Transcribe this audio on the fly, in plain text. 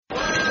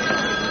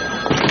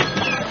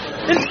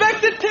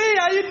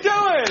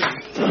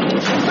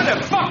Where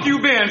the fuck you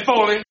been,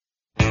 Foley?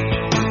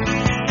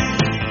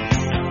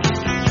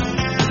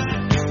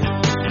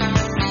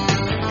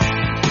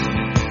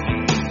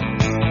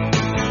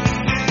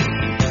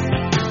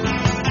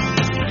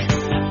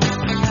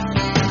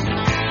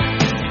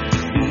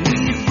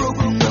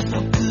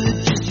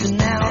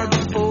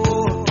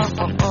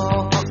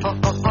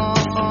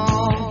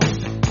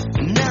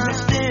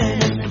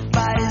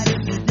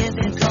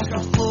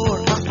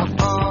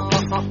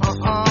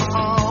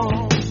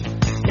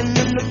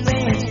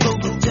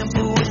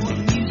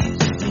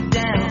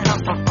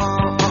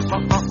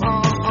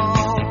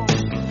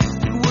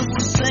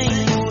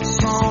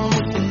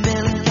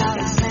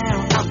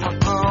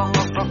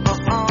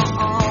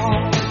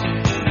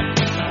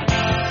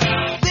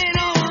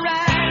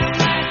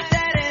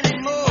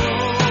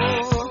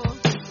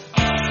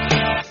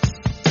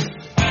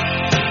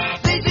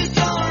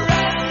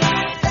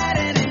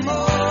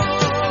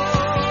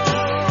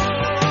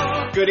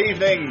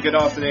 Good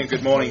afternoon,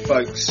 good morning,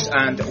 folks,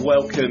 and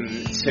welcome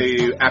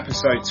to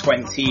episode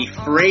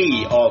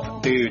 23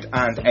 of Dude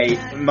and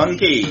a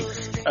Monkey.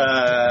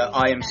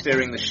 I am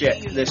steering the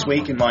ship this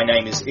week, and my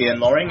name is Ian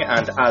Loring,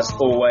 and as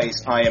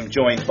always, I am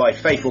joined by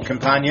faithful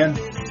companion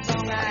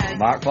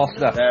Mark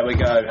Foster. There we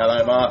go.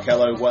 Hello, Mark.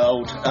 Hello,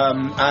 world.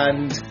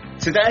 And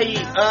today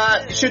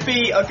should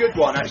be a good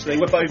one. Actually,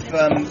 we're both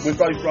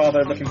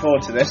rather looking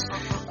forward to this.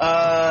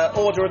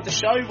 Order of the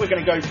show, we're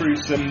going to go through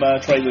some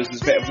trailers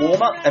as a bit of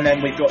warm-up, and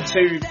then we've got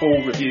two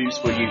full reviews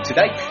for you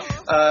today.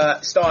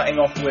 Starting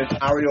off with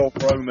Ariel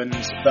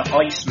Roman's The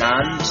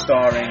Iceman,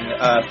 starring,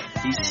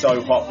 he's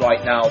so hot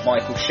right now,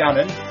 Michael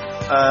Shannon.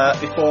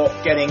 Before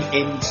getting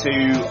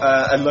into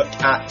a look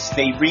at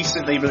the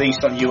recently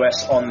released on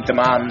US On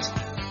Demand,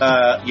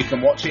 you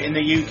can watch it in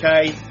the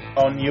UK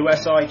on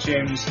US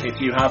iTunes if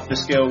you have the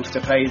skills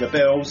to pay the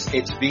bills.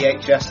 It's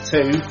VHS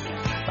 2,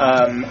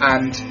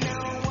 and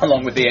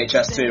along with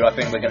VHS 2, I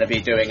think we're going to be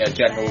doing a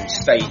general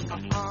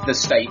the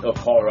state of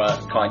horror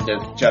kind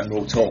of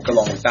general talk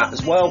along with that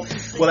as well.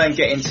 We'll then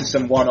get into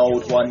some one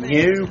old, one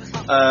new.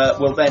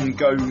 We'll then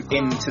go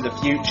into the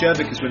future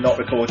because we're not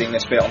recording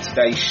this bit on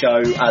today's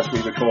show as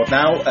we record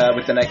now,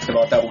 with the next of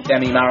our double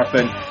Demi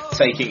marathon,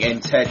 taking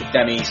in Ted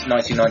Demi's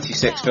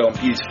 1996 film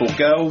Beautiful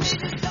Girls,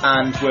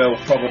 and we'll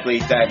probably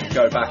then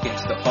go back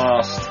into the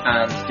past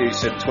and do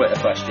some Twitter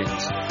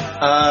questions.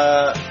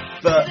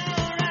 But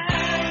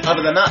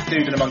other than that,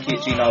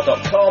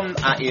 dudeandamonkey@gmail.com,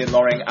 at Ian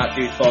Loring, at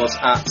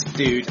DudeFoz, at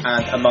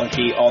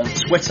dudeandamonkey on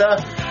Twitter.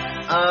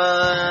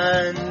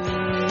 And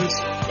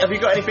have you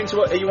got anything you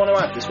want to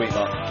add this week,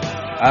 Mark?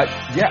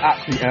 Yeah,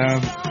 actually,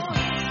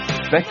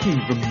 Becky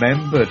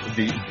remembered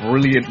the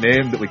brilliant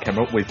name that we came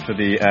up with for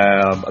the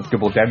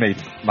Double Demi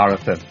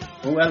Marathon.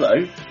 Oh,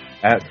 hello.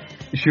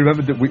 She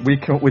remembered that we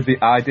came up with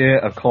the idea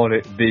of calling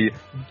it the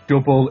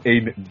Double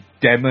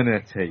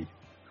Indemnity.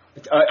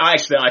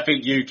 Actually, I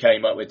think you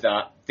came up with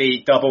that.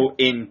 The Double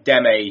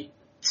Indemnity.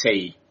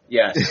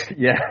 Yes.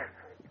 Yeah.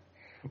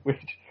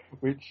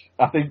 Which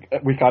I think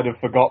we kind of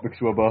forgot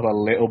because we were both a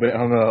little bit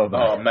hungover.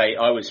 Oh, mate,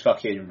 I was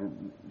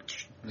fucking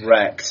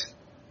wrecked.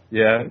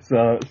 Yeah,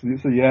 so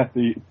yeah,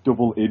 the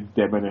Double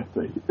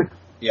Indemnity.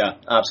 Yeah,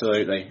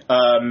 absolutely.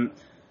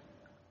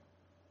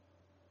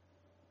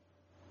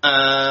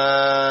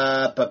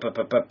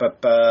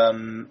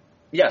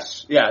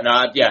 Yes,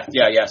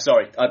 yeah,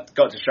 sorry. I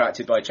got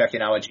distracted by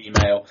checking our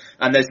Gmail,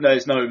 and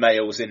there's no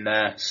mails in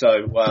there,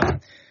 so,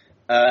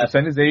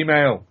 send us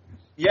email.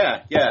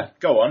 Yeah,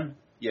 go on,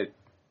 you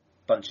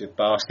bunch of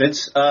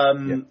bastards.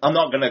 I'm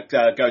not gonna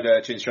go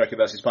to Chin Stroker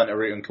versus Punter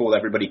Route and call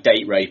everybody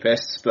date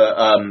rapists, but,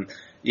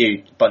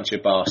 you bunch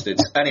of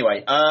bastards.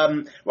 Anyway,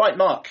 right,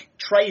 Mark,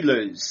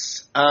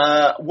 trailers.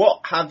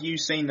 What have you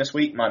seen this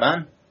week, my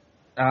man?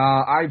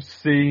 I've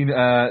seen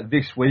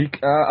this week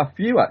a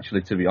few,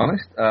 actually, to be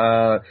honest.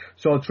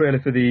 Saw a trailer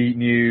for the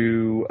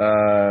new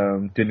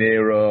De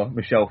Niro,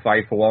 Michelle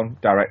Pfeiffer one,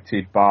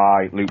 directed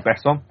by Luc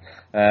Besson,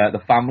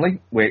 The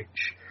Family,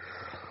 which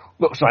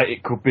looks like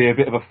it could be a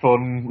bit of a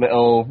fun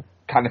little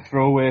kind of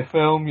throwaway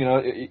film. You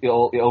know,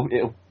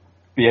 it'll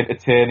be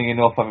entertaining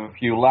enough, have a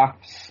few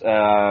laughs.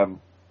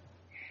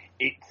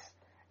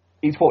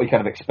 It's what we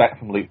kind of expect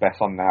from Luc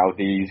Besson now,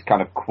 these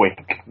kind of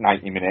quick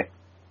 90-minute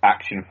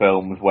action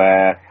films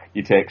where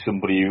you take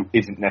somebody who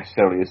isn't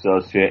necessarily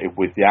associated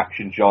with the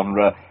action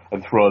genre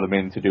and throw them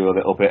in to do a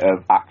little bit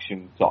of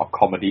action sort of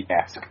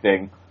comedy-esque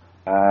thing.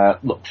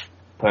 Looks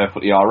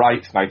perfectly alright.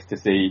 It's nice to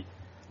see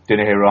De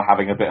Niro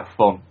having a bit of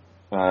fun,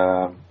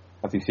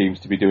 as he seems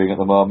to be doing at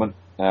the moment.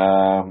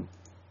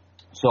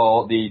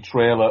 So the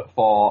trailer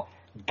for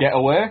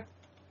Getaway,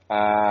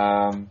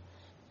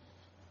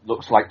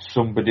 looks like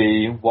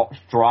somebody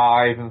watched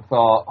Drive and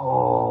thought,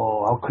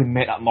 oh, how can we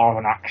make that more of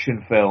an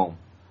action film?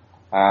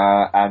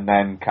 And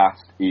then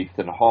cast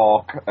Ethan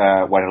Hawke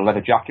wearing a leather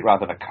jacket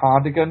rather than a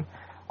cardigan,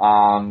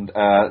 and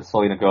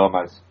Selena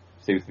Gomez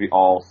seems to be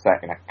all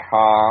set in a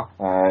car.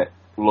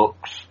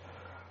 Looks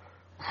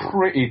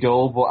pretty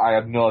dull, but I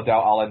have no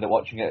doubt I'll end up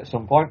watching it at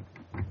some point.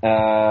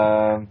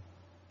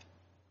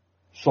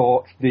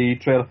 Saw the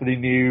trailer for the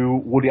new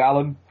Woody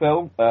Allen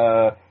film,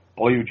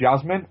 Blue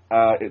Jasmine.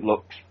 It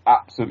looks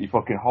absolutely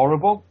fucking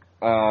horrible.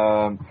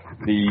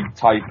 The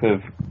type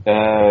of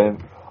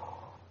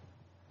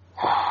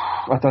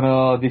I don't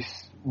know,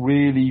 this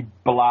really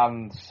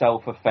bland,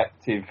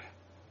 self-effective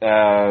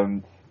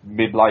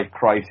midlife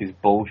crisis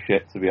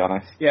bullshit, to be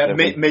honest. Yeah,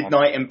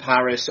 Midnight in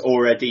Paris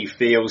already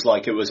feels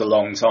like it was a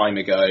long time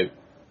ago.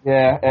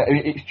 Yeah,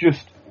 it's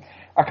just,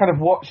 I kind of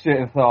watched it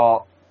and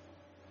thought,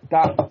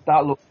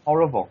 that looks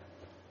horrible.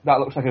 That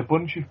looks like a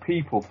bunch of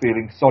people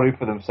feeling sorry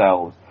for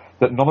themselves,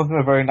 that none of them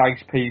are very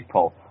nice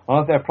people, none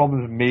of their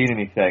problems mean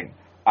anything,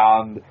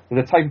 and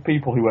they're the type of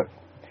people who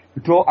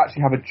don't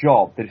actually have a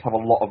job, they just have a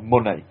lot of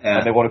money,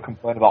 and they want to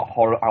complain about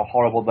how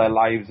horrible their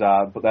lives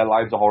are, but their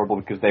lives are horrible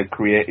because they've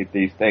created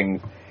these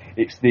things.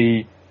 It's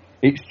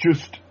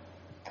just,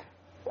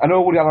 I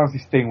know Woody Allen has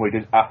this thing where he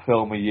does a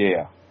film a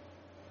year,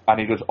 and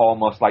he does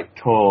almost like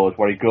tours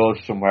where he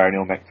goes somewhere and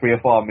he'll make 3 or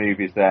 4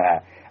 movies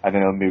there, and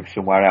then he'll move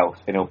somewhere else,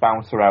 and he'll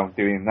bounce around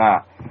doing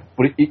that.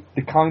 But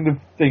the kind of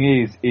thing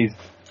is,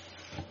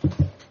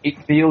 it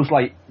feels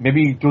like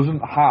maybe he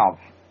doesn't have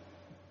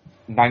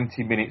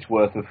 90 minutes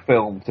worth of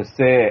film to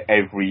say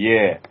every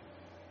year.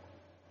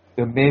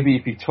 And maybe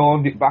if he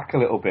toned it back a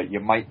little bit, you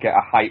might get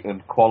a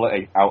heightened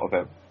quality out of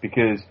him,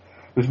 because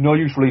there's no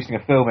use releasing a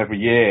film every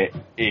year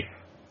if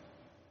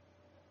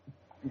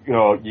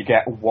you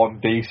get one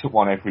decent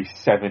one every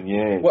 7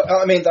 years. Well,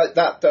 I mean,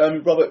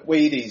 that Robert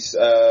Wiede's,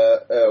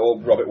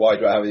 or Robert Wide,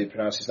 however you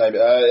pronounce his name,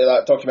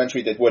 that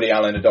documentary did Woody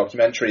Allen a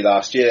documentary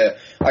last year.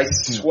 I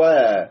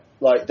swear,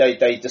 like,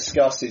 they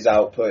discuss his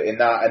output in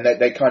that, and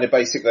they kind of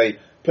basically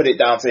put it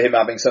down to him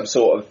having some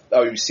sort of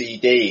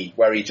OCD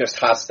where he just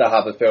has to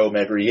have a film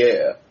every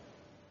year.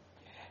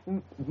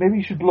 Maybe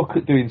you should look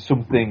at doing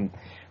something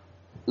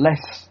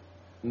less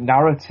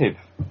narrative,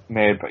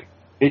 maybe.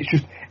 It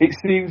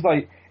seems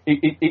like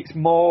it's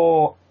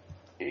more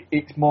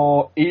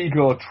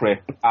ego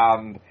trip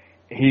and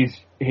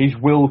his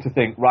will to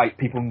think, right,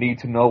 people need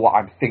to know what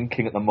I'm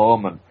thinking at the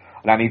moment,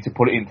 and I need to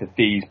put it into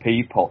these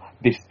people.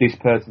 This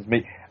person's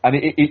me. And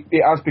it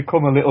has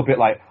become a little bit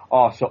like,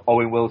 so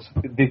Owen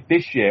Wilson,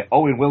 this year,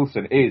 Owen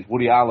Wilson is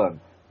Woody Allen.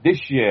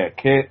 This year,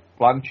 Cate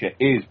Blanchett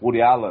is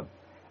Woody Allen.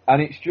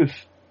 And it's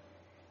just,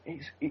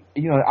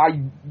 I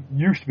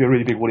used to be a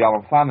really big Woody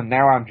Allen fan, and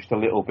now I'm just a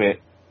little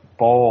bit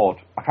bored.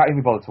 I can't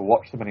even bother to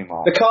watch them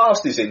anymore. The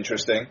cast is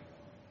interesting.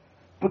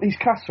 But these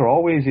casts are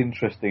always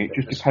interesting. It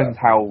just depends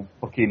how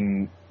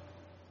fucking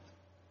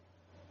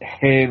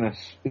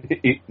heinous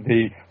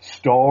the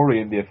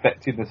story and the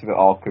effectiveness of it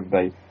all can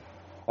be.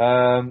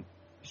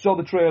 Saw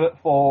the trailer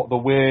for The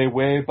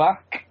Way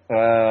Back.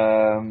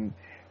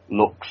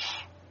 Looks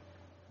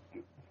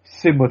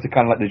similar to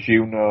kind of like the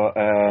Juno.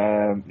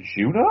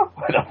 Juno?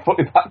 Where the fuck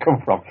did that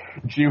come from?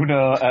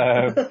 Juno.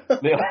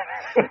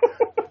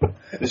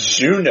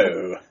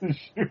 Juno.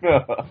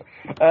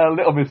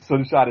 Little Miss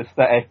Sunshine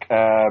aesthetic,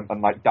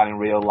 and like down in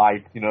real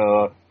life,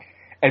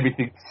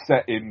 everything's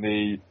set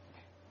in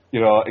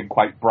in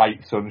quite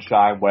bright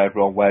sunshine where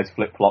everyone wears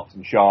flip-flops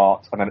and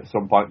shorts, and then at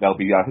some point they'll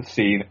be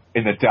seen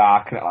in the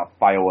dark and it'll have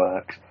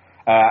fireworks.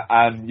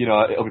 And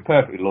it'll be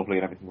perfectly lovely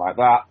and everything like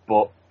that,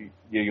 but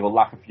you'll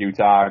laugh a few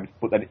times,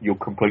 but then you'll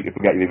completely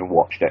forget you even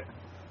watched it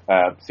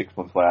 6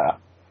 months later.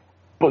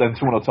 But then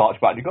someone will talk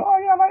about it and you go, oh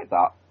yeah, I like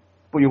that.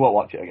 But you won't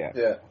watch it again.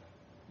 Yeah.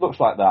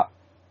 Looks like that.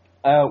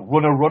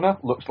 Runner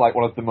looks like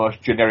one of the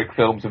most generic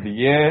films of the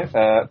year,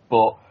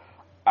 but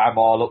I'm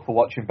all up for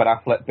watching Ben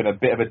Affleck being a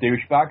bit of a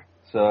douchebag,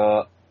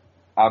 so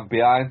I'm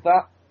behind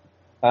that.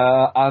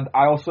 And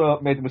I also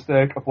made the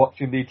mistake of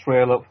watching the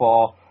trailer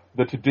for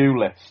The To-Do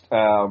List,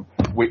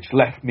 which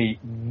left me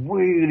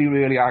really,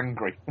 really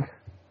angry.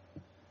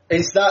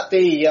 Is that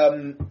the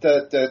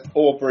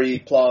Aubrey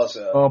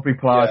Plaza? Aubrey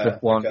Plaza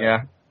one, okay.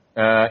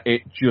 Yeah.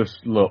 It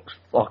just looks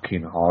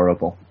fucking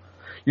horrible.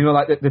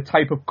 Like the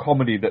type of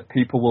comedy that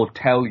people will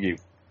tell you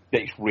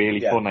that it's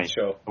really funny.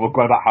 Sure. And we'll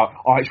go about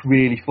how, it's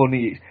really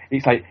funny.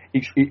 It's like,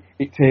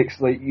 it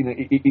takes like,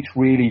 it's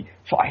really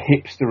sort of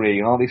hipstery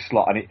and all this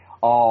lot, and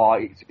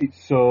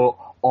it's so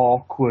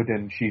awkward,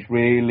 and she's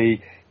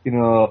really,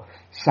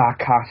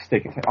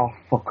 sarcastic. It's like, oh,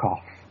 fuck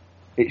off.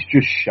 It's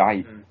just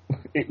shite.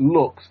 It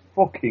looks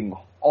fucking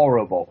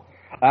horrible.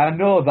 And I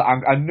know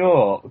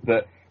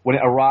that when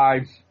it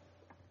arrives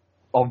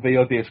on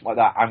VOD or something like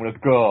that, I'm going to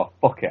go,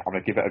 fuck it, I'm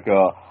going to give it a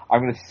go. I'm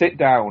going to sit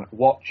down,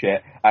 watch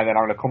it, and then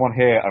I'm going to come on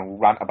here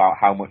and rant about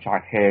how much I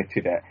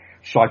hated it.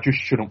 So I just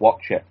shouldn't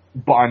watch it.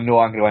 But I know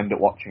I'm going to end up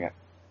watching it.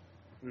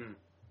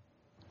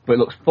 But it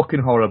looks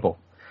fucking horrible.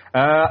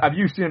 Have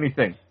you seen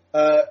anything?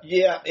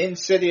 Yeah,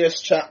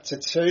 Insidious Chapter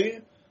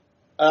 2.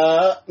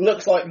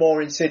 Looks like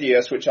more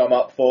Insidious, which I'm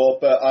up for,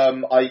 but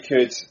I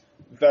could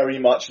very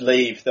much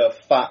leave the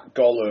fat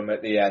Gollum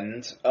at the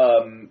end.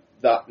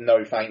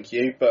 No thank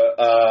you. But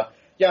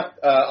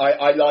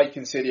I like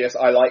Insidious.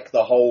 I like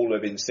the whole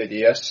of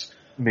Insidious.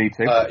 Me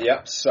too.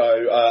 So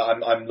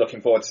I'm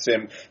looking forward to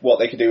seeing what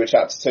they could do with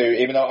Chapter 2,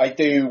 even though I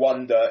do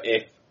wonder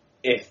if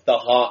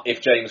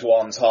James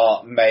Wan's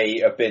heart may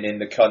have been in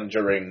The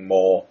Conjuring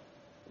more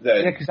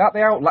than... Yeah, because aren't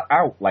they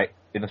out like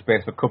in the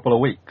space of a couple of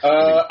weeks?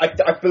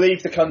 I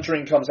believe The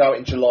Conjuring comes out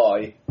in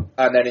July,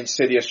 and then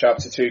Insidious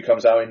Chapter 2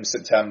 comes out in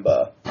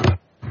September.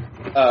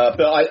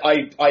 But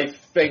I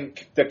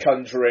think The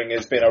Conjuring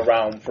has been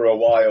around for a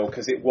while,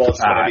 because it was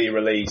going to be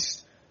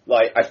released,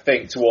 like, I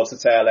think towards the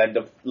tail end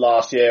of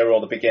last year or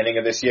the beginning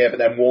of this year, but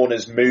then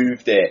Warner's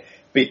moved it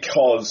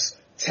because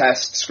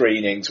test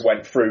screenings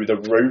went through the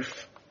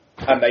roof,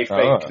 and they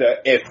think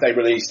that if they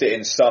released it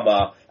in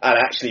summer and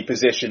actually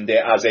positioned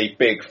it as a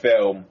big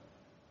film,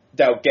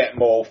 they'll get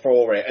more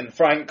for it. And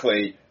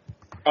frankly,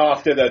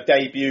 after the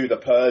debut The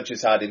Purge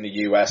has had in the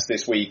US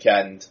this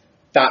weekend,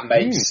 that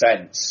makes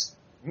sense.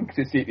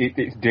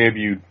 It's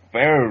debuted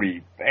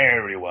very,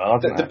 very well,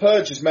 hasn't The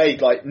Purge has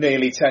made like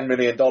nearly $10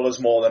 million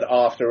more than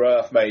After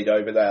Earth made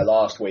over there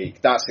last week.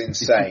 That's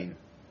insane.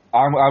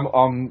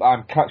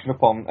 I'm catching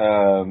up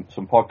on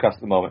some podcasts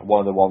at the moment. One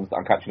of the ones that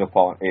I'm catching up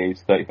on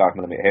is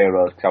 35mm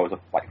Heroes, because I was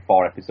like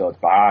 4 episodes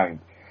behind.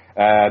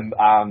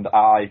 And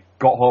I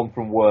got home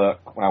from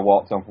work, when I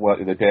walked home from work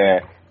the other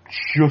day,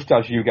 just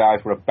as you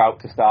guys were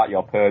about to start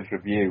your Purge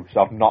review, so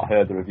I've not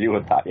heard the review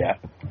of that yet.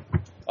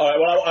 Alright,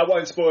 well, I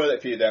won't spoil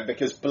it for you then,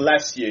 because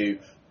bless you,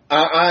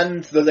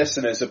 and the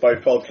listeners of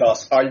both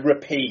podcasts, I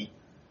repeat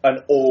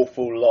an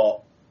awful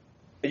lot.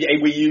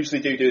 We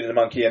usually do The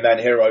Monkey and then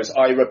Heroes.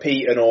 I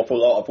repeat an awful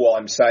lot of what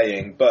I'm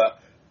saying, but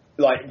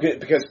like,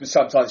 because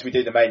sometimes we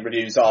do the main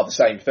reviews are the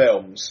same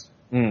films,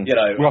 you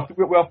know.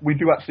 We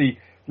do actually,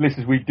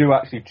 listeners, we do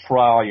actually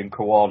try and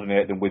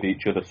coordinate them with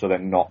each other so they're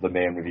not the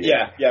main review.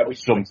 Yeah.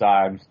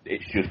 Sometimes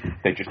it's just,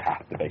 they just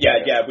have to be.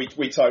 Yeah,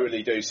 we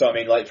totally do. So I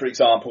mean, like, for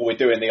example, we're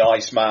doing The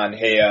Iceman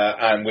here,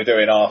 and we're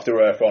doing After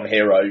Earth on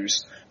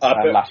Heroes.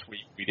 And last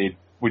week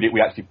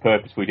we actually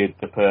purposely did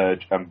The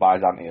Purge and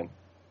Byzantium.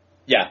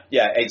 Yeah,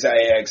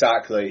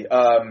 exactly. Exactly.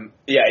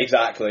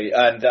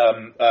 And,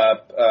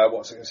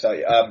 what's I going to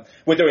say?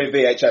 We're doing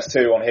VHS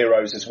 2 on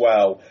Heroes as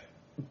well.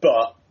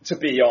 But, to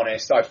be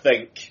honest, I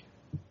think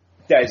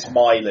there's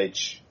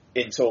mileage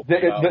in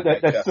talking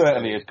about there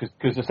certainly is,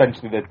 because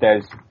essentially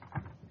there's,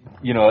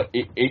 you know,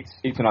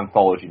 it's an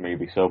anthology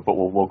movie, so, but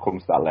we'll come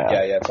to that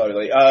later. Yeah,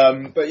 totally.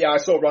 But yeah, I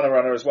saw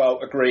Runner as well.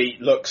 Agree,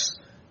 looks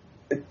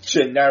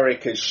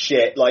generic as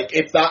shit. Like,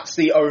 if that's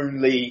the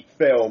only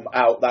film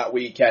out that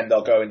weekend,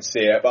 I'll go and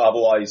see it, but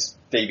otherwise,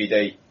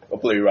 DVD or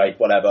Blu-ray,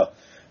 whatever.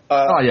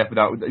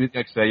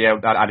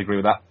 I'd agree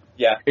with that.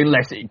 Yeah.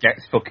 Unless it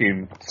gets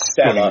fucking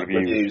stellar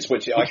reviews,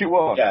 which it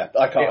won't. Yeah,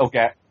 I can't.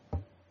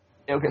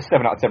 It'll get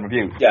 7 out of 10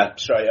 reviews. Yeah,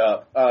 straight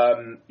up.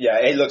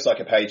 It looks like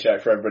a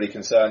paycheck for everybody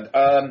concerned.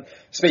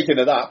 Speaking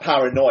of that,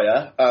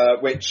 Paranoia,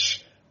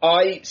 which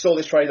I saw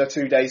this trailer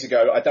 2 days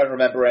ago. I don't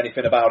remember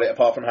anything about it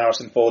apart from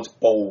Harrison Ford's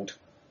bald.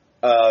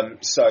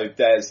 So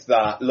there's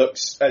that.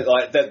 Looks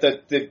like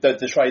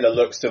the trailer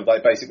looks to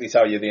like basically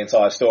tell you the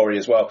entire story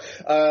as well.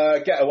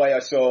 Getaway I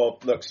saw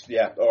looks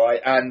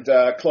alright, and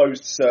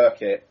Closed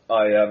Circuit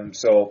I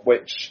saw,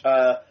 which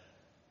I'm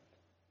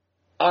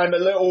a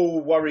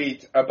little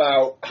worried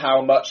about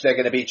how much they're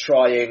going to be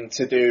trying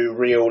to do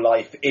real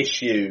life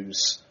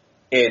issues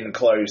in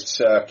Closed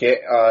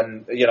Circuit,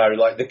 and you know,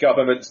 like, the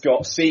government's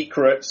got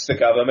secrets, the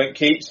government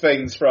keeps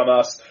things from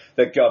us,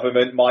 the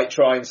government might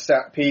try and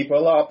set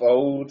people up,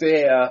 oh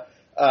dear.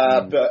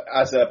 But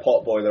as a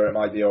pot boiler it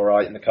might be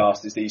alright, and the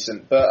cast is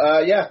decent. But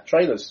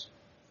trailers.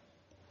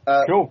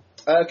 Cool.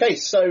 Okay,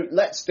 so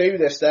let's do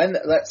this then.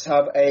 Let's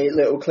have a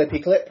little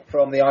clippy clip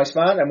from The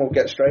Iceman and we'll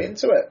get straight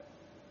into it.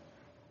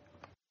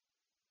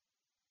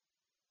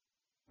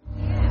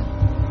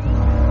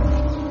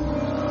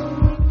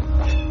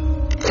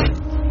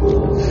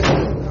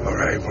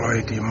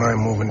 Roy, do you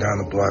mind moving down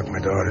the block? My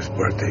daughter's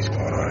birthday's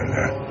going on in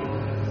there.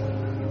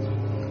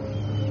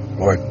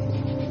 What?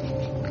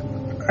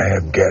 I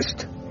have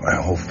guests. My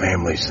whole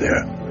family's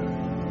there.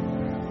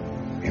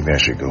 Maybe I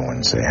should go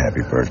and say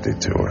happy birthday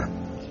to her.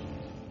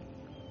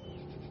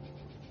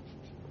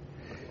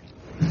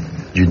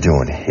 You're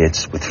doing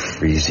hits with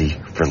Freezy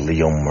for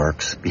Leo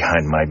Merckx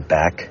behind my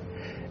back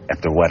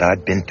after what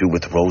I've been through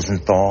with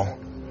Rosenthal?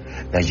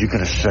 Now you're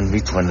gonna send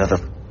me to another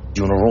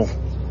funeral?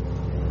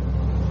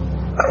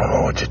 I don't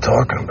know what you're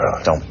talking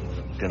about. Don't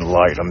f***ing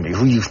lie to me.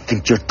 Who you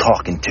think you're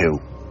talking to?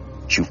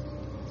 You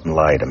f***ing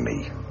lie to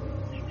me.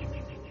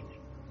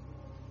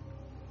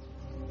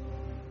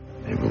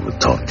 Maybe we'll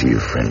talk to your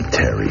friend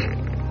Terry.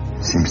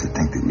 Seems to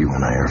think that you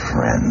and I are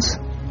friends.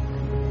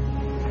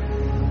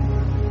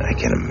 I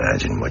can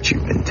imagine what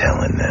you've been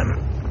telling them.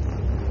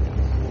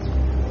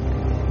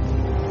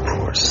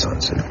 Poor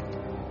sons of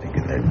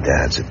thinking their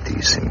dad's a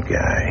decent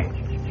guy.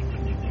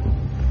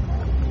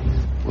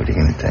 What are you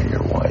gonna tell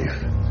your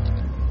wife?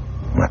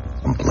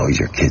 And blow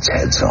your kids'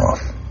 heads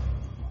off.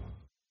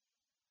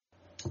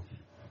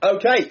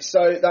 Okay,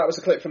 so that was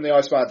a clip from The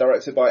Iceman,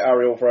 directed by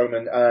Ariel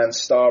Vroman and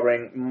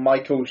starring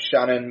Michael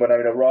Shannon,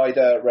 Winona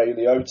Ryder, Ray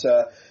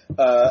Liotta,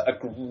 a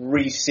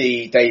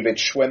greasy David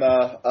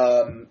Schwimmer,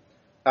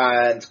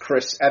 and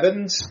Chris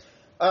Evans.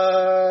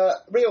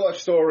 Real life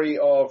story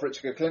of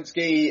Richard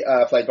Kuklinski,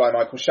 played by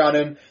Michael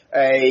Shannon,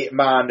 a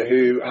man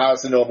who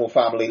has a normal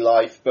family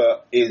life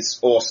but is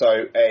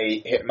also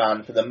a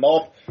hitman for the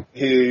mob,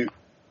 who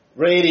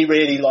really,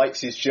 really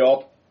likes his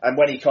job, and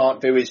when he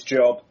can't do his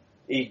job,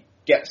 he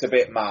gets a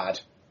bit mad.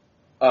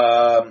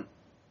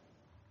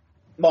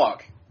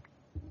 Mark,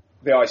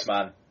 the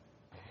Iceman.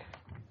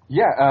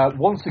 Yeah,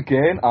 once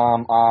again,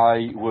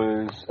 I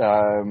was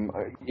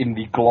in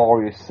the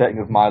glorious setting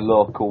of my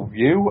local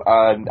view,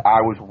 and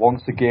I was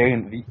once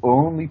again the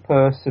only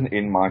person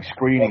in my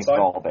screening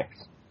for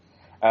this.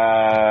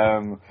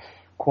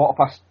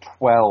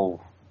 12:15.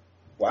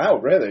 Wow,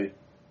 really?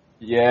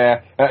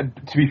 Yeah.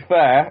 To be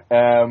fair,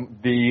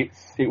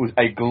 it was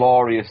a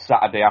glorious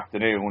Saturday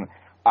afternoon,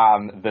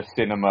 and the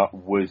cinema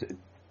was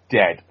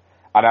dead.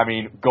 And I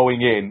mean,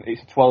 going in,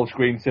 it's a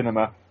 12-screen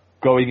cinema.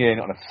 Going in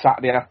on a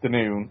Saturday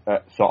afternoon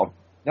at sort of,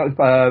 no, it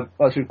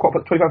was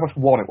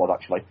 1:25 it was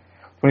actually,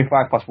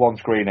 1:25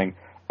 screening.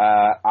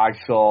 I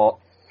saw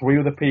 3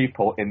 other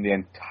people in the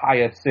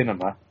entire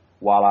cinema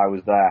while I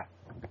was there.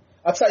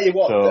 I'll tell you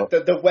what, so,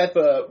 the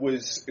weather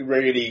was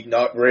really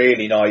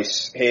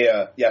nice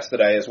here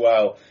yesterday as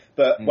well.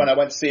 But when I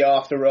went to see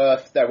After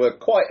Earth, there were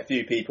quite a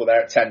few people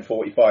there at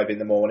 10:45 in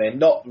the morning.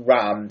 Not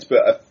rammed,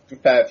 but a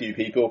fair few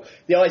people.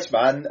 The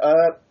Iceman,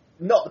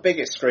 not the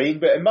biggest screen,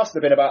 but it must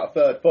have been about a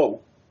third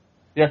full.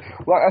 Yeah,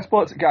 well, I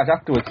spoke to guys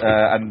afterwards,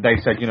 and they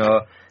said,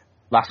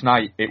 last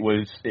night they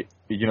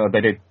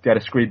had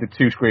a screen, the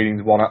 2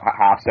 screenings, one at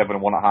 7:30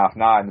 and one at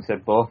 9:30, and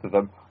said both of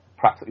them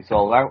practically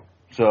sold out.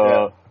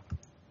 So,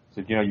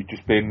 you've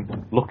just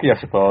been lucky, I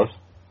suppose.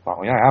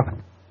 Well, yeah, I have.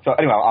 So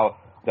anyway, I'll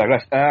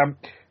digress.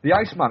 The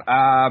Iceman,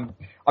 I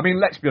mean,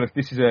 let's be honest,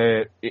 this is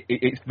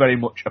it's very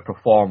much a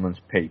performance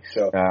piece.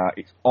 Sure.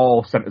 It's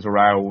all centres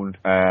around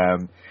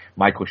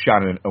Michael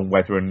Shannon and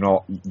whether or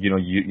not,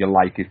 you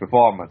like his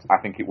performance. I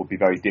think it would be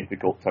very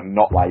difficult to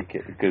not like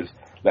it because,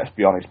 let's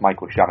be honest,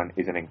 Michael Shannon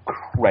is an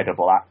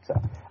incredible actor.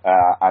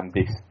 And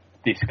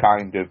this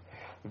kind of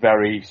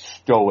very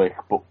stoic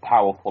but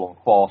powerful and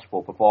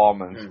forceful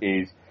performance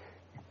is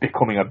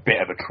becoming a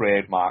bit of a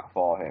trademark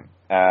for him.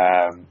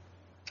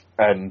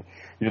 And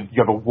you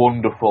have a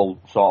wonderful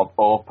sort of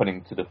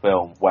opening to the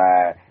film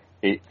where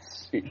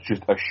it's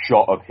just a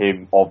shot of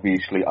him,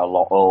 obviously a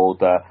lot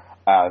older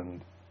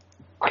and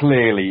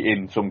clearly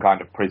in some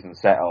kind of prison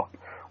setup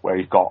where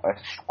he's got a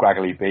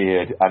scraggly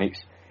beard, and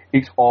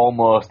it's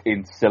almost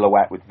in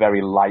silhouette with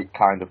very light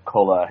kind of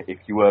colour. If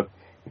you were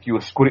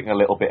squinting a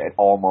little bit, it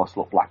almost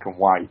looked black and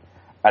white,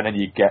 and then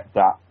you get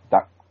that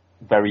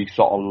very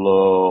sort of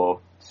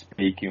low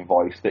speaking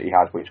voice that he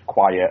has, which is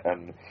quiet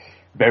and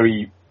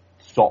very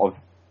sort of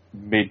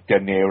mid-De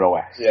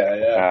Niro-esque.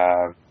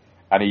 Yeah.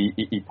 And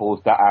he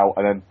pulls that out,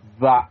 and then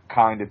that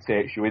kind of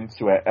takes you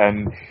into it,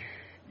 and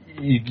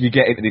you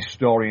get into this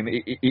story, and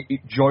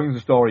it joins the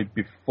story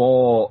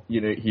before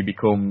he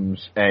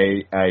becomes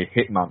a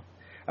hitman.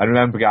 And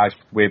remember, guys,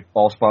 we're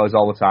all spoilers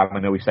all the time. I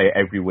know we say it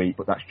every week,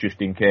 but that's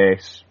just in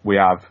case we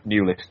have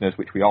new listeners,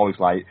 which we always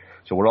like.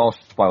 So we're all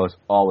spoilers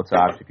all the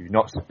time. So if you've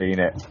not seen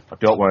it or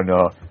don't want to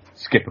know,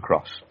 skip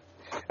across.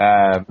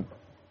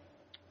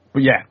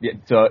 But yeah,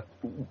 so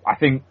I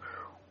think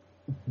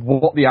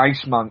what The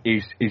Iceman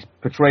is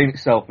portraying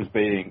itself as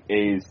being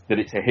is that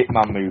it's a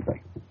hitman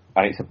movie,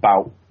 and it's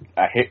about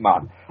a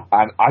hitman.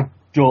 And I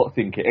don't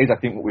think it is. I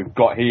think what we've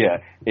got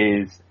here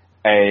is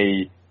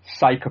a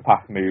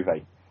psychopath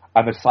movie,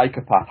 and the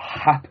psychopath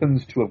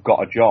happens to have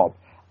got a job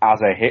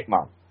as a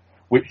hitman,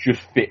 which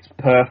just fits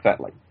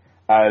perfectly.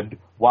 And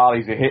while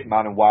he's a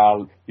hitman, and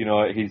while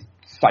his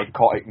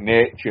psychotic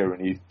nature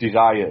and his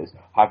desires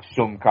have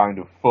some kind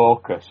of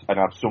focus and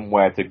have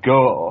somewhere to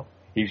go,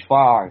 he's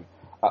fine.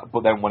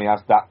 But then when he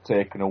has that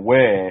taken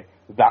away,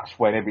 that's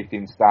when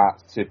everything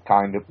starts to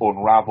kind of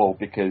unravel,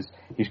 because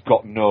he's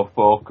got no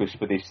focus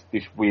for this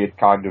weird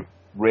kind of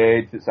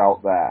rage that's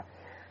out there.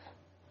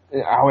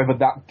 However,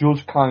 that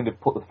does kind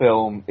of put the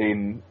film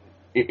in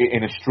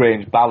a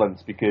strange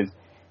balance, because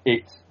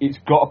it's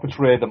got to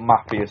portray the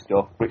mafia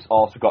stuff, but it's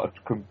also got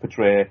to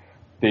portray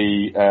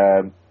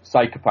the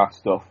psychopath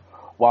stuff,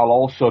 while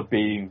also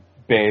being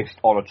based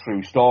on a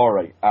true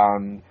story.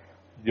 And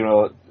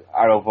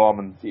Errol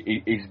Vorman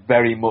is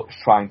very much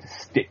trying to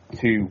stick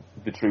to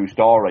the true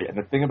story. And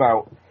the thing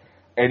about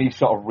any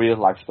sort of real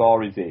life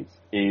stories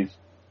is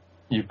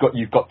you've got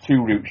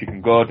 2 routes you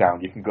can go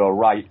down. You can go,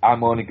 right,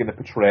 I'm only going to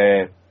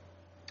portray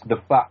the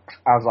facts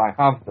as I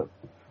have them,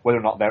 whether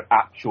or not they're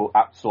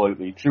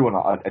absolutely true or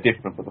not are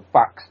different, but the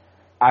facts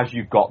as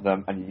you've got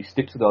them, and you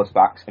stick to those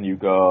facts and you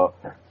go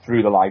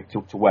through the life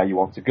to where you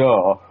want to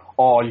go.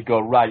 Or you go,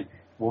 right,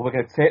 well, we're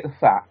going to take the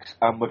facts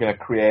and we're going to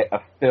create a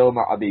film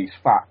out of these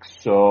facts,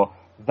 so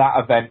that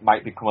event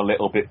might become a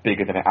little bit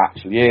bigger than it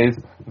actually is.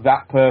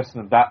 That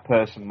person and that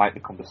person might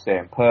become the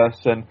same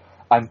person,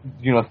 and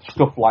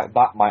stuff like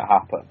that might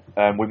happen.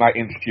 We might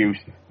introduce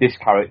this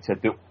character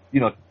that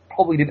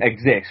probably didn't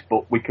exist,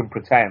 but we can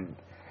pretend.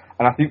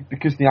 And I think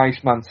because the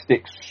Iceman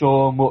sticks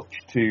so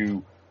much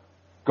to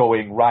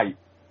going, right,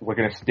 we're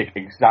going to stick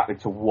exactly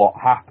to what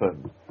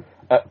happened,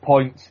 at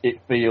points it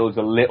feels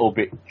a little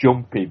bit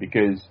jumpy,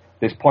 because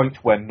there's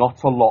points where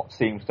not a lot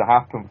seems to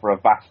happen for a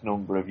vast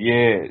number of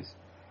years.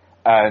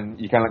 And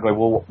you kind of go,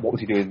 well, what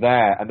was he doing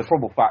there? And the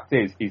probable fact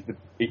is that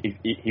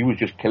he was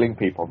just killing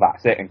people.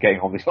 That's it, and getting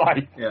on with his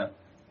life. Yeah.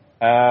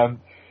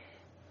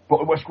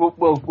 But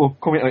we'll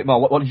come in a bit more.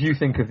 What did you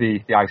think of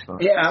the Iceman?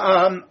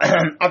 Yeah,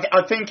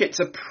 I think it's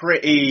a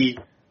pretty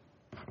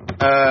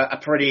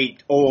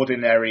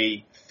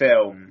ordinary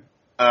film.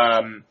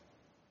 But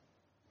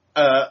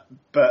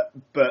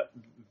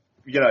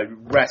you know,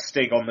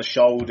 resting on the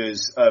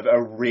shoulders of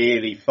a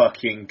really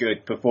fucking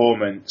good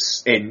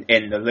performance in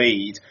the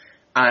lead.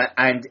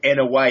 And in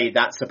a way,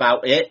 that's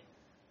about it.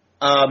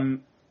 I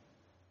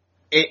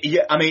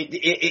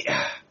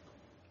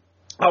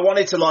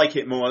wanted to like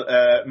it more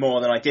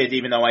than I did,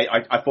 even though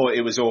I thought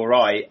it was all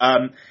right.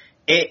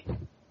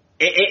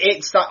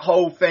 It's that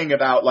whole thing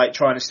about like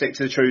trying to stick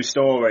to the true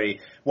story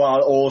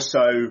while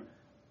also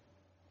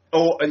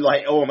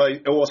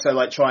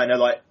trying to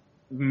like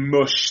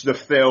mush the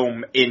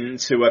film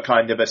into a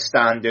kind of a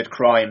standard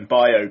crime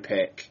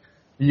biopic.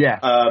 Yeah.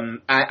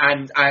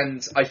 And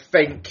I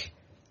think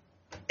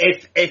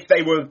if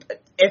they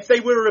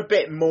were a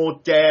bit more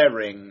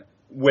daring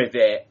with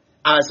it,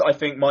 as I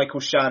think Michael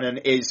Shannon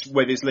is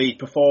with his lead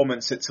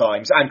performance at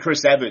times, and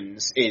Chris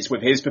Evans is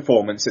with his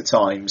performance at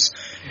times,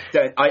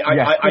 then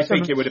I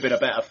think it would have been a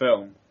better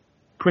film.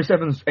 Chris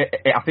Evans,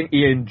 I think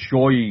he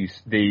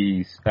enjoys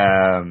these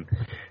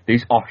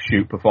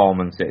offshoot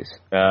performances.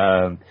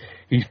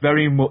 He's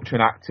very much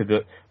an actor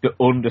that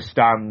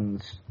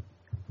understands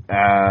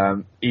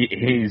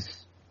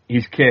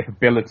his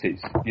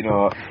capabilities. You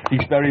know,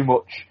 he's very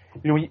much,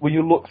 you know, when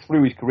you look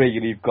through his career,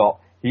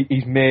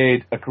 he's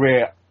made a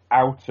career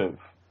out of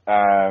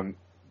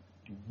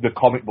the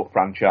comic book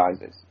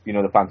franchises. You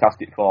know, the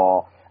Fantastic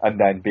Four, and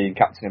then being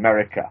Captain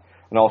America,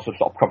 and also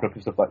sort of cropping up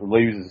in stuff like The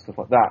Losers and stuff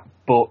like that.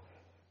 But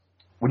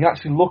when you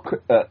actually look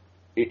at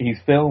his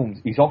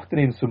films, he's often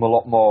in some a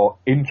lot more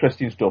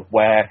interesting stuff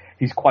where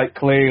he's quite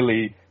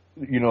clearly,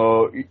 you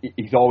know,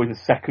 he's always a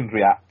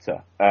secondary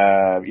actor.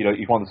 You know,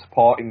 he's one of the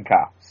supporting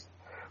cast,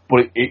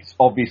 but it's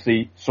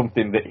obviously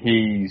something that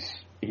he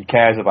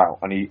cares about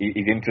and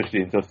he's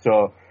interested in.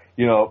 So,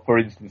 you know, for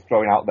instance,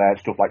 throwing out there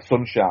stuff like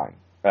Sunshine,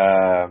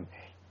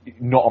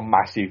 not a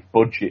massive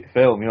budget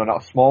film, you know,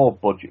 not a small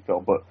budget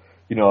film, but,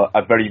 you know,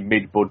 a very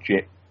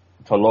mid-budget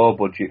to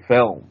low-budget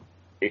film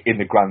in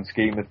the grand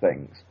scheme of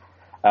things.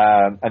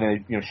 And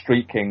then, you know,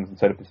 Street Kings and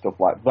sort of stuff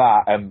like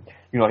that, and,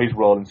 you know, his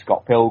role in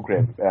Scott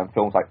Pilgrim,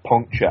 films like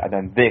Puncture, and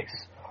then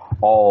this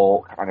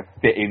all kind of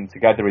fit in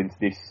together into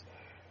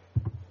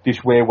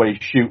this way where he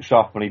shoots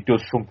off and he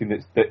does something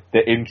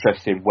that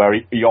interests him, where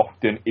he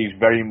often is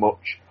very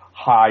much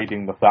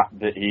hiding the fact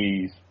that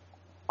he's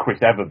Chris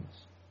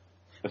Evans,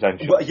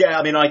 essentially. Well, yeah,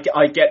 I mean, I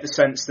get the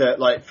sense that,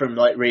 like, from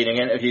like reading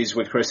interviews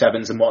with Chris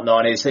Evans and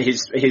whatnot, is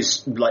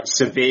his like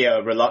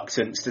severe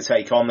reluctance to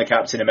take on the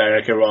Captain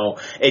America role.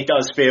 It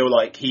does feel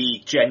like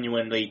he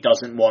genuinely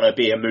doesn't want to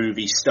be a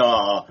movie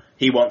star.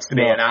 He wants to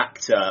be an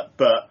actor,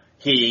 but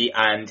he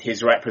and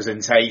his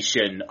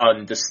representation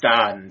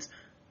understand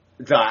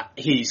that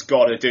he's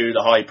got to do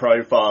the high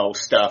profile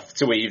stuff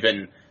to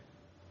even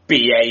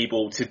be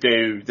able to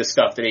do the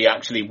stuff that he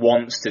actually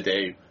wants to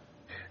do.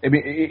 I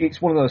mean, it's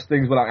one of those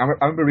things where I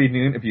remember reading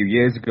an interview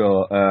years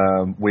ago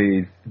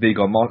with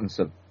Viggo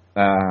Mortensen,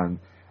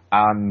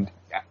 and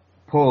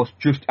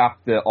just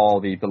after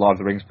all the Lord of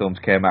the Rings films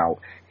came out,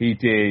 he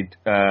did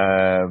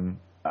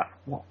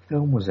what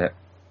film was it?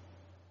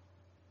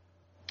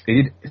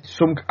 He did I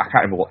can't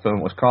remember what film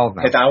it was called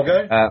now.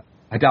 Hidalgo?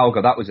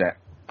 Hidalgo, that was it.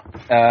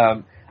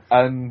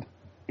 And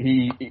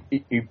he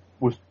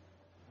was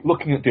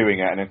looking at doing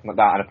it and everything like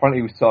that, and apparently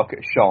he was talking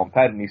to Sean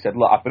Penn, and he said,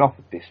 look, I've been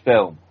offered this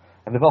film,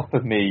 and they've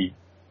offered me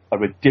a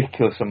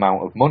ridiculous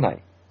amount of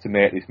money to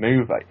make this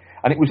movie.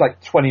 And it was like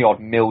 20 odd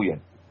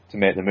million to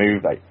make the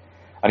movie.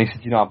 And he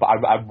said, you know, but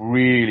I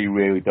really,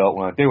 really don't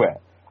want to do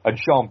it. And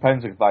Sean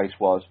Penn's advice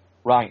was,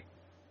 right,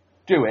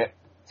 do it,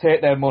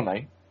 take their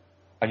money,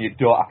 and you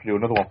don't have to do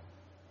another one.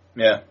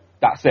 Yeah.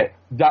 That's it.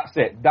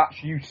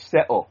 That's you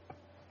set up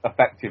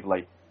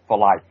effectively for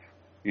life.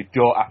 You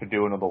don't have to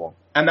do another one.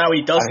 And now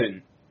he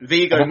doesn't.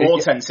 Viggo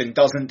Mortensen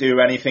doesn't do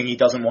anything he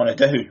doesn't want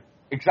to do.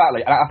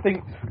 Exactly, and I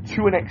think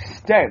to an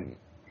extent,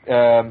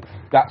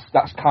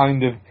 that's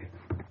kind of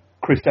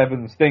Chris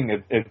Evans' thing.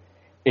 Of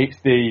it's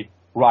the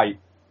right.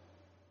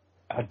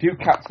 I do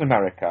Captain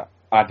America.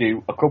 I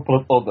do a couple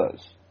of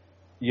others.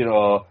 You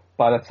know,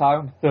 by the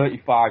time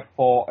 35,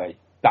 40,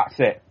 that's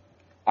it.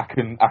 I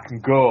can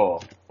go.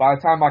 By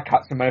the time my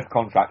Captain America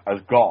contract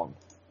has gone,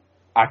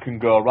 I can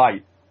go,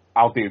 right,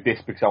 I'll do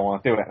this because I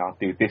want to do it, and I'll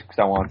do this because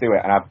I want to do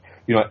it, and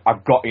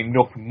I've got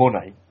enough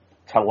money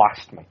to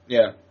last me.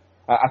 Yeah.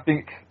 I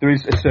think there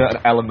is a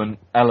certain element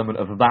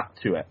of that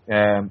to it.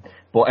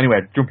 But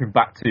anyway, jumping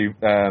back to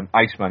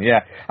Iceman,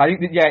 yeah, I think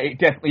that, yeah, it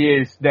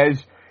definitely is.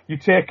 You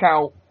take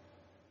out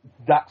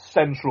that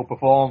central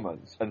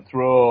performance and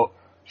throw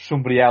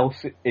somebody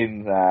else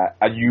in there,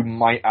 and you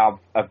might have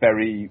a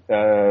very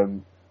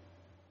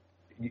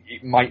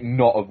it might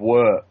not have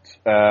worked.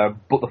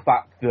 But the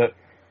fact that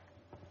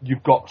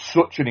you've got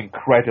such an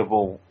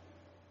incredible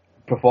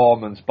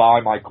performance by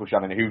Michael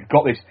Shannon,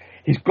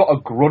 he's got a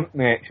grunt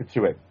nature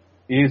to him.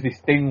 He has this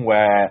thing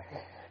where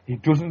he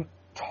doesn't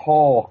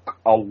talk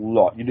a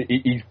lot.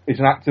 He's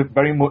an actor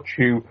very much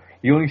who,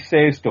 he only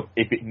says stuff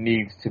if it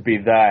needs to be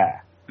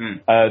there.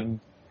 And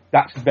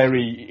that's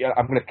very,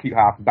 I'm going to keep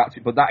harping back to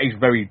it, but that is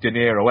very De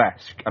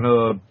Niro-esque. I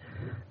know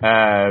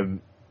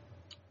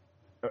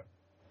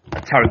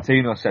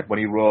Tarantino said when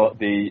he wrote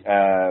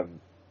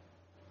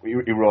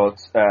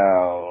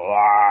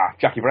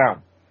Jackie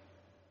Brown,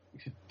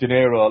 De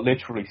Niro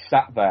literally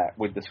sat there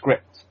with the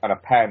script and a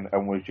pen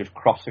and was just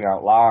crossing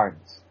out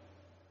lines.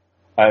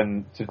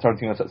 And so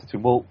Tarantino said to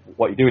him, well,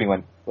 what are you doing? He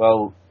went,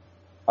 well,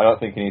 I don't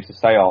think he needs to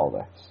say all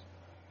this.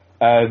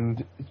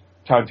 And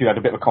Tarantino had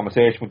a bit of a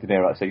conversation with De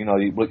Niro. I said, he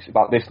looks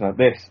about this and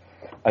this.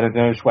 And then De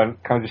Niro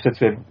just said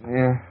to him,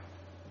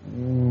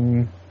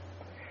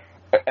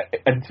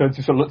 And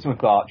Tarantino sort of looked at him and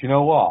thought, you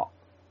know what?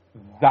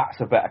 That's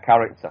a better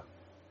character.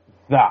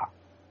 That.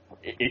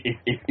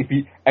 If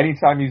he,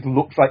 anytime he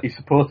looks like he's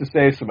supposed to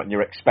say something,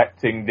 you're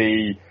expecting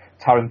the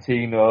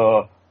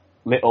Tarantino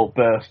little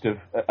burst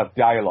of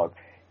dialogue.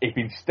 If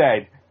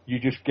instead you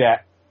just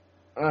get,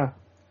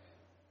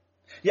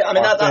 yeah, I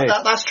mean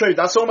that's true.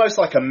 That's almost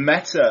like a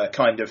meta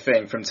kind of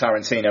thing from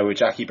Tarantino with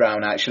Jackie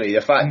Brown. Actually,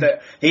 the fact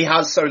that he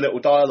has so little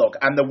dialogue,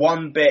 and the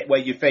one bit where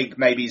you think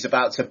maybe he's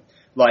about to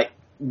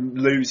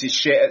lose his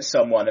shit at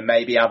someone and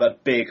maybe have a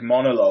big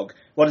monologue,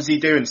 what does he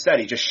do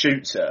instead? He just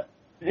shoots her.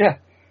 Yeah.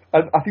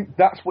 And I think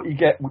that's what you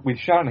get with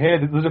Shannon here.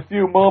 There's a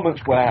few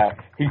moments where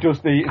he does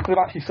instead of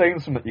actually saying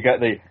something, you get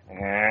the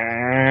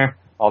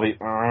or the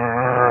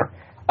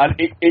and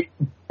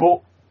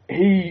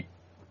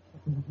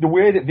the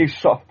way that this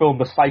sort of film,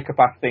 the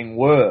psychopath thing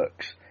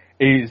works,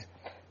 is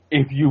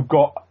if you've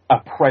got a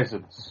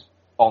presence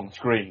on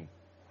screen,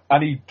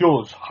 and he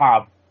does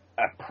have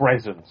a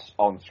presence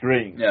on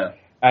screen,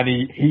 and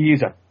he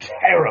is a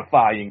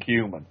terrifying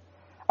human.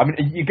 I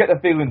mean, you get the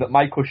feeling that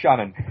Michael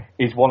Shannon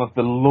is one of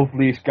the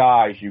loveliest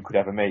guys you could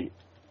ever meet,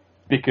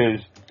 because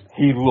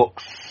he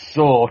looks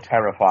so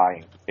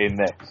terrifying in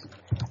this.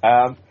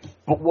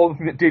 But one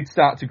thing that did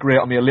start to grate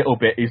on me a little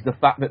bit is the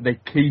fact that they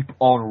keep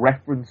on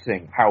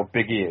referencing how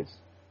big he is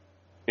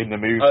in the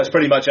movie. It's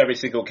pretty much every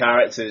single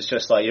character. It's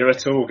just like, you're a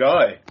tall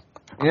guy.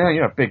 Yeah,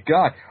 you're a big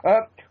guy.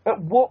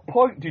 At what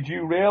point did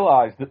you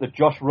realise that the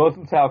Josh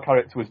Rosenthal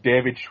character was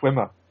David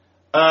Schwimmer?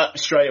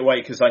 Straight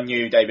away, because I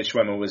knew David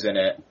Schwimmer was in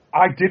it.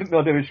 I didn't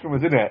know David Schwimmer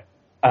was in it.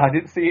 And I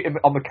didn't see it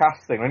on the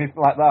casting or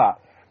anything like that.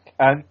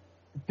 And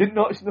didn't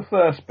notice in the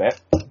first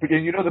bit, but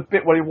you know the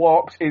bit where he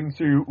walks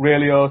into Ray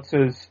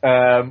Liotta's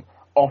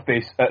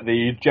office at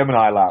the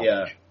Gemini Lounge?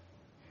 Yeah.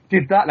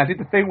 Did that, and I did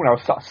the thing when I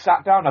was sort of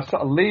sat down, I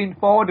sort of leaned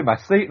forward in my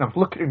seat, and I was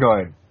looking and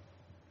going,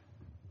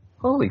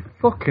 holy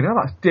fucking hell,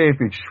 that's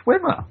David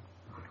Schwimmer.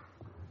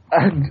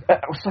 And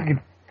I was thinking,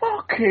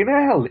 fucking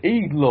hell,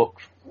 he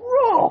looks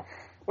rough.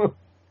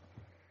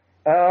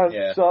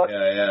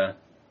 Yeah.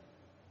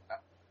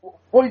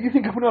 What did you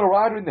think of Winona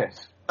Ryder in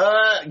this?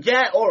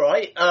 Yeah,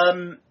 alright.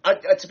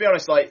 To be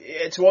honest,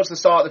 towards the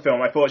start of the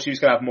film, I thought she was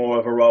going to have more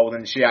of a role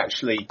than she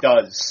actually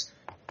does.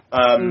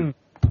 There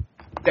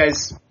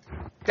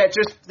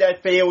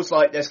feels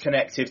like there's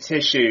connective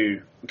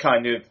tissue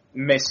kind of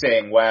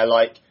missing, where,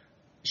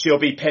 she'll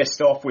be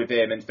pissed off with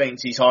him and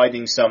thinks he's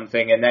hiding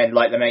something, and then,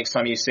 the next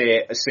time you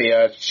see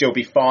her, she'll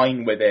be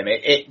fine with him.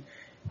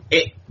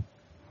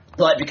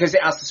 Because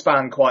it has to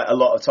span quite a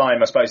lot of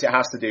time, I suppose it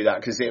has to do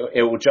that, because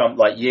it will jump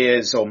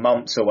years or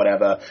months or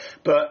whatever.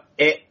 But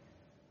the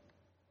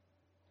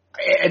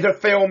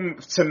film,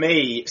 to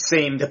me,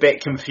 seemed a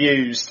bit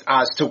confused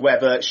as to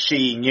whether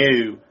she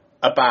knew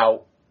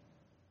about,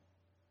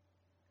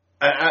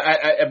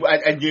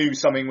 I knew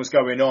something was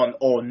going on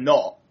or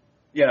not.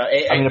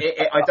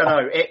 I don't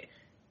know.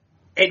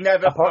 It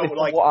never felt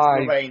like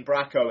Lorraine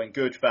Bracco in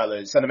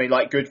Goodfellas. And I mean,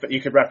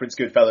 you could reference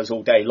Goodfellas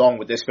all day long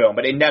with this film,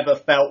 but it never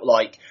felt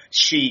like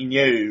she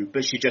knew,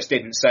 but she just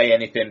didn't say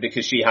anything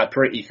because she had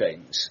pretty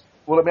things.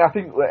 Well, I mean, I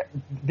think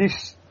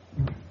this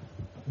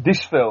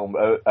film,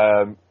 it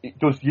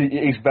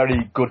is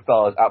very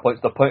Goodfellas at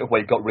points, to the point of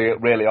where you got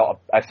really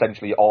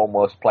essentially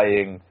almost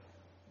playing,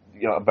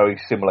 a very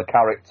similar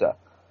character.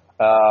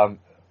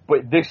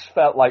 But this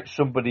felt like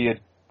somebody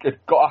had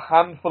got a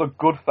handful of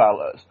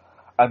Goodfellas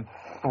and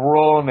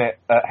thrown it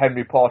at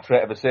Henry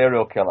Portrait of a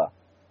Serial Killer,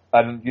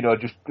 and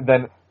just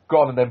then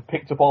gone and then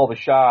picked up all the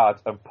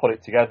shards and put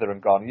it together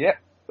and gone, yep,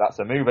 that's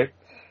a movie.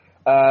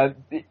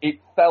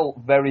 It felt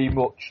very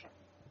much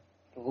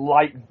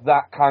like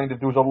that kind of.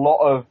 There was a lot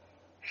of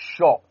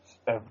shots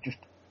of just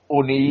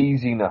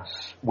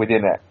uneasiness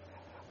within it,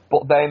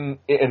 but then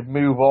it'd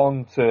move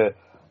on to,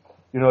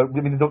 I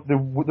mean,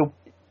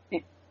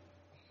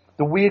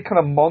 the weird kind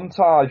of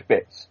montage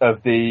bits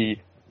of the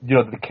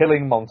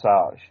killing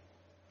montage.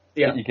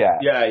 That you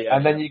get.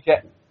 And then you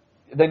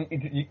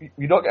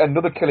don't get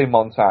another killing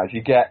montage.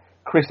 You get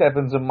Chris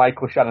Evans and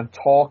Michael Shannon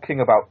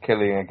talking about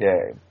killing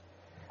again.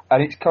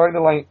 And it's kind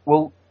of like,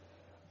 well,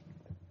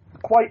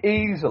 quite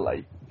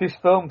easily, this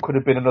film could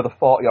have been another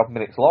 40 odd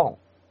minutes long.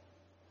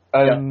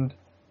 And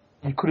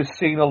you could have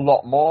seen a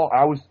lot more.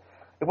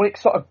 when it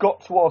sort of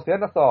got towards the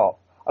end, I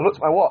looked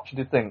at my watch and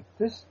did think,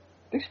 this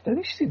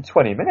finishes in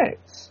 20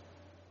 minutes.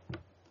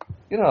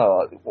 You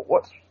know,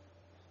 what's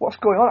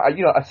going on?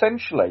 You know,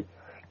 essentially,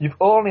 you've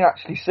only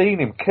actually seen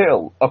him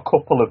kill a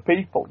couple of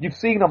people. You've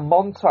seen a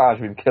montage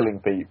of him killing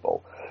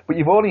people, but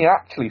you've only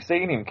actually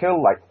seen him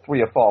kill like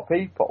 3 or 4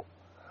 people.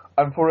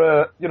 And for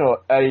a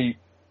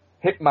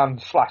hitman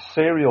 /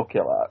 serial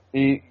killer,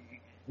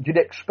 you'd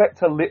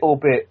expect a little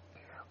bit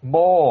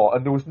more,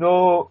 and there was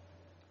no.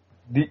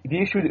 The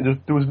issue is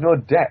there was no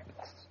depth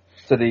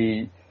to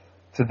the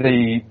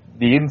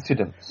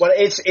incidents. Well,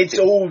 it's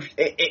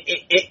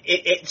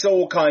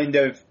all kind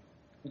of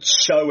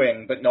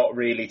showing, but not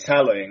really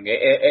telling.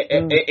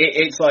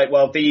 It's like,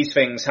 well, these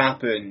things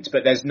happened,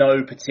 but there's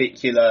no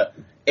particular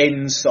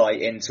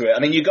insight into it. I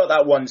mean, you got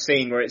that one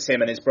scene where it's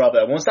him and his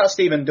brother. Was that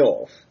Stephen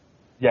Dorff?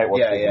 Yeah, it was.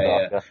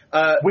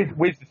 Yeah.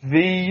 With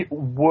the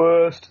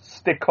worst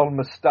stick-on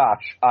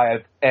moustache I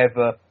have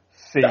ever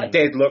seen. That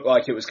did look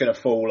like it was going to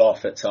fall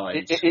off at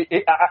times.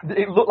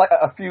 It looked like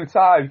a few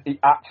times he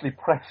actually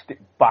pressed it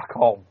back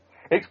on.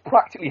 It's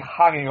practically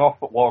hanging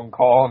off at one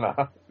corner.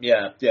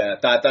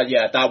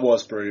 That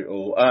was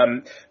brutal.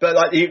 But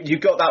like you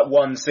got that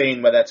one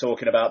scene where they're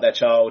talking about their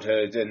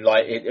childhood and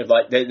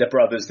the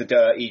brothers, the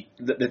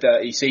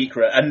dirty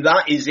secret, and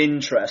that is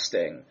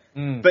interesting.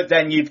 But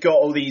then you've got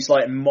all these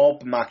like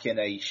mob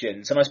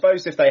machinations, and I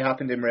suppose if they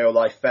happened in real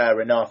life, fair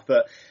enough.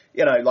 But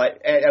you know, like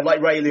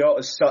Ray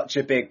Liotta's such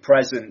a big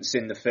presence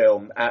in the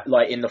film,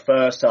 in the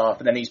first half,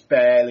 and then he's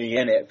barely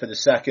in it for the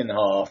second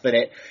half, and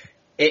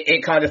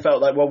it kind of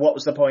felt like, well, what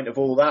was the point of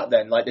all that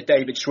then? Like the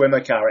David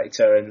Schwimmer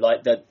character, and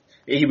like that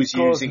he was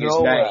using his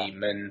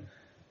name, and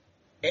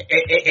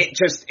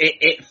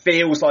it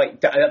feels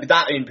like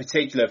that in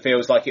particular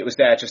feels like it was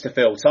there just to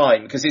fill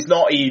time, because it's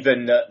not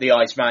even that the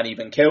Iceman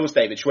even kills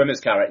David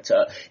Schwimmer's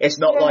character. It's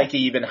not like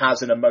he even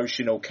has an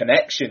emotional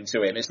connection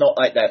to him. It's not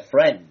like they're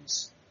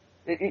friends.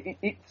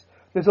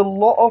 There's a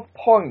lot of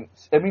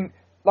points. I mean,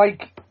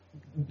 like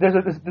there's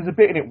a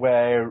bit in it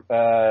where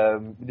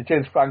the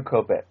James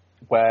Franco bit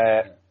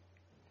where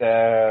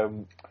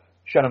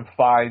Shannon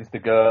finds the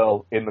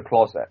girl in the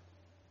closet,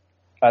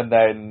 and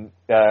then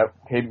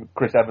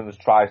Chris Evans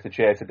tries to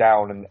chase her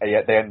down, and he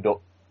ends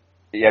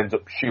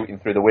up shooting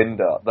through the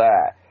window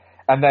there.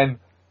 And then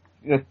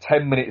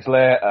 10 minutes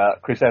later,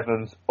 Chris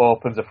Evans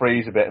opens a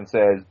freezer bit and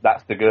says,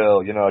 "That's the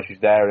girl, she's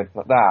there," and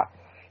like that.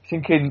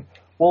 Thinking,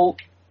 well,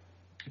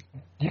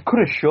 you could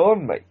have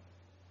shown me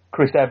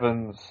Chris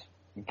Evans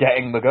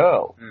getting the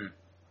girl.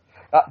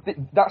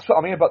 That's what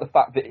I mean about the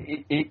fact that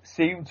it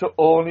seemed to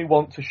only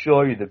want to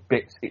show you the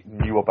bits it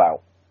knew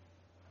about.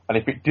 And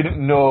if it didn't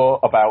know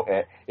about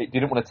it, it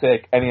didn't want to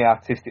take any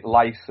artistic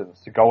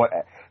license to go at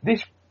it.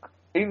 This,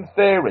 in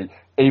theory,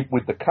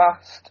 with the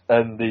cast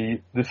and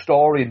the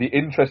story and the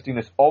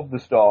interestingness of the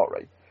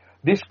story,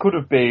 this could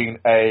have been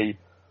a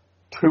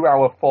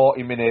 2-hour,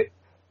 40-minute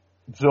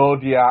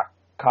Zodiac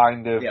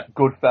kind of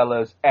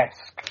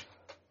Goodfellas-esque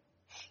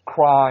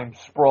crime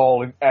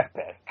sprawling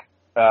epic.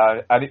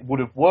 And it would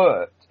have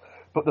worked,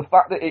 but the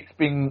fact that it's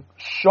been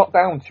shot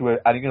down to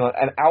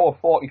an hour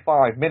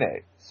 45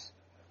 minutes,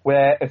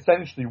 where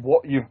essentially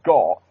what you've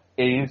got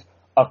is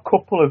a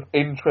couple of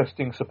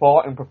interesting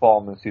supporting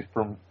performances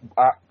from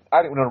I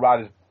think Winona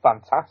Ryder's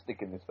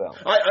fantastic in this film.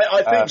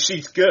 I think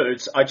she's good.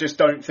 I just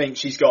don't think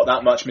she's got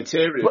that much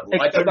material.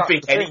 I don't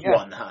think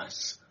anyone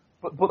has.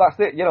 But that's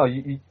it,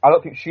 I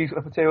don't think she's got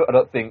enough material, I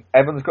don't think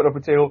Evans got enough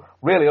material.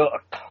 Really,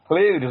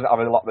 clearly doesn't have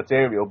a lot of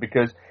material,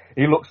 because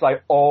he looks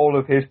like all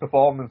of his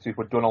performances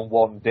were done on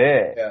one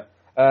day. Yeah.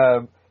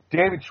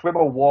 David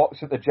Schwimmer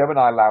walks at the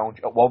Gemini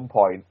Lounge at one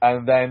point,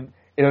 and then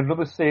in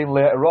another scene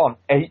later on,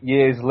 8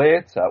 years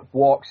later,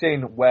 walks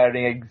in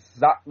wearing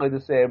exactly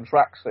the same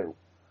tracksuit.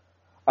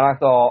 And I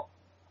thought,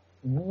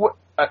 what?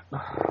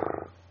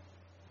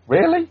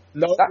 Really?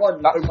 No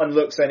one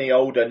looks any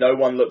older. No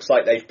one looks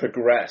like they've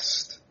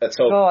progressed at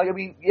all. No,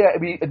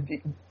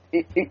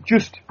 it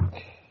just...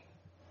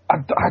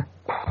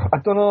 I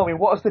don't know. I mean,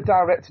 what has the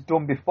director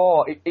done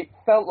before? It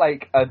felt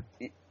like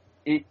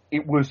it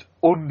was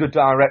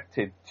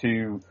under-directed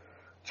to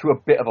a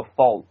bit of a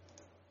fault.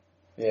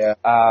 Yeah.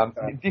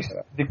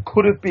 There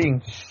could have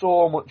been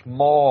so much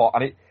more,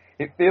 and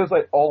it feels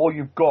like all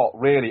you've got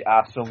really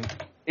are some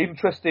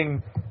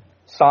interesting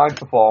side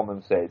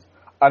performances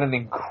and an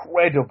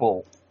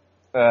incredible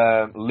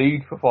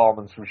lead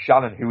performance from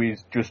Shannon, who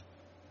is just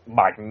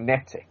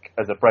magnetic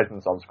as a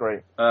presence on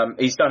screen.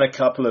 He's done a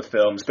couple of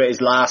films, but his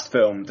last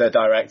film, the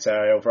director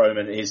Ariel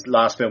Roman, his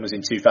last film was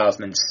in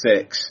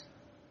 2006.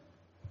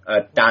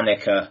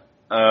 Danica,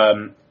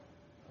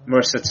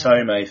 Marissa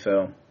Tomei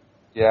film.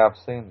 Yeah, I've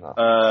seen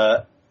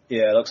that.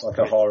 It looks like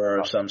a horror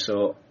of some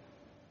sort.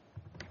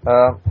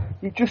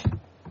 You just,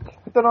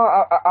 I don't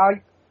know.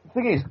 The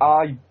thing is,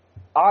 I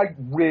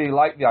really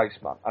like The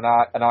Iceman,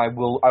 and I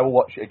will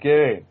watch it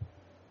again.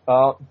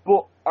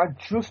 But I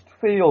just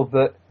feel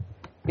that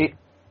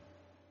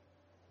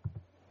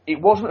it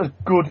wasn't as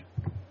good.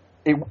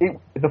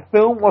 The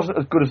film wasn't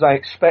as good as I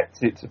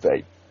expected it to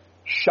be.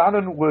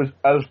 Shannon was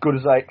as good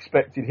as I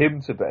expected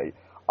him to be.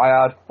 I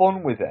had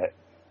fun with it,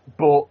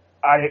 but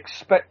I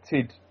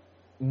expected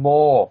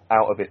more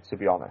out of it, to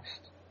be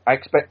honest. I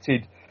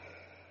expected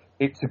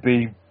it to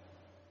be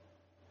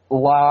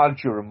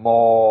larger and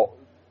more,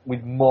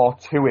 with more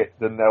to it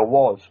than there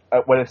was,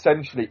 when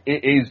essentially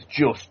it is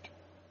just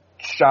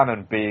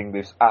Shannon being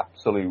this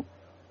absolute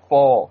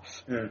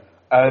force.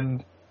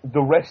 And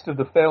the rest of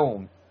the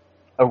film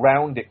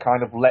around it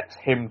kind of lets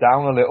him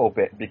down a little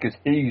bit, because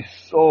he's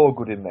so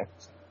good in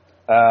this.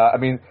 I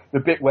mean, the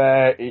bit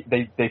where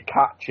they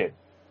catch him,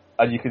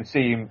 and you can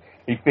see him,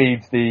 he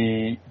feeds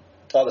the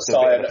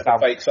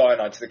fake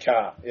cyanide to the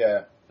cat,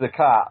 the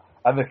cat,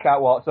 and the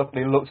cat walks up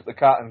and he looks at the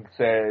cat and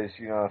says,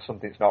 you know,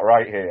 something's not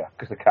right here,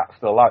 because the cat's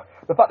still alive.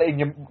 The fact that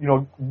you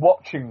know,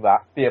 watching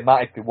that,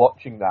 thematically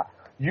watching that,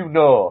 you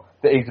know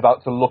that he's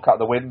about to look out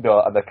the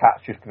window and the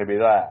cat's just going to be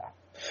there.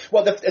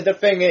 Well, the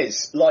thing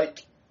is,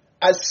 like,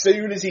 as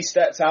soon as he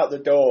steps out the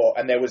door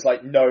and there was,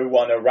 like, no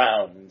one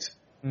around,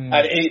 and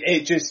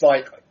it just,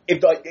 like,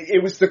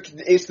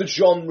 it's the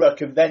genre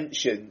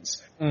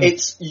conventions.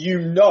 It's, you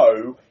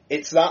know,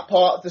 it's that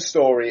part of the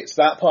story, it's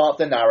that part of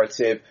the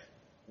narrative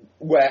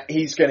where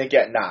he's going to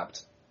get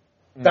nabbed.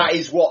 That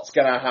is what's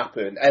going to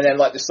happen. And then,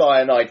 like, the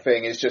cyanide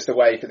thing is just a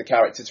way for the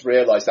character to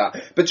realise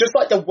that. But just,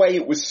 like, the way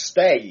it was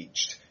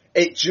staged,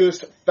 it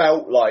just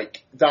felt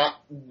like that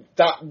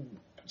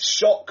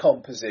shot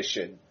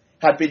composition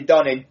had been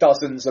done in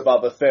dozens of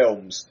other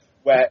films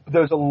where...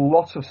 There's a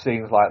lot of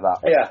scenes like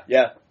that.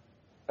 Yeah.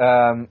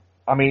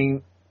 I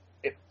mean,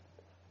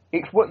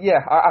 it's what, yeah,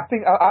 I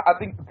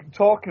think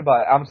talking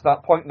about it, I'm to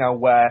that point now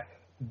where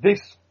this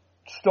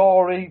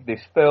story,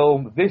 this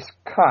film, this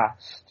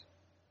cast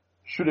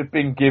should have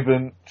been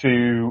given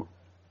to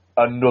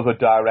another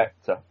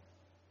director.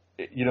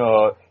 You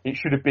know, it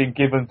should have been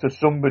given to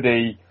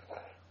somebody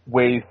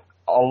with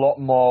a lot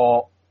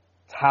more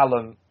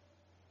talent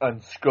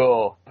and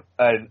scope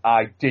and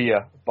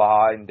idea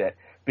behind it,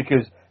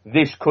 because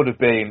this could have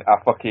been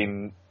a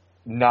fucking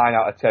 9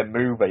 out of 10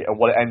 movie, and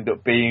what it ended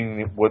up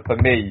being, for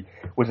me,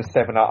 was a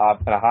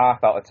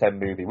 7.5 out of 10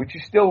 movie, which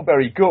is still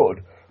very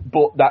good,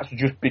 but that's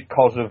just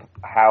because of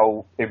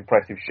how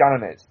impressive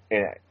Shannon is in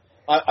it.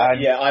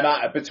 I'm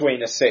at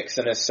between a 6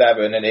 and a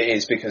 7, and it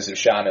is because of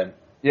Shannon.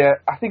 Yeah,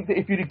 I think that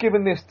if you'd have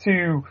given this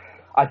to,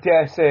 I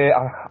dare say,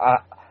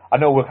 I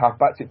know we'll have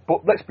back to it,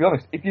 but let's be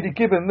honest, if you'd have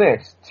given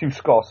this to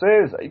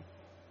Scorsese,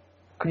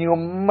 can you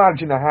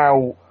imagine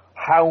how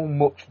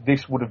much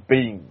this would have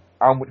been,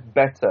 how much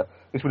better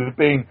this would have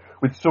been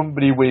with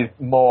somebody with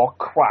more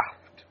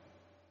craft?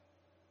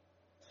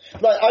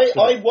 Like,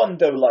 I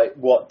wonder, like,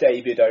 what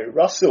David O.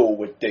 Russell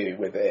would do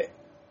with it.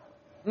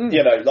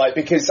 You know, like,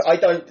 because I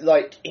don't,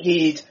 like,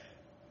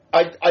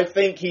 I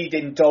think he'd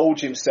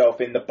indulge himself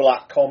in the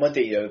black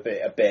comedy of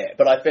it a bit,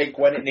 but I think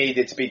when it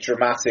needed to be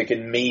dramatic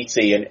and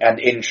meaty and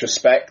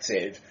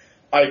introspective,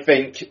 I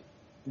think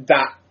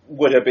that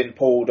would have been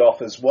pulled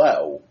off as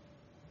well.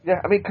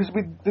 Yeah, I mean, because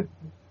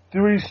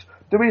there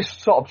is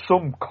sort of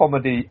some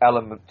comedy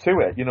element to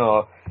it. You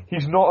know,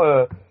 he's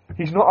not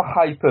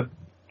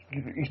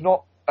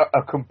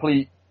a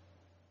complete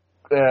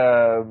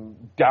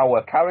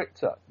dour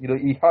character. You know,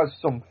 he has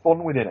some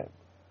fun within him,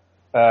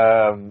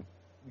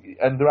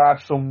 and there are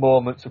some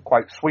moments of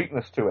quite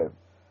sweetness to him.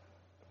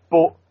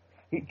 But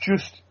it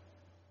just,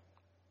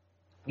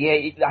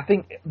 I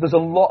think there's a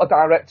lot of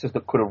directors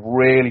that could have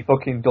really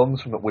fucking done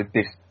something with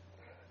this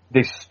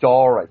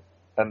story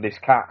and this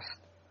cast.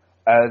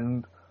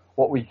 And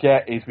what we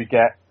get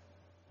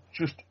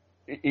just,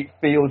 it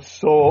feels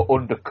so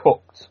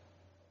undercooked.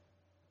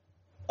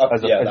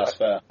 That's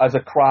fair. As a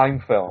crime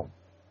film.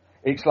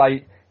 It's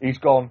like he's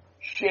gone,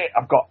 shit,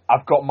 I've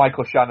got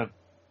Michael Shannon.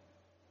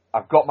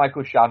 I've got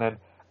Michael Shannon,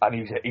 and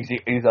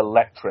he's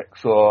electric.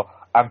 So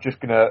I'm just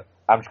gonna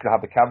have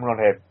the camera on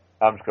him.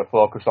 I'm just gonna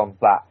focus on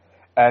that.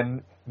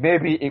 And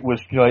maybe it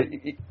was, you know,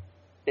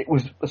 it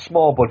was a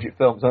small budget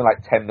film. It was only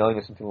like 10 million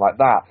or something like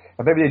that.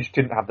 And maybe they just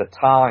didn't have the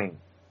time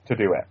to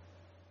do it.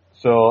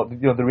 So,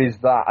 you know, there is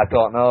that. I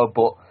don't know,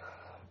 but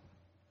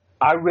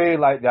I really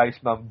like The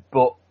Iceman,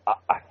 but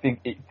I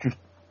think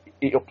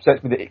it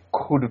upsets me that it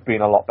could have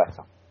been a lot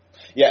better.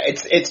 Yeah,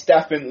 it's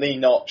definitely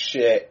not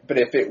shit, but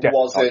if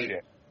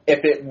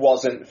it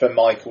wasn't for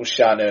Michael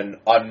Shannon,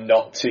 I'm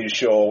not too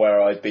sure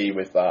where I'd be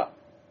with that.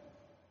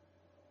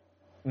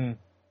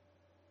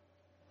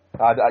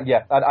 I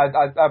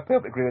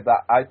perfectly agree with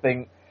that. I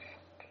think,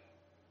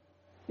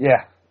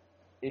 yeah,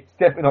 it's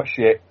definitely not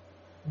shit,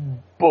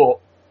 but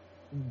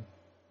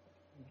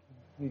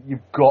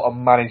you've got to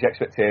manage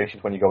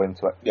expectations when you go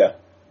into it. Yeah.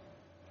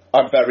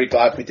 I'm very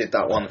glad we did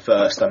that one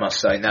first, I must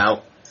say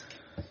now.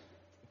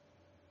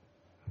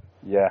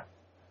 Yeah.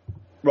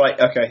 Right,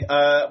 okay.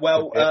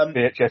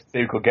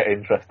 VHS2 could get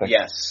interesting.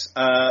 Yes.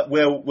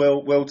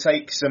 We'll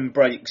take some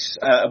breaks.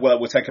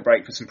 We'll take a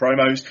break for some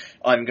promos.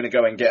 I'm going to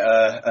go and get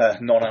a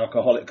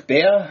non-alcoholic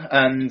beer,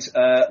 and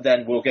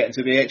then we'll get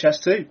into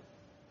VHS2.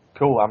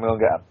 Cool, I'm going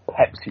to get a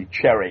Pepsi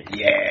Cherry.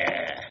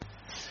 Yeah.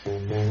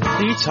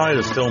 Are you tired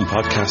of film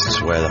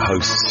podcasts where the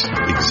hosts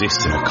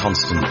exist in a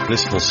constant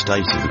blissful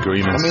state of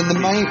agreement? I mean, the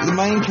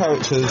main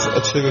characters are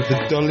two of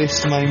the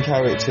dullest main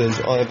characters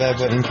I have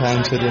ever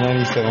encountered in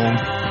any film.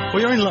 Well,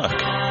 you're in luck.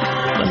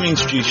 Let me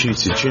introduce you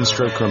to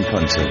Chinstroker and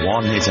Punter.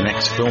 One is an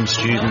ex-film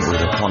student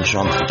with a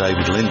penchant for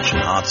David Lynch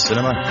and art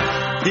cinema.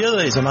 The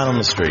other is a man on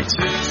the street.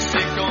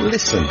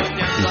 Listen in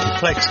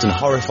perplexed and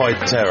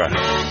horrified terror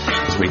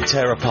as we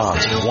tear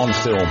apart one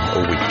film a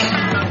week.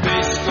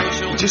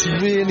 It just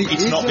really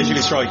It's not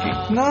visually striking.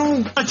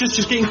 No.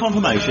 Just getting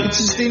confirmation. It's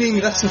just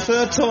that's the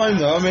third time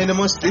though. I mean,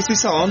 is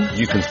this on?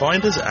 You can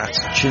find us at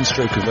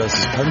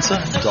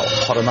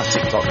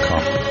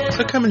chinstrokerversuspunter.podomatic.com.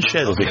 So come and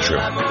share the victory.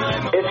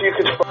 If you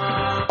could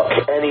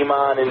fuck any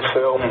man in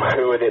film,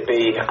 who would it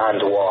be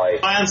and why?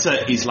 My answer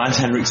is Lance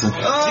Henriksen.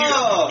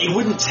 Oh! He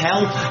wouldn't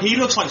tell. He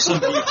looks like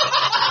somebody.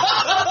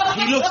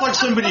 He looks like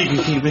somebody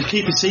who can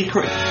keep a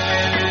secret.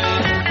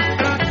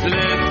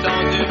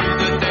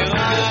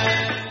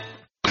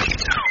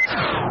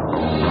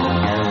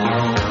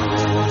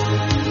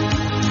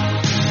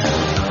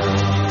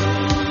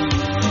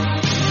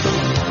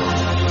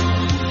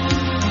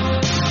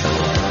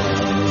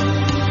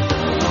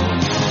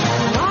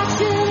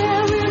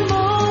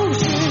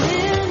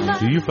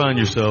 Do you find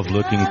yourself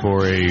looking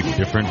for a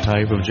different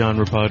type of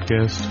genre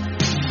podcast?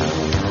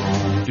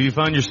 Do you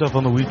find yourself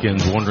on the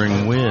weekends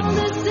wondering when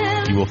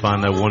you will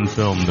find that one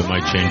film that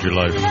might change your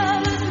life?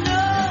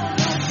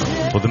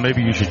 Well, then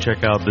maybe you should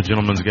check out The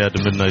Gentleman's Guide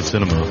to Midnight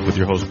Cinema with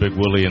your host Big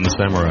Willie and the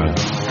Samurai.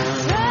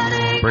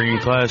 Bringing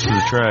class to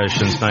the trash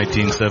since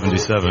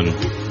 1977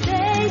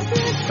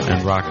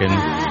 and rocking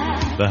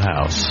the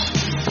house.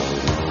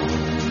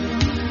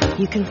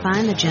 You can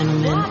find The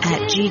Gentleman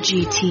at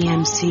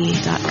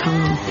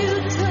ggtmc.com.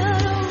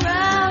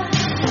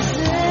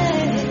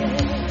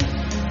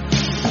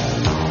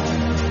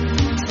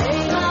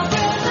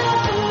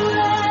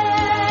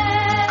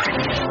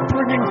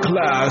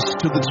 Class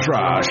to the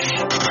trash.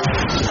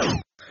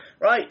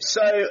 Right,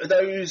 so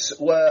those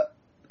were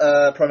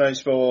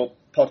promos for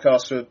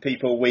podcasts for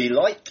people we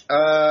like.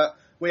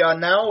 We are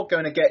now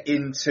going to get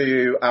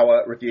into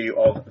our review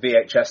of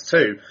VHS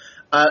 2.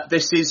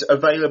 This is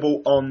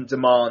available on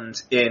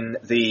demand in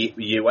the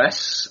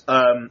US.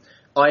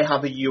 I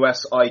have a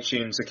US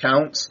iTunes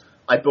account.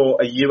 I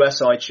bought a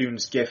US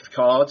iTunes gift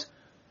card.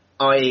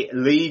 I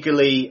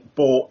legally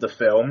bought the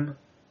film,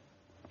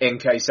 in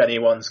case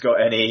anyone's got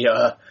any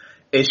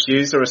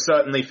issues. There are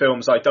certainly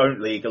films I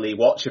don't legally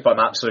watch, if I'm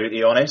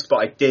absolutely honest,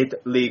 but I did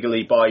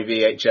legally buy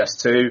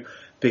VHS 2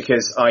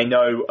 because I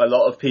know a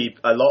lot of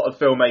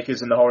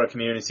filmmakers in the horror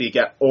community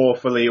get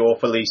awfully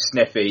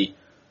sniffy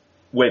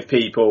with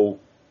people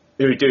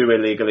who do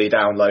illegally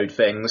download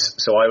things.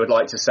 So I would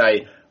like to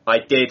say I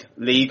did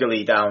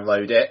legally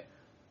download it.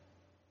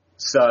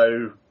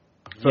 So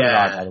did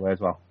I, by the way, as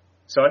well.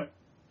 Sorry?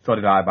 So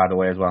did I, by the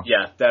way, as well.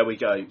 Yeah, there we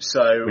go.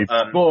 So we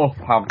both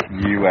have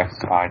US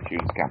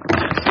iTunes accounts.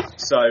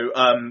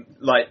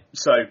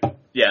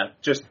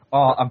 Just...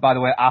 Oh, and by the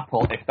way,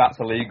 Apple, if that's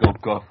illegal,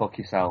 go fuck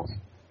yourselves.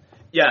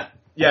 Yeah,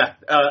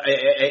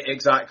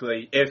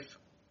 exactly. If,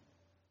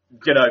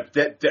 you know,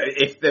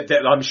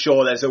 I'm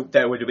sure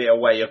there would be a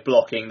way of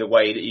blocking the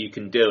way that you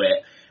can do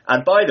it.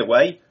 And by the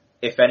way,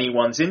 if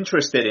anyone's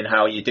interested in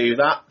how you do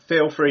that,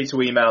 feel free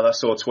to email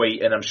us or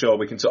tweet, and I'm sure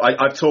we can talk.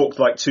 I've talked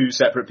like 2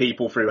 separate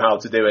people through how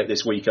to do it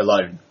this week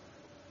alone.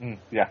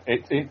 Yeah,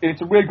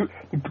 it's a really good...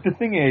 The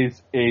thing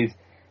is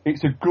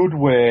it's a good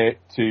way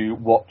to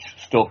watch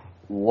stuff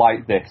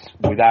like this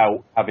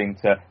without having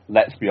to,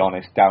 let's be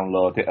honest,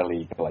 download it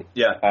illegally.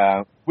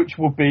 Yeah. Which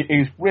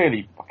is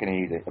really fucking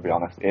easy, to be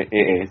honest. It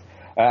is.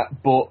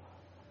 But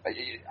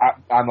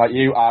I'm like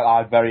you.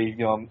 I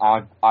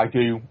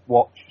do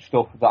watch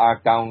stuff that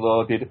I've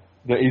downloaded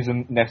that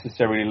isn't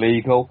necessarily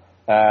legal.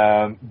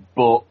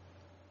 But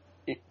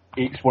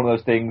it's one of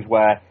those things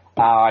where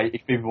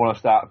if people want to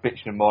start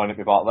bitching and moaning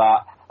about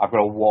that, I've got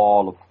a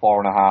wall of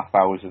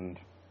 4,500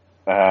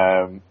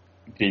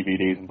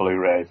 DVDs and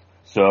Blu-rays.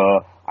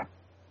 So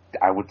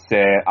I would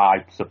say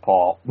I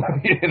support, the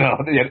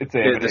entertainment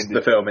industry,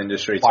 the film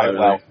industry quite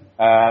totally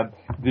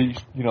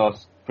well.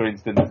 For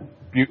instance,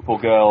 Beautiful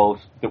Girls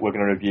that we're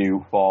going to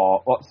review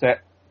for what's it?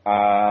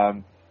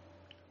 I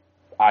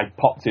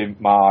popped in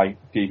my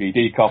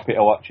DVD copy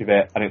to watch of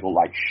it, and it looked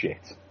like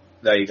shit.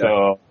 There you go.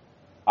 So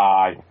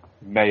I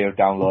may have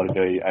downloaded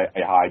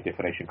a high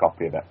definition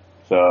copy of it.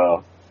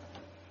 So.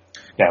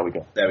 There we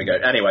go.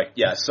 Anyway,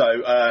 yeah. So,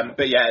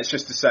 but yeah, it's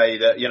just to say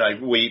that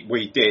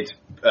we did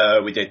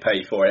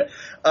pay for it.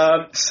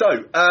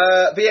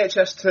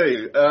 VHS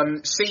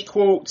 2,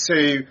 sequel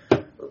to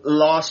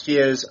last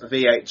year's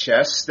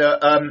VHS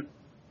that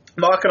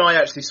Mark and I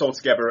actually saw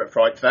together at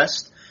Fright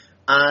Fest,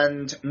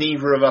 and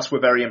neither of us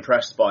were very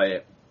impressed by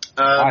it.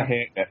 I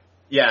hate it.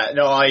 Yeah,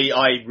 no,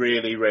 I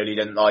really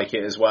didn't like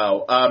it as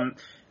well.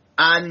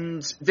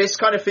 And this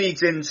kind of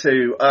feeds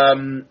into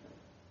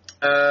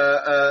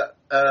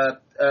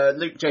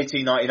Luke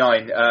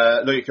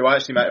JT99, Luke, who I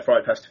actually met at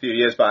Fright Fest a few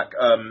years back,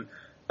 a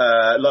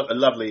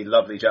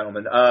lovely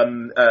gentleman,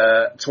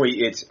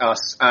 tweeted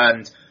us,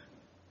 and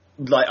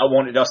I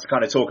wanted us to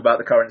kind of talk about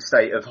the current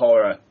state of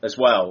horror as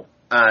well.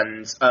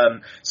 And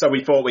so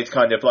we thought we'd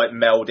kind of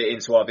meld it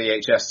into our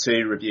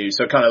VHS2 review,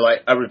 so kind of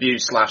a review /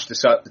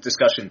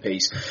 discussion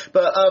piece.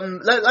 But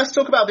let's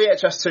talk about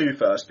VHS2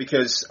 first,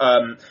 because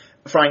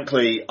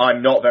frankly,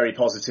 I'm not very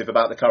positive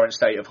about the current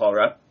state of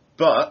horror.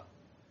 But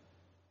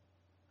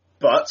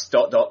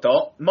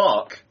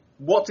Mark,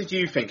 what did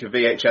you think of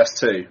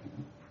VHS2?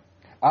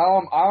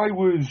 I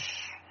was,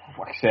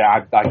 like I say,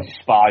 I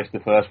despised the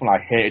first one. I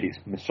hated its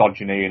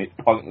misogyny and its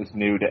pointless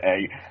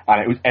nudity,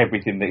 and it was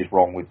everything that is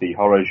wrong with the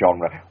horror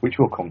genre, which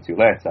we'll come to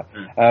later.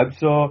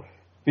 So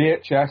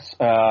VHS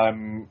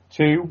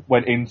 2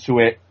 went into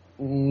it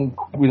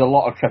with a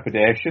lot of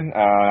trepidation.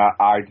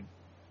 I'd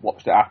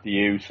watched it after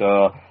you,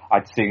 so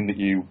I'd seen that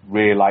you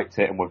really liked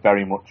it and were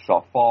very much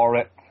sort of for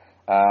it.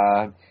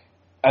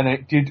 And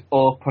it did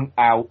open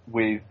out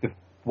with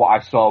what I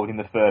saw within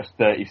the first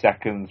 30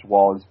 seconds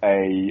was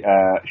a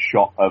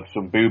shot of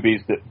some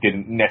boobies that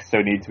didn't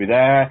necessarily need to be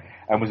there,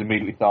 and was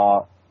immediately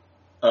thought,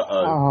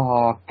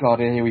 oh god,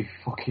 here we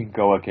fucking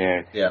go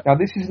again. Yeah. Now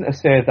this isn't to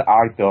say that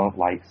I don't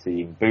like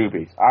seeing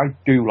boobies. I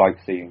do like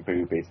seeing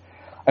boobies.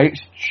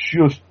 It's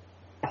just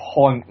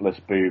pointless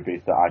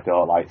boobies that I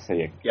don't like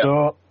seeing. Yeah.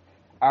 So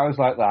I was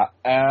like that.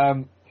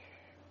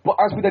 But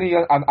as with any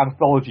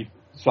anthology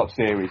sort of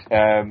series,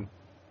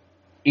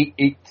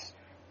 it's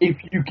if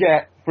you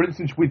get, for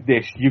instance, with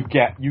this, you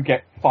get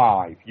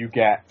 5, you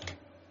get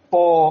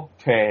 4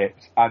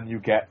 tapes, and you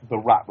get the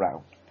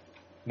wraparound.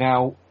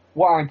 Now,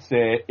 what I'd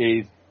say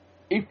is,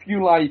 if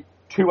you like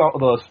 2 out of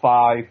those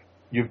 5,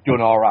 you've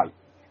done all right.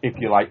 If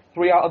you like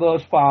 3 out of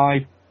those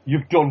 5,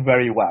 you've done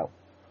very well.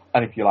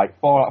 And if you like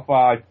 4 out of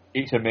 5,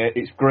 it's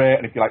great.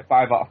 And if you like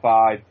 5 out of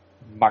 5,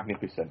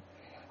 magnificent.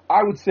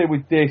 I would say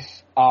with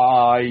this,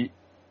 I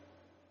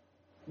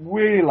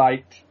really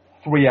liked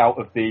 3 out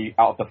of the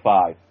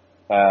 5.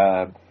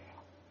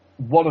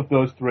 One of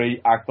those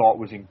 3 I thought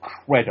was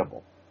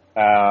incredible.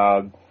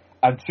 And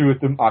 2 of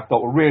them I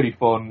thought were really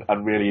fun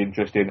and really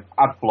interesting,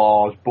 had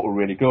flaws, but were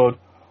really good.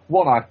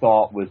 One I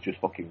thought was just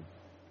fucking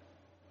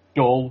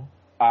dull,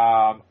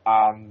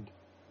 and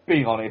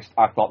being honest,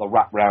 I thought the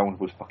wraparound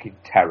was fucking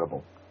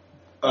terrible.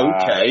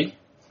 Okay.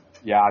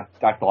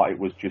 I thought it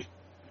was just,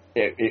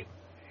 it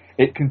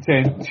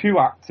contained 2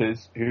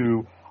 actors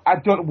who, I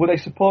don't, were they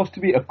supposed to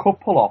be a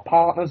couple or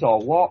partners or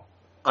what?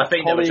 I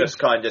think they were just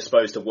kind of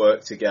supposed to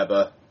work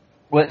together.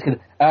 Well,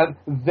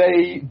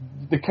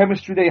 the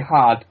chemistry they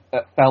had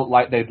felt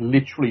like they'd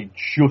literally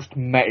just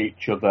met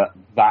each other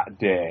that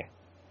day.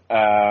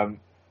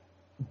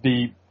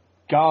 The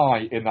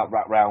guy in that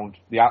wraparound,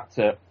 the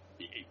actor,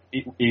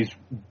 is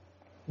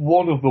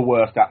one of the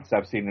worst actors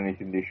I've seen in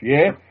anything this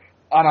year,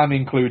 and I'm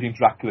including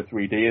Dracula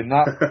 3D in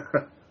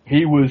that.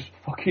 He was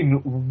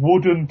fucking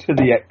wooden to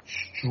the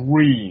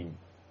extreme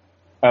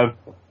of,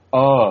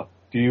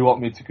 do you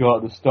want me to go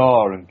to the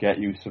store and get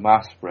you some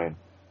aspirin?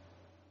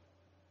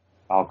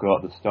 I'll go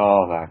to the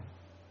store then.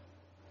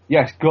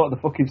 Yes, go to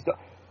the fucking store.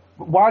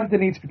 Why did there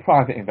need to be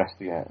private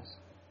investigators?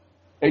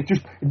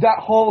 That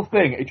whole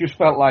thing, it just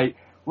felt like,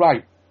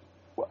 right,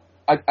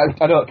 I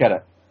don't get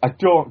it. I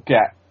don't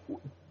get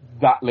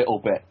that little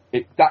bit.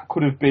 That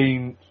could have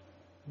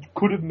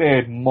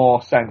made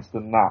more sense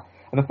than that.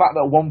 And the fact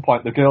that at one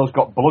point the girl's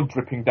got blood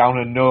dripping down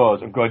her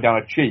nose and going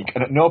down her cheek,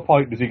 and at no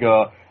point does he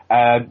go,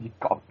 you've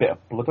got a bit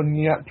of blood on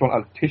you yet? Do you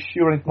want a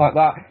tissue or anything like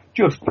that?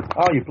 Just,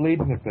 you're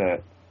bleeding a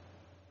bit.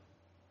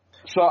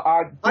 So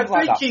I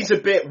think he's a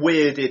bit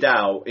weirded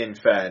out, in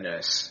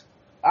fairness.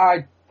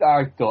 I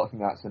don't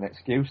think that's an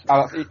excuse.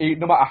 No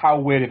matter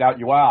how weirded out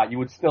you are, you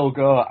would still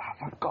go,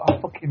 I've got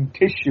a fucking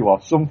tissue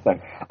or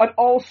something. And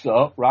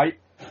also, right,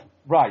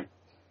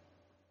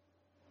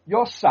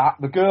 you're sat,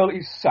 the girl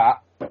is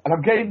sat,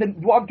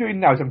 and what I'm doing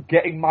now is I'm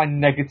getting my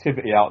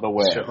negativity out of the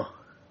way. Sure.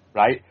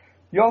 Right?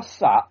 You're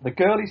sat, the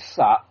girl is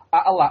sat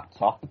at a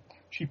laptop,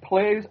 she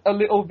plays a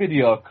little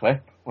video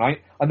clip,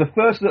 right? And the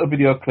first little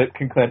video clip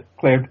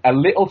claimed a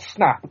little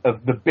snap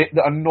of the bit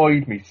that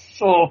annoyed me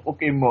so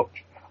fucking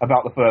much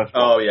about the first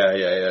one. Oh,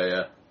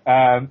 yeah.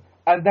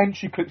 And then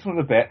she clicks on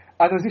the bit,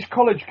 and there's this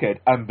college kid,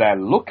 and they're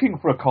looking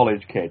for a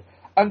college kid.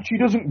 And she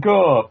doesn't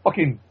go,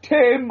 fucking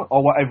Tim,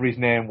 or whatever his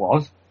name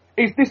was,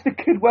 is this the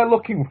kid we're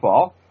looking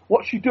for?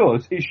 What she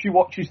does is she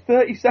watches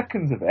 30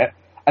 seconds of it,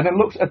 and then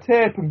looks at a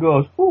tape and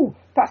goes, ooh,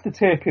 that's the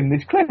tape in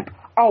this clip.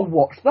 I'll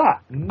watch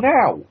that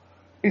now.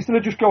 Instead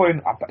of just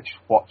going, I better just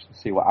watch and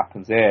see what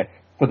happens here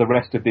for the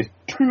rest of this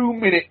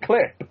 2-minute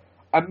clip.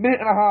 A minute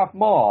and a half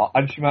more,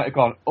 and she might have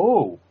gone,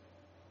 oh,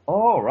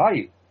 all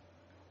right.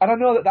 And I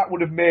know that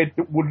would have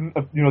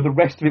the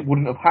rest of it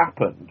wouldn't have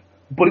happened,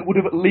 but it would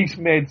have at least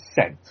made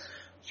sense.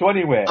 So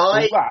anyway,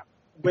 that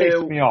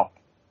pissed me off.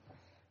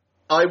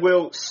 I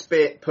will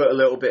put a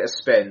little bit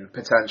of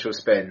potential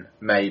spin,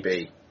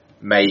 maybe.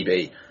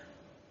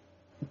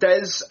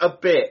 There's a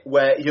bit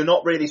where you're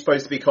not really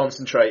supposed to be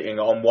concentrating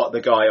on what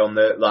the guy on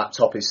the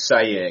laptop is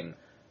saying,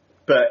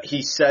 but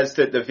he says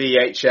that the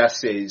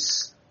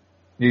VHSs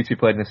need to be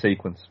played in a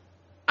sequence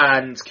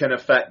and can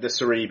affect the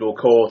cerebral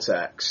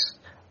cortex.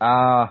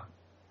 I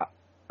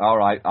All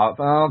right,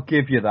 I'll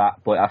give you that,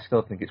 but I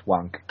still think it's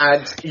wank.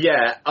 And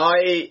yeah,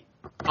 I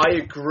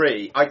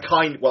agree. I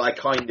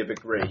kind of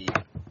agree,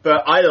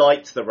 but I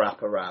liked the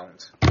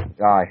wraparound.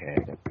 I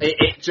hate it.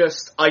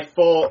 I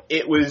thought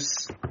it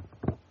was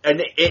an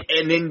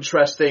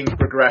interesting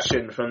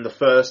progression from the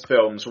first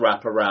film's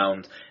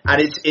wraparound,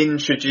 and it's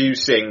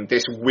introducing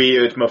this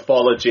weird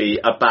mythology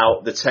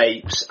about the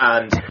tapes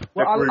and a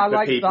group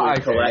of people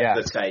who collect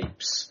the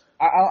tapes.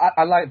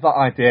 I like that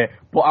idea,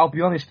 but I'll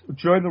be honest,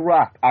 during the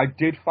wrap, I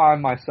did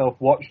find myself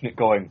watching it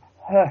going,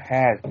 her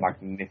hair's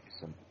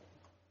magnificent.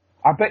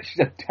 I bet she's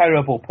a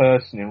terrible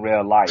person in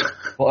real life,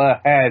 but her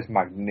hair's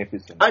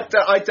magnificent. I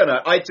don't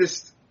know,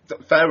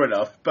 fair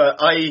enough, but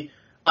I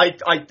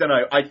don't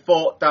know, I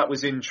thought that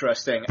was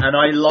interesting, and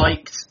I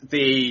liked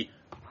the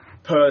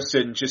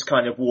person just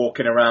kind of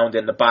walking around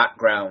in the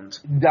background.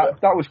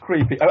 That was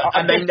creepy.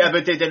 And they never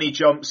did any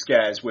jump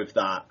scares with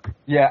that.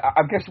 Yeah,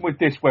 I'm guessing with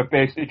this we're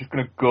basically just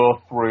going to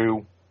go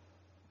through...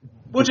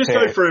 We'll just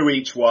go through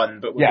each one,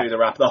 but we'll do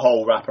the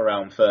whole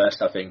wraparound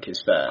first, I think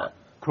is fair.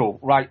 Cool.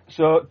 Right,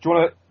 so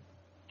do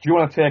you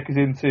want to take us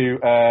into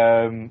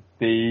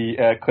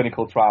the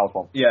clinical trials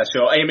one? Yeah,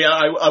 sure. Amy,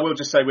 I will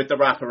just say with the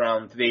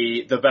wraparound,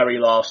 the very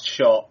last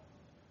shot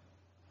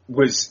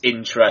was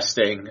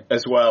interesting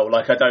as well.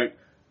 Like, I don't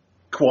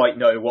quite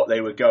know what they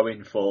were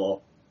going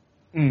for.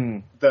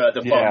 The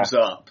thumbs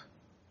up.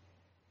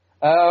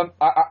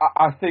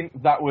 I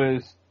think that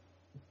was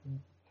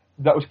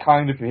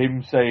kind of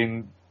him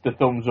saying the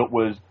thumbs up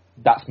was,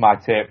 that's my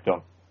tape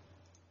done.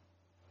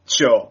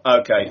 Sure.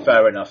 Okay.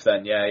 Fair enough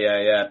then.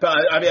 Yeah. But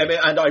I mean,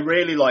 and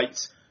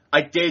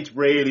I did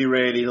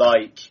really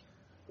like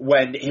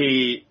when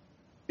he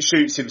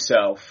shoots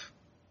himself.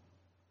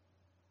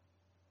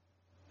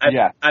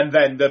 And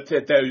then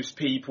those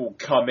people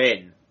come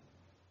in.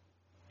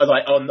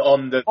 Like on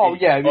the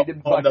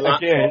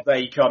laptop,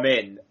 they come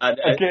in, and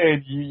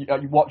again,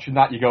 you're watching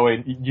that,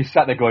 you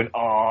sat there going,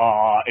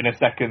 in a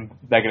second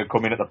they're going to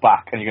come in at the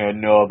back, and you're going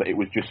to know that it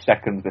was just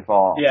seconds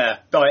before. Yeah,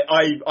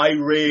 I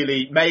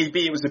really,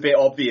 maybe it was a bit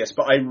obvious,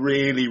 but I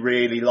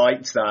really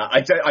liked that.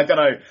 I don't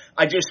know,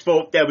 I just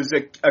thought there was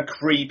a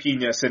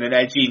creepiness and an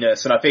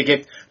edginess, and I think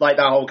if, like,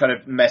 that whole kind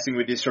of messing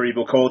with your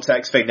cerebral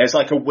cortex thing, there's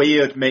like a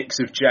weird mix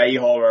of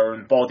J-horror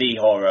and body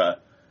horror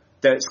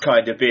that's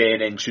kind of being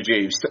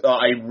introduced.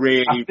 And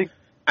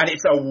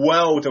it's a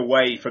world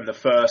away from the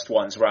first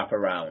one's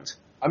wraparound.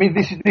 I mean,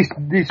 this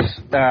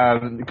because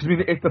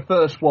if the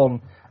first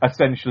one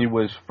essentially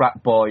was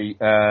frat boy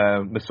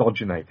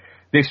misogyny,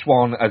 this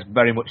one has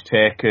very much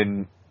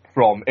taken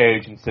from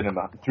Asian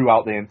cinema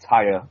throughout the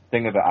entire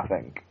thing of it, I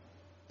think.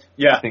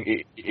 Yeah. I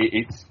think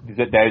there's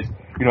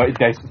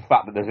the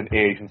fact that there's an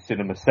Asian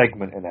cinema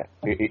segment in it.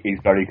 It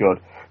is very good.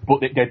 But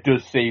there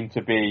does seem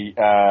to be...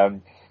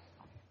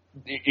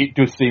 It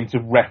does seem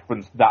to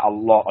reference that a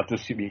lot. It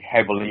does seem to be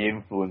heavily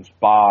influenced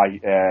by,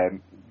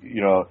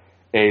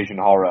 Asian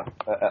horror,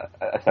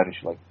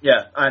 essentially.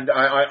 Yeah, and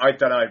I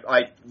don't know.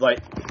 I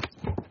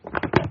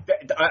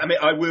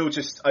will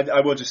just say,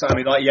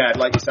 like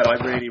you said, I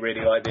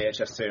really like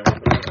VHS 2.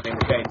 We're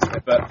getting to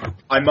it, but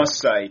I must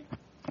say,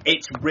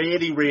 it's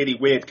really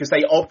weird because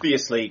they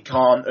obviously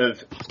can't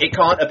have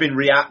been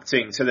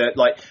reacting to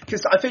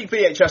because I think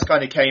VHS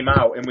kind of came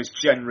out and was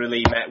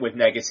generally met with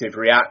negative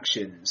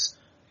reactions.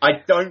 I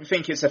don't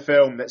think it's a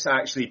film that's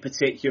actually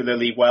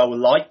particularly well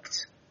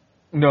liked.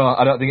 No,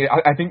 I don't think.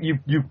 I think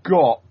you've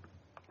got,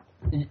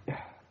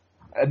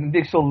 and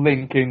this will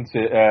link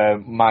into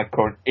my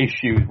current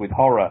issues with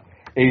horror.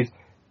 Is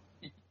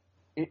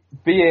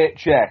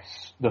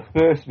VHS, the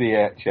first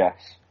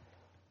VHS,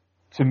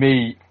 to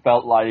me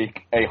felt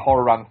like a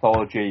horror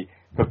anthology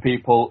for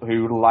people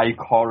who like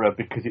horror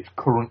because it's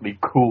currently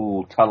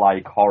cool to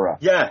like horror.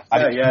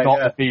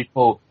 The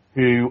people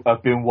who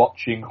have been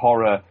watching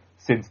horror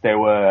since they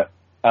were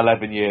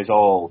 11 years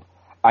old.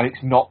 And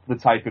it's not the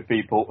type of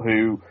people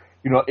who,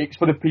 it's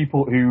for the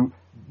people who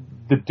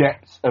the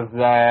depths of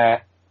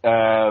their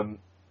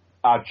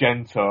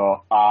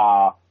Argento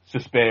are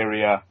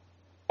Suspiria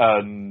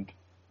and,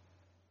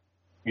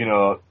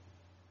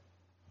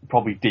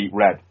 probably Deep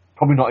Red.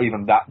 Probably not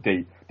even that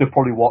deep. They've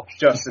probably watched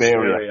just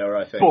Suspiria,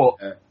 I think. But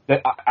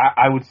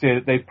I would say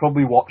that they've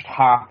probably watched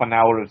half an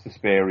hour of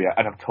Suspiria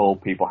and have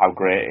told people how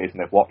great it is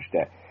and they've watched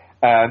it.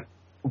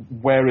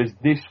 Whereas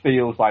this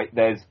feels like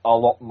there's a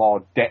lot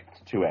more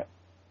depth to it.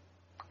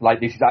 Like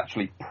this is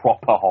actually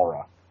proper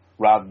horror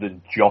rather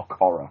than jock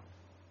horror.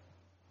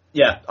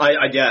 Yeah,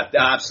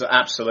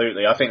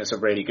 absolutely. I think that's a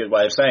really good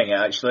way of saying it,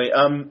 actually.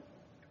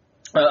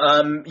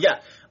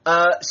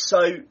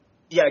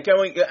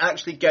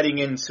 Getting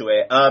into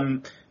it.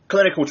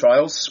 Clinical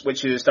Trials,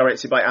 which is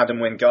directed by Adam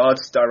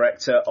Wingard,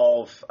 director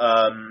of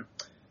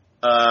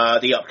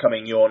the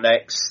upcoming You're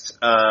Next,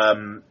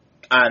 and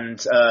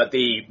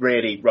the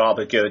really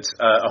rather good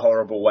A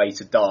Horrible Way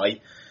to Die.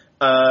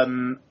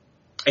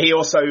 He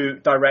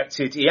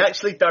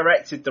actually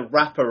directed the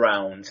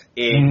wraparound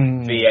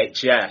in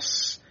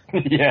VHS.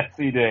 Yes,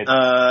 he did.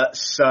 And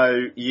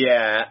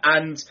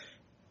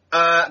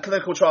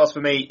Clinical Trials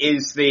for me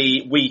is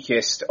the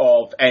weakest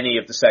of any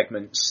of the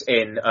segments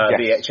in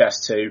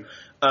VHS 2.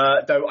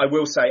 Though I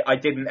will say I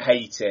didn't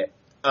hate it.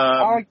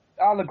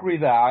 I'll agree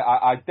there.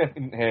 I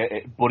definitely didn't hate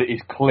it, but it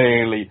is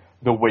clearly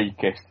the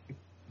weakest.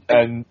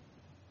 And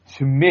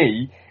to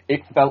me,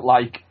 it felt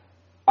like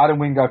Adam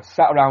Wingard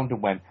sat around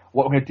and went,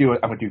 what I'm going to do,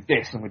 I'm going to do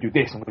this, I'm going to do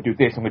this, I'm going to do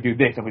this, I'm going to do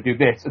this, I'm going to do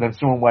this. And then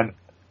someone went,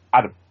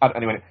 Adam, and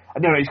he went,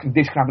 no,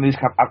 this can happen, this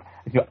can happen.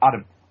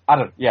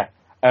 Adam, yeah.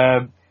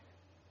 I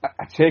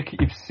take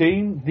it you've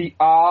seen The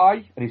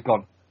Eye, and he's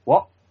gone,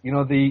 what? You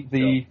know,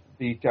 the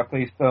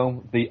Japanese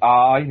film, The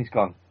Eye, and he's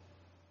gone,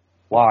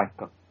 why?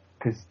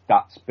 Because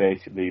that's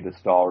basically the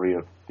story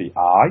of The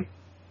Eye.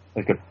 And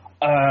he's gone,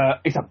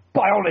 it's a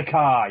bionic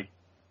eye.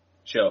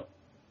 Sure.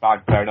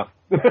 Fine, fair enough.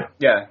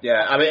 Yeah.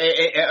 I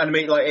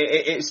mean,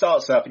 it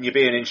starts up and you're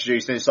being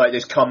introduced, and it's like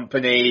this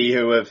company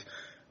who have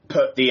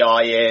put the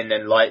eye in,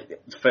 and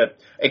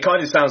it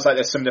kind of sounds like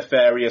there's some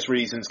nefarious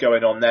reasons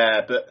going on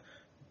there, but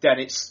then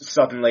it's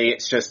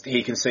just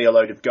he can see a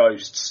load of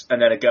ghosts, and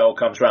then a girl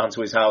comes round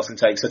to his house and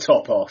takes her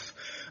top off.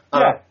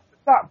 Yeah,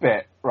 that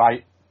bit,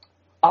 right?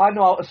 I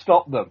know how to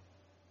stop them.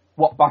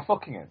 What, by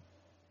fucking him?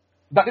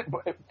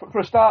 For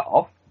a start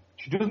off,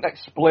 she doesn't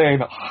explain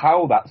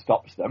how that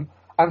stops them,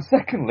 and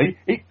secondly,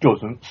 it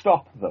doesn't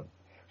stop them.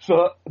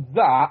 So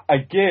that,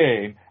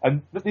 again,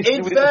 and this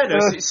in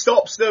fairness, it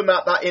stops them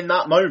in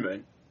that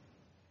moment.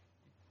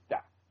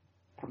 Yeah.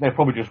 They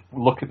probably just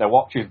look at their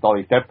watches, all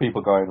these dead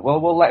people going, well,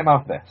 we'll let him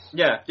have this.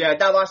 Yeah,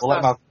 that's fair. We'll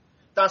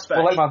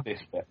let him have this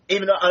bit.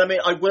 Even though, and I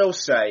mean, I will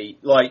say,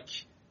 like,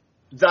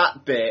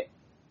 that bit,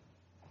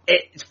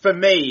 for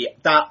me,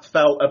 that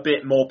felt a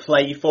bit more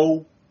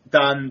playful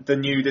than the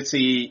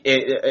nudity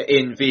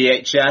in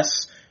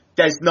VHS.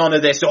 There's none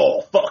of this,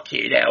 oh,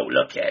 fucking hell,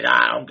 look at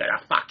that, I'm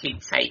gonna fucking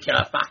take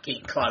her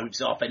fucking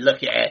clothes off and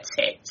look at her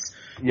tits.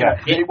 Yeah,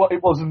 it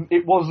wasn't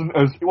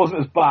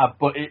as bad,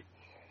 but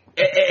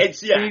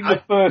it's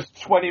the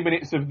first 20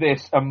 minutes of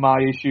this and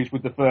my issues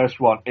with the first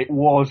one, it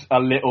was a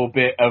little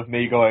bit of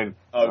me going,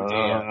 oh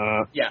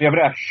dear. Yeah, a bit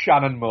of a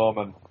Shannon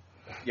moment.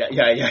 Yeah.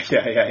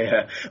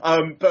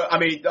 But I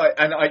mean,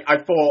 I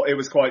thought it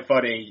was quite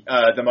funny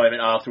the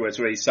moment afterwards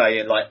where he's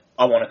saying, like,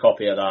 I want a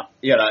copy of that.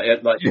 You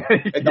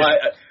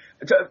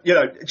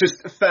know,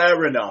 just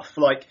fair enough.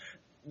 Like,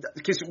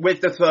 because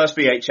with the first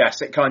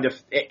VHS, it kind of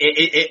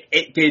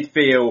it did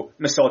feel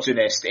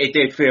misogynist. It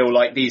did feel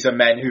like these are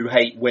men who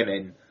hate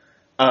women.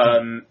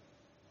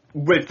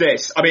 With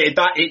this, I mean,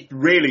 it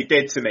really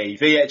did to me.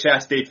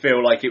 VHS did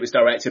feel like it was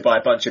directed by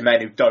a bunch of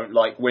men who don't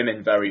like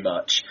women very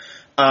much.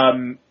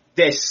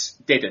 This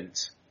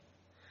didn't.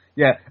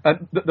 Yeah,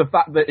 and the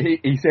fact that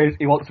he says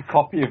he wants a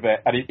copy of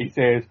it, and he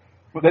says,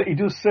 but then he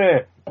does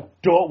say,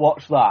 don't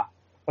watch that.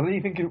 And then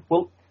you're thinking,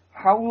 well,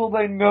 how will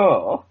they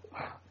know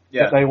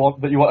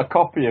that you want a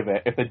copy of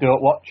it if they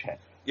don't watch it?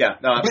 Yeah,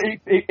 no,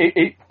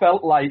 it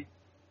felt like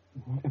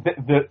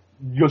that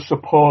you're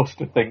supposed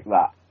to think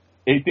that.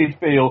 It did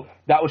feel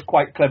that was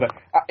quite clever.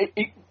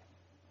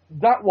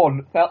 That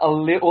one felt a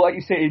little, like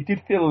you say, it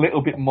did feel a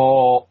little bit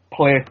more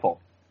playful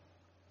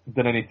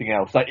than anything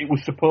else. Like, it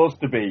was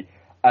supposed to be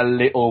a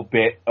little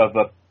bit of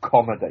a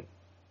comedy,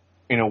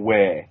 in a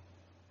way.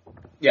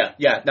 Yeah,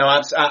 no,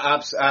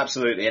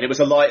 absolutely. And it was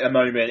a lighter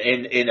moment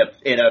in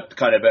a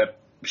kind of a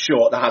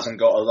short that hasn't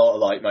got a lot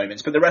of light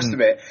moments. But the rest of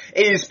it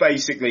is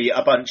basically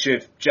a bunch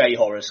of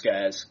J-horror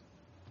scares.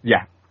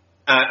 Yeah.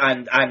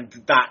 And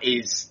that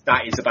is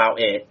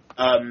about it.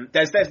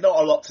 There's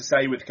not a lot to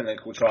say with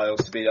Clinical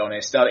Trials, to be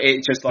honest.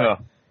 It's just like,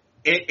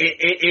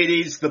 it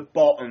is the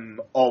bottom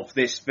of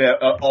this,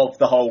 of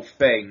the whole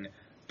thing.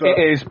 But,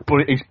 it is,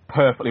 but it is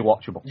perfectly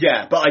watchable.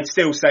 Yeah, but I'd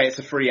still say it's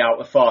a 3 out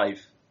of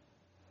 5.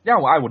 Yeah,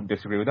 well, I wouldn't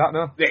disagree with that,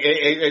 no.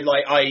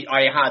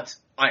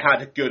 I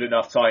had a good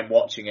enough time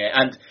watching it,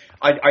 and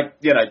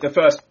the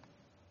first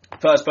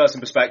person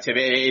perspective,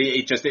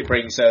 it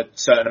brings a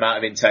certain amount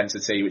of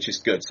intensity, which is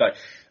good. So,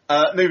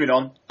 moving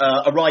on,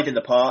 A Ride in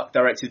the Park,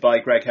 directed by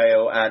Greg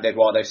Hale and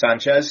Eduardo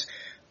Sanchez.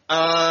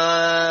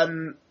 Yeah,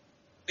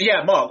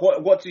 Mark,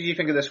 what do you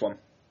think of this one?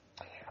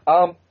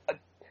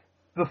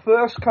 The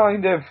first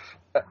kind of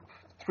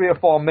 3 or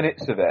 4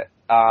 minutes of it,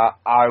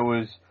 I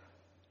was,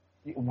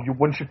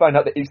 once you find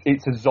out that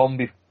it's a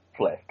zombie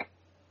flick,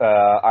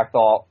 I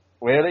thought,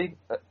 really?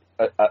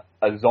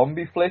 A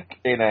zombie flick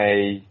in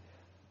an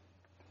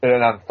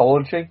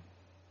anthology?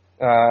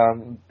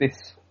 How's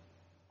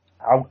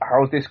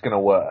this going to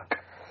work?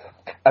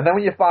 And then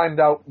when you find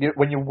out,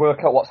 when you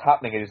work out what's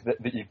happening, is that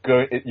you're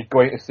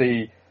going to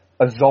see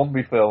a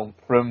zombie film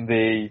from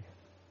a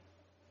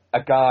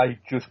guy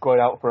just going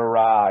out for a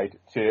ride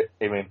to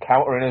him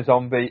encountering a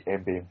zombie,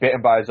 him being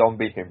bitten by a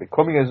zombie, him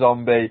becoming a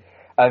zombie,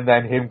 and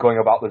then him going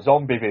about the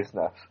zombie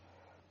business.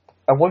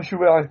 And once you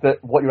realise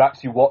that what you're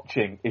actually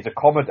watching is a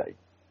comedy,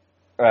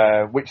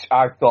 which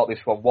I thought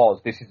this one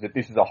was, this is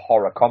a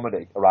horror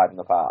comedy, A Ride in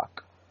the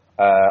Park.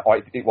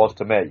 Or it was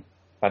to me,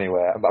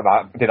 anyway.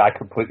 Did I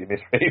completely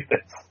misread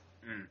this?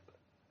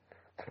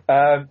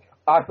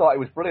 I thought it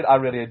was brilliant. I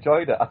really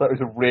enjoyed it. I thought it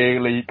was a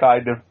really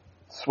kind of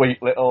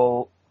sweet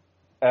little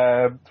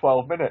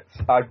 12 minutes.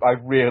 I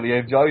really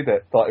enjoyed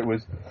it. Thought it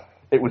was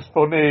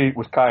funny. It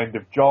was kind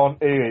of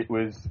jaunty.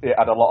 It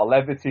had a lot of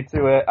levity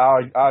to it.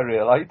 I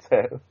really liked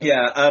it.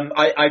 Yeah,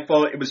 I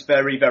thought it was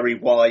very, very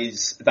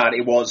wise that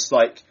it was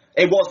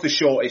the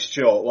shortest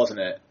short, wasn't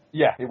it?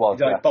 Yeah, it was.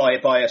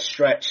 By a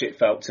stretch, it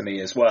felt to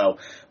me as well.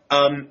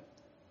 And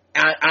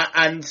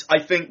I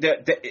think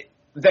that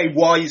they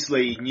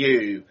wisely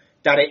knew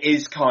that it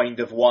is kind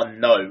of one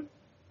note.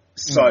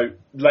 So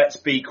let's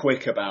be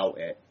quick about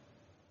it.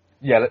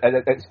 Yeah,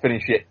 let's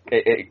finish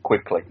it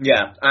quickly.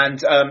 Yeah,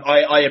 and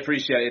I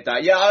appreciated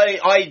that. Yeah,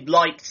 I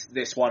liked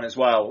this one as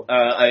well.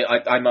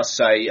 I must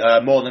say,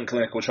 more than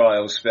Clinical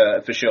Trials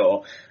for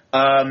sure.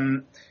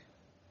 I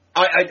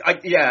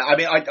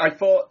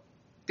thought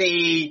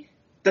the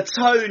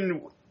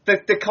tone,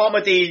 the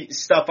comedy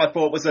stuff, I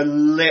thought was a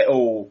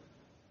little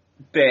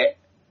bit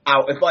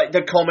out of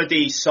the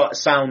comedy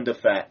sound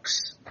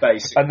effects,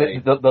 basically,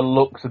 and the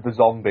looks of the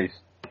zombies.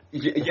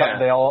 Yeah, in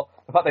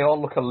fact, they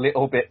all look a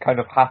little bit kind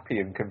of happy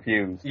and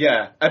confused.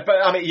 Yeah, but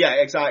I mean, yeah,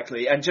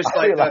 exactly, and just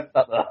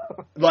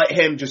like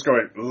him just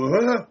going,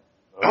 nom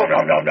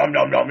nom nom nom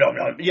nom nom nom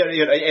nom.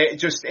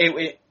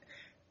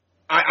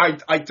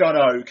 I don't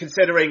know.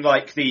 Considering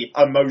like the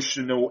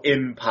emotional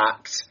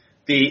impact,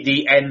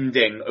 the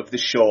ending of the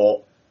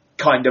short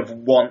kind of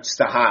wants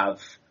to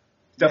have.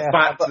 The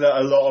fact that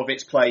a lot of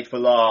it's played for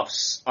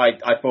laughs,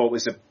 I thought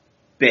was a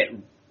bit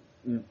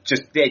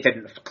just it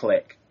didn't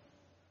click.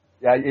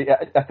 Yeah,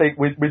 I think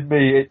with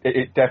me,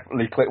 it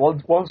definitely clicked.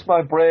 Once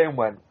my brain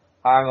went,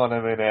 hang on a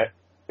minute,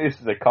 this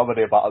is a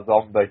comedy about a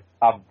zombie.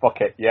 I'm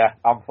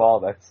for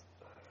this.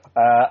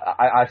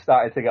 I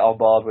started to get on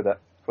board with it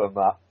from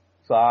that.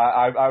 So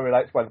I really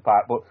liked Gwen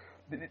Park, but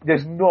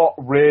there's not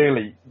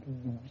really,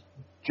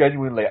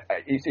 genuinely,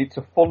 it's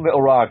a fun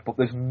little ride, but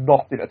there's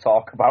nothing to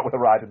talk about with a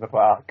ride in the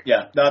park.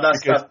 Yeah, no,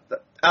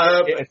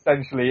 it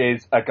essentially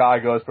is a guy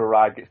goes for a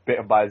ride, gets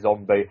bitten by a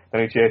zombie,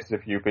 then he chases a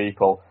few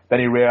people, then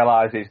he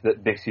realises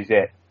that this is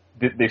it.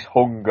 This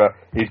hunger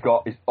he's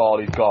got is all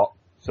he's got,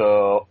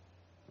 so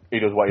he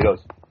does what he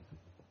does.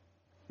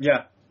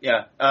 Yeah.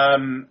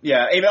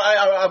 Even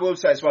I will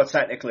say as well,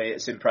 technically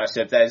it's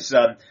impressive. There's,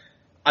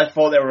 I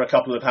thought there were a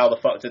couple of how the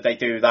fuck did they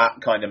do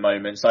that kind of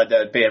moments, like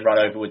being run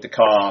over with the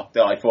car,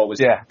 that I thought was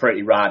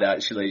pretty rad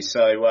actually.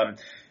 So,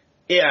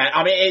 yeah,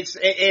 I mean,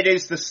 it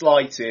is the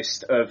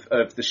slightest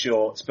of the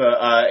shorts, but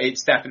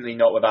it's definitely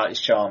not without its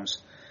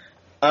charms.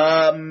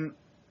 And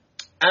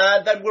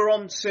then we're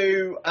on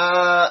to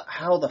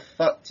how the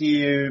fuck do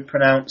you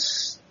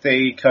pronounce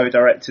the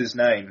co-director's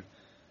name?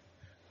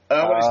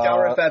 It's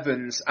Gareth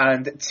Evans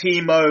and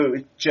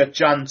Timo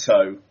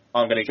Giajanto,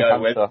 I'm going to go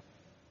with.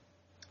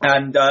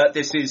 And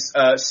this is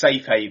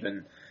Safe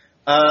Haven,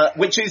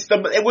 which is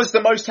it was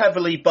the most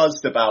heavily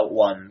buzzed about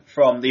one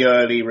from the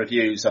early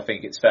reviews, I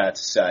think it's fair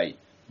to say.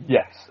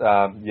 Yes,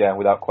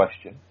 without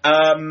question.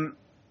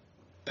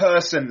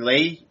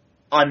 Personally,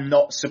 I'm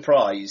not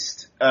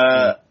surprised.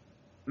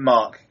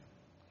 Mark?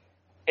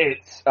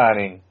 It's an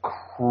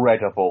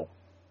incredible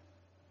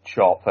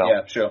short film.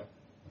 Yeah, sure.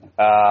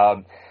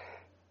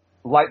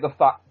 Like the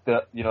fact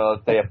that,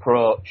 they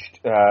approached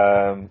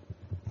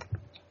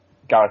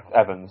Gareth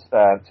Evans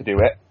to do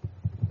it.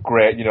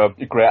 Great,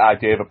 a great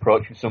idea of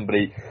approaching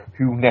somebody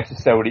who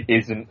necessarily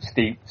isn't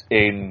steeped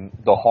in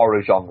the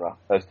horror genre,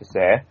 as to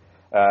say.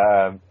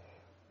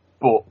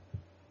 But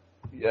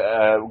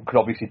could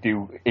obviously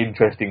do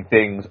interesting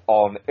things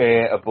on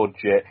A, a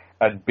budget,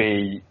 and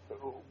B,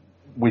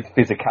 with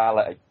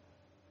physicality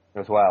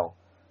as well.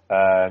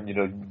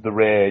 The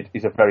Raid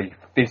is a very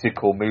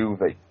physical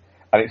movie,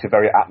 and it's a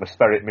very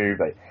atmospheric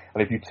movie.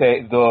 And if you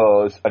take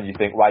those and you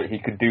think, right, he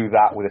can do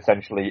that with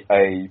essentially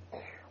a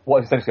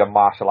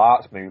martial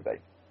arts movie.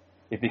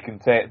 If he can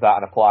take that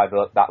and apply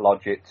that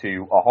logic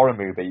to a horror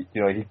movie,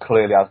 he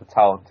clearly has the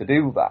talent to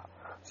do that.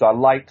 So I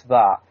liked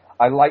that.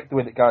 I liked the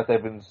way that Gareth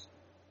Evans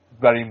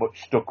very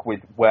much stuck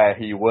with where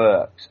he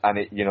works, and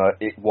it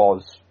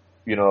was,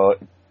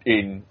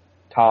 in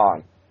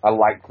time. I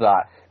liked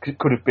that. Because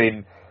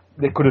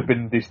there could have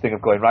been this thing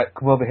of going, right,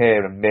 come over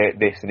here and make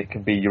this, and it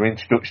can be your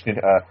introduction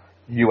into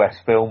US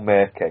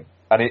filmmaking.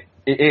 And it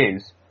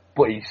is,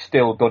 but he's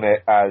still done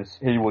it as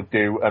he would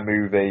do a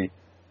movie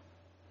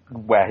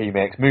where he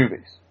makes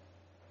movies.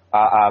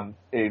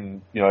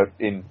 In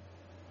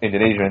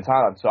Indonesia and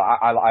Thailand. So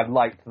I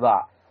liked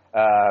that.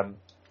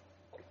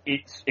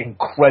 It's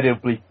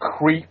incredibly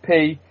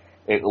creepy.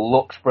 It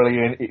looks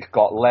brilliant. It's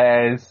got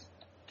layers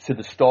to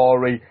the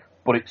story,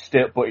 but it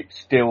still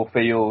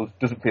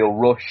doesn't feel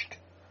rushed.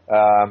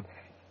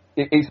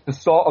 It's the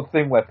sort of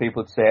thing where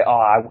people would say,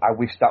 "Oh, I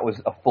wish that was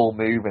a full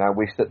movie, and I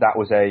wish that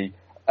was an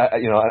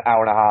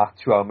hour and a half,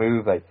 2 hour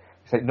movie."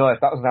 It's like, no, if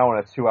that was an hour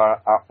and a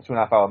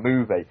 2.5 hour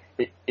movie,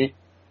 it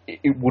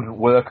wouldn't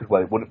work as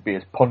well. It wouldn't be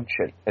as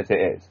punchy as it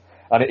is,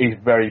 and it is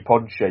very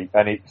punchy,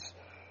 and it's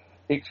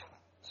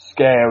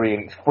scary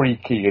and it's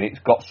freaky and it's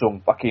got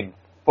some fucking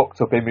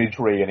fucked up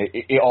imagery, and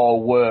it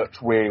all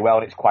works really well,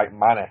 and it's quite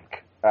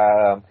manic.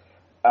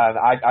 And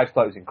I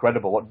thought it was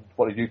incredible.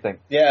 What did you think?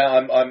 Yeah,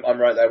 I'm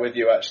right there with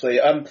you actually.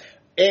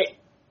 It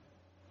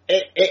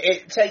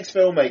it takes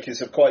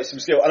filmmakers of quite some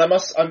skill, and I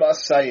must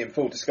say, in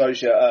full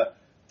disclosure,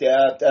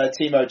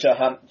 Timo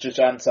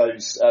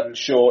Giganto's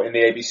short in the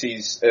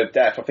ABC's of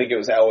Death, I think it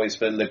was Always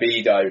for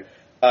Libido,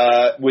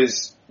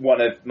 was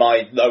one of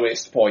my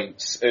lowest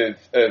points of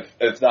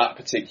that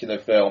particular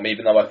film,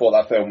 even though I thought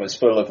that film was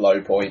full of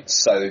low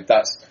points, so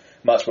that's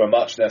much for a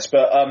muchness.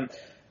 But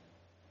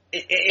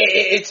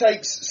it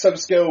takes some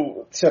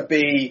skill to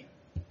be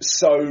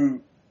so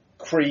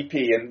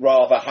creepy and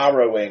rather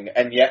harrowing,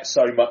 and yet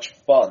so much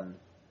fun.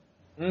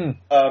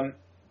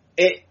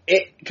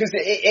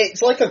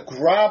 It's like a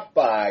grab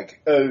bag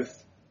of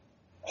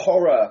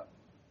horror,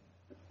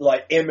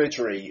 like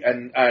imagery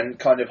and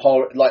kind of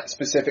horror, like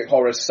specific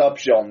horror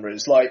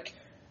subgenres. Like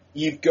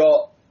you've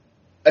got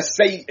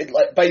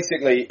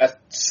basically a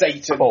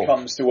Satan Cult.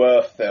 Comes to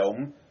Earth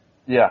film,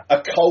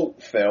 a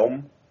cult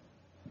film,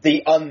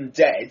 the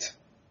undead.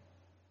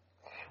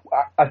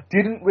 I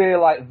didn't really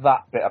like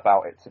that bit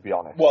about it, to be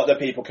honest. What, the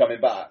people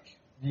coming back?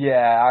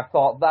 Yeah, I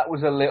thought that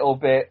was a little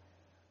bit...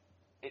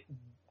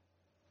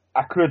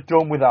 I could have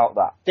done without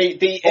that.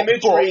 The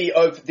imagery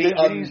of the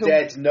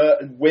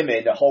undead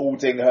women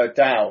holding her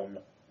down.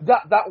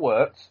 That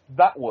works,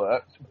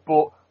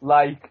 but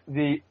like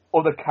the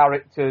other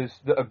characters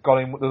that have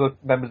gone in, the other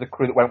members of the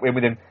crew that went in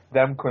with him,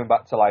 them coming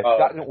back to life,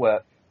 that didn't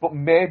work. But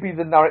maybe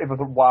the narrative of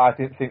why I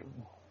didn't think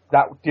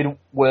that didn't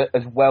work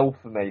as well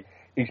for me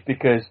is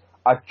because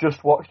I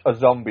just watched a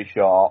zombie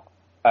short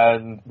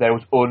and there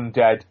was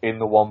undead in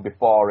the one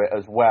before it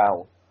as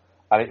well.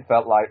 And it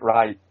felt like,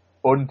 right,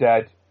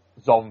 undead,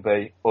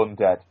 zombie,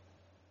 undead.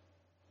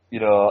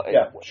 You know,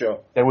 yeah, sure.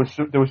 There was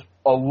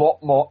a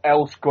lot more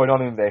else going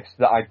on in this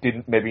that I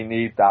didn't maybe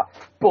need that.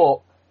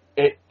 But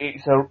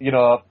it's a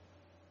real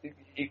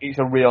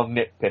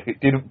nitpick. It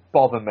didn't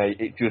bother me.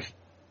 It just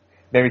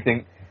made me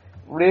think,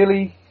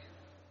 really,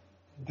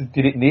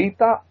 did it need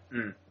that?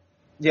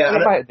 Yeah,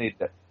 it might have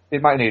needed it.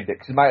 It might need it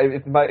because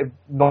it might have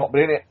not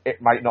been in it. It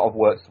might not have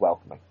worked as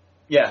well for me.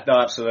 Yeah, no,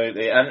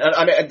 absolutely. And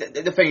I mean,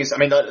 the thing is, I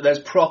mean, there's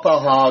proper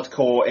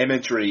hardcore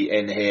imagery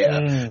in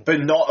here, but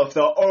not of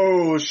the,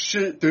 oh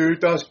shit, dude,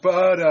 that's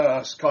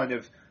badass kind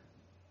of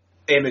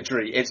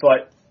imagery. It's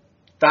like,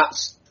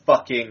 that's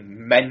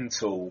fucking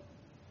mental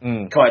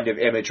kind of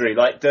imagery.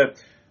 Like, the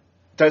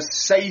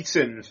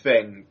Satan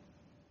thing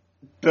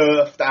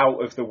birthed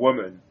out of the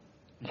woman.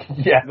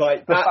 Yeah.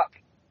 Like, that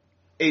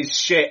is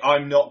shit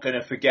I'm not going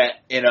to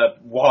forget in a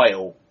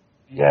while.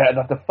 Yeah, and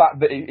the fact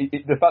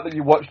that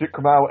you watched it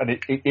come out and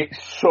it's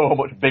so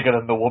much bigger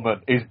than the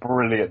woman is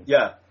brilliant.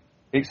 Yeah,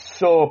 it's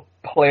so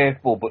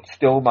playful, but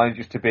still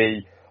manages to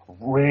be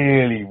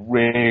really,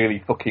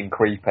 really fucking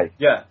creepy.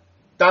 Yeah,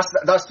 that's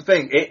the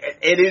thing.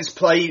 It is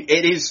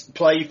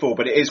playful,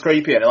 but it is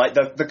creepy. And like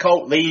the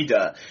cult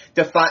leader,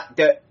 the fact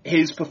that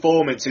his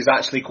performance is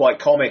actually quite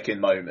comic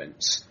in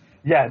moments.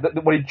 Yeah,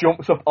 when he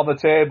jumps up on the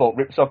table,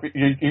 rips off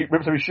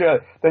his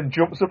shirt, then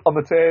jumps up on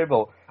the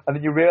table. And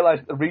then you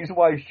realise the reason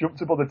why he's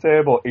jumped up on the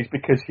table is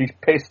because he's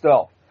pissed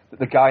off that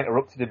the guy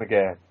interrupted him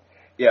again.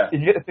 Yeah.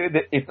 You get the feeling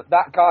that if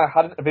that guy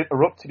hadn't have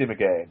interrupted him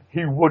again,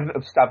 he wouldn't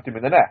have stabbed him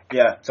in the neck.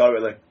 Yeah,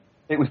 totally.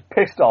 It was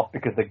pissed off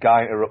because the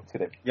guy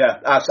interrupted him. Yeah,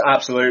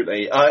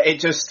 absolutely.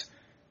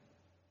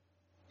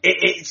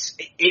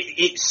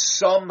 It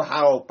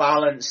somehow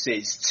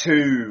balances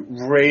two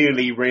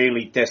really,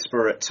 really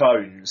disparate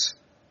tones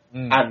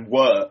and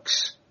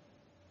works.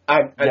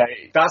 And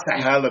that's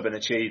a hell of an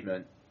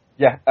achievement.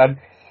 Yeah, and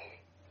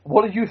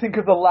what did you think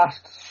of the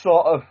last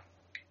sort of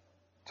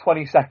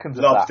 20 seconds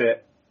of that? Loved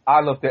it.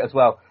 I loved it as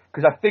well,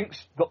 because I think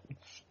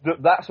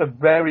that's a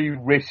very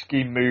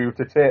risky move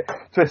to take,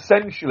 to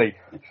essentially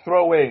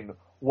throw in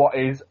what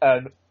is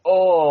an,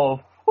 oh,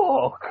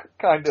 fuck,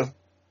 kind of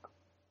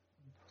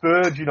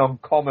verging on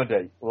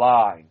comedy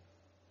line.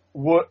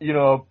 You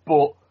know,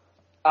 but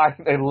I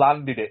think they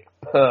landed it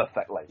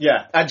perfectly.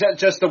 Yeah, and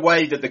just the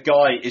way that the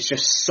guy is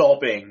just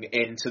sobbing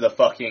into the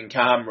fucking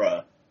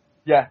camera.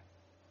 Yeah.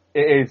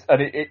 It is,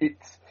 and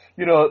it's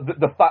you know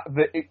the fact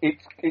that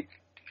it's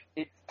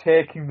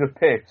taking the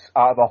piss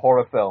out of a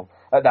horror film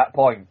at that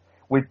point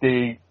with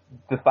the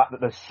fact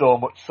that there's so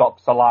much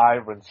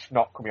saliva and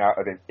snot coming out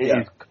of it. It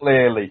is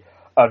clearly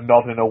a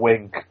nod and a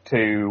wink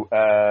to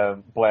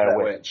Blair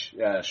Witch.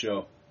 Yeah,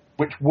 sure.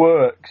 Which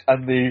works,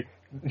 and the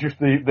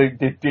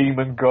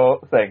demon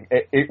goat thing.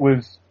 It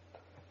was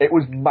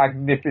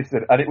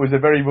magnificent, and it was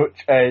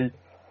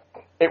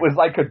it was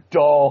like a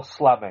door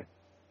slamming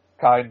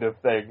kind of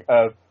thing.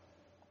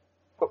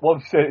 But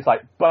once you say it, it's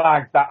like,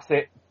 bang, that's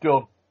it,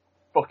 done.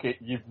 Fuck it,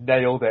 you've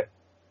nailed it.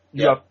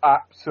 You have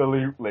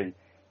absolutely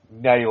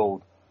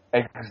nailed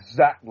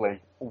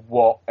exactly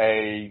what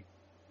a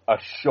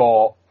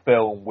short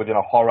film within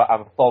a horror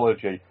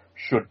anthology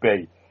should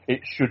be.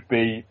 It should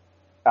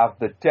have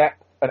the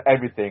depth and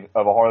everything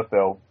of a horror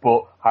film,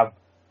 but have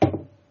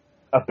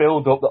a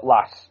build-up that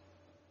lasts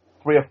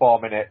 3 or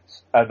 4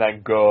 minutes, and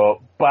then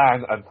go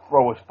bang and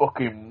throw as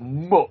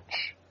fucking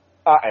much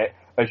at it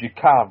as you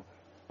can.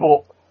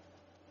 But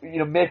you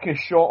know, making a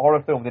short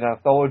horror film in an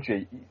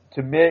anthology,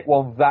 to make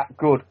one that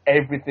good,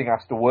 everything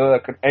has to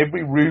work, and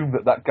every room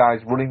that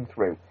guy's running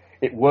through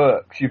it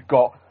works. You've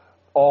got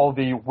all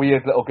the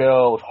weird little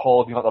girls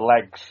holding up the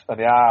legs and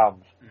the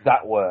arms.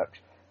 That works.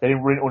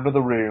 Then we're into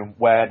another room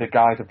where the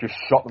guys have just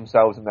shot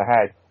themselves in the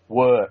head.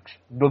 Works.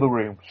 Another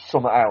room,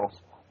 something else,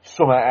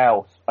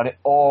 and it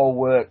all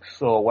works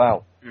so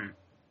well.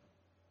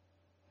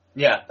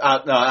 Yeah,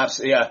 no,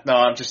 absolutely. Yeah, no,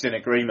 I'm just in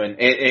agreement.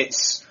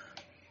 It's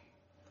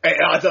something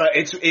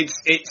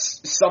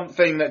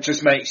that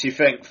just makes you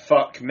think,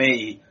 fuck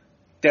me,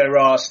 there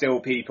are still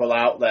people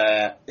out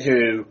there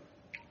who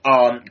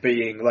aren't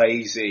being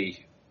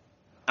lazy.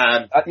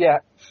 And yeah,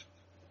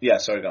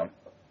 sorry, go on.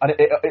 And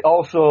it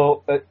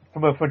also,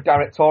 from a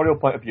directorial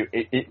point of view,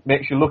 it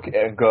makes you look at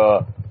it and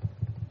go,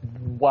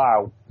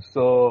 wow,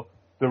 so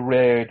the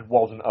raid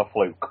wasn't a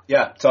fluke.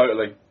 Yeah,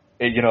 totally.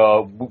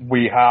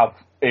 We have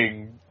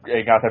in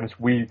Artemis,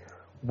 we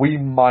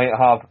might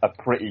have a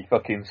pretty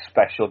fucking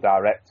special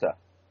director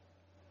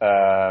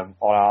on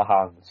our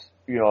hands.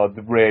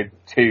 The Raid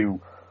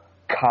 2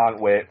 can't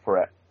wait for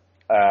it.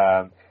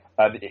 And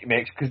it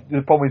makes, because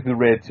the problem with the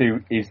Raid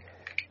 2 is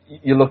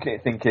you're looking at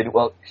it thinking,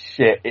 well,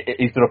 shit,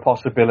 is there a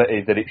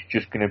possibility that it's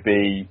just going to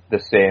be the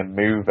same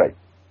movie?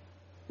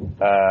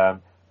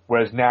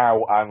 Whereas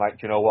now I'm like,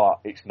 do you know what?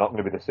 It's not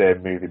going to be the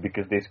same movie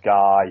because this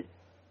guy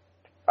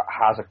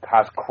has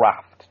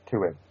craft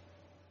to him.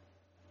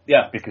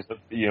 Yeah. Because,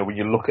 when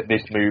you look at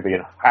this movie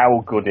and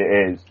how good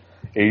it is,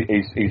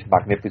 he's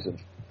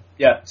magnificent.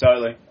 Yeah,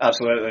 totally.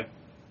 Absolutely.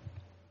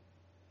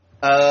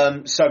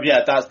 So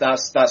yeah,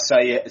 that's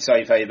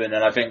Safe Haven,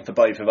 and I think for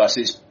both of us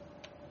it's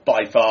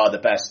by far the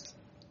best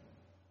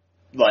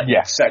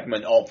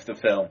segment of the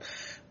film.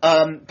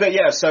 But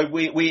yeah, so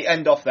we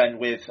end off then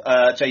with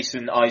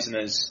Jason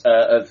Eisener's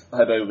of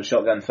Hobo with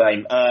Shotgun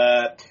fame,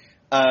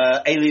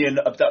 Alien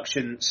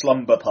Abduction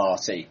Slumber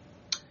Party.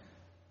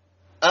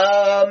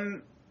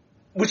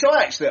 Which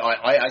I actually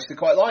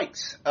quite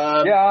liked.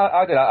 I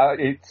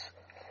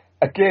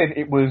did.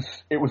 It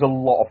was a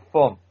lot of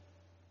fun.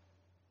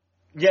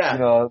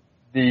 Yeah.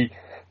 The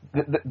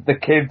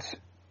kids.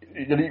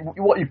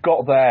 What you've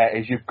got there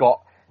is you've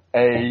got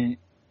a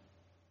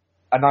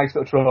nice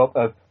little trope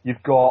of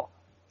you've got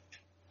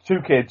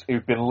two kids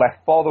who've been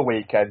left for the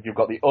weekend. You've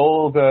got the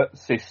older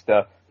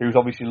sister who's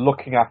obviously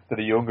looking after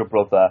the younger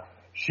brother.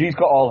 She's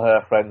got all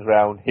her friends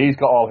round. He's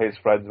got all his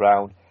friends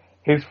round.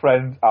 His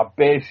friends are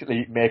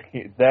basically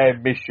making it their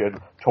mission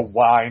to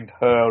wind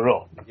her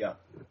up. Yeah.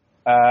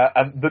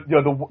 And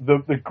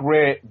the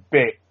great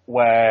bit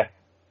where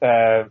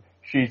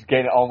she's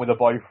getting it on with her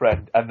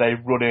boyfriend and they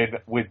run in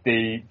with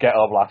the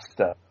ghetto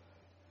blaster.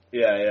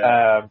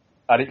 Yeah.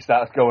 And it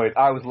starts going.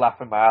 I was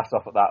laughing my ass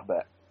off at that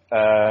bit.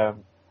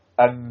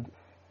 And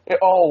it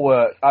all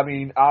worked. I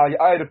mean, I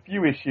had a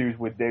few issues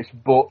with this,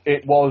 but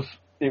it was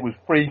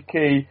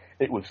freaky,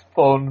 it was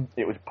fun,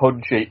 it was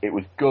punchy, it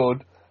was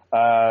good.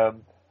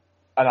 And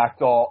I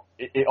thought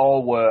it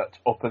all worked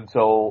up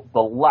until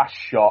the last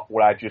shot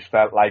where I just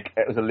felt like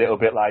it was a little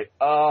bit like,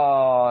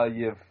 why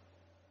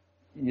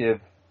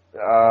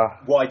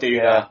do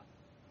that?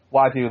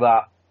 Why do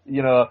that?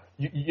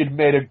 You'd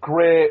made a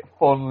great,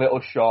 fun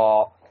little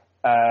shot,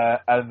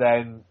 and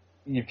then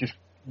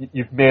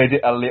you've made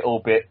it a little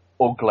bit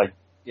ugly.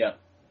 Yeah.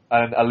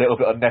 And a little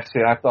bit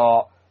unnecessary. I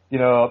thought,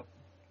 you're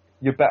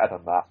better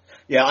than that.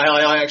 Yeah,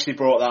 I actually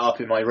brought that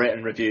up in my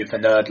written review for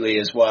Nerdly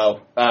as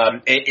well.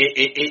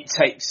 It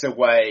takes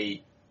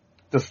away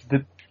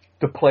the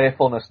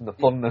playfulness and the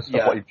funness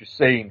of what you've just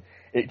seen.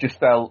 It just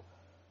felt,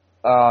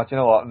 do you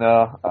know what?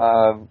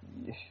 No,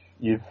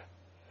 you've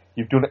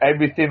done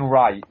everything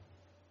right,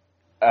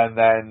 and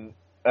then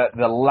at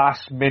the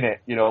last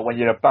minute, when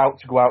you're about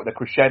to go out the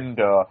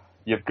crescendo,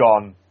 you've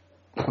gone.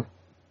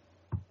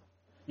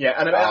 Yeah,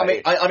 and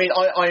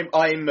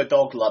I'm a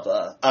dog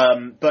lover,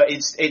 but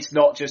it's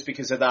not just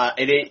because of that.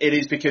 It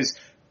is because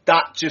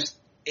that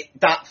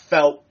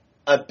felt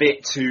a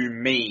bit too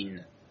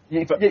mean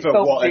for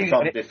what had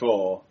come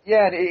before.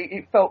 Yeah,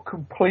 it felt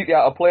completely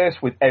out of place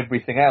with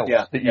everything else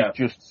that you've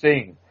just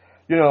seen.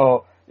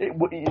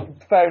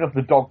 Fair enough,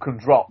 the dog can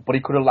drop, but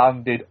he could have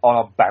landed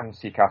on a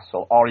bouncy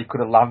castle, or he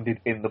could have landed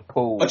in the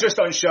pool. Or just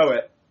don't show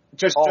it.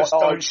 Just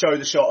don't show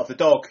the shot of the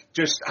dog.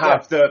 Just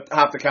have the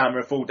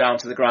camera fall down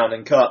to the ground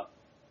and cut.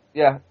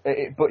 Yeah,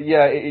 it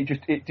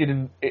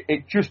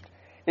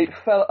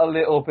felt a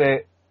little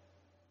bit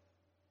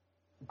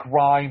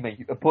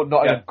grimy, but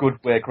not in a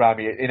good way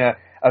grimy, in a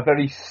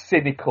very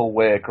cynical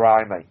way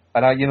grimy.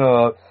 And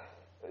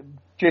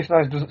Jason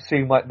Eisner doesn't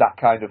seem like that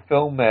kind of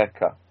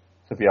filmmaker,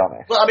 to be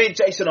honest. Well, I mean,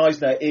 Jason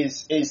Eisner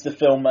is the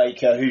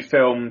filmmaker who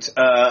filmed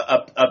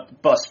a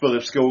bus full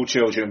of school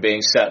children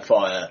being set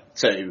fire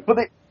to.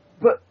 But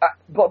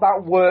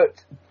that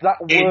worked.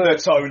 In the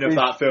tone of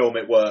that film,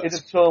 it worked. In the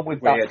tone with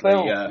that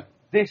film,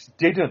 this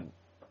didn't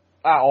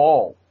at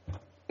all.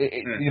 The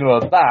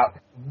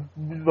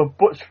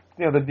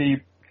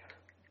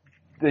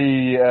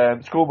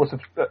school bus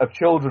of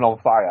children on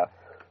fire.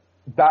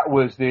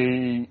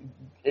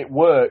 It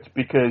worked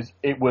because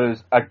it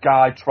was a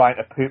guy trying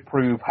to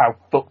prove how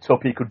fucked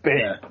up he could be.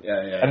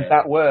 And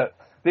that worked.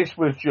 This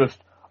was just,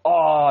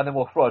 and then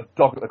we'll throw a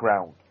dog at the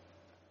ground.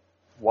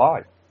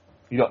 Why?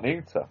 You don't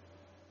need to.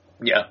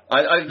 Yeah,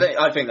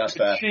 I think that's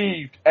fair.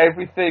 Achieved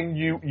everything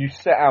you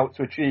set out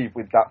to achieve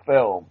with that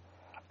film,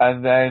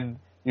 and then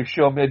you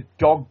show me a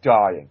dog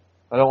dying.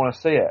 I don't want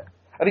to see it.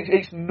 And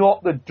it's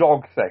not the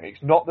dog thing.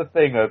 It's not the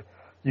thing of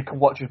you can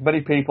watch as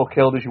many people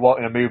killed as you want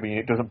in a movie and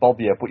it doesn't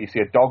bother you, but you see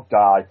a dog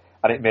die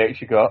and it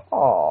makes you go,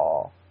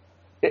 oh.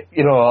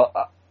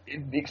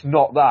 It's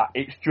not that.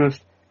 It's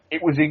just,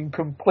 it was in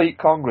complete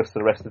congruous to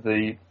the rest of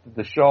the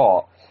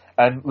short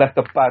and left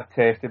a bad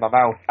taste in my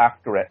mouth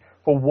after it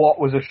for what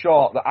was a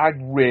short that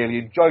I'd really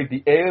enjoyed.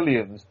 The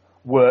aliens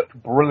worked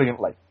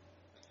brilliantly.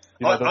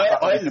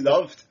 I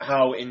loved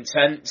how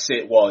intense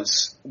it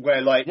was,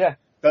 where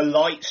the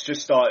lights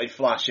just started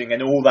flashing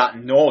and all that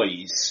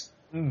noise.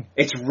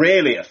 It's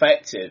really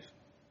effective.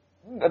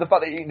 And the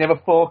fact that it never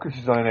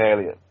focuses on an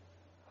alien.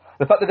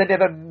 The fact that they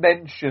never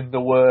mention the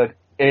word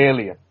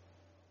alien.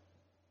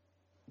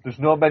 There's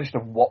no mention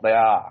of what they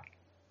are.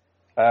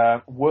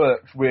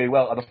 Works really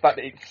well. And the fact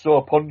that it's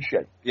so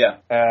punchy. Yeah.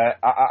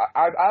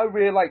 I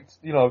really liked,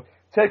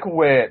 take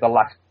away the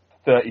last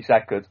 30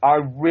 seconds. I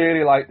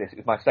really like this.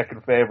 It's my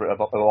second favourite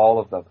of all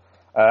of them.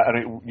 And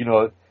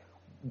it,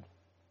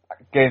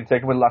 again,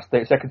 taking away the last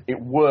 30 seconds, it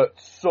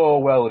worked so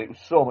well and it was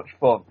so much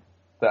fun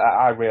that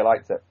I really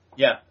liked it.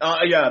 Yeah,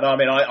 I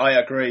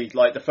agree.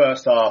 Like, the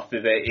first half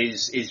of it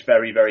is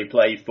very, very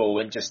playful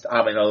and just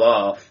having a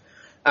laugh.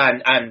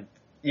 And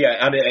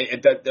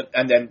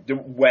then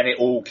when it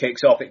all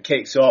kicks off, it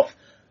kicks off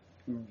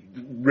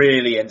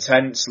really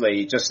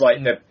intensely, just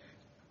like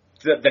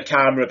the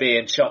camera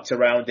being chucked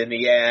around in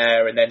the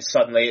air, and then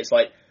suddenly it's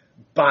like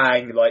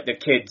bang, like the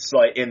kids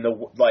like in the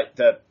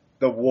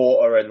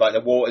water, and like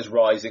the water's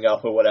rising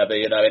up or whatever,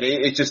 and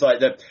it's just like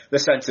the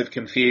sense of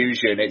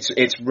confusion.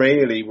 It's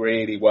really,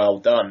 really well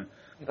done.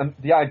 And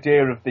the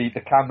idea of the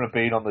camera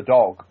being on the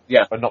dog,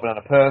 and not being on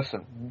a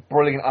person,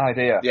 brilliant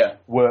idea. Yeah,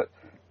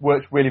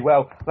 worked really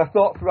well. And I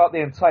thought throughout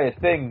the entire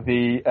thing,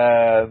 the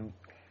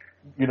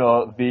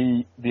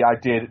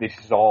idea that this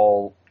is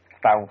all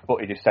found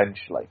footage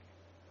essentially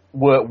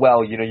worked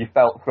well. You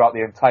felt throughout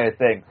the entire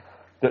thing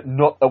that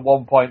not at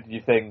one point did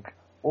you think,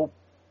 well,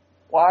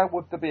 why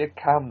would there be a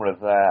camera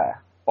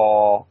there?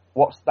 Or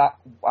what's that?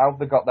 How have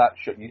they got that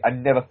shot? I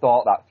never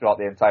thought that throughout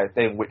the entire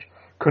thing, which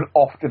can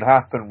often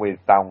happen with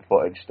found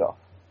footage stuff.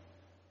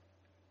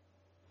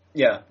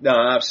 Yeah,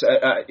 no,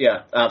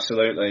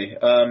 absolutely.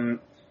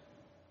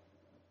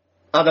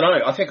 I don't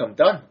know. I think I'm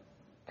done.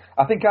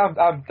 I think I'm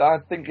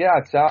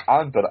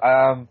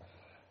done.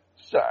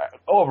 So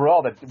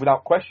overall,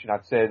 without question,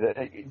 I'd say that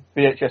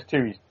VHS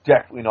 2 is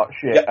definitely not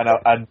shit,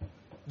 and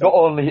not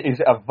only is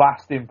it a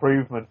vast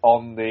improvement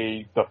on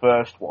the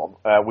first one,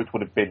 which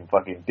would have been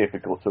fucking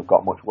difficult to have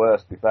got much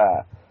worse, to be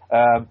fair.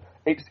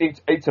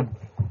 It's a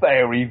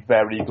very,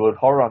 very good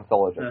horror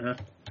anthology.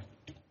 Mm-hmm.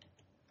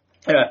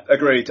 Yeah,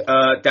 agreed.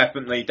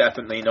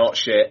 Definitely not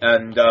shit.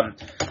 And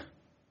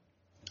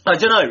I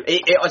don't know.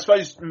 I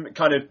suppose,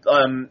 kind of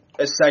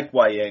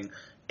segueing,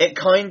 it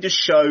kind of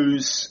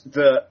shows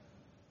that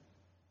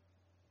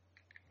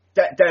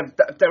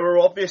there are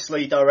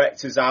obviously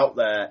directors out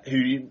there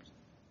who,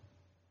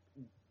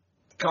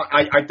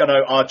 I don't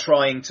know, are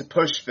trying to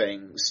push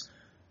things.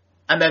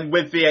 And then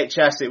with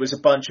VHS, it was a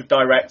bunch of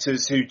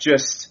directors who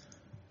just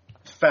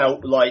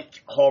felt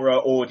like horror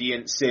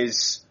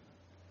audiences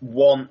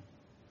want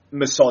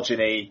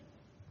misogyny,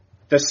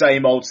 the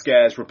same old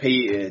scares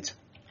repeated,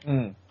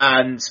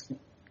 and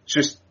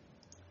just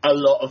a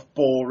lot of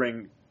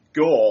boring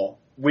gore,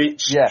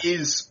 which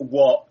is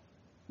what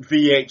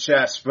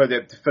VHS, for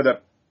the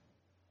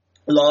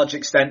large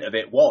extent of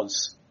it,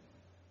 was.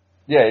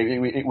 Yeah,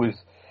 it was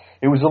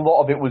a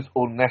lot of it was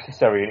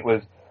unnecessary. It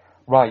was,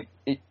 right,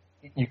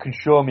 you can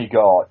show me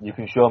gore, you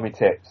can show me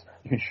tits,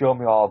 you can show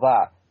me all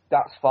that.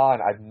 That's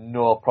fine, I have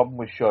no problem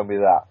with showing me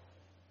that.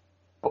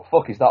 But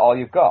fuck, is that all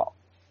you've got?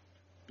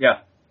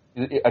 Yeah.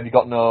 Have you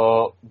got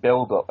no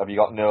build-up? Have you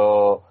got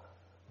no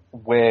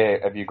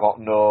weight? Have you got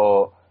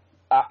no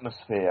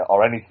atmosphere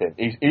or anything?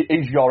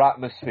 Is your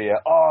atmosphere,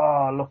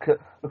 oh, look at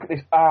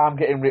this arm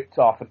getting ripped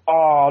off, and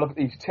oh, look at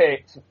these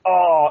tits,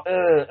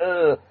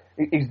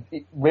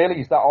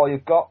 Really, is that all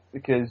you've got?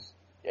 Because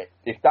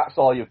if that's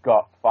all you've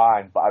got,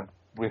 fine, but I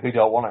really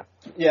don't want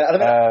it.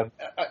 Yeah,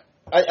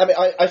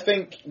 I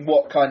think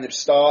what kind of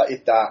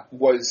started that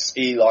was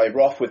Eli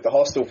Roth with the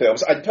Hostel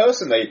films. And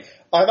personally,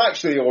 I'm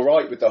actually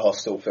alright with the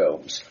Hostel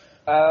films.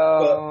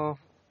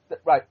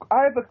 Right,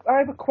 I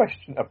have a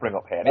question to bring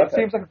up here, and it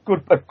seems like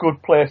a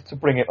good place to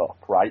bring it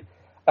up, right?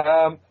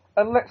 And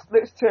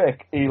let's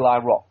take Eli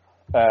Roth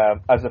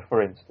as a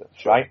for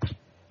instance, right?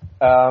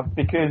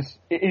 Because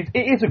it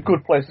is a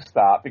good place to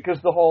start, because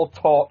the whole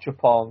torture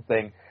porn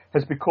thing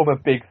has become a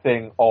big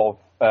thing of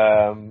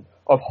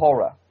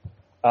horror,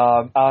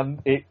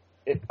 and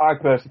I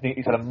personally think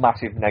it's had a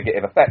massive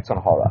negative effect on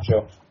horror.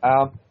 Sure.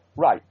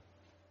 Right.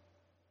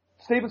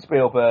 Steven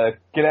Spielberg,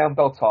 Guillermo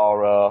del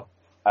Toro,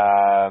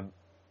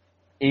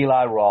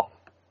 Eli Roth,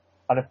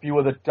 and a few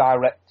other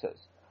directors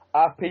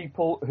are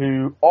people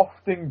who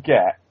often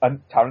get,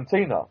 and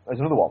Tarantino is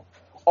another one,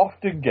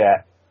 often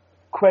get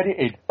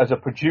credited as a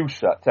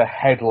producer to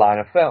headline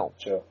a film.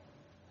 Sure.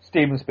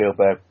 Steven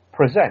Spielberg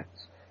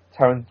presents.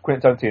 Quentin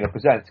Tarantino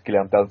presents.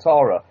 Guillermo del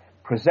Toro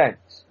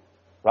presents.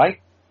 Right?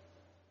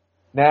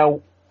 Now,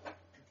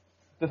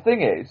 the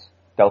thing is,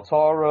 Del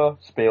Toro,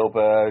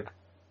 Spielberg,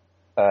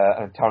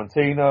 and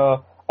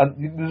Tarantino,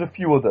 and there's a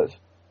few others.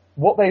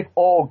 What they've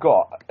all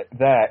got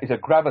there is a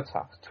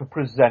gravitas to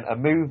present a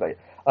movie.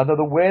 And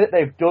the way that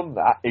they've done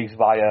that is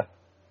via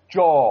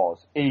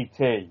Jaws,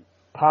 E.T.,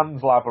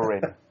 Pan's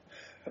Labyrinth.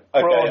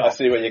 Okay, Chrono, I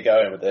see where you're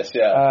going with this,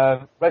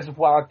 yeah.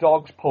 Reservoir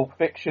Dogs, Pulp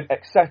Fiction,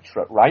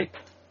 etc., right?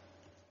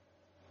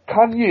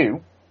 Can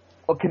you,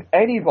 or can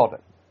anybody,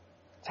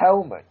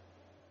 tell me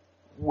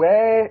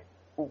where's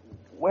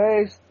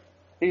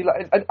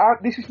Eli? And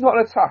this is not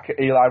an attack at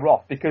Eli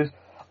Roth, because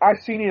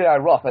I've seen Eli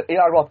Roth, and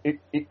Eli Roth,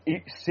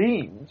 it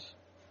seems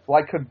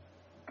like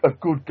a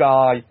good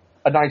guy,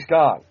 a nice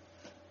guy,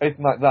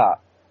 anything like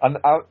that. And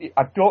I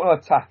don't want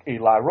to attack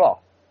Eli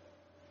Roth,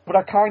 but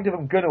I kind of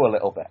am going to a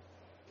little bit.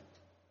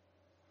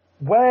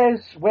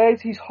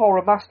 Where's his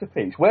horror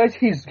masterpiece? Where's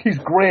his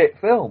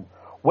great film?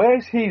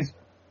 Where's his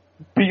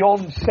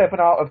beyond 7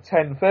 out of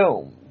 10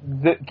 film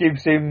that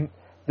gives him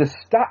the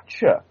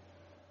stature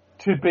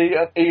to be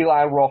an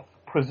Eli Roth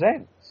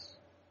presents?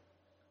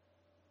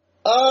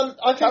 I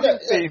think Cabin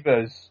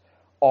Fever's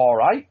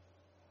alright.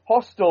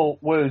 Hostel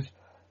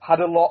had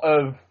a lot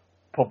of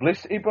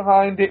publicity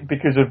behind it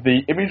because of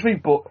the imagery,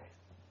 but,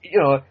 you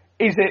know,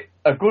 is it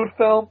a good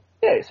film?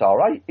 Yeah, it's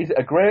alright. Is it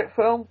a great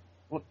film?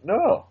 Well,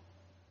 no.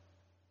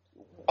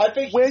 I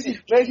think where's his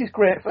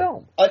great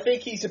film? I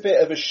think he's a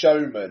bit of a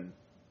showman,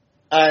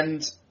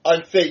 and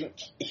I think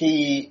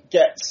he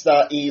gets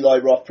that Eli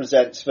Roth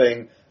presents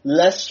thing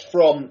less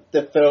from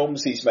the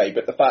films he's made,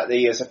 but the fact that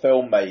he is a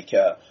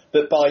filmmaker,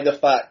 but by the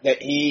fact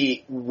that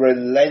he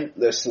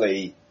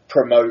relentlessly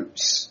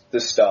promotes the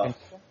stuff.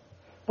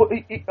 But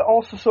it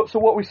also, so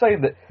what we're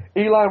saying, that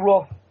Eli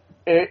Roth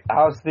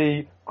has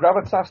the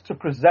gravitas to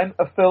present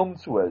a film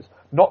to us,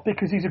 not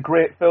because he's a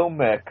great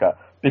filmmaker,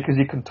 because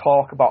he can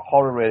talk about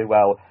horror really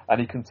well,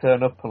 and he can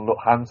turn up and look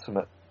handsome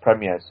at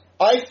premieres.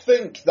 I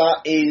think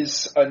that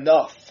is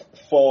enough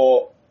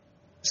for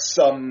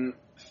some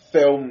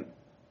film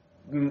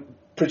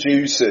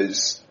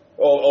producers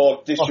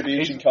or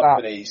distribution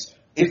companies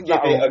to give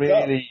it a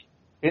go.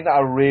 Isn't that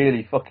a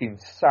really fucking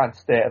sad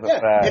state of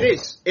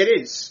affairs? It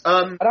is.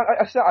 And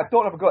I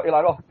don't ever go to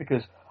Eli Roth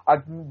because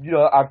I've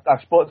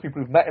spoken to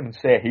people who've met him and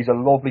say he's a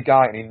lovely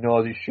guy and he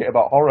knows his shit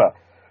about horror.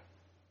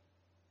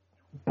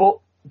 But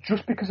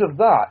just because of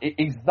that,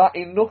 is that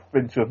enough for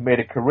him to have made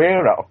a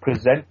career out of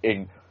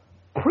presenting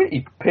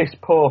pretty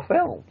piss-poor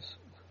films?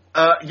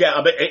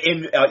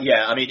 In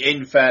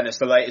fairness,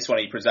 the latest one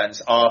he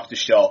presents,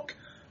 Aftershock,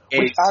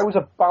 which I was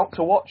about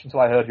to watch until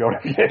I heard your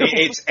review.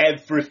 It's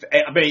everything.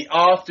 I mean,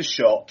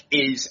 Aftershock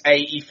is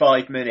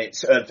 85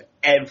 minutes of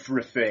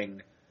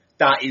everything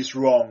that is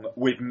wrong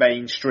with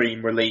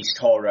mainstream released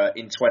horror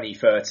in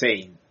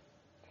 2013.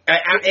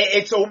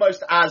 It's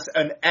almost as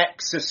an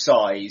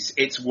exercise,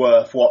 it's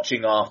worth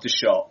watching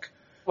Aftershock.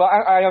 Well,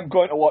 I am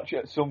going to watch it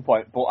at some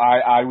point, but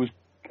I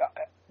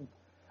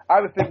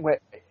have a thing where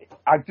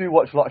I do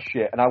watch a lot of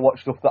shit, and I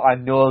watch stuff that I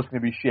know is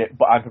going to be shit,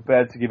 but I'm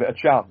prepared to give it a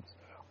chance.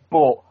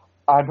 But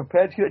I'm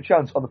prepared to give it a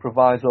chance on the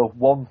proviso of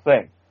one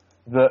thing,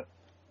 that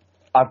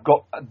I'm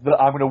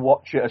going to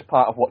watch it as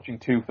part of watching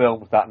 2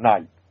 films that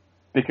night.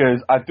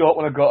 Because I don't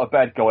want to go to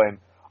bed going,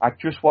 I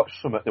just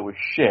watched something that was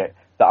shit,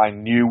 that I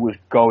knew was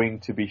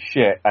going to be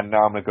shit, and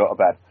now I'm going to go to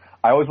bed.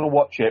 I always want to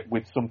watch it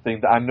with something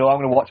that I know I'm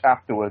going to watch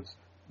afterwards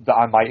that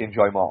I might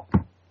enjoy more.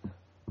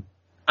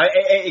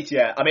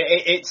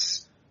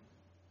 It's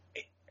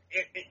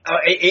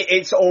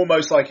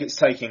almost like it's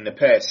taking the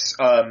piss,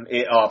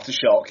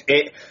 Aftershock.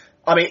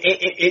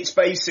 It's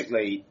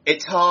basically,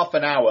 it's half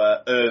an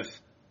hour of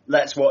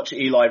let's watch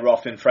Eli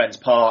Roth and Friends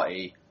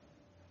party,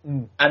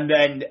 and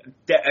then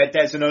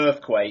there's an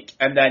earthquake,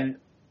 and then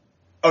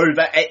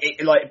over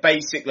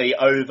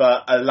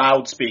a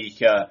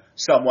loudspeaker,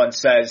 someone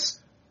says,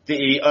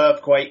 the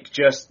earthquake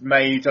just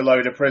made a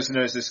load of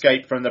prisoners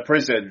escape from the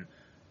prison.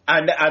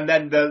 And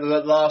then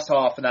the last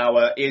half an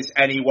hour is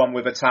anyone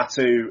with a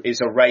tattoo is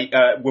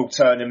will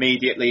turn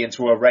immediately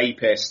into a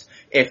rapist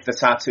if the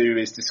tattoo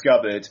is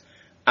discovered.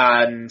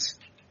 And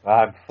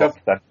I'm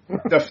fucked then. Well,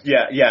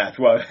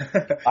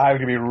 I'm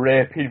gonna be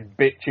raping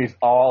bitches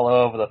all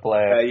over the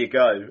place. There you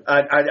go.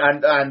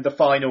 And the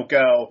final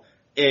girl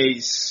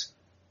is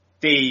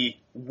the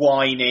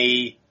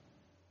whiny.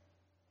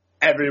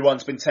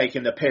 Everyone's been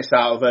taking the piss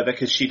out of her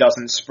because she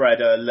doesn't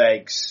spread her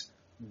legs.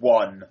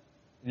 One.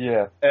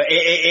 Yeah.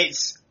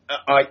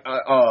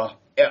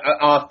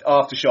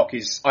 Aftershock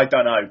is, I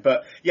don't know,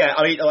 but yeah,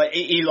 I mean, like,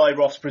 Eli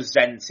Roth's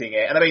presenting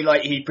it, and I mean,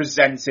 like, he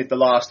presented The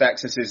Last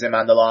Exorcism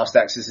and The Last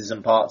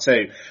Exorcism Part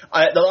 2.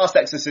 The Last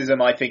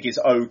Exorcism, I think, is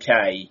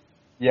okay.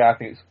 Yeah, I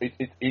think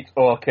it's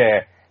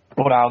okay,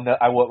 but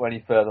I won't go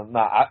any further than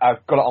that.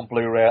 I've got it on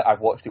Blu-ray,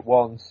 I've watched it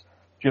once.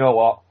 Do you know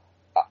what?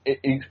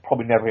 It's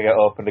probably never going to get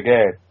opened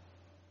again,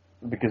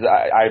 because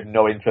I have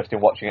no interest in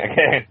watching it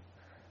again.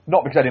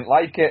 Not because I didn't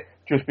like it,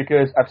 just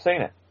because I've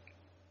seen it.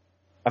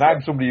 And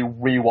I'm somebody who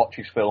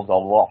rewatches films a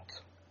lot.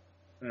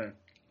 Mm.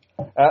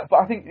 But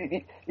I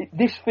think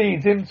this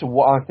feeds into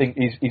what I think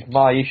is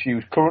my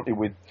issues currently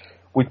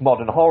with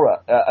modern horror.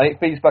 And it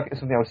feeds back to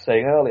something I was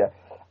saying earlier.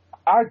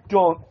 I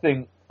don't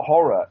think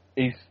horror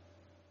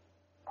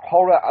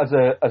as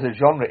a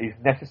genre is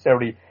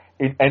necessarily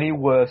in any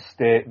worse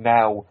state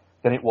now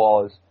than it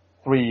was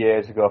 3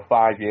 years ago,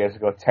 5 years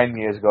ago, 10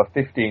 years ago,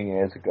 15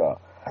 years ago.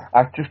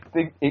 I just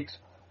think it's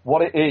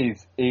what it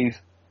is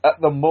at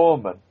the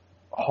moment,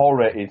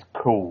 horror is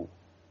cool.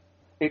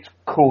 It's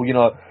cool,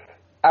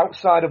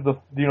 outside of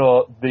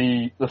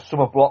the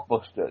summer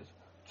blockbusters,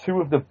 two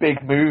of the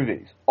big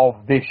movies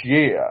of this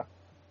year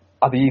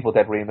are the Evil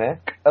Dead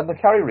remake and the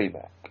Carrie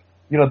remake.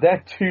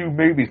 They're two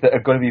movies that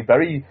are going to be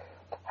very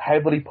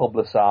heavily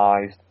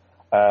publicised.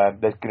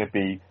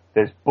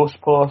 There's bus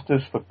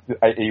posters for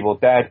Evil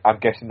Dead. I'm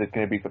guessing there's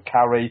going to be for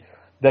Carrie.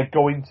 They're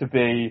going to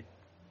be,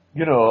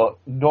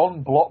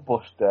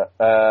 non-blockbuster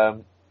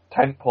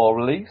tentpole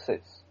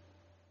releases,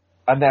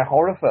 and they're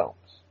horror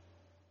films.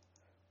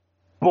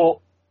 But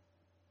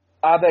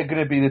are they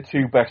going to be the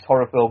two best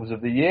horror films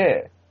of the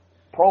year?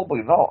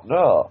 Probably not,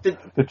 no.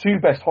 The two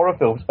best horror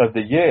films of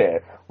the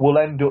year will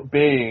end up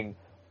being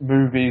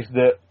movies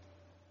that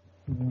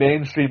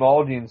mainstream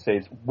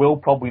audiences will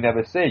probably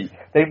never see.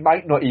 They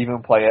might not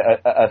even play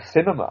at a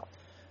cinema.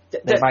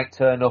 They might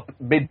turn up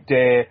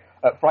midday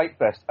at Fright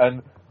Fest,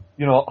 and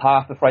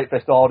half the Fright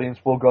Fest audience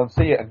will go and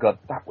see it and go,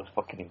 that was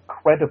fucking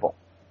incredible.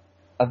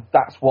 And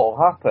that's what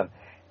will happen.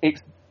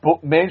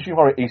 But mainstream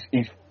horror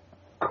is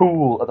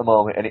cool at the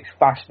moment, and it's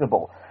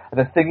fashionable. And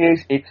the thing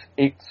is,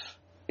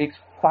 it's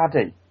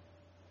faddy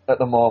at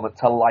the moment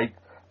to like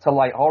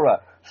horror.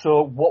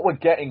 So what we're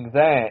getting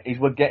there is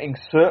we're getting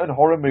certain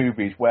horror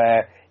movies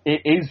where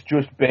it is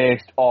just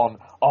based on,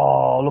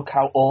 oh, look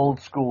how old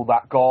school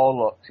that gore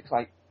looks. It's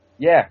like,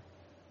 yeah,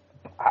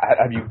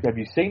 have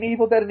you seen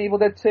Evil Dead and Evil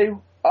Dead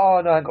 2?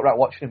 Oh no, I haven't got around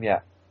watching them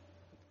yet.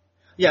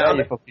 Yeah, there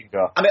you fucking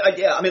go.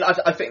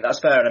 I think that's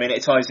fair. And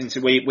it ties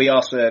into we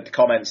asked for the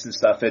comments and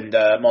stuff, and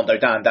Mondo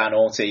Dan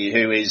Orty,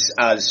 who is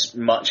as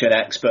much an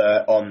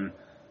expert on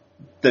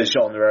the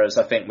genre as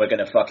I think we're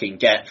going to fucking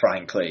get,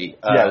 frankly.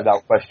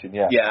 Without question,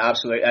 yeah. Yeah,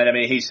 absolutely. And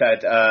he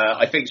said,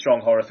 I think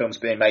strong horror films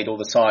are being made all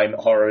the time.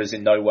 Horror is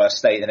in no worse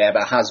state than it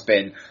ever has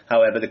been.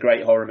 However, the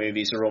great horror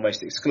movies are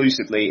almost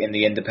exclusively in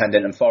the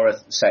independent and foreign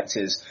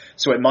sectors,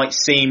 so it might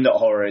seem that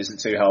horror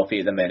isn't too healthy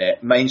at the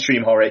minute.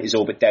 Mainstream horror is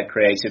all but dead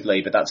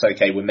creatively, but that's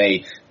okay with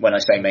me. When I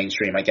say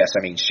mainstream, I guess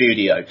I mean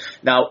studio.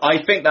 Now,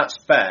 I think that's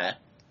fair,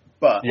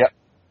 but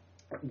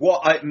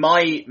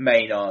my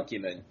main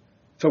argument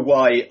for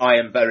why I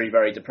am very,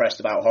 very depressed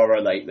about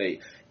horror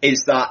lately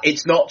is that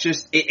it's not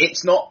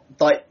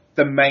like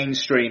the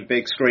mainstream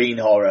big screen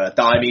horror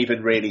that I'm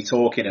even really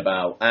talking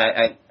about.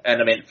 And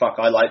I mean, fuck,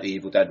 I like the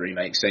Evil Dead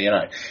remake, so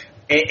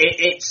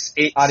it's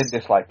I didn't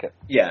dislike it.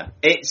 Yeah,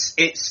 it's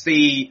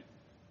the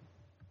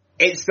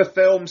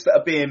films that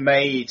are being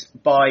made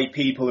by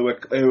people who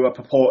are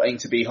purporting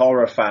to be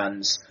horror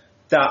fans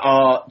that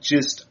are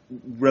just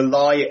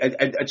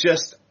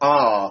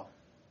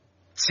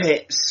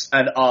tits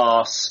and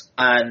arse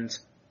and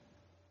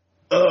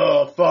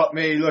fuck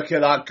me, look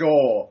at that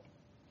gore.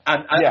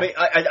 And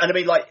I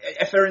mean, like,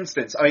 for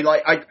instance, I mean,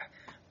 like,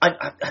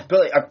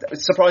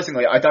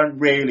 surprisingly, I don't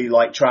really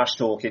like trash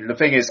talking. The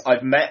thing is,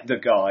 I've met the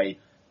guy,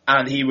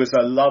 and he was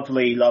a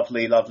lovely,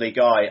 lovely, lovely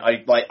guy.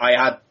 I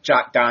had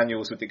Jack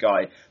Daniels with the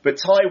guy, but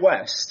Ty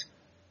West,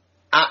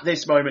 at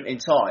this moment in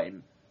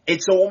time,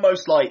 it's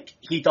almost like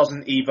he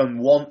doesn't even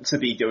want to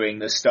be doing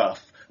this stuff,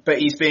 but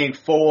he's being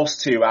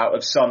forced to out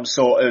of some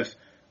sort of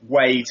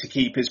way to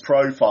keep his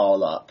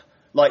profile up.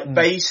 Like,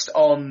 based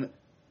on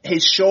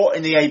his short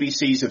in the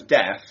ABCs of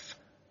Death,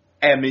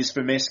 M is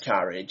for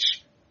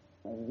Miscarriage,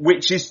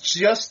 which is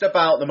just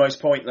about the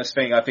most pointless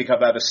thing I think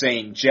I've ever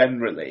seen,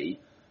 generally.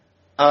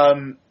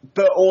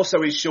 But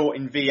also his short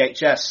in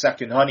VHS,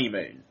 Second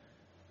Honeymoon,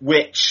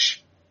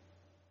 which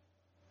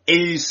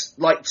is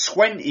like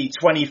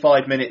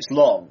 20-25 minutes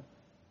long.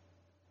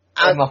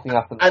 And nothing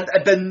happens. And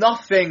then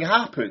nothing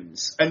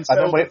happens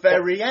until the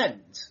very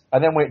end.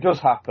 And then when it does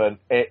happen,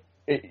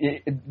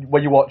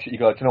 when you watch it, you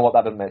go, do you know what,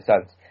 that doesn't make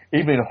sense.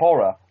 Even in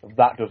horror,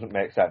 that doesn't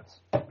make sense.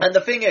 And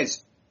the thing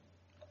is,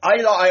 I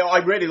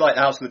really like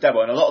The House of the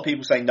Devil, and a lot of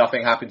people say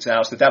nothing happens in The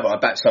House of the Devil. I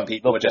bet some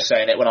people were just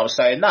saying it when I was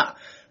saying that.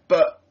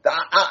 But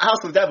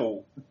House of the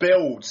Devil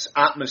builds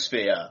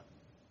atmosphere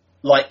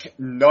like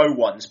no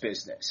one's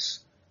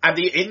business. And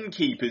The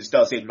Innkeepers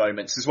does in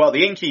moments as well.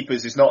 The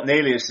Innkeepers is not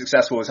nearly as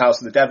successful as House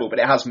of the Devil, but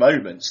it has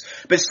moments.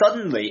 But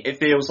suddenly it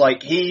feels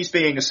like he's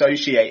being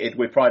associated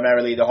with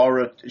primarily the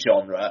horror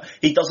genre.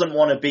 He doesn't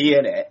want to be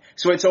in it.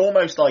 So it's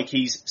almost like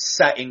he's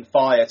setting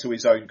fire to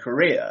his own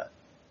career.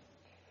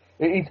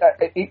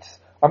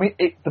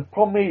 The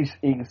problem is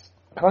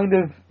kind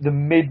of the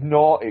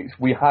mid-noughties,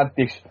 we had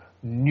this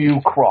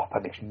new crop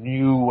and this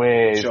new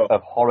wave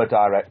of horror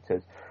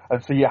directors.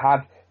 And so you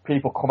had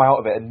people come out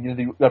of it, and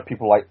you had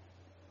people like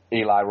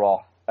Eli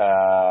Roth,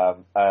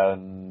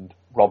 and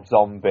Rob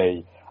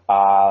Zombie,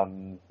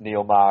 and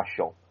Neil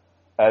Marshall,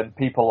 and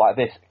people like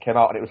this came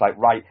out, and it was like,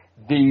 right,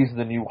 these are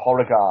the new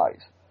horror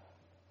guys.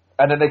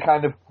 And then they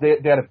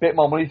had a bit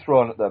more money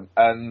thrown at them,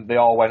 and they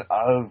all went,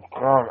 oh,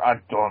 God, I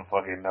don't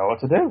fucking know what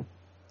to do.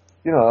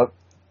 You know,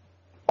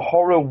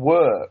 horror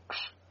works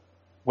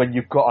when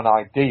you've got an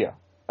idea,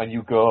 and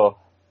you got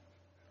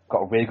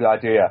a really good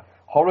idea.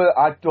 Horror,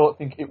 I don't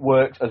think it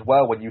works as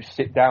well when you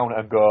sit down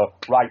and go,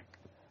 right,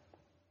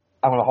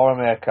 I'm a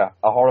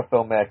horror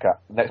film maker,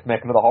 let's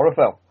make another horror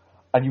film.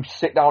 And you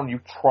sit down and you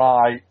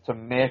try to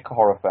make a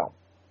horror film.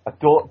 I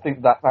don't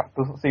think that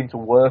doesn't seem to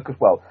work as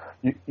well.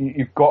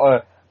 You've got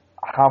to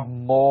have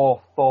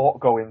more thought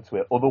go into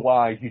it,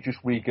 otherwise you're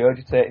just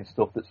regurgitating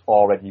stuff that's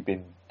already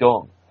been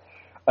done.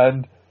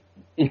 And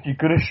if you're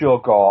going to show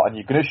gore, and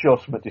you're going to show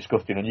something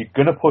disgusting, and you're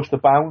going to push the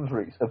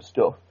boundaries of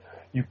stuff,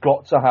 you've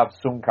got to have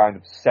some kind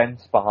of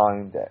sense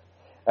behind it.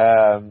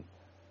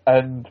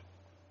 And,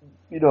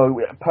 you know,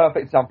 a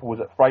perfect example was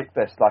at Fright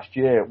Fest last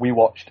year. We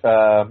watched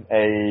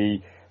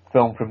a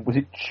film from, was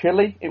it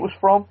Chile it was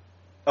from?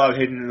 Oh,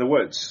 Hidden in the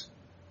Woods.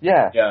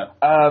 Yeah. Yeah.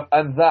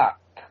 And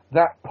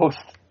that pushed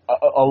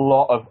a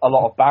lot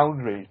of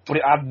boundaries, but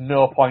it had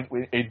no point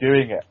in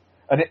doing it.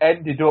 And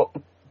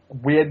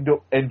we ended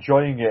up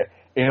enjoying it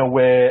in a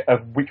way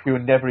of which we were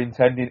never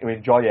intending to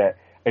enjoy it,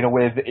 in a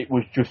way that it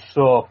was just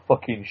so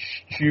fucking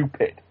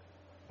stupid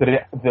that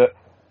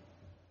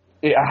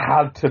it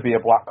had to be a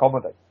black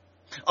comedy.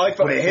 I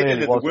thought Hidden in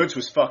the Woods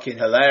was fucking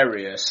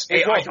hilarious.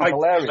 Hilarious.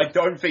 I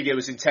don't think it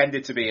was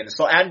intended to be in the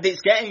slot. And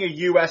it's getting a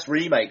US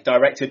remake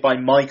directed by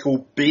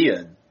Michael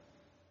Biehn.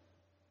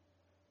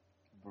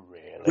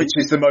 Really? Which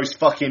is the most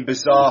fucking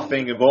bizarre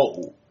thing of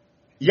all.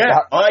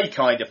 Yeah, I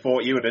kind of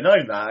thought you would have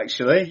known that,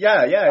 actually.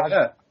 Yeah.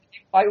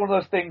 Like one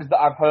of those things that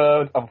I've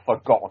heard and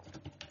forgotten.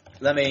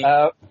 Let me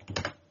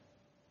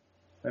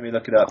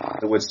look it up.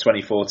 The Woods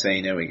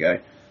 2014, here we go.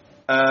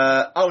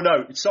 Oh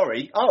no,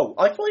 sorry. Oh,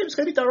 I thought it was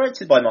going to be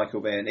directed by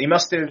Michael Biehn. He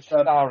must have...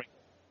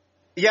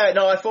 yeah,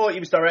 no, I thought he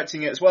was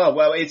directing it as well.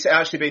 Well, it's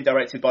actually been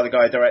directed by the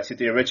guy who directed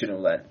the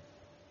original then.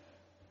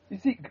 You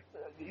see,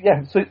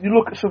 yeah, so you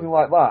look at something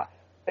like that,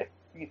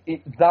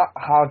 that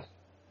had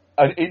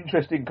an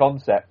interesting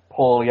concept,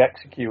 poorly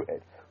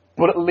executed,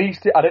 but at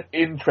least it had an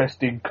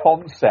interesting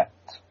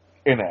concept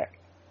in it.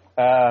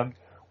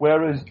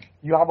 Whereas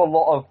you have a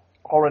lot of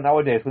horror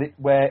nowadays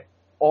where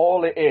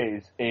all it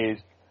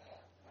is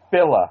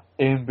filler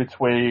in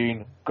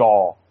between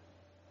gore,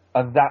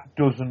 and that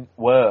doesn't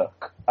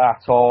work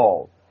at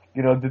all.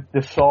 You know,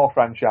 the Saw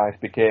franchise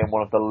became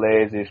one of the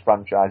laziest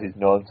franchises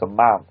known to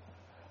man,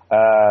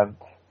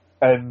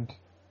 and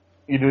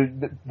you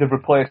know they've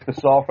replaced the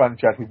Saw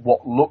franchise with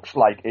what looks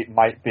like it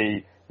might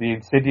be the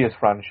Insidious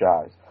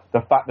franchise.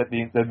 The fact that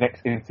the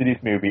next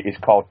Insidious movie is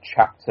called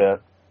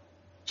Chapter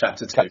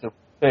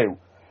 2.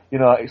 You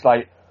know, it's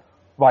like,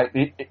 right,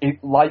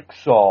 like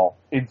Saw,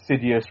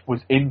 Insidious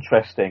was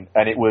interesting,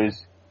 and it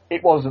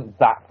wasn't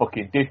that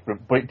fucking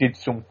different, but it did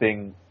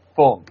something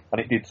fun,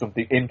 and it did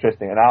something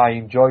interesting, and I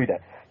enjoyed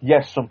it.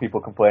 Yes, some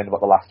people complained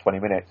about the last 20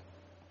 minutes.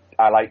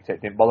 I liked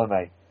it, didn't bother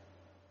me.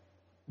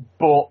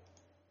 But,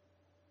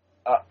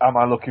 am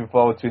I looking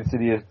forward to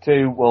Insidious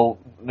 2? Well,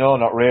 no,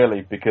 not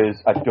really,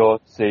 because I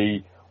don't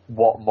see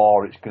what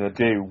more it's going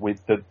to do with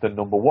the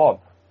number one.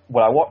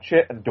 Will I watch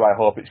it, and do I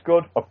hope it's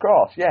good? Of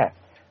course, yeah.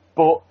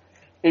 But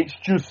it's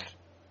just,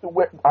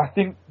 I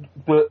think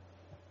that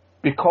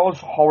because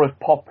horror's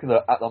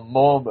popular at the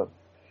moment,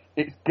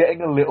 it's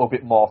getting a little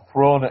bit more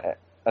thrown at it.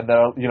 And there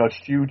are, you know,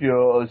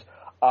 studios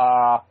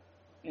are,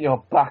 you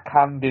know,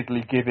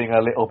 backhandedly giving a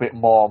little bit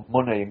more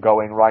money and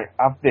going, right,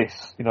 have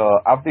this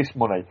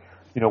money.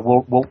 You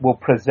know, we'll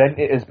present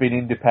it as being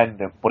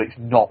independent, but it's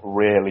not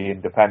really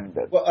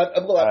independent.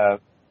 Well,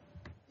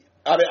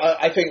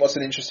 I think what's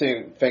an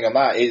interesting thing on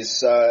that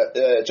is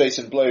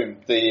Jason Blum,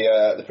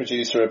 the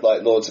producer of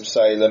like Lords of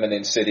Salem and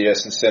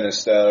Insidious and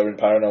Sinister and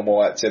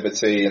Paranormal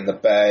Activity and The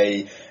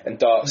Bay and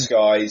Dark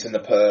Skies and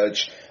The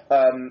Purge.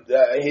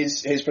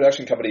 His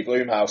production company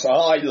Blumhouse.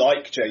 I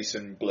like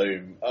Jason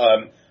Blum.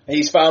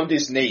 He's found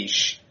his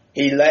niche.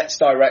 He lets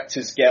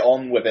directors get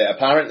on with it.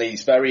 Apparently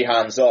he's very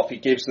hands off. He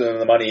gives them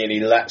the money and he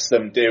lets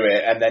them do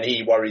it, and then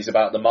he worries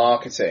about the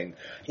marketing.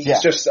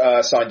 He's just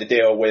signed a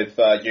deal with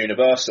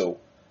Universal.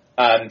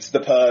 And The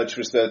Purge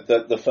was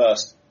the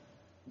first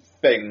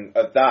thing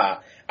of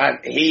that. And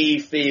he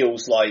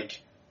feels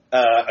like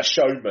a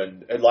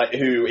showman, like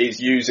who is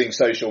using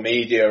social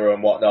media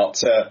and whatnot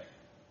to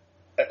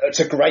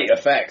great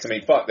effect. I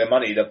mean, fuck, the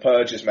money The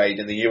Purge has made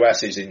in the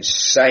US is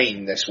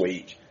insane this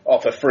week.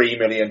 Off a $3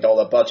 million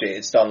budget,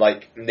 it's done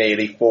like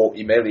nearly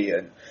 40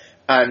 million.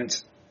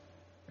 And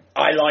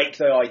I like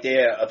the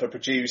idea of a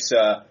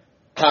producer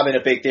having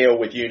a big deal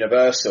with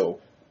Universal,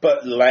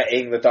 but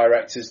letting the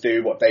directors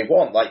do what they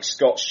want. Like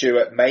Scott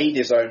Stewart made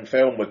his own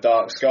film with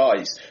Dark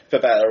Skies, for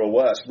better or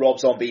worse. Rob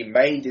Zombie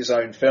made his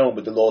own film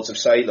with The Lords of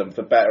Salem,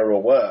 for better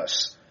or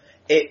worse.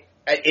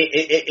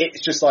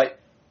 It's just like,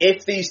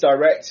 if these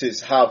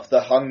directors have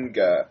the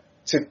hunger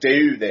to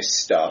do this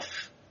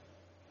stuff,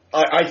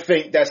 I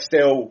think they're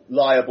still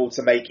liable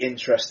to make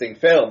interesting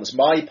films.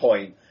 My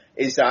point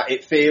is that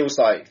it feels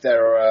like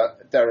there are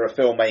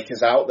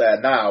filmmakers out there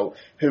now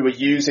who are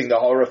using the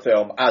horror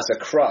film as a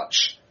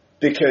crutch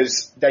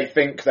because they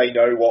think they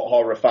know what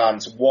horror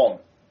fans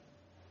want.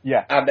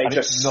 Yeah, and they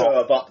just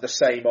serve up the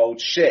same old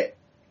shit.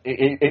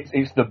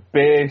 It's the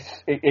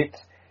base.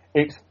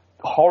 It's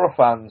horror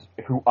fans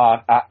who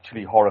aren't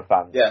actually horror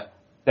fans. Yeah,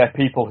 they're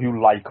people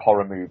who like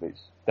horror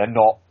movies. They're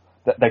not.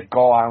 They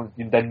go out.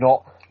 They're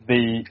not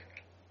the.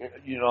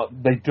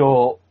 They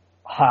don't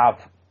have.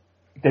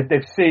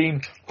 They've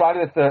seen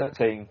Friday the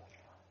 13th,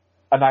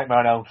 A Nightmare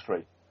on Elm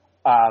Street,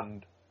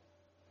 and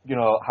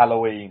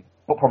Halloween,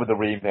 but probably the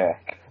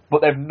remake.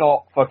 But they've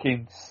not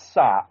fucking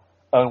sat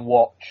and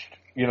watched,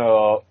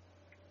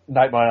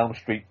 Nightmare on Elm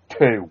Street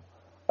 2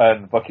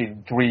 and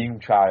fucking Dream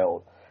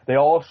Child. They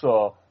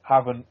also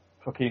haven't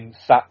fucking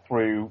sat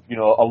through,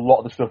 a lot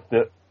of the stuff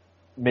that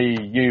me,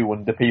 you,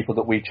 and the people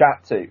that we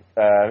chat to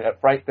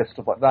at Frightfest,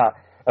 stuff like that,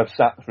 have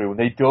sat through. And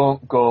they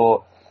don't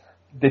go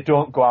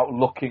out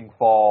looking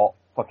for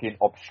fucking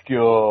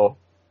obscure,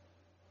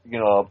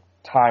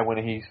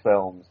 Taiwanese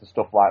films and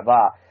stuff like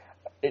that.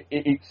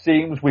 It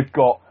seems we've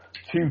got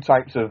two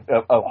types of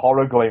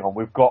horror going on.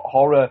 We've got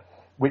horror,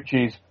 which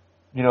is,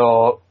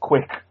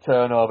 quick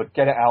turnover,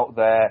 get it out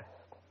there,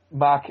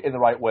 mark it in the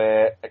right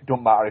way, it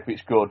don't matter if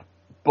it's good,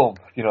 bump,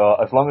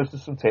 as long as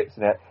there's some tits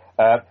in it.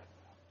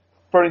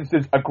 For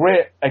instance, a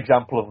great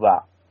example of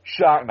that,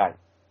 Shark Night.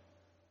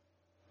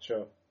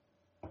 Sure.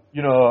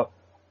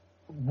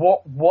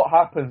 What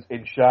happens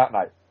in Shark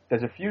Night?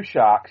 There's a few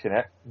sharks in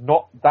it,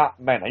 not that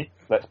many,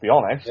 let's be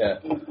honest,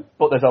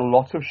 but there's a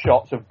lot of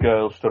shots of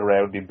girls stood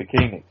around in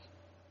bikinis.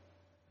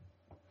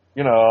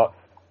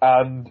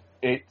 And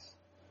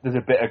there's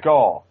a bit of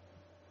gore.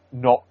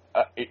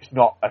 It's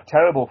not a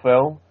terrible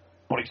film,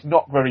 but it's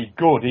not very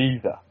good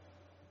either.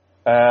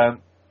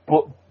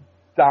 But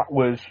that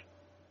was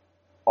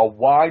a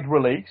wide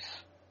release,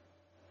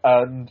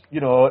 and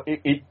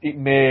it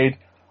made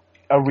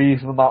a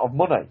reasonable amount of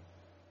money.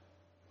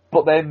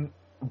 But then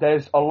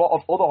there's a lot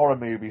of other horror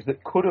movies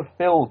that could have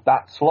filled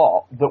that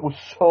slot that was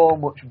so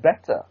much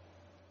better.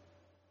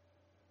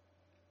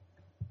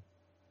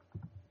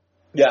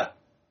 Yeah,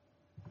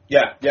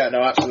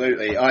 no,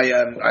 absolutely. I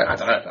don't know.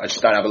 I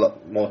just don't have a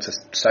lot more to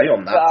say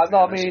on that. No,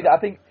 I mean, I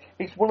think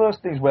it's one of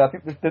those things where I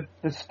think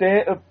the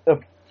state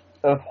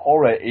of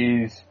horror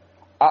is,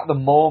 at the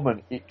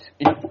moment,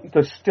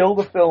 there's still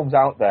the films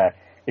out there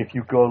if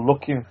you go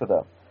looking for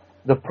them.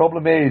 The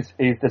problem is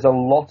there's a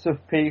lot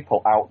of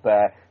people out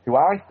there who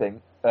I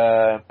think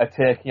are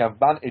taking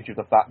advantage of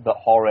the fact that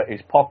horror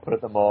is popular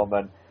at the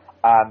moment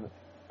and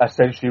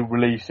essentially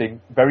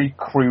releasing very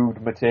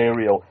crude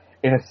material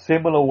in a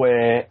similar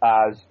way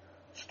as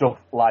stuff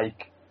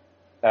like,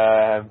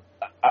 I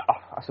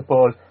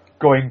suppose,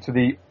 going to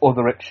the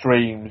other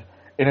extremes,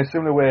 in a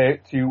similar way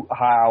to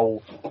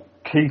how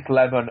Keith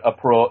Lemon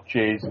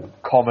approaches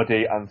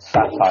comedy and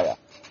satire.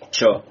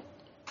 Sure.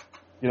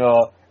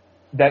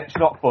 That's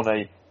not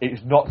funny,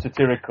 it's not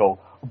satirical,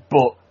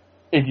 but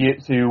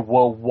idiots who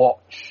will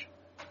watch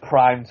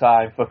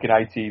primetime fucking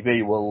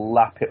ITV will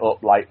lap it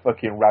up like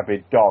fucking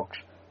rabid dogs.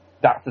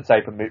 That's the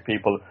type of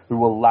people who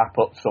will lap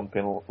up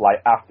something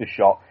like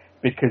Aftershock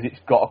because it's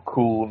got a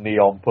cool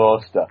neon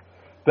poster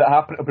that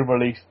happened to be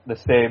released the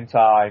same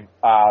time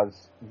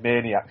as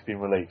Maniac's been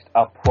released,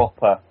 a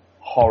proper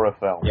horror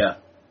film.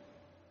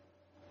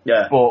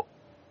 Yeah. But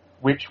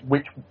which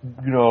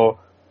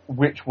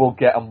will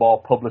get a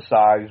more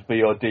publicised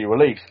VOD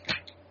release.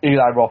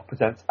 Eli Roth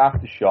presents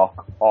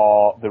Aftershock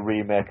or the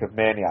remake of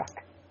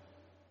Maniac.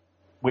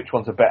 Which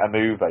one's a better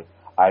movie?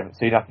 I haven't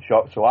seen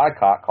Aftershock, so I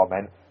can't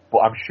comment, but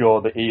I'm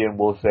sure that Ian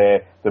will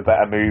say the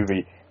better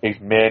movie is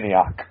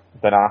Maniac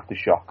than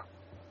Aftershock.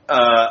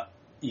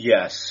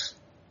 Yes.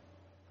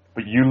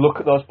 But you look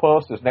at those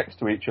posters next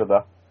to each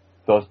other,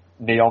 those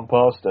neon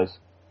posters,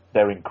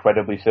 they're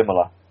incredibly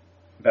similar.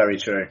 Very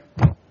true.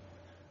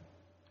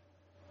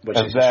 Which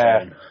and is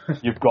there,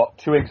 you've got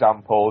two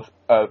examples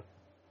of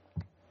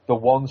the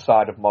one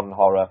side of modern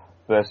horror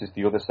versus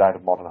the other side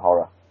of modern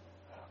horror.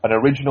 An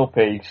original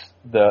piece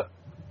that,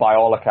 by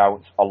all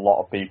accounts, a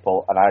lot of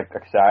people, and I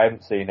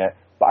haven't seen it,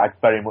 but I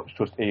very much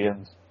trust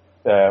Ian's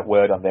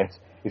word on this,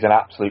 is an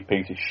absolute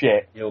piece of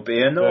shit. You'll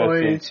be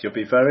annoyed. You'll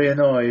be very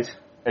annoyed.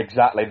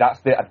 Exactly. That's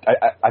the.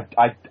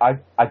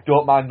 I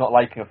don't mind not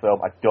liking a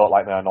film. I don't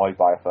like being annoyed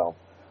by a film.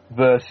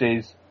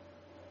 Versus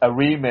a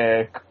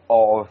remake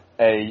of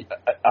a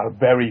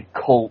very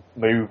cult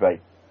movie,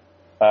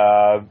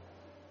 but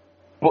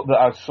that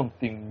has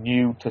something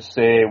new to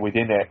say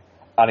within it,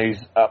 and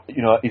is a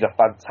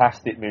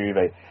fantastic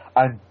movie,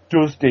 and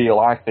does deal,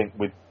 I think,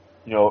 with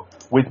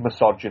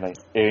misogyny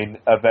in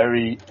a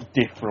very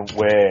different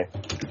way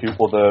to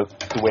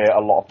the way a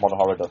lot of modern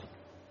horror does.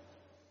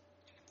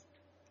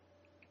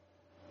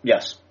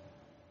 Yes.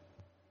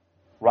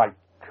 Right.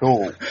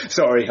 Cool.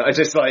 Sorry, I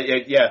just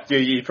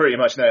you pretty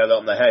much nailed it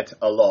on the head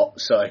a lot.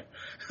 So.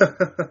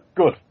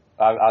 Good.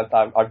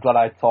 I'm glad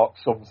I talk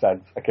some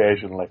sense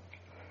occasionally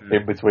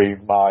in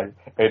between my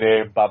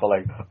inane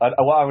babbling. And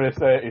what I'm going to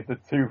say is the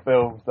two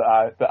films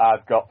that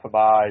I've got for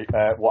my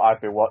what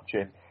I've been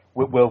watching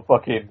we'll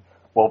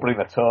bring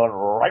the tone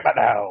right back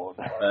down.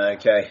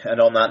 Okay,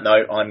 and on that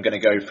note, I'm going to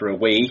go for a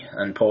wee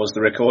and pause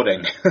the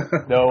recording.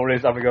 No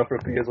worries, I'm going to go for a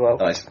pee as well.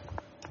 Nice.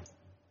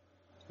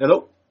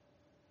 Hello?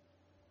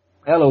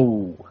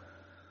 Hello.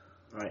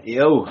 Right,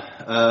 yo.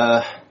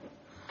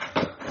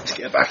 Let's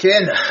get back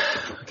in.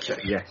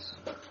 Okay. Yes.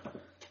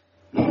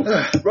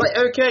 Right,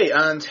 okay,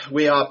 and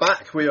we are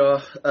back. We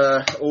are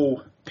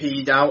all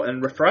peed out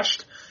and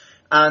refreshed.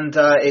 And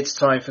it's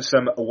time for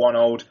some one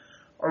old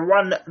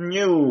run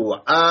new.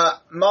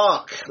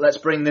 Mark, let's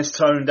bring this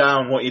tone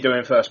down. What are you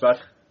doing first, bud?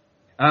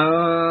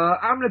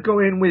 I'm going to go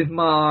in with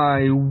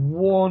my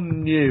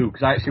one new,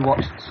 because I actually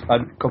watched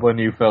a couple of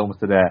new films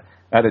this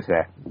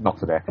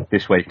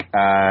week.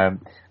 And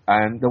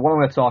the one I'm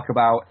going to talk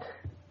about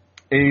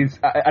is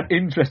an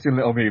interesting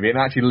little movie. It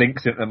actually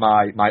links into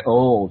my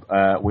old,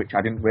 which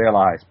I didn't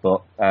realise,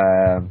 but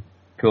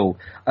cool.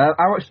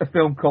 I watched a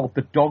film called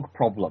The Dog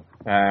Problem,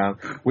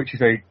 which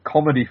is a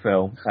comedy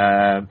film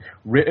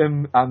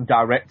written and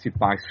directed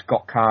by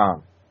Scott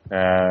Caan.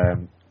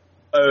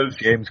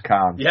 James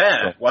Caan.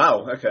 Yeah,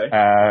 wow, okay.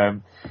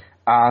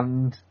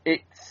 And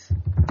the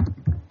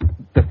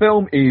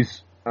film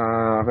is,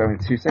 only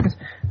 2 seconds.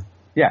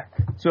 Yeah,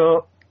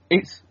 so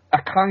it's a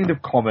kind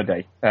of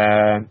comedy.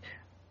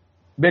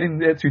 Made in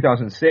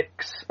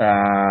 2006.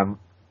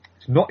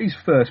 It's not his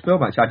first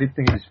film, actually. I did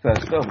think it was his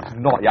first film. It's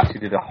not. He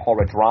actually did a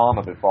horror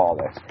drama before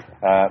this.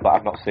 But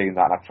I've not seen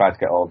that, and I've tried to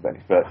get hold of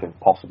any virtually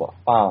impossible to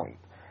find.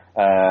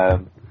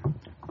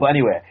 But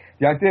anyway,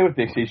 the idea with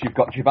this is you've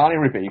got Giovanni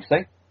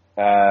Ribisi.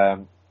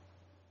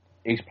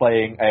 He's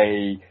playing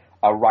a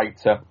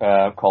writer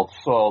called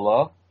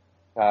Solo,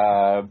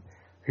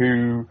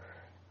 who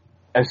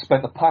has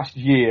spent the past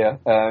year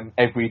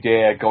every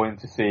day going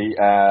to see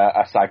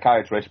a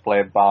psychiatrist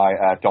played by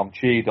Don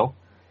Cheadle,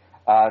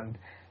 and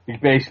he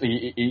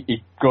basically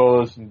he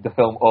goes, and the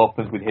film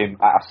opens with him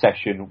at a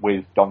session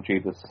with Don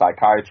Cheadle, the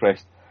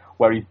psychiatrist,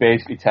 where he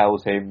basically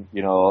tells him,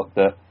 you know,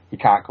 that he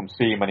can't come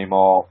see him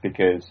anymore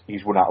because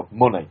he's run out of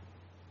money.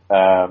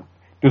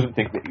 Doesn't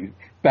think that he's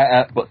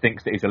better, but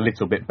thinks that he's a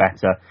little bit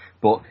better,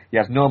 but he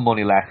has no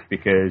money left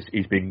because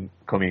he's been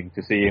coming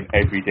to see him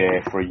every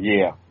day for a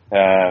year.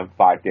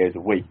 5 days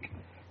a week.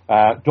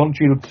 Don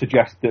Cheadle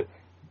suggests that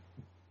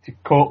to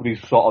cope with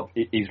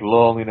his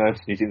loneliness,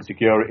 his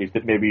insecurities,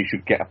 that maybe he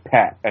should get a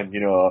pet, and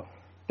you know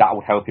that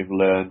would help him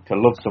learn to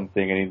love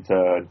something, and in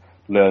turn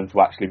learn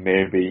to actually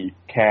maybe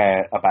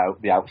care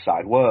about the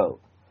outside world,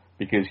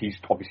 because he's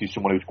obviously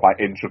someone who's quite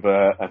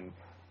introvert and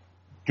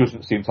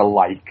doesn't seem to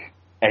like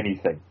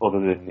anything other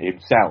than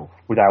himself,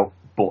 but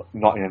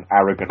not in an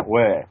arrogant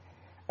way.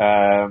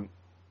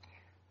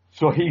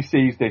 So he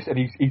sees this, and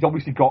he's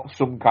obviously got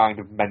some kind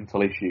of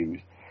mental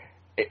issues.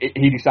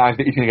 He decides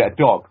that he's going to get a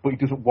dog, but he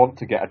doesn't want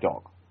to get a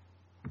dog.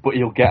 But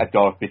he'll get a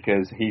dog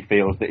because he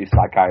feels that his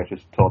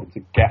psychiatrist told him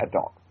to get a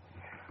dog.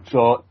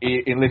 So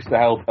he enlists the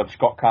help of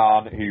Scott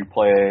Caan, who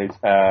plays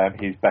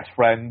his best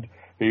friend,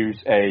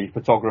 who's a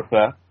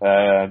photographer,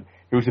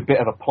 who's a bit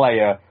of a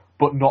player,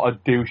 but not a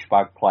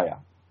douchebag player,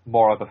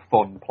 more of a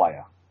fun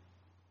player.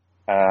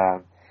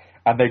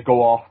 And they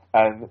go off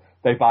and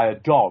they buy a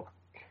dog.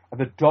 And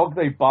the dog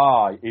they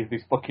buy is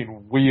this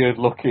fucking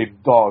weird-looking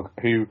dog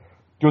who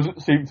doesn't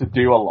seem to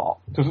do a lot,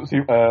 doesn't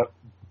seem to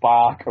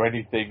bark or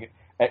anything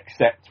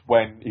except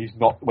when he's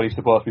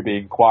supposed to be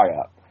being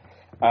quiet.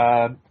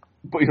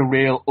 But he's a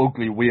real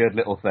ugly, weird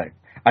little thing.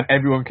 And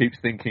everyone keeps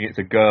thinking it's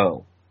a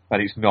girl,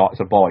 and it's not,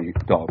 it's a boy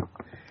dog.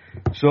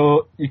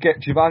 So you get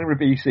Giovanni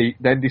Ribisi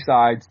then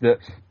decides that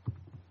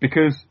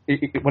because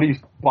when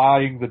he's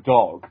buying the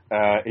dog,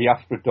 he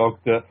asks for a dog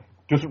that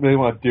doesn't really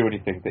want to do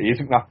anything, that he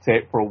isn't going to have to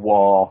take for a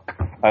walk,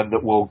 and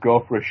that will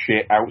go for a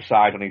shit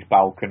outside on his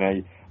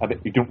balcony, and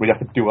that you don't really have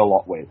to do a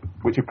lot with.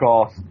 Which, of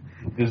course,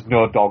 there's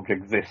no dogs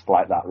exist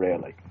like that,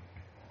 really.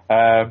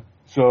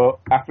 So,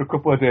 after a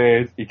couple of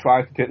days, he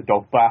tries to take the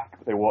dog back,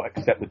 but they won't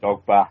accept the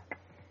dog back.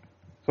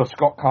 So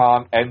Scott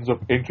Caan ends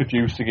up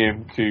introducing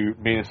him to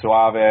Mina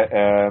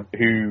Suave,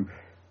 who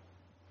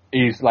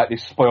is like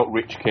this spoilt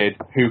rich kid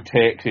who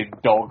takes in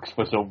dogs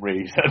for some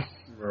reason.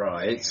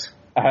 Right.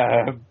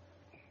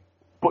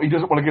 But he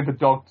doesn't want to give the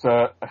dog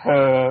to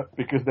her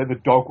because then the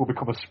dog will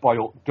become a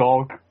spoilt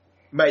dog.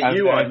 Mate,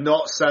 you are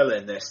not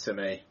selling this to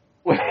me.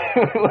 Wait.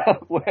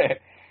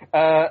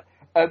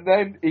 And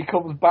then he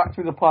comes back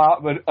to his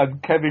apartment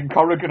and Kevin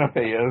Corrigan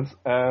appears.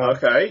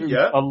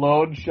 A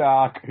loan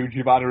shark who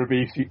Giovanni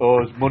Ribisi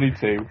owes money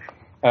to.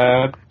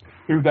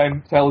 Who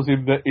then tells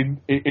him that in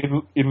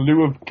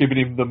lieu of giving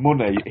him the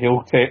money,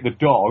 he'll take the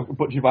dog,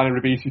 but Giovanni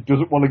Ribisi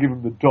doesn't want to give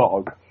him the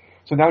dog.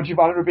 So now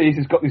Giovanni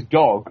Ribisi's got this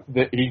dog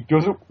that he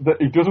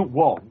doesn't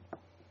want,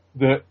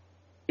 that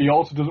he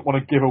also doesn't want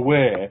to give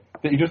away,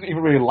 that he doesn't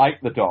even really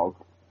like the dog.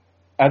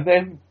 And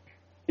then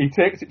he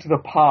takes it to the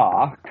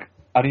park,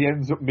 and he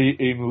ends up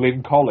meeting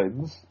Lynn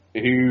Collins,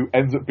 who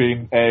ends up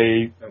being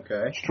a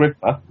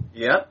stripper.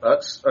 Yeah,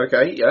 that's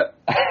okay, yeah.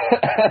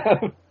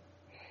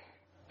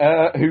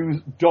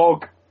 Whose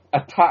dog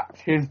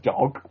attacked his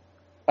dog,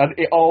 and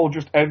it all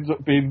just ends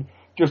up being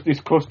just this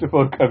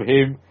clusterfuck of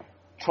him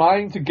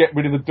trying to get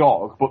rid of the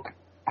dog, but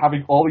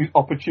having all these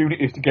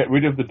opportunities to get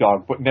rid of the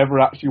dog, but never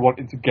actually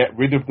wanting to get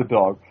rid of the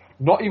dog,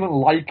 not even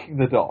liking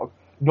the dog,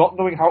 not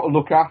knowing how to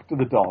look after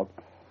the dog,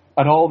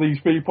 and all these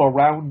people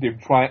around him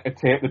trying to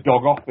take the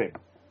dog off him.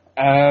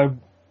 And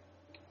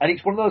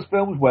it's one of those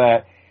films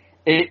where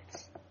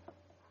it's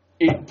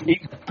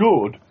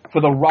good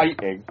for the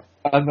writing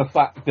and the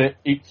fact that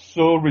it's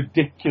so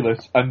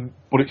ridiculous,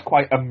 but it's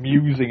quite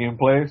amusing in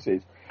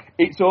places.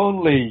 It's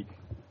only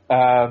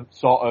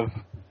sort of,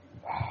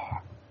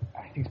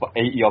 I think it's about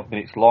 80 odd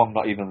minutes long,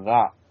 not even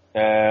that.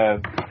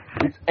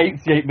 It's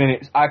 88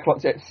 minutes. I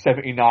clocked it at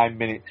 79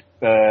 minutes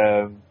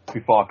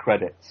before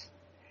credits,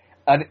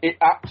 and it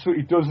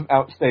absolutely doesn't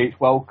outstay its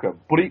welcome.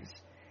 But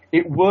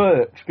it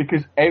works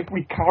because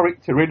every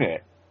character in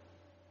it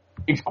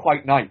is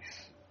quite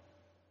nice.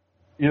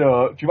 You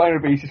know, Giovanni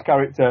Ribisi's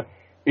character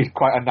is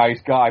quite a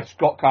nice guy.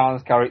 Scott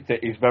Caan's character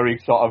is very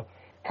sort of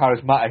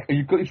charismatic. And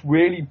you've got this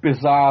really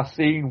bizarre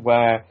scene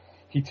where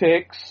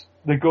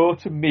they go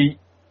to meet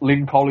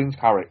Lynn Collins'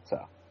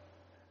 character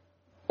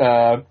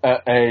at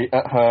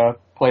her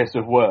place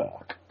of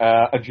work.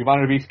 And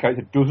Giovanni Ribisi's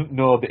character doesn't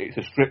know that it's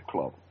a strip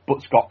club,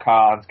 but Scott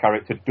Caan's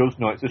character does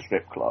know it's a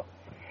strip club.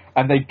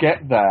 And they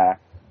get there,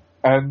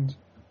 and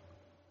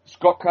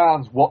Scott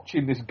Caan's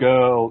watching this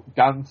girl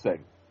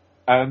dancing,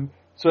 and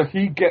so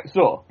he gets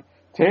up,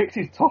 takes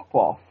his top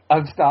off,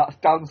 and starts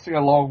dancing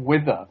along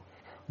with her,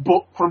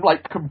 but from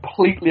like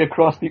completely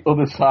across the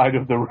other side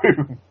of the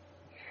room.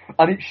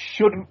 And it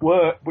shouldn't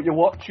work, but you're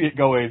watching it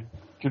going,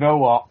 do you know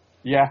what?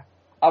 Yeah,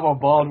 I'm on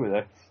board with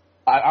this.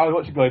 I was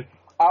watching going,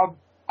 I'm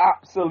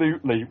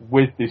absolutely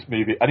with this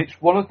movie. And it's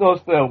one of those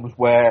films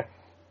where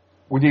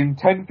within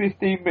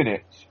 10-15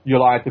 minutes,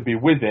 you'll either be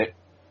with it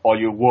or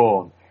you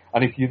won't.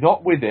 And if you're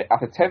not with it,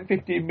 after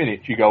 10-15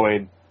 minutes, you go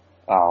in,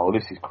 oh,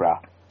 this is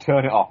crap.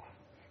 Turn it off,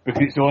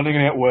 because it's only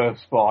going to get worse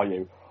for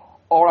you.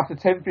 Or after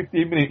 10-15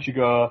 minutes, you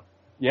go,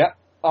 yeah,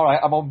 alright,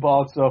 I'm on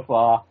board so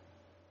far.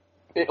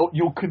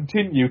 You'll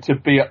continue to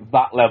be at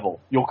that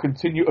level. You'll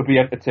continue to be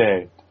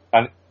entertained.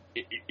 And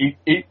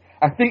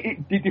I think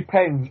it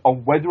depends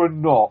on whether or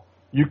not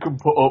you can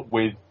put up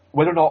with,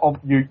 whether or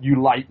not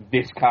you like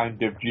this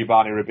kind of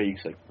Giovanni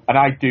Ribisi. And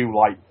I do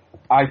like,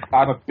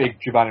 I'm a big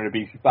Giovanni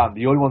Ribisi fan.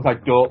 The only ones I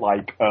don't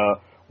like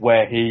are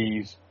where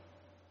he's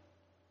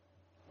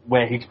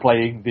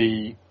playing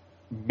the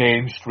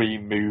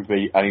mainstream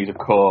movie and he's a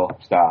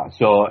co-star.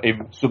 So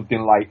in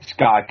something like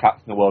Sky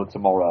Captain the World of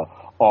Tomorrow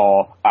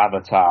or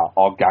Avatar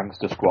or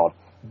Gangster Squad,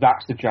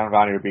 that's the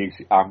Giovanni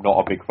Ribisi I'm not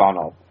a big fan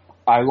of.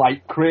 I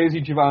like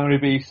crazy Giovanni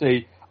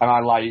Ribisi and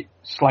I like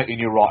slightly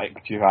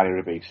neurotic Giovanni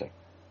Ribisi.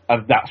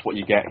 And that's what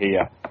you get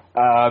here.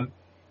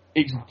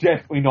 It's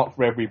definitely not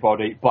for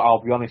everybody, but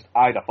I'll be honest,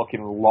 I had a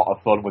fucking lot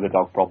of fun with The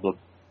Dog Problem.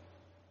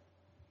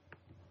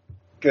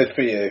 Good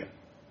for you.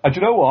 And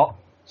you know what?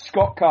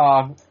 Scott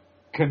Caan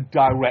can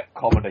direct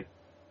comedy.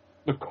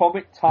 The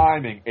comic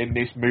timing in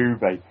this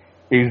movie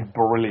is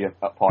brilliant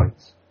at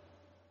points.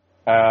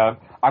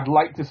 I'd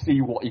like to see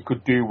what he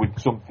could do with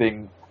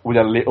something with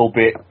a little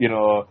bit,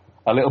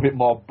 a little bit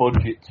more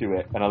budget to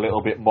it and a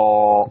little bit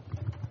more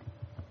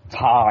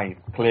time,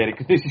 clearly,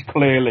 because this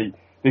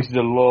is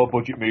a low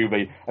budget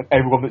movie and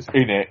everyone that's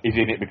in it is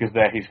in it because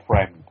they're his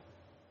friend.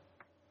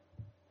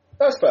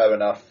 That's fair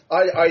enough.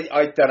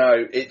 I don't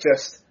know,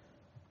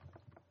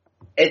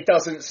 it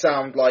doesn't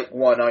sound like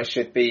one I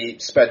should be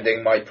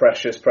spending my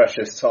precious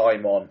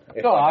time on.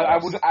 No, I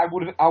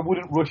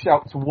wouldn't rush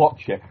out to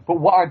watch it. But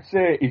what I'd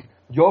say is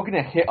you're going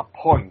to hit a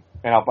point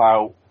in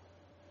about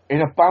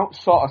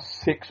sort of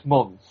 6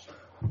 months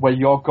where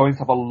you're going to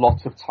have a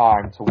lot of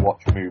time to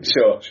watch movies.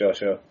 Sure.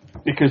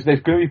 Because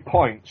there's going to be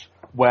points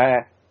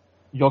where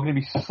you're going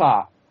to be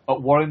sat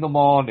at 1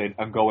 a.m.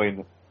 and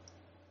going,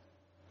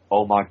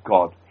 oh my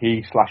god,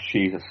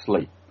 he/she's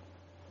asleep.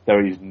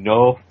 There is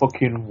no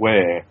fucking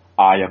way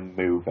I am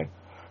moving.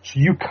 So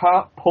you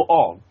can't put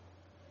on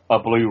a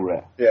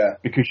Blu-ray. Yeah.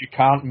 Because you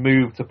can't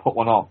move to put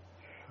one on.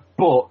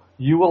 But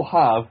you will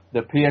have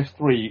the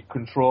PS3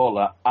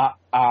 controller at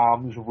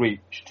arm's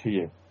reach to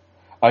you.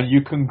 And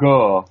you can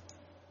go,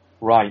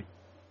 right,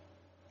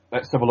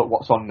 let's have a look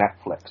what's on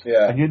Netflix.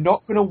 Yeah. And you're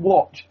not going to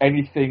watch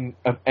anything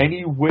of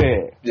any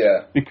way.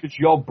 Yeah. Because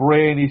your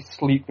brain is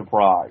sleep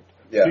deprived.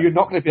 Yeah. So you're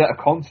not going to be able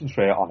to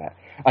concentrate on it.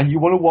 And you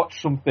want to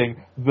watch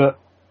something that,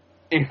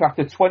 if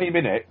after 20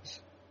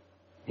 minutes,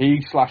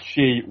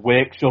 he/she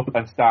wakes up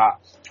and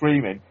starts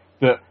screaming,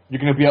 that you're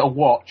going to be able to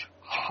watch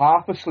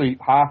half asleep,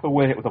 half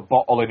awake with a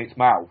bottle in its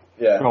mouth,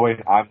 going,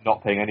 I'm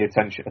not paying any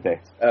attention to this.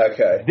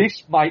 Okay.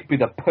 This might be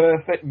the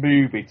perfect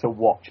movie to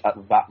watch at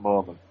that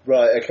moment.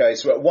 Right, okay,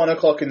 so at 1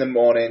 o'clock in the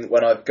morning,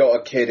 when I've got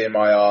a kid in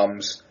my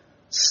arms,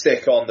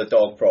 stick on The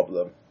Dog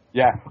Problem.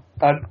 Yeah,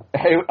 and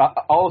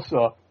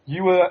also,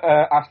 you were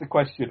asked a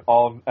question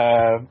on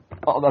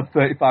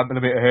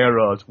 35mm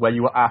Heroes, where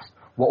you were asked,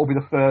 what will be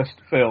the first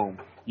film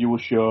you will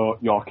show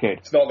your kid?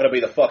 It's not going to be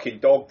the fucking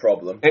Dog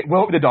Problem. It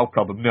won't be The Dog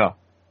Problem, no.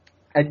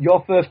 And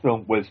your first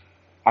film was,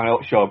 I know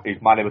what show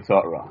is My Neighbor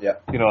Totoro. Yeah.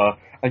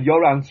 And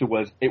your answer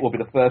was, it will be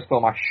the first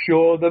film I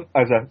show them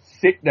as a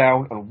sit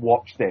down and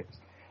watch this.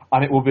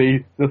 and it will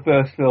be the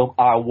first film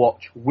I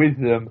watch with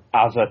them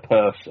as a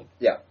person.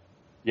 Yeah.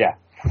 Yeah.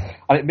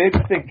 And it made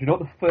me think, do you know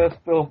what the first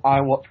film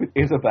I watched with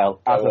Isabel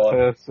as a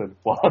person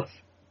was?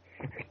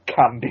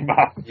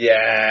 Candyman.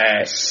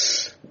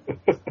 Yes.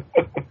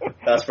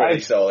 That's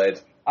pretty solid.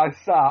 I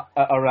sat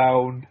at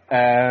around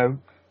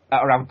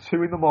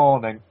 2 in the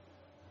morning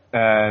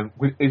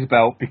with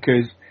Isabel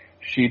because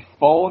she'd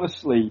fallen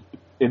asleep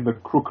in the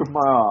crook of my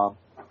arm,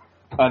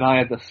 and I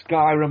had the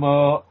Sky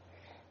remote,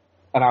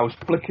 and I was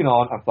flicking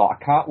on and thought,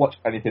 I can't watch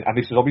anything, and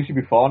this was obviously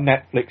before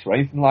Netflix or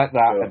anything like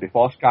that, and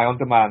before Sky On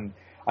Demand,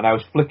 and I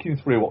was flicking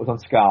through what was on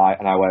Sky,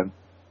 and I went,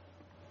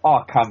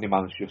 oh,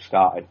 Candyman's just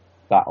started.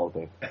 That'll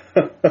do.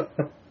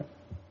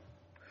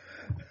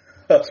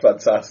 That's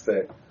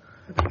fantastic.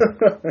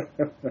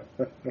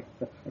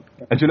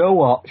 And you know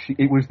what?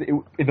 In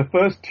the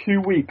first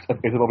 2 weeks of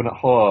Isabel being at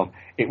home,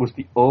 it was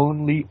the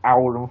only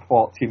hour and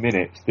 40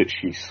 minutes that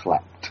she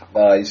slept.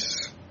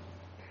 Nice.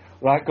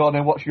 Right, go on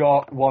then, what's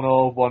your 1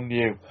 old, 1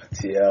 new?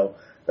 TL.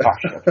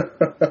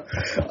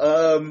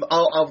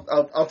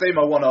 I'll do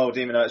my 1 old,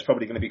 even though it's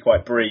probably going to be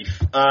quite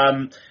brief.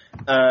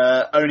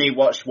 Only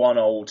watched 1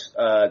 old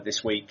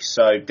this week,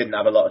 so didn't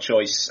have a lot of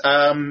choice.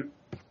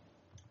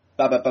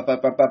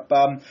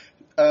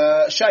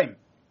 Shame.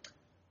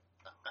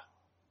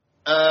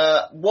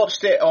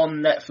 Watched it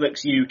on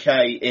Netflix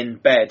UK in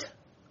bed,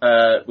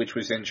 which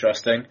was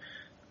interesting.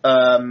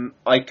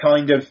 I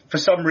kind of, for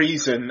some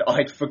reason,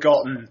 I'd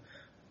forgotten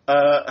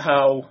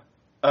how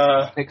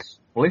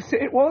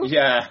explicit it was.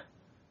 Yeah.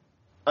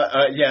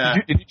 Yeah.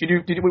 Did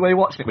you when you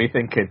watched it, were you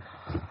thinking,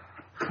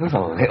 it was a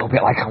little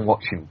bit like I'm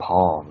watching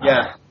porn?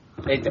 Yeah.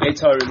 It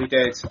totally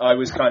did. I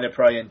was kind of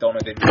praying Donna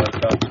didn't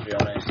wake up, to be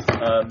honest.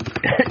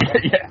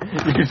 Yeah,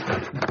 you just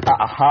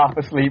half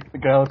asleep. The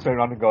girl turned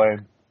around and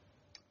going,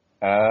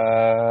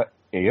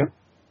 Ian.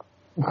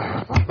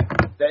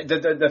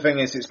 The thing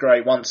is, it's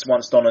great. Once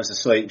Donna's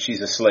asleep,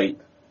 she's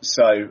asleep.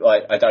 So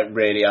like, I don't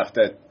really have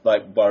to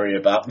like worry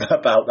about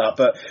that.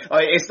 But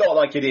it's not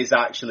like it is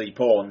actually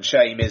porn.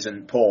 Shame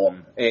isn't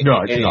porn. It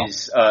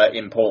is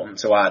important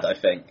to add, I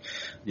think.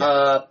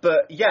 Yeah.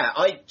 But yeah,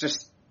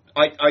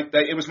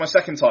 it was my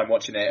second time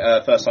watching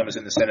it. First time was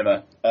in the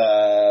cinema.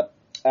 I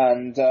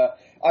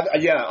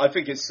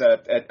think it's a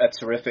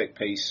terrific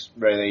piece,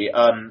 really.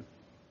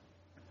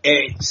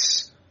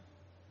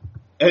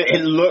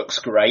 It looks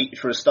great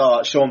for a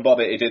start. Sean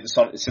Bobbitt, who did the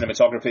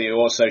cinematography, who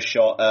also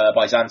shot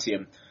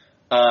Byzantium.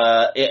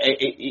 That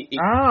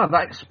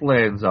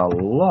explains a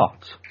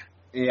lot.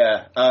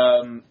 Yeah.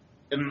 I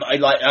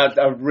like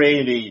a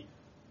really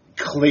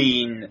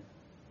clean,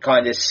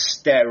 kind of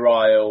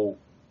sterile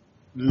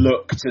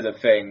look to the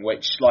thing,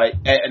 which like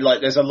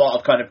there's a lot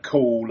of kind of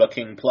cool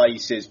looking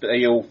places, but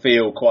they all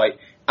feel quite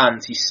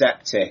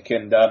antiseptic,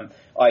 and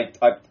I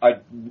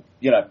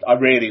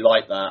really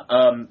like that.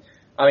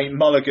 I mean,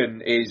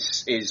 Mulligan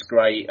is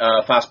great.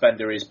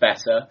 Fassbender is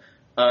better.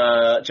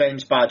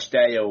 James Badge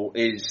Dale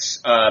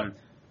is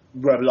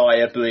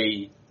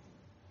reliably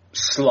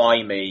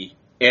slimy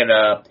in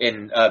a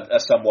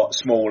somewhat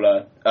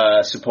smaller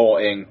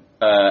supporting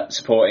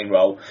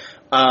role.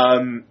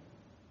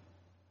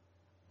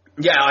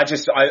 Yeah, I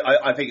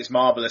think it's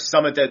marvelous.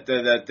 Some of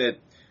the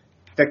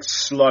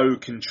slow,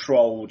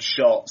 controlled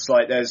shots,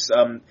 like there's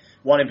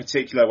one in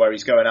particular where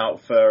he's going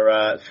out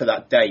for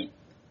that date,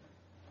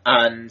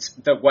 and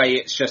the way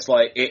it's just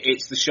like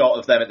it's the shot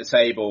of them at the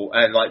table,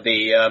 and like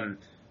the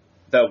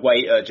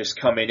waiter just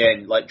coming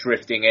in, like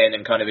drifting in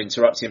and kind of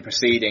interrupting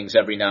proceedings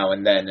every now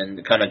and then,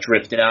 and kind of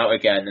drifting out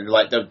again, and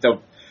like the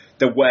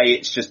way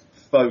it's just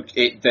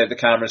the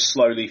camera's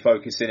slowly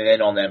focusing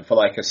in on them for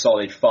like a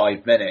solid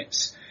 5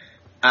 minutes.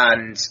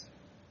 And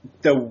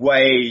the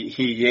way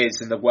he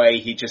is, and the way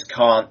he just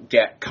can't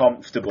get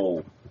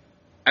comfortable,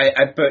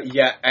 but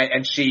yet,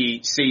 and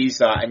she sees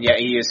that, and yet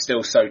he is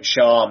still so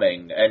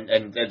charming,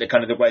 and the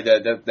kind of the way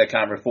the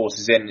camera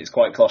forces in, it's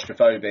quite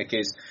claustrophobic.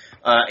 It's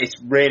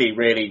really,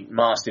 really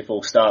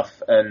masterful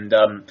stuff, and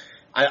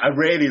I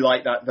really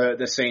like that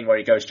the scene where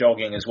he goes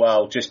jogging as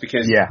well, just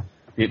because. Yeah,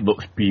 it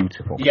looks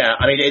beautiful. Yeah,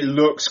 I mean, it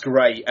looks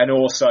great, and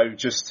also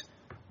just.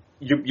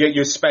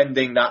 You're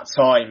spending that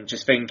time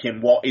just thinking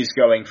what is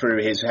going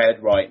through his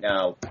head right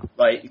now.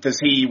 Like, does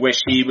he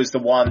wish he was the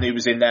one who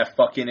was in there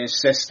fucking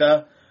his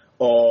sister?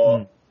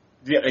 Or,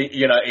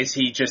 is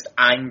he just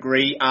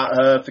angry at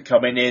her for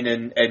coming in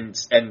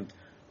and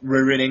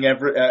ruining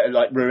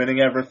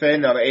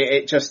everything?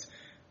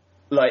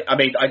 I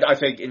mean, I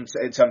think in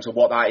terms of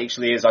what that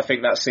actually is, I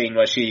think that scene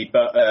where she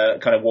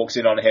kind of walks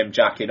in on him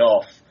jacking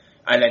off,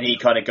 and then he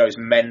kind of goes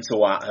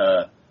mental at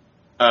her,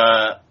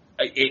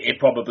 it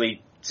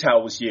probably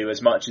tells you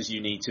as much as you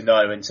need to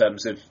know in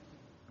terms of,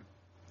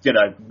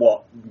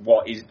 what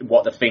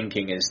the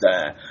thinking is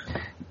there.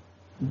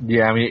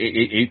 Yeah, I mean,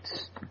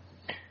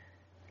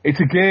 it's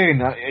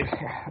again,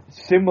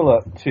 it's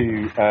similar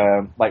to,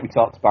 like we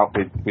talked about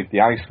with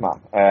The Iceman.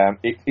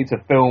 It's a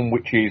film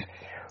which is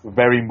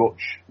very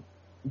much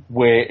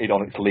weighted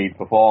on its lead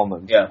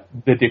performance. Yeah.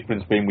 The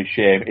difference being with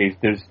Shame is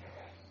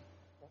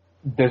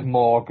there's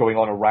more going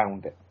on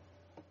around it.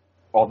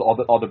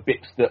 or the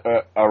bits that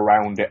are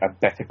around it are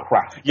better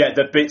crafted. Yeah,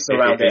 the bits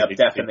around it are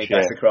definitely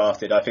better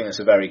crafted. I think that's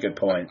a very good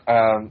point.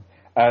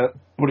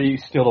 But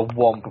it's still a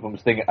one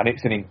performance thing, and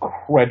it's an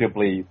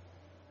incredibly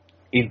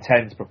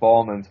intense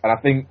performance. And I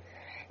think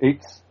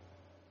it's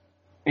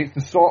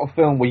the sort of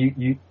film where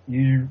I'm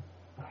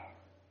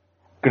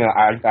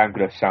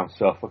gonna sound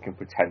so fucking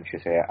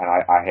pretentious here, and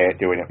I hate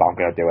doing it, but I'm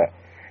gonna do it.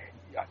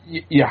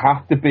 You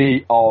have to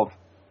be of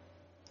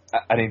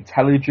an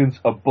intelligence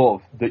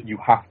above that you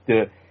have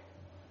to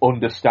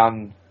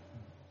understand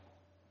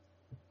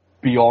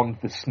beyond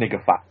the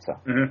snigger factor.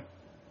 Mm-hmm.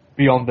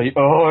 Beyond the,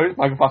 it's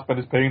Michael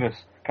Fassbender's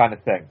penis kind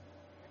of thing.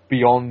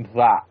 Beyond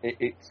that,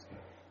 it's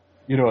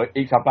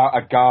about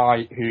a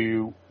guy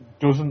who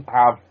doesn't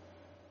have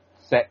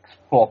sex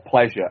for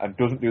pleasure and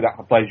doesn't do that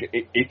for pleasure.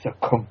 It's a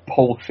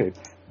compulsive,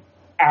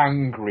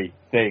 angry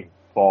thing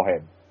for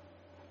him.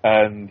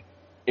 And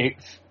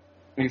it's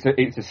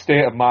a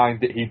state of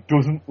mind that he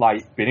doesn't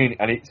like being in,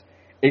 and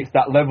it's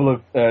that level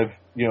of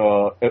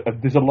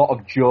there's a lot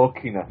of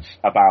jokiness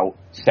about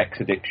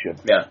sex addiction.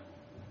 Yeah.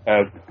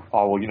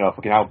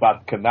 Fucking how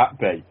bad can that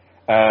be?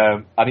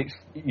 And it's,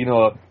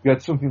 you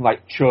had something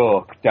like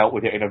Choke dealt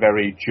with it in a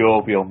very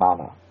jovial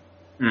manner.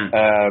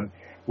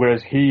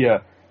 Whereas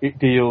here, it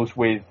deals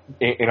with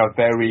it in a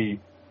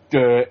very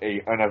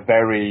dirty and a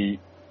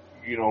very,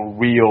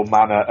 real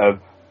manner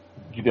of,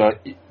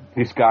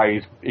 this guy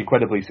is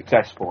incredibly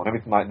successful and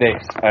everything like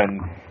this.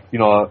 And,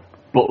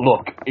 but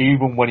look,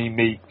 even when he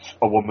meets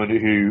a woman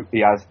who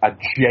he has a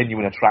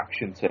genuine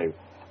attraction to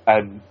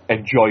and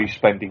enjoys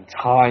spending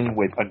time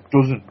with and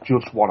doesn't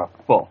just want to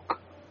fuck,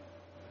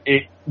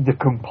 the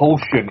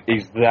compulsion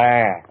is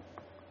there.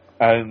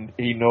 And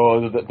he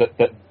knows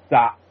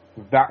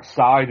that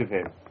side of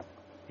him,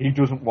 he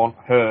doesn't want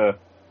her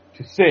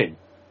to see.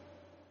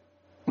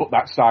 But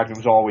that side of him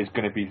is always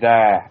going to be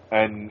there.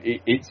 And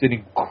it's an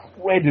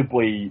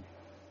incredibly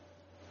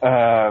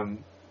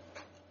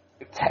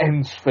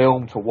tense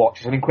film to watch.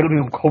 It's an incredibly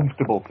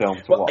uncomfortable film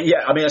to watch.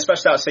 Yeah, I mean,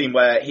 especially that scene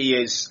where he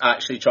is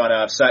actually trying to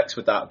have sex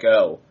with that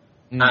girl,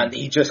 and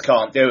he just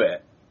can't do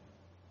it.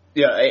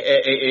 Yeah,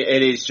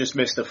 it is just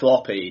Mr.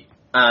 Floppy,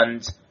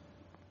 and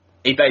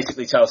he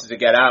basically tells her to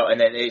get out, and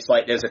then it's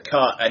like there's a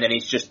cut, and then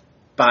he's just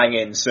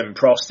banging some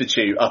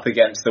prostitute up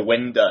against the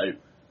window.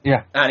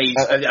 Yeah,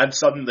 and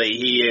suddenly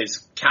he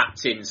is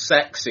Captain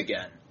Sex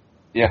again.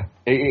 Yeah,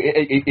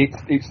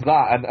 it's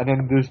that, and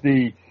then there's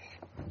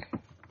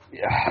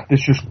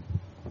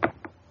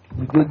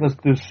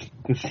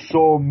there's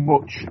so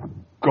much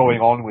going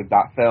on with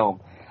that film.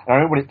 And I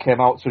remember when it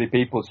came out, so many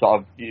people sort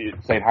of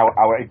saying how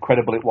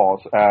incredible it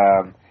was,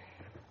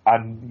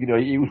 and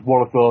it was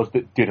one of those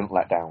that didn't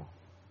let down.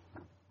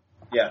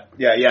 Yeah,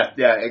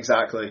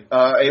 exactly.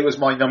 It was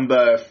my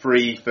number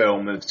 3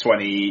 film of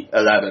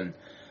 2011,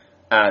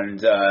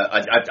 and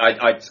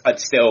I'd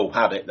still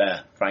have it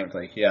there,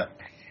 frankly. Yeah.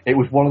 It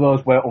was one of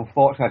those where,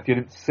 unfortunately, I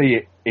didn't see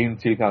it in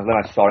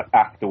 2011. I saw it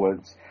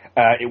afterwards.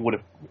 It would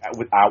have,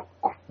 without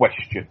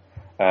question,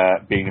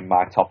 been in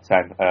my top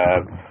 10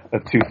 of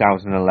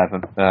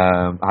 2011.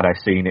 Had I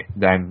seen it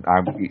then,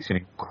 it's an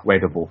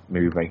incredible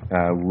movie.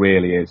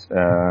 Really is.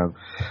 I'm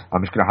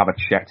just going to have a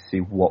check to see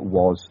what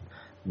was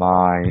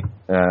my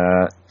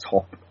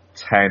top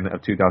 10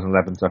 of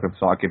 2011, so I can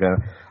sort of give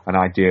an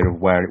idea of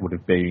where it would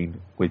have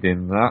been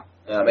within that.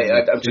 I mean,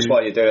 just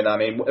while you're doing that, I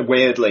mean,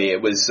 weirdly,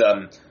 it was.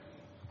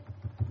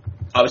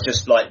 I was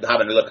just like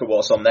having a look at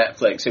what's on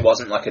Netflix. It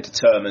wasn't like a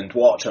determined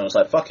watch, and I was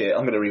like, "Fuck it,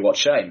 I'm going to rewatch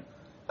Shame."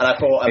 And I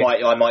thought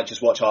I might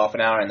just watch half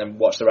an hour and then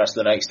watch the rest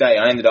of the next day.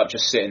 I ended up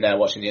just sitting there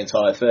watching the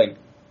entire thing.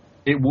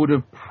 It would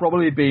have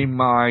probably been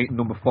my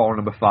number 4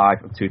 and number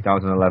 5 of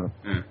 2011.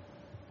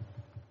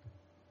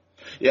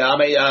 Yeah, I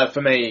mean,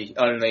 for me,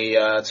 only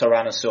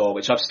Tyrannosaur,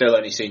 which I've still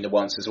only seen the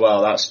once as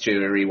well. That's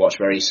due a rewatch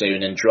very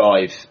soon, and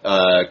Drive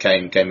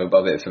came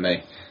above it for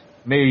me.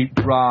 Me,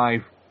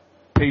 Drive,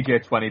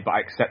 PJ20, but I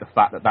accept the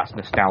fact that that's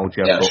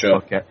nostalgia. Yeah, sure.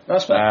 Okay.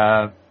 That's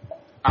fair.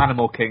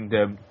 Animal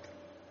Kingdom.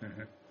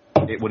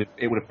 It would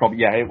have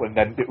probably it was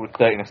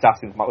 13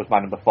 Assassins. Was my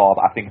number 4,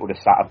 but I think it would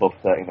have sat above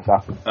 13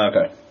 Assassins.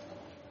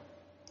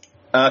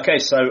 Okay,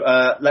 so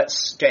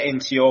let's get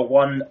into your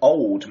one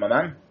old, my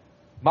man.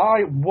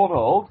 My one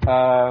old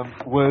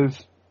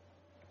was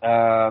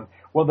one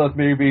of those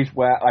movies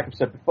where, like I've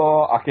said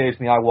before,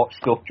 occasionally I watch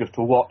stuff just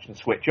to watch and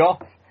switch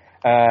off.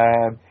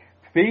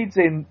 Feeds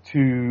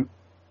into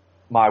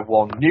my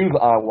one new that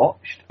I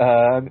watched,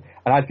 and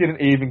I didn't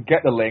even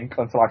get the link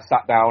until I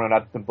sat down and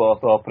had them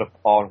both open up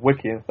on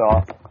Wiki and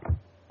thought,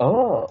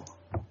 oh,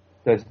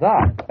 there's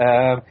that.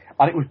 And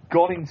it was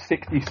Gone in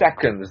 60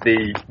 Seconds,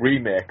 the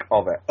remake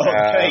of it.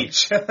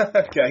 Cage.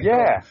 Okay.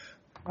 Yeah. Cool.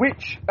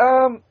 Which,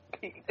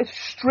 it's a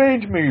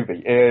strange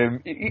movie.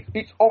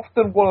 It's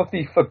often one of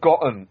the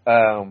forgotten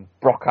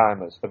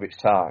Brockheimers of its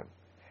time.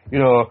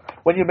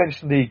 When you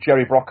mention the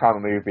Jerry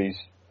Bruckheimer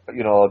movies,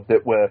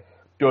 that were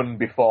done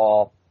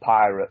before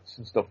Pirates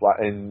and stuff like,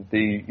 in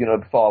the,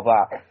 before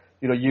that,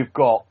 you've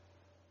got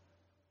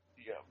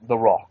The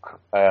Rock,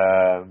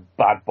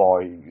 Bad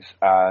Boys,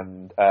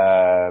 and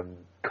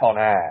Con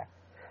Air.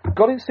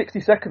 Gone in 60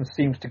 Seconds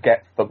seems to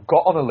get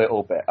forgotten a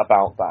little bit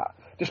about that,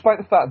 despite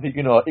the fact that,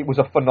 you know, it was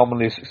a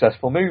phenomenally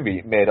successful movie.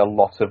 It made a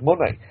lot of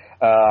money.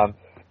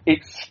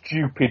 It's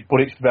stupid,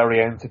 but it's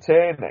very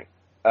entertaining.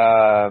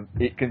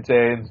 It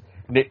contains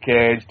Nick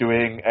Cage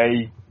doing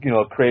a, you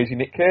know, crazy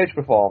Nick Cage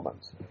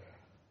performance.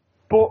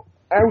 But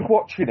I was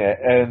watching it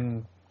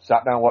and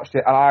sat down and watched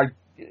it, and I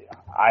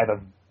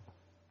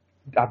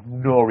have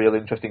no real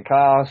interest in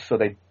cars, so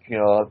they, you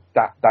know,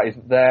 that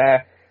isn't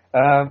there.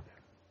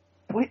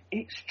 But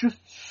it's just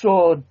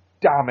so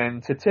damn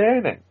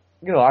entertaining.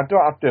 You know, I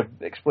don't have to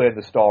explain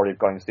the story of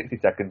Gone in 60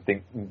 Seconds. I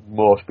think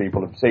most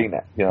people have seen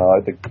it. You know,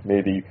 I think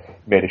maybe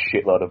made a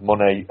shitload of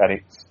money and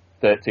it's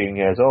 13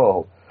 years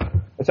old.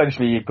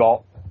 Essentially, you've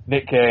got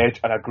Nick Cage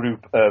and a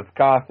group of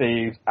car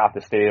thieves have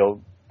to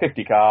steal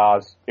 50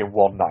 cars in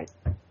one night.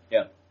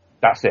 Yeah.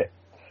 That's it.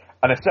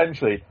 And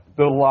essentially,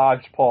 the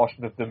large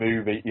portion of the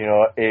movie, you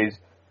know, is,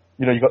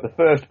 you know, you've got the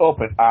first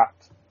open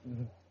act,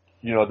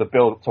 you know, the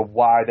build up to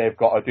why they've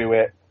got to do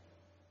it.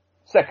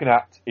 Second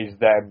act is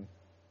them,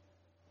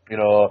 you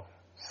know,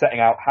 setting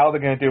out how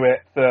they're going to do it.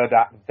 Third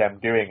act, them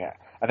doing it.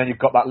 And then you've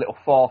got that little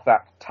fourth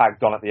act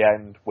tagged on at the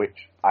end,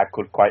 which I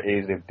could quite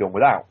easily have done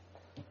without.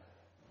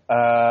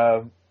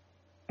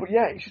 But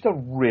yeah, it's just a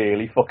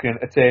really fucking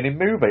entertaining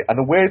movie. And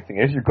the weird thing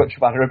is, you've got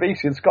Giovanni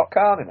Ribisi and Scott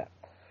Caan in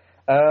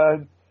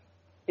it.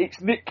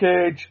 It's Nick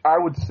Cage. I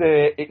would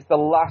say it's the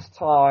last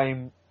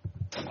time,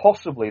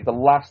 possibly the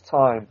last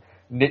time,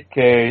 Nick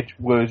Cage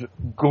was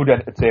good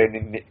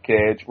entertaining Nick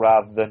Cage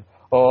rather than,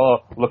 oh,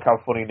 look how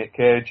funny Nick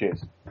Cage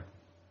is.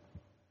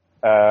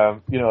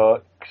 You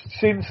know,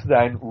 since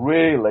then,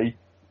 really,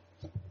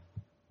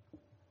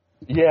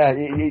 yeah,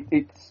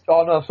 it's,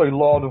 oh no, sorry,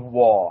 Lord of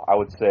War, I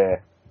would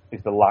say,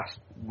 is the last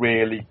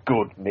really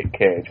good Nick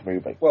Cage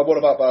movie. Well, what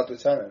about Bad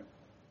Lieutenant?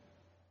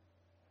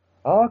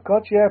 Oh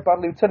God, yeah, Bad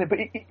Lieutenant, but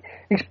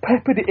he's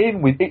peppered it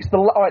in with, it's the,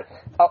 right,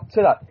 up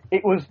to that,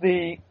 it was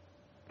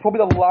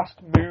probably the last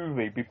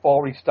movie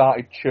before he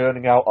started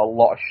churning out a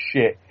lot of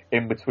shit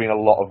in between a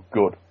lot of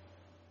good.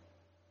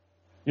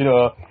 You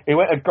know, he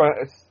went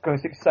going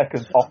 6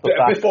 seconds off the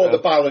back. Before the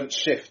balance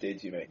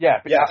shifted, you mean? Yeah,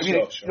 but yeah, I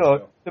mean,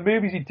 sure. The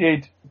movies he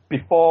did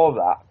before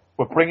that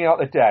were Bringing Out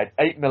the Dead,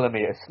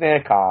 8mm,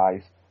 Snake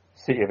Eyes,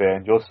 City of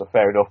Angels, so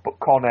fair enough, but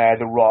Con Air,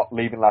 The Rock,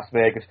 Leaving Las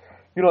Vegas.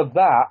 You know,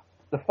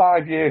 the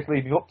 5 years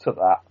leading up to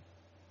that,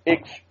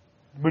 it's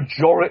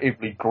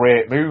majoritively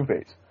great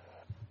movies.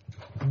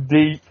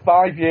 The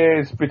 5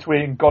 years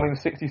between Gone in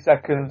 60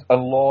 Seconds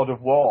and Lord of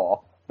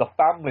War, The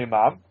Family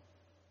Man,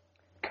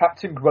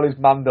 Captain Corelli's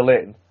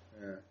Mandolin,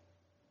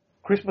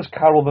 Christmas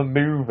Carol the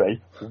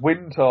movie,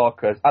 Wind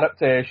Talkers,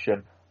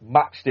 adaptation,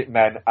 Matchstick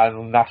Men,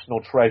 and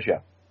National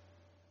Treasure.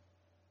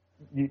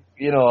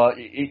 You know,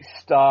 it's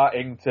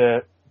starting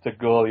to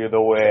go the other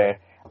way.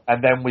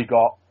 And then we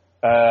got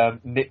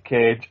Nick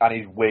Cage and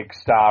his wig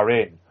star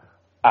in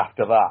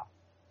after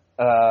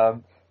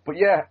that. But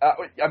yeah,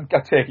 I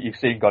take it you've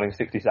seen Gone in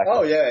 60 Seconds.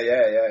 Oh,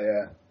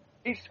 yeah.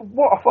 It's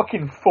what a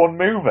fucking fun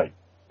movie.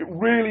 It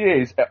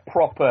really is a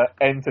proper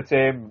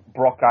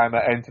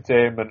Brockheimer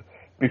entertainment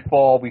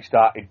before we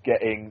started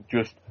getting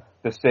just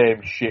the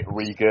same shit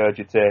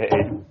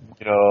regurgitated,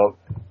 you know,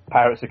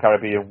 Pirates of the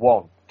Caribbean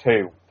 1,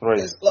 2,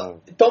 3.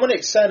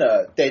 Dominic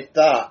Senna did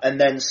that and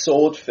then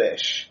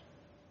Swordfish,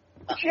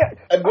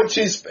 which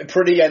is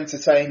pretty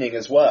entertaining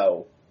as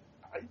well.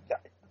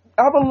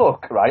 Have a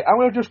look, right? I'm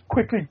going to just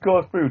quickly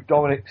go through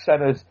Dominic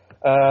Senna's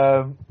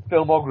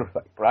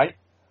filmography, right,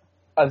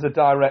 as a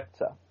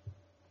director.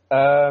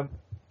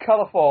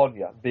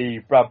 California, the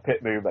Brad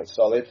Pitt movie.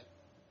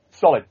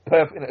 Solid,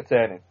 perfect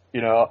entertaining.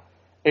 You know,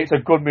 it's a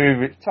good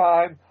movie at its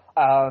time,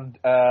 and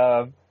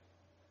I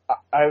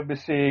remember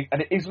seeing,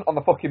 and it isn't on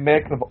the fucking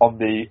making of on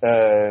the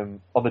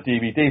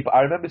DVD, but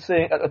I remember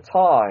seeing at the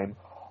time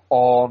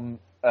on,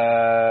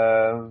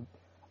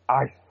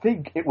 I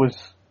think it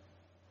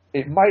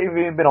might have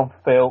even been on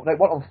film. No, it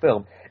wasn't on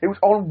film. It was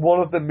on one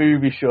of the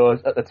movie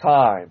shows at the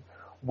time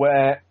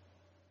where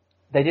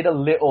they did a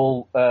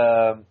little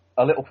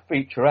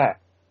featurette.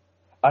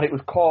 And it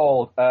was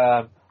called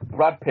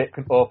Brad Pitt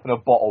Can Open a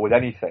Bottle with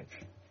Anything.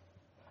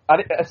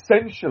 And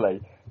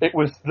essentially, it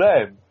was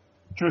them,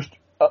 just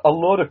a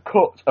load of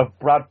cuts of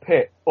Brad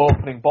Pitt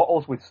opening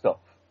bottles with stuff.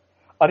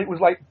 And it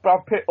was like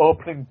Brad Pitt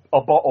opening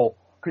a bottle,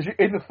 because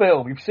in the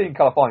film, you've seen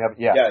California,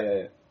 haven't you?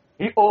 Yeah.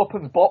 He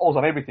opens bottles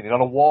on everything,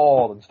 on a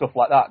wall and stuff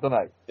like that, doesn't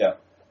he? Yeah.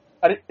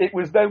 And it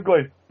was them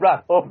going,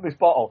 Brad, open this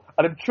bottle.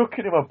 And I'm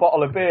chucking him a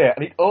bottle of beer,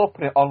 and he'd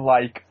open it on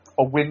like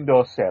a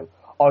windowsill.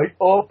 Or he'd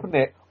open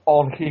it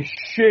on his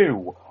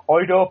shoe, or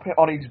he'd open it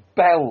on his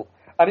belt,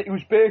 and it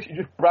was basically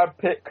just Brad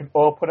Pitt can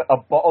open a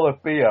bottle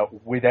of beer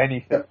with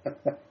anything.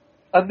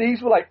 And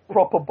these were like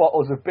proper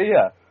bottles of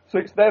beer. So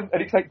it's them,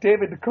 and it's like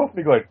David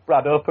Duchovny going,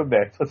 Brad, open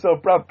this. And so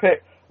Brad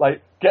Pitt,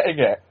 like, getting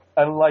it,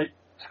 and like,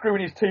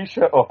 screwing his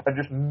t-shirt up, and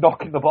just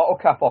knocking the bottle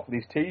cap off of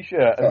his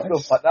t-shirt, and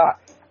stuff like that.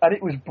 And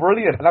it was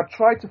brilliant, and I've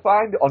tried to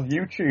find it on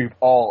YouTube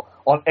or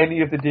on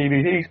any of the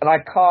DVDs, and I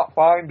can't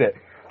find it.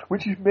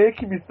 which is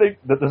making me think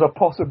that there's a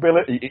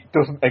possibility it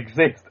doesn't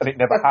exist and it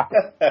never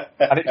happened,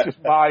 and it's just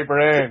my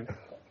brain.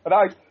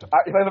 And if I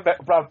ever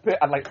met Brad Pitt,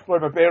 I'd like throw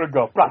him a beer and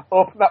go, Brad,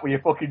 open that with your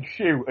fucking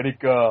shoe, and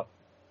he'd go,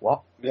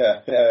 what?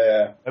 Yeah.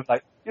 And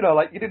like, you know,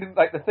 like you didn't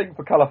like the thing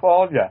for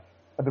California,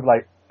 and they're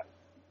like,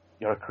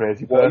 you're a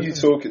crazy person. What are you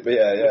talking?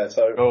 Yeah.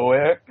 So go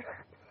away.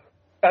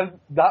 And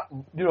that,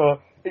 you know,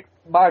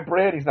 my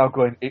brain is now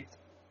going, it's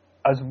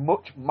as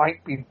much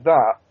might be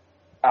that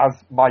as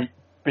might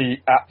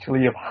be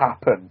actually have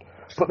happened.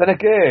 But then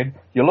again,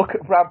 you look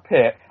at Brad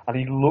Pitt, and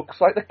he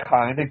looks like the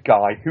kind of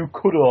guy who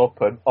could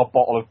open a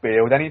bottle of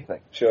beer with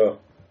anything. Sure.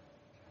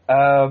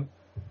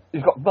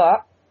 He's got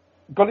that,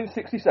 Gone in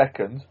 60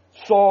 Seconds,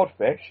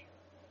 Swordfish,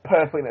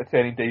 perfectly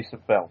entertaining,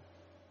 decent film.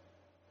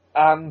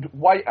 And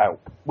Whiteout,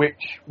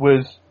 which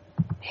was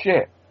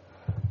shit.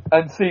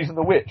 And Season of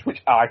the Witch,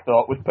 which I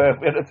thought was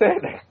perfectly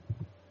entertaining.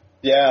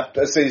 Yeah,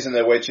 the Season of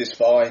the Witch is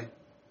fine.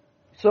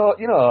 So,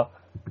 you know,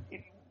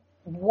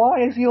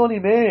 why has he only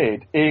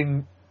made,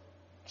 in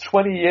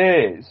 20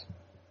 years,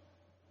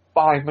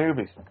 5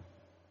 movies?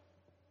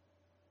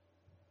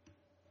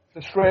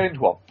 It's a strange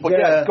one. But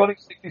yeah, Gone in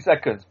 60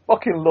 Seconds.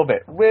 Fucking love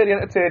it. Really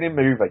entertaining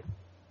movie.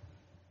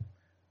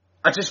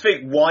 I just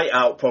think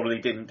Whiteout probably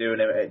didn't do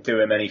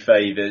him any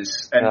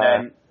favours. And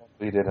then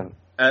he didn't.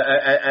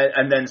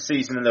 And then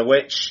Season of the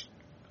Witch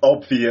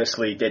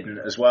obviously didn't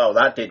as well.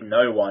 That did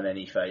no one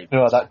any favours.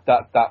 No,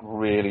 that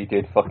really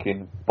did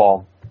fucking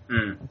bomb.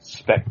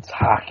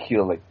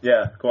 Spectacularly.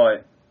 Yeah,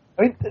 quite.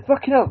 I mean,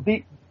 fucking hell,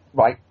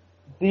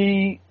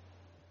 the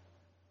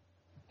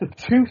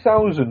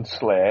 2000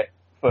 slate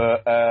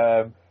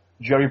for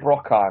Jerry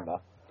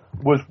Bruckheimer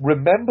was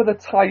Remember the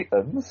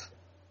Titans,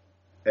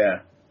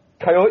 yeah,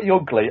 Coyote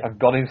Ugly, and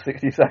Gone in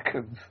 60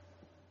 Seconds.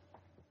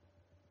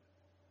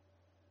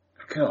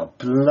 God,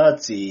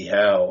 bloody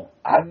hell.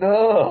 I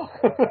know.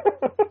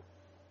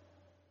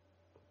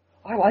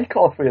 I like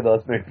all 3 of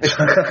those movies.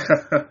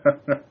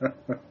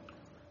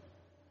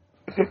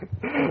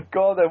 Go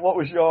on then, what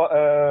was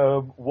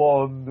your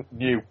one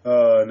new?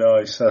 Oh,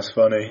 nice, that's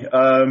funny.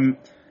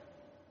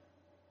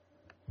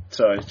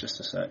 Sorry, just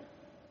a sec.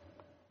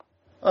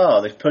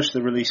 Oh, they've pushed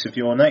the release of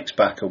Your Next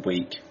back a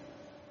week.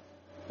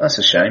 That's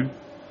a shame.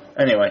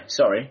 Anyway,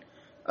 sorry.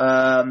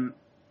 I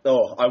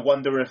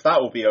wonder if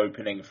that will be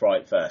opening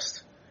Fright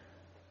Fest.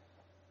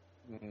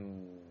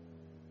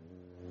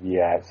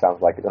 Yeah, it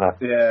sounds like it,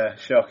 doesn't it? Yeah,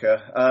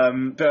 shocker.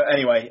 But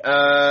anyway,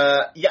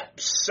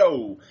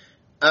 so,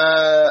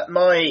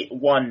 my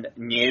one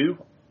new,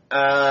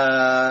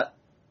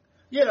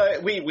 you know,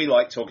 we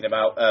like talking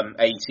about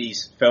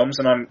 80s films,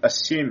 and I'm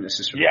assuming this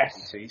is from the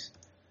 80s.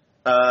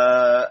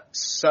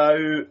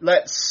 So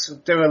let's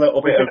do a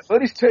little bit of... Weekend at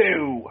Bernie's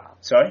 2!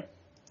 Sorry?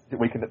 Is it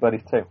Weekend at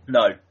Bernie's 2?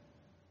 No.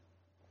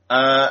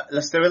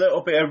 Let's do a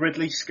little bit of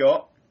Ridley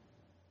Scott.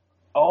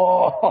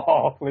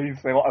 Oh, please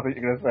say what I think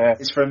you're going to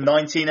say. It's from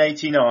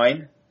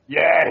 1989.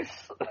 Yes!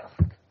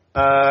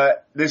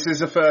 This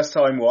is a first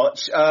time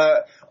watch.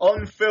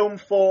 On Film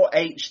 4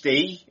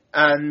 HD,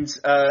 and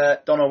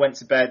Donna went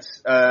to bed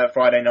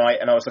Friday night,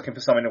 and I was looking for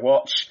something to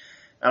watch,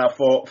 and I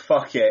thought,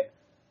 fuck it.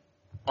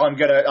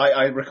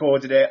 I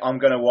recorded it, I'm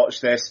gonna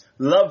watch this.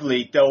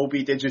 Lovely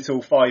Dolby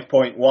Digital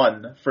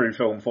 5.1 through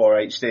Film 4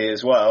 HD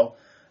as well.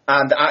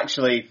 And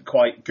actually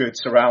quite good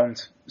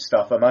surround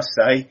stuff, I must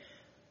say.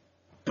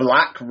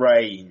 Black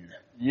Rain.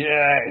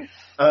 Yes.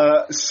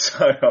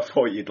 So I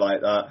thought you'd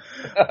like that.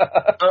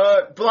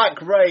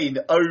 Black Rain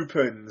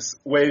opens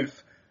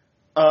with,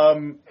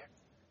 I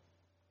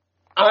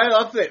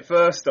loved it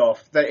first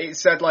off, that it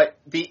said like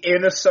the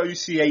in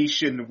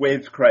association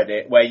with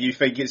credit, where you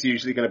think it's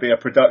usually going to be a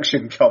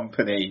production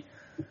company.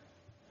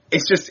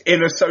 It's just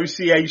in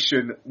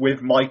association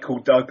with Michael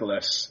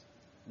Douglas.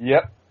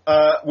 Yep.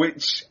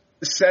 Which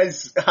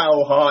says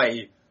how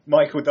high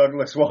Michael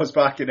Douglas was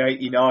back in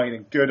 89,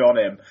 and good on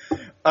him.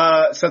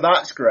 So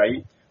that's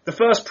great. The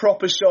first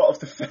proper shot of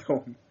the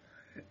film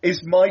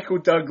is Michael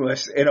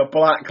Douglas in a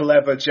black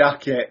leather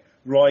jacket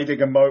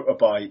riding a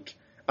motorbike.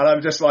 And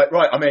I'm just like,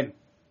 right, I'm in.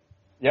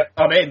 Yep.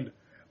 I'm in.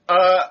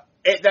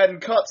 It then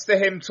cuts to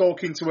him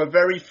talking to a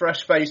very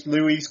fresh-faced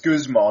Luis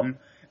Guzman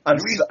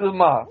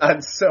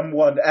and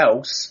someone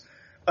else.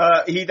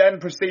 He then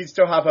proceeds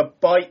to have a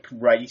bike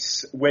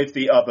race with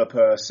the other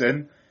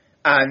person,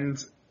 and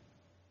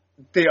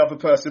the other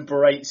person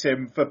berates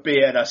him for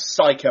being a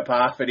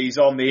psychopath and he's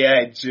on the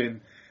edge and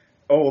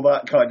all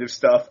that kind of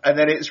stuff. And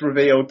then it's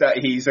revealed that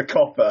he's a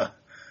copper,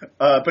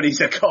 but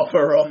he's a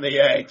copper on the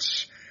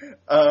edge.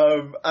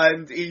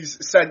 And he's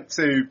sent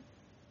to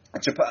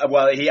Japan.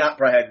 Well, he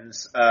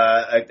apprehends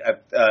a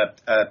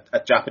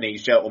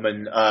Japanese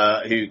gentleman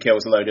who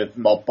kills a load of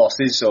mob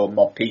bosses or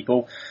mob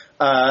people.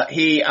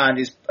 He and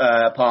his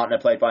partner,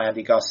 played by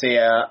Andy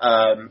Garcia,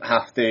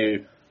 have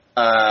to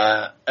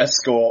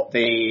escort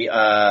the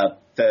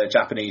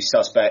Japanese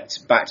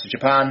suspect back to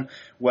Japan,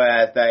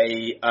 where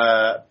they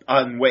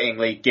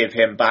unwittingly give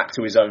him back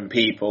to his own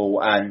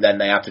people, and then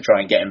they have to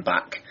try and get him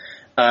back.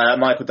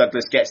 Michael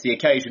Douglas gets the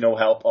occasional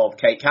help of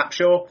Kate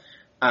Capshaw,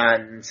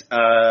 and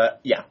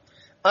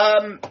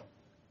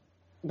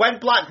when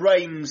Black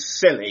Rain's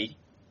silly,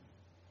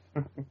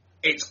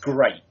 it's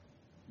great.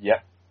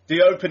 Yeah.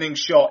 The opening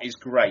shot is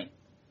great.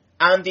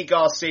 Andy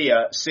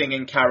Garcia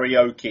singing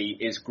karaoke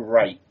is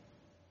great.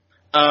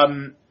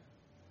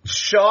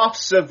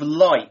 Shafts of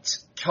light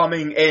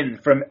coming in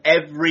from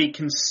every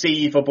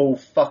conceivable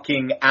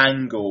fucking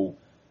angle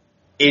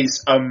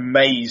is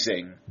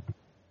amazing.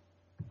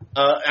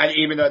 And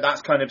even though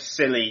that's kind of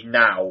silly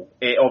now,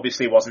 it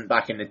obviously wasn't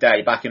back in the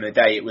day. Back in the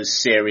day, it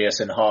was serious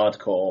and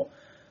hardcore.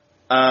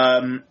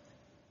 And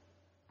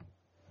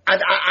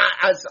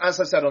as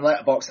I said on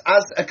Letterboxd,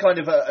 as a kind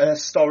of a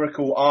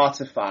historical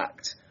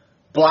artifact,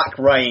 Black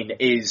Rain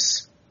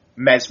is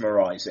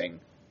mesmerising.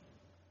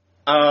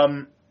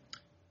 However,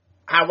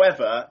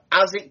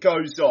 as it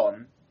goes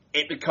on,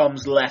 it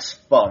becomes less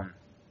fun.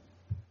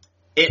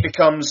 It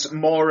becomes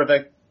more of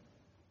a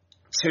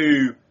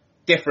two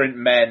different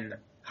men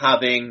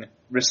having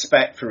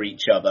respect for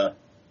each other,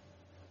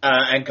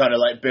 and kind of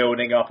like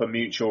building up a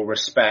mutual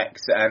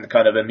respect and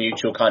kind of a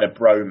mutual kind of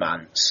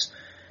bromance.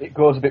 It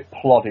goes a bit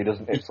ploddy,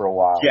 doesn't it, for a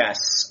while?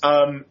 Yes.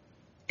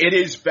 It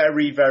is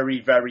very,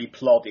 very, very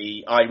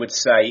ploddy, I would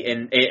say,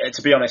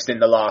 to be honest, in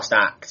the last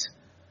act.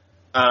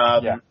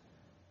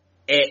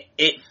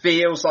 It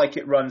feels like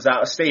it runs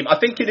out of steam. I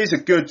think it is a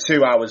good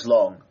 2 hours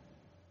long.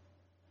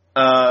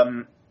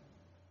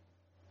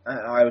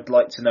 I would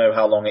like to know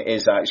how long it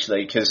is,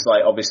 actually, because,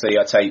 like, obviously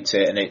I taped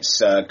it and it's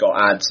got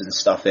ads and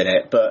stuff in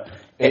it, but...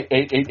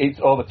 It's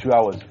over 2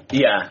 hours.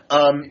 Yeah.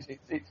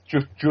 It's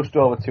just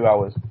over 2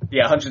 hours.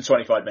 Yeah,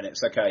 125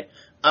 minutes, okay.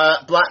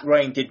 Black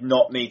Rain did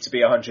not need to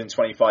be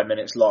 125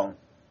 minutes long.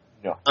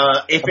 No.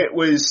 If it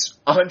was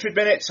 100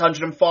 minutes,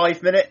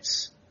 105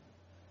 minutes,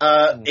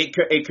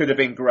 it could have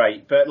been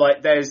great. But,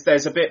 like,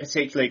 there's a bit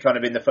particularly kind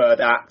of in the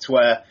third act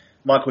where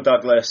Michael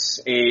Douglas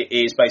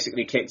is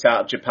basically kicked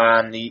out of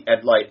Japan, he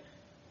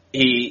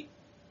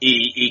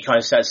kind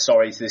of says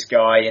sorry to this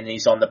guy, and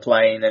he's on the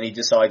plane, and he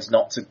decides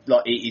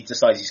he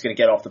decides he's going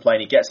to get off the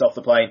plane. He gets off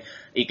the plane,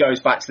 he goes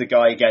back to the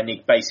guy again,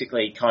 he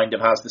basically kind of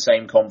has the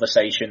same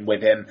conversation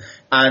with him,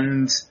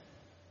 and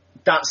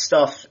that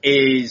stuff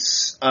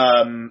is,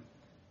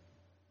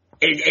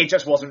 it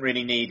just wasn't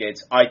really needed.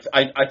 I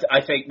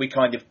think we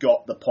kind of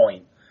got the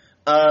point.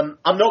 I'm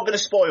not going to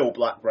spoil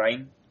Black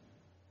Rain,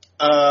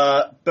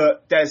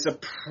 but there's a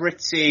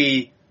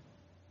pretty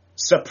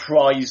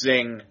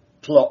surprising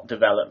plot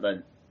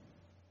development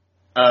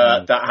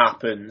that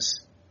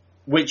happens,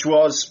 which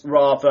was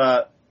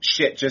rather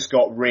shit just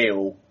got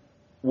real,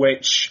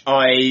 which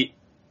I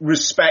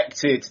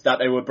respected that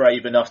they were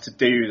brave enough to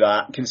do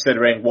that,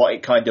 considering what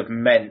it kind of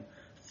meant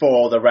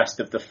for the rest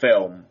of the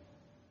film.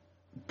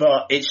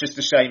 But it's just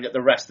a shame that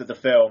the rest of the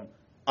film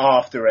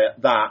after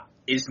that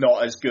is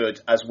not as good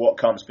as what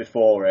comes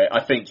before it.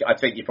 I think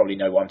you probably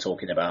know what I'm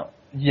talking about.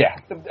 Yeah,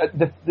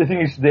 the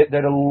thing is that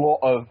there are a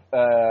lot of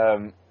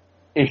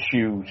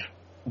issues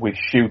with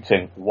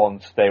shooting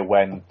once they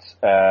went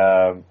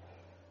to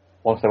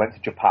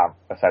Japan,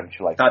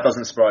 essentially. That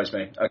doesn't surprise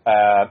me.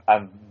 Okay.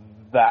 And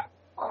that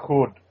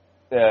could,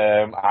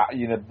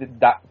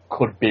 that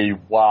could be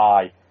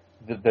why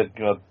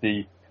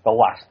the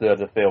last third of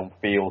the film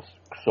feels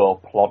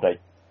so ploddy.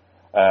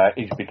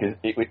 Is because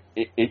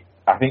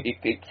I think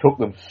it took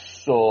them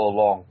so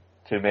long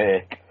to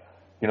make.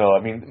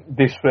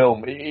 This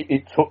film,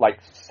 it took like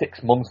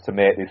 6 months to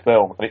make this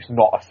film, and it's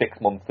not a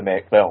 6 months to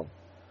make film.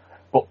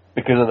 But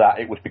because of that,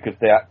 it was because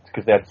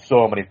they had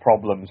so many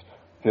problems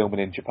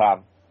filming in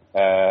Japan,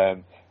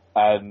 and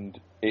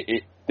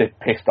they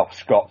pissed off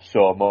Scott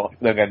so much.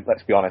 Then again,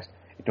 let's be honest,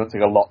 it doesn't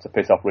take a lot to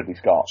piss off Ridley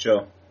Scott.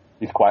 Sure,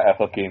 he's quite a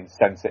fucking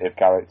sensitive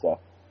character.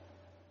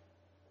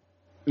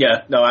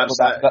 Yeah, no,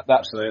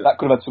 absolutely. That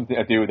could have had something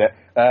to do with it.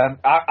 I'm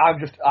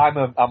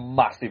a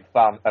massive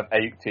fan of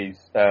 80s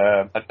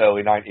and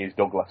early 90s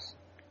Douglas.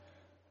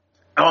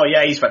 Oh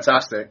yeah, he's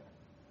fantastic.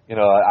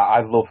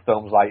 I love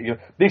films like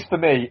this. For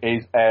me,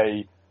 is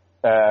a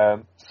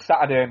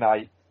Saturday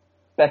night.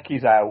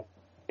 Becky's out.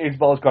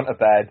 Isabel's gone to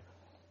bed.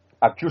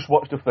 I've just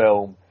watched a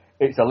film.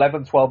 It's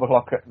 11, 12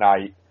 o'clock at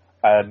night,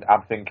 and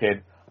I'm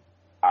thinking,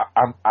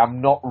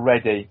 I'm not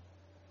ready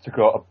to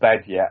go to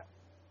bed yet.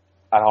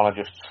 And I want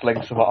to just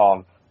sling something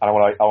on, and I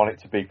want it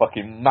to be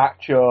fucking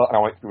macho, and I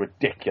want it to be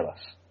ridiculous.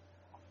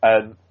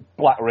 And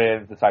Black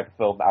Rain is the type of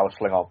film that I would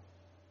sling on.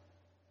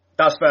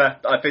 That's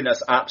fair. I think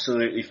that's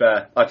absolutely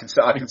fair. I can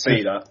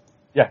see that.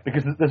 Yeah,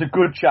 because there's a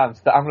good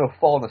chance that I'm going to have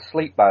fallen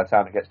asleep by the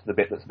time it gets to the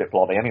bit that's a bit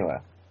ploddy anyway.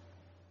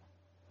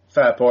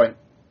 Fair point.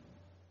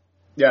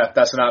 Yeah,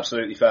 that's an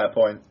absolutely fair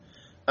point.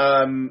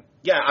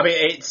 Yeah, I mean,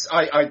 it's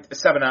a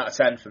 7 out of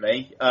 10 for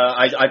me.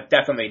 I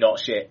definitely not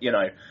shit,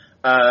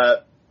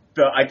 but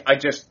I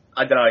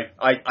don't know.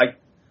 I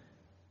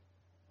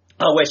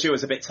wish it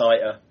was a bit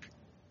tighter.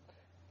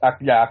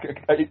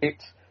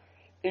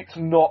 It's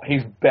not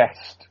his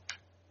best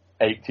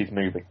 80s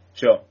movie.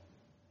 Sure.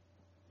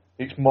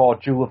 It's more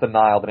Jewel of the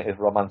Nile than it is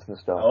Romance in the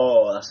Stone.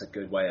 Oh, that's a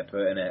good way of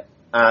putting it.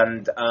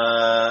 And,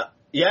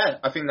 yeah,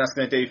 I think that's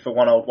going to do for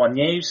One Old One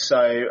News.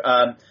 So,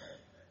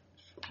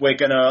 we're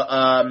going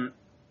to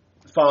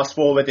fast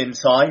forward in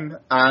time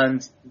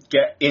and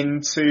get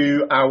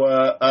into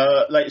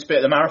our latest bit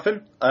of the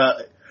marathon.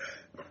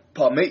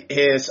 Pardon me,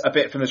 here's a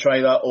bit from the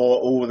trailer, or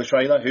all of the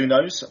trailer, who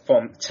knows,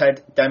 from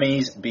Ted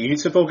Demi's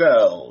Beautiful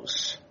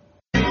Girls.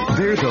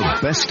 They're the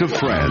best of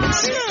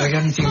friends. Do I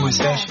got anything in my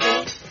stash?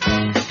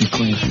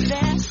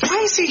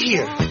 Why is he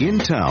here? In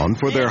town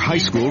for their high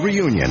school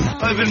reunion.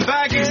 I've been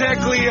back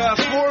exactly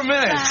 4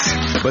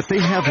 minutes. But they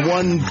have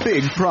one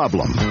big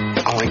problem.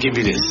 I want to give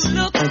you this.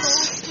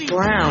 It's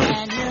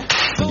brown.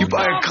 You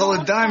buy a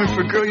colored diamond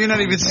for a girl you're not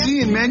even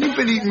seeing, man. You've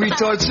been eating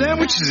retard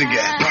sandwiches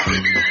again.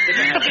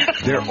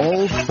 They're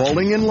all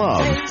falling in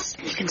love.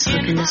 You can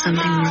slip into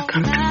something more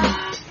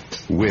comfortable.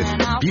 With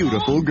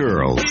beautiful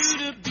girls.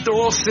 They're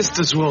all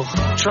sisters, Will.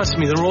 Trust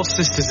me, they're all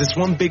sisters. It's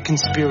one big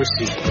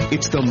conspiracy.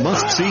 It's the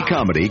must-see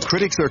comedy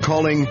critics are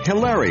calling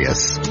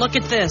hilarious. Look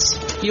at this.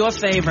 Your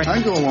favorite.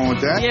 I go along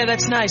with that. Yeah,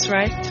 that's nice,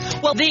 right?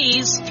 Well,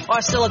 these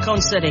are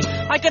Silicon City.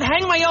 I could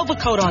hang my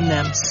overcoat on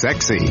them.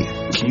 Sexy.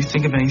 Can you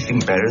think of anything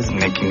better than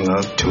making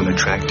love to an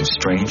attractive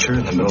stranger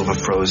in the middle of a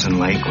frozen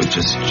lake with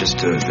just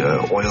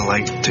a oil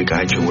light to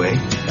guide your way?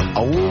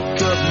 I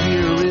woke up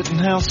near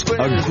Rittenhouse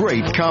Square. A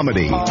great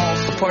comedy.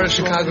 What part of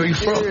Chicago are you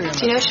from? Do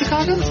you know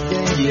Chicago?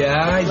 Yeah,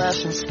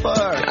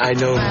 I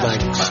know,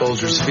 like,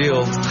 Soldiers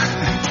Field.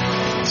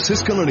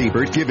 Siskel and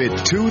Ebert give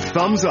it 2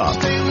 thumbs up.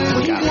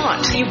 What do you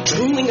want? You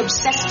drooling,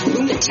 obsessed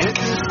lunatic.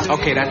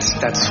 Okay,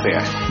 that's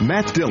fair.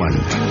 Matt Dillon,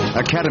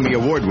 Academy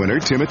Award winner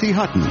Timothy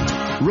Hutton,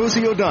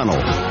 Rosie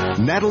O'Donnell,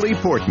 Natalie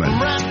Portman,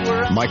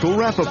 Michael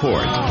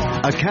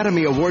Rappaport,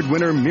 Academy Award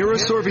winner Mira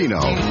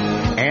Sorvino,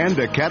 and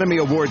Academy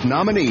Award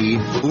nominee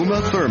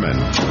Uma Thurman.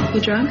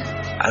 You drunk?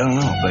 I don't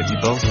know, but you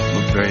both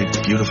look very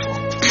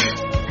beautiful.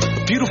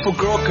 A beautiful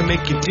girl can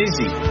make you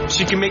dizzy.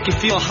 She can make you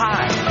feel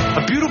high.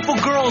 A beautiful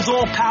girl is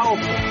all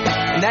powerful.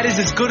 And that is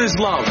as good as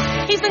love.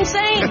 He's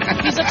insane.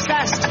 He's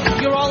obsessed.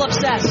 You're all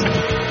obsessed.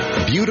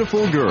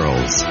 Beautiful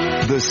Girls,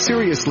 the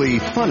seriously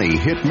funny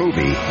hit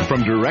movie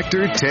from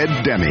director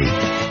Ted Demi.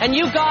 And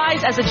you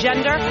guys, as a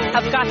gender,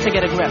 have got to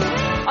get a grip.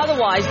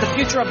 Otherwise, the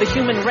future of the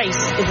human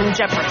race is in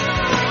jeopardy.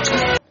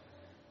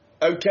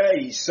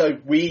 Okay, so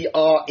we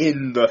are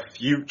in the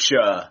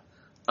future.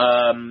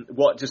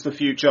 What does the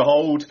future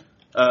hold?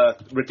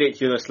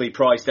 Ridiculously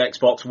priced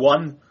Xbox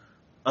One.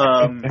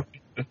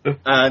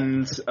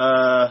 And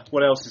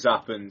what else has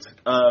happened?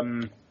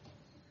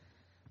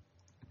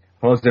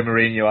 Jose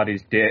Mourinho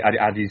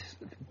had his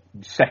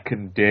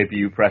second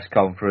debut press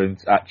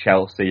conference at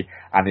Chelsea,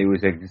 and he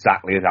was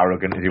exactly as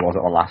arrogant as he was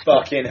at the last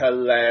one. Fucking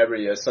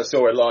hilarious. I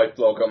saw a live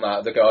blog on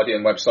the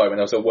Guardian website when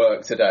I was at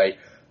work today.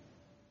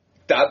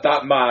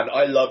 That man,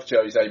 I love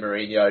Jose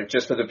Mourinho,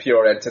 just for the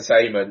pure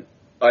entertainment.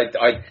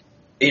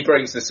 He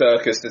brings the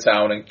circus to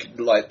town, and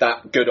like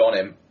that, good on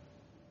him.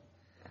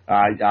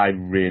 I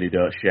really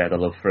don't share the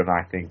love for him.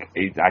 I think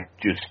I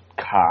just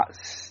can't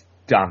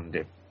stand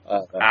him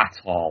at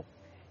all.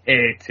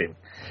 Hate him.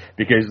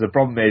 Because the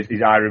problem is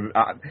in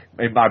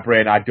my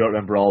brain I don't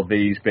remember all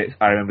these bits.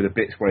 I remember the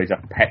bits where he's a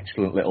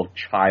petulant little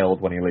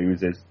child when he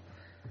loses.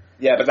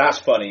 Yeah, but that's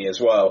funny as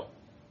well.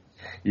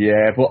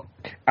 Yeah, but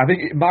I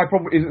think my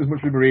problem isn't as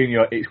much with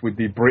Mourinho, it's with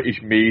the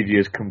British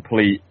media's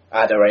complete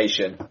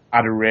adoration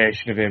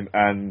of him,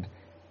 and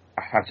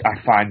I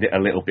find it a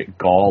little bit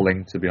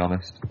galling, to be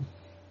honest.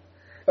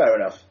 Fair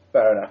enough.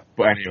 But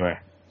anyway.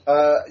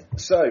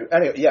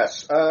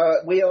 Yes,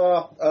 we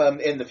are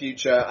in the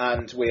future,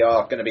 and we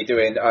are going to be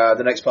doing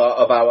the next part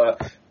of our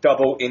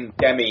double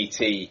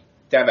indemnity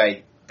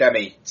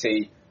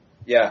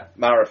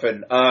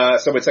marathon.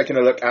 So we're taking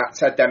a look at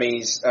Ted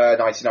Demi's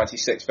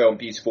 1996 film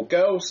Beautiful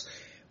Girls.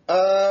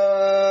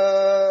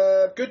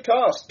 Good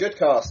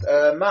cast.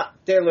 Matt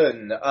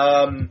Dillon,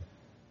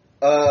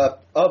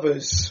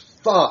 others.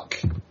 Fuck.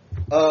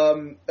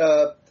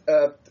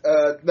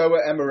 Noah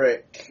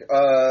Emmerich,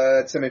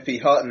 Timothy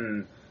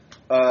Hutton,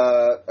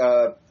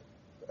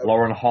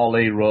 Lauren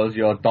Holly,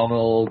 Rosie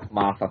O'Donnell,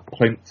 Martha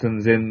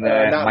Plimpton's in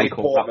there,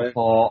 Michael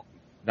Rappaport,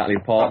 Natalie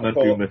Portman,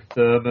 Uma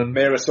Thurman,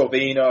 Mira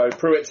Sorvino,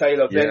 Pruitt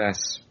Taylor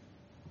Vince.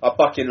 I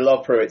fucking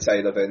love Pruitt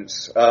Taylor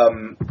Vince.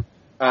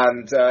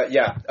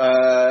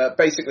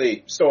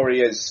 Basically,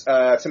 story is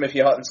Timothy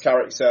Hutton's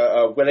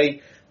character,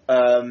 Willie,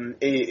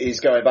 is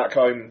going back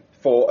home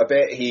for a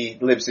bit. He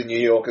lives in New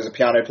York as a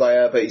piano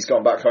player, but he's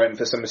gone back home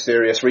for some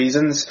mysterious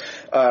reasons.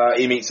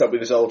 He meets up with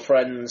his old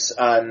friends,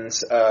 and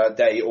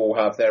they all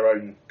have their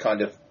own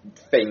kind of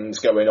things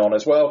going on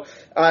as well.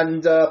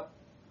 And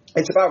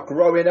it's about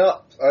growing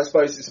up. I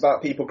suppose it's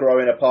about people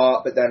growing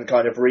apart, but then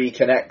kind of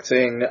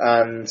reconnecting,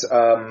 and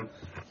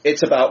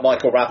it's about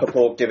Michael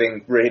Rappaport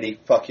giving really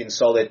fucking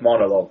solid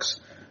monologues.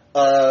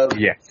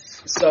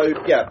 Yes. So,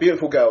 yeah,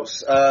 Beautiful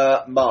Girls.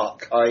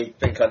 Mark, I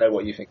think I know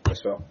what you think of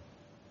this film.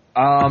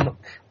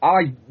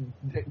 I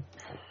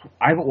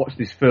haven't watched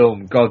this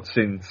film,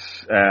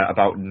 since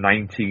about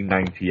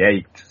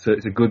 1998, so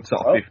it's a good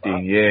sort of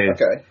 15 years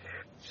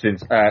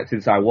since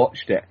I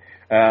watched it.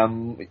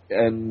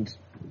 And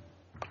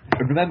I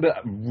remember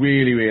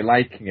really, really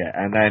liking it,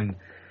 and then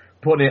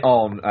putting it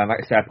on, and like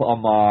I said, I put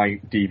on my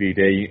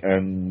DVD,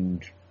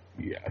 and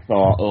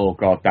thought, oh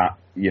god, that,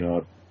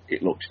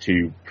 it looks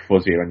too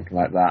fuzzy or anything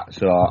like that.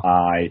 So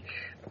I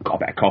got a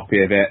better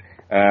copy of it,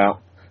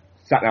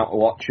 sat down to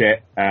watch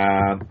it,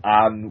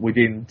 and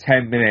within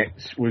 10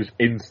 minutes was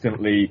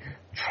instantly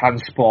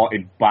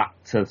transported back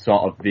to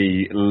sort of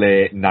the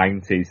late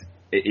 90s.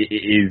 It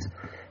is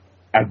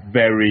a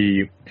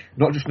very,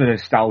 not just a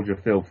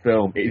nostalgia-filled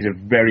film, it is a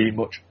very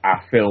much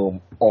a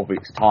film of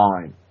its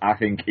time. I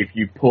think if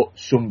you put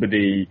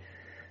somebody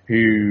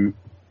who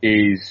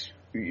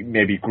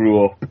maybe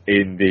grew up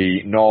in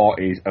the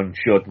noughties and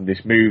showed them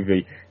this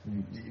movie,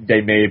 they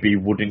maybe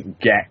wouldn't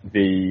get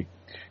the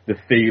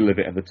feel of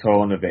it and the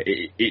tone of it.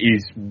 It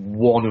is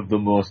one of the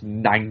most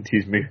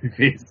 90s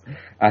movies,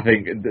 I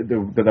think, that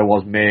there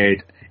was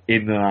made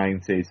in the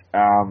 90s.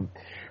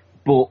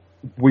 But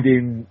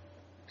within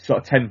sort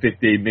of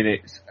 10-15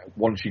 minutes,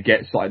 once you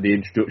get sort of the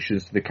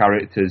introductions to the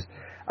characters,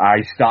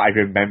 I started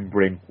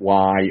remembering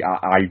why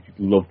I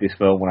loved this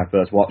film when I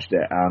first watched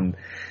it, and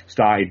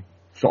started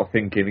sort of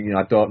thinking,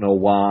 I don't know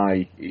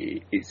why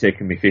it's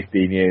taken me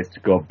 15 years to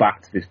go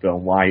back to this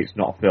film, why it's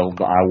not a film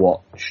that I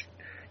watch,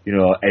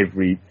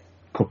 every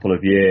couple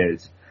of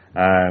years.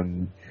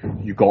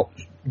 You've got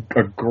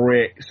a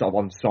great sort of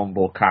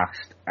ensemble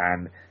cast,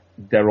 and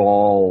they're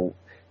all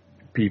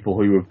people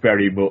who are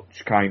very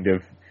much kind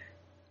of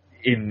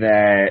in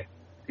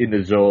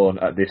the zone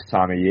at this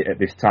time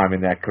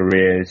in their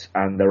careers,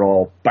 and they're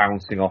all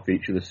bouncing off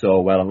each other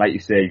so well. And like you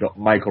say, you got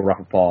Michael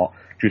Rapaport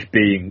just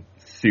being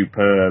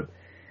superb.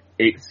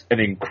 It's an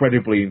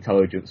incredibly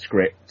intelligent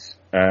script,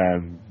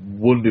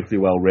 wonderfully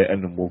well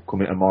written, and we'll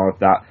come into more of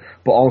that.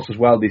 But also as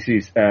well, this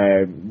is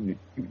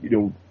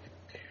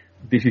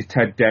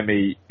Ted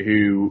Demme,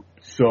 who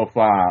so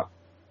far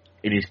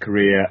in his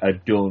career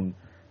had done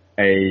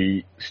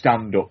a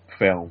stand-up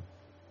film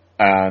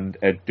and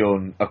had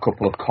done a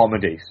couple of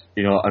comedies,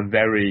 and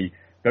very,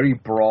 very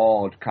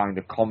broad kind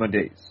of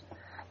comedies.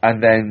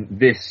 And then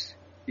this,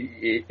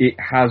 it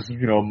has,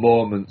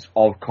 moments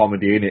of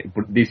comedy in it,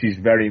 but this is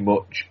very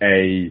much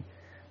a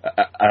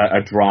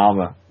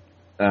drama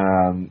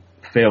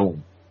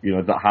film,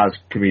 that has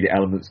comedic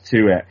elements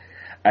to it.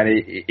 And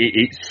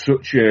it's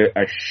such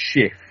a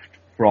shift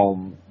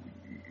from,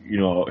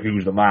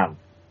 Who's the Man?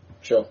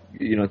 Sure.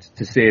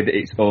 To say that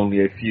it's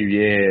only a few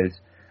years,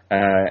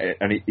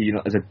 and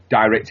as a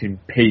directing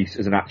piece,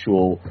 as an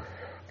actual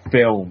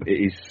film, it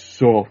is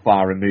so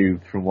far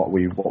removed from what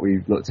we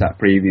looked at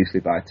previously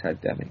by Ted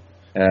Demme.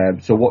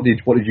 So what did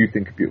you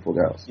think of Beautiful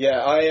Girls? Yeah,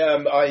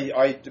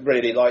 I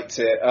really liked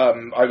it.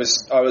 I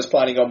was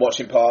planning on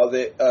watching part of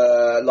it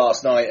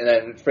last night and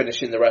then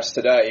finishing the rest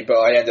today, but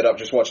I ended up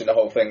just watching the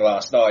whole thing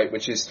last night,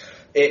 which is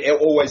it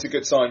always a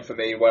good sign for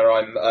me, where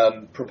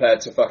I'm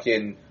prepared to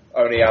fucking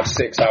only have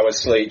 6 hours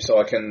sleep so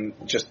I can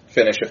just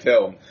finish a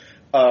film.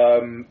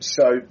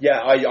 So yeah,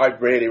 I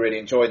really, really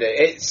enjoyed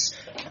it.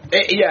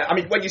 Yeah, I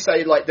mean, when you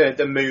say like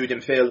the mood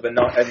and feel of a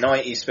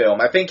 90s film,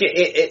 I think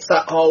it's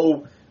that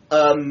whole,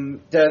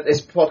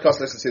 this podcast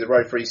I listen to, the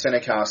Road Free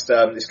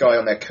Cinecast, this guy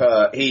on there,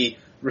 Kurt, he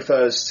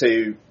refers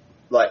to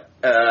like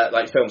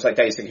films like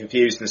Dazed and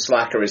Confused and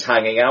Slacker as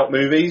hanging out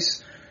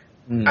movies.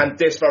 And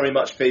this very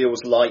much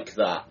feels like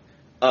that.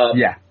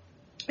 Yeah.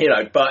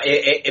 But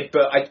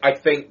I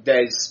think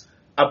there's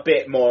a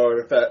bit more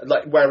of a,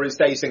 whereas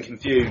Dazed and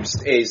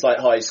Confused is like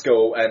high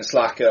school and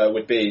Slacker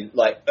would be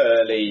like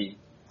early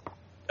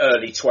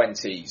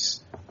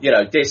 20s.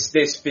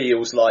 This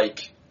feels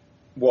like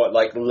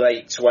very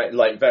late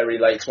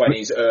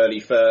 20s,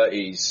 early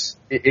 30s.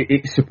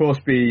 It's supposed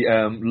to be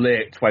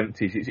late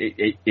 20s.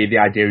 The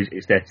idea is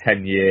it's their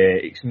 10-year.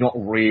 It's not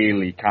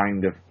really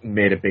kind of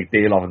made a big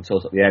deal of until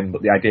it's at the end,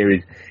 but the idea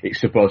is it's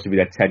supposed to be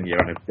their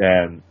 10-year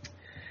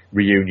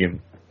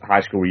reunion,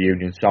 high school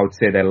reunion. So I would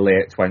say they're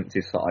late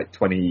 20s, like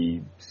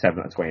 27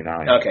 or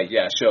 29. Okay,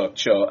 yeah, sure.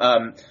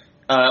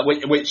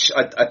 Which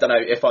I don't know,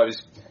 if I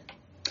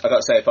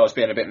was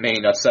being a bit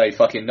mean, I'd say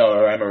fucking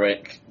Noah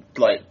Emmerich,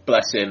 like,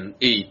 bless him,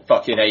 he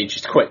fucking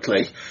aged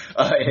quickly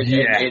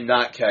in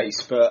that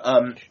case. But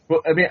I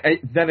mean,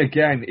 then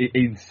again,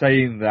 in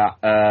saying that,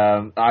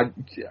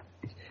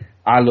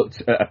 I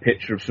looked at a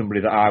picture of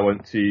somebody that I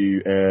went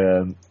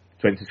to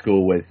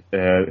school with,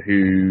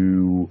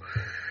 who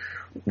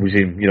was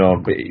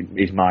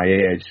he's my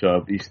age,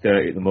 so he's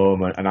 30 at the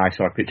moment, and I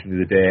saw a picture the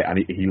other day, and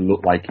he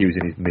looked like he was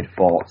in his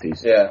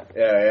mid-40s.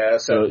 Yeah,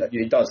 so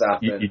it does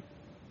happen.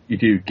 You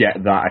do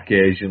get that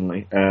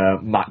occasionally.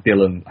 Matt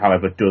Dillon,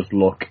 however, does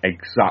look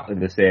exactly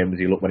the same as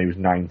he looked when he was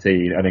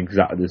 19, and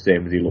exactly the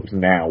same as he looks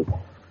now.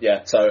 Yeah,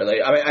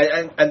 totally. I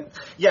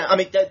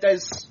mean,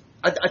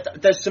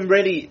 there's some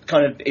really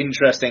kind of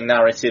interesting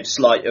narrative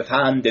sleight of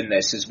hand in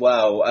this as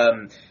well.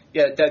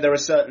 There are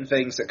certain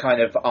things that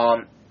kind of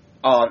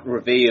aren't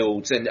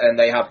revealed, and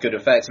they have good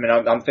effects. I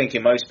mean, I'm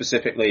thinking most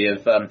specifically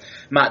of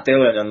Matt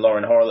Dillon and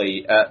Lauren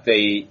Horley at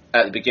the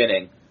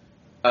beginning.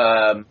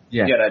 They're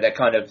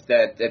kind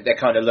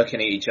of looking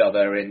at each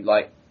other, and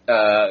like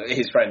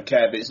his friend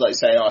Kev is like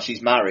saying, "Oh,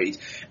 she's married,"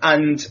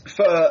 and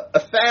for a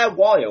fair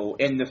while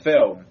in the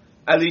film,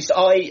 at least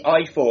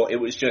I thought it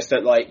was just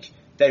that like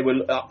they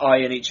were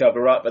eyeing each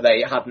other up, but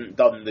they hadn't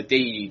done the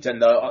deed,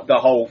 and the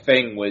whole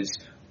thing was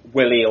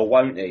will he or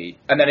won't he?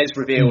 And then it's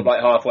revealed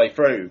like halfway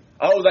through,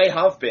 oh, they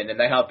have been, and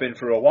they have been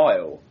for a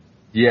while.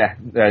 Yeah,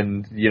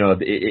 and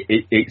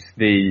it's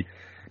the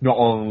not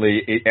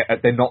only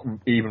they've not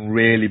even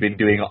really been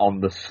doing it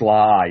on the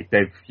sly.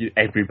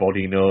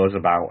 Everybody knows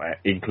about it,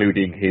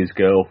 including his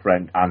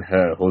girlfriend and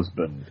her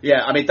husband.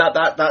 Yeah, I mean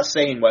that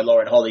scene where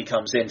Lauren Holly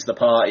comes into the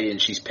party and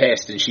she's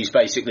pissed and she's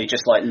basically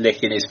just like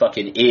licking his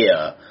fucking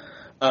ear.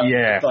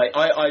 Yeah, like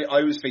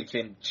I was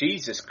thinking,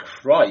 Jesus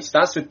Christ,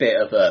 that's a bit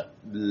of a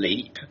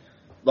leap.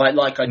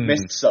 Like I'd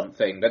missed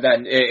something, but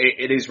then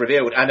it is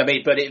revealed, and I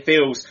mean, but it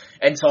feels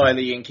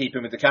entirely in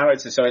keeping with the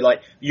character. So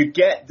like, you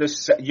get the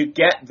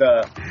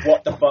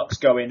what the fuck's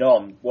going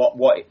on,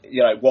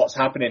 what's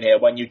happening here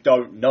when you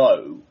don't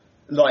know.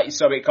 Like,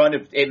 so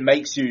it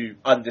makes you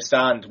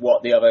understand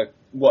what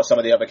some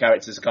of the other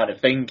characters are kind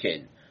of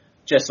thinking.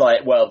 Just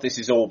like, well, this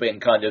has all been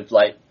kind of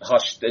like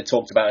hushed,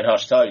 talked about in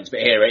hushed tones, but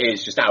here it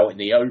is, just out in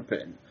the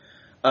open.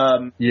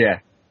 Yeah.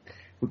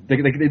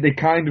 They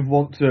kind of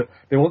want to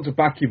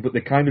back him, but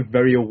they're kind of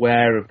very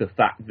aware of the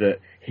fact that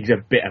he's a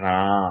bit of an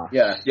arse.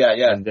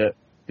 Yeah. And that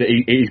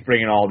he's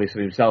bringing all this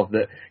on himself.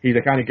 That he's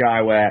the kind of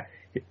guy where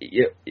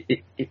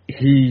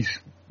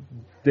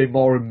they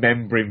more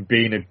remember him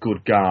being a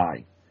good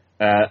guy,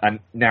 and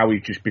now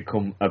he's just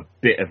become a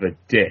bit of a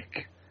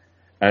dick,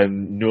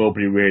 and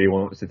nobody really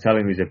wants to tell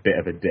him he's a bit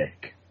of a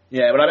dick.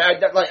 Yeah, but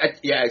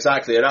yeah,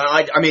 exactly. And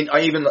I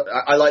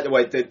like the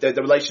way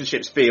the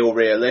relationships feel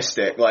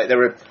realistic. Like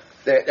they're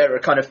a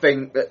kind of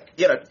thing that,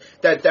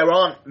 there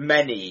aren't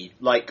many,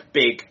 like,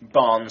 big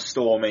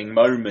barnstorming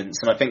moments,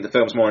 and I think the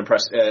film's more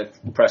impressive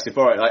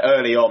for it. Like,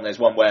 early on, there's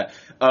one where,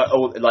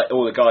 all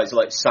the guys are,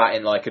 like, sat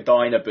in, like, a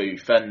diner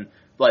booth, and,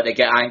 like, they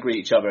get angry at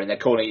each other, and they're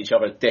calling each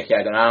other a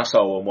dickhead and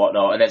asshole and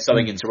whatnot, and then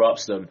something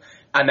interrupts them,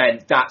 and then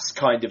that's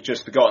kind of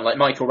just forgotten. Like,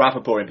 Michael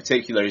Rappaport in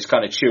particular is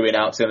kind of chewing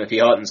out Timothy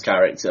Hutton's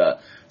character,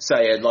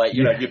 saying, like,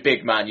 you're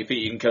big man, you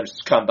think you can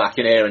come back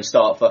in here and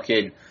start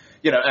fucking...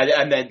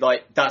 and then,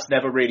 like, that's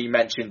never really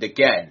mentioned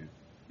again.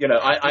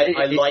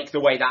 I like the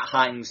way that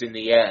hangs in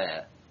the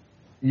air.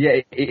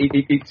 Yeah,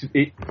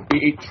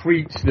 it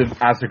treats them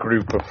as a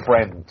group of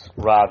friends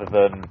rather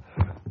than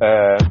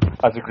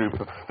as a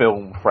group of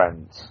film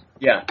friends.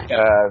 Yeah.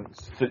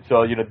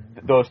 So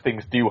those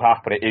things do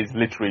happen. It is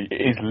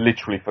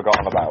literally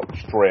forgotten about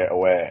straight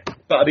away.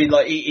 But I mean,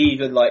 like,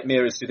 even like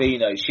Mira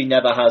Sorvino, she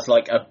never has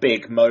like a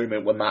big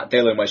moment with Matt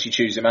Dillon where she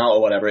chews him out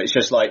or whatever. It's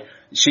just like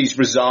she's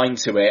resigned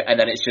to it, and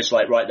then it's just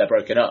like, right, they're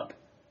broken up.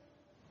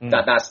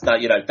 That's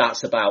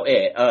about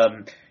it.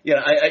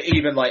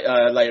 Even like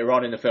later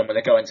on in the film when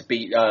they're going to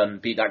beat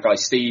that guy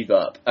Steve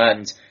up,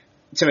 and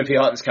Timothy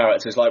Hutton's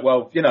character is like,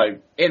 well,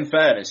 in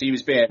fairness, he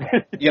was being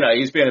a bit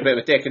of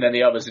a dick, and then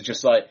the others are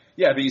just like,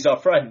 yeah, but he's our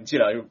friend,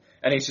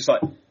 and he's just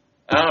like,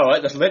 all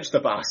right, let's lynch the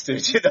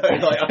bastard, I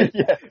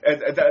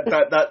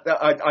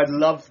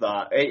love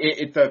that.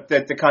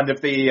 The kind of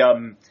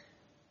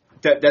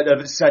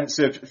the sense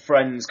of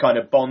friends kind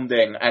of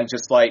bonding and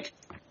just like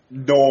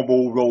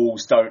normal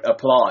rules don't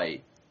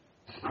apply.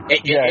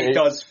 It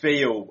does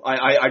feel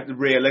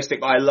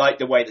realistic, but I like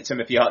the way that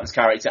Timothy Hutton's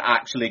character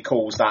actually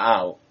calls that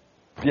out.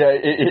 Yeah,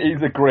 it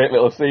is a great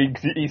little scene,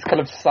 because he's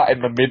kind of sat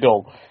in the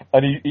middle,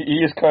 and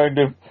he is kind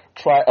of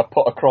trying to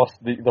put across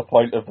the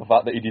point of the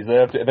fact that he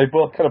deserved it, and they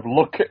both kind of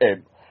look at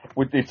him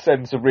with this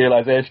sense of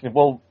realisation of,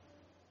 well,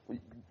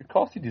 of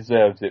course he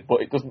deserves it,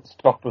 but it doesn't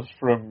stop us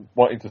from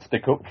wanting to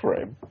stick up for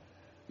him.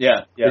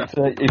 Yeah.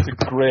 It's a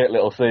great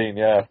little scene,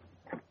 yeah.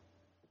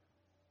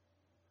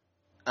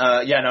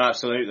 No,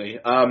 absolutely.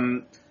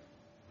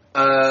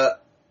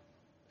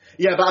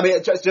 Yeah, but I mean,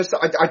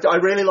 I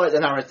really like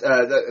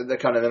the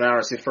kind of the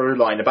narrative through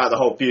line about the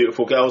whole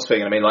beautiful girls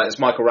thing. I mean, like, it's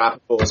Michael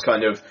Rappaport's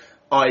kind of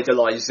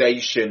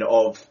idolization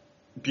of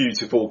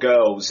beautiful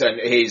girls, and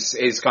he's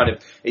talking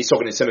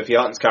to Timothy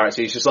Hutton's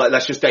character. He's just like,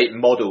 let's just date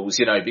models,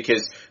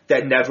 because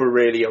they're never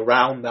really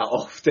around that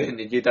often,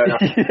 and you don't have.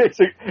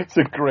 It's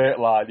a great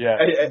line, yeah.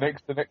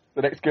 The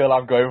next girl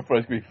I'm going for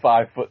is going to be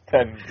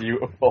 5'10",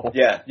 beautiful.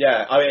 Yeah.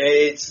 I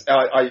mean,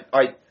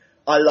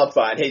 I love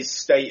that, and his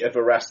state of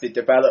arrested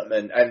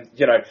development, and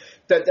the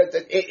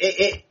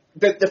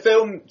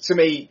film to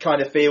me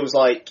kind of feels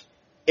like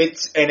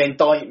it's an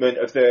indictment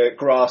of the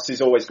grass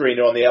is always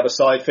greener on the other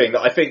side thing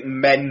that I think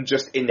men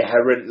just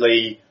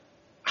inherently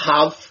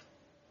have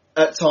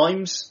at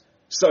times.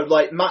 So,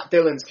 like, Matt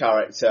Dillon's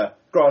character,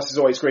 grass is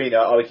always greener,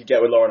 I could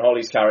get with Lauren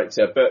Holly's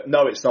character, but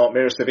no, it's not.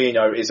 Mira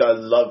Sorvino is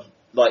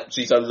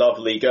she's a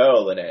lovely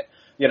girl in it.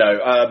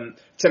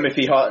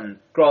 Timothy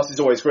Hutton, grass is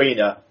always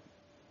greener.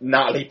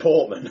 Natalie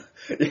Portman.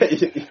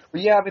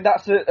 Yeah, I mean,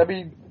 that's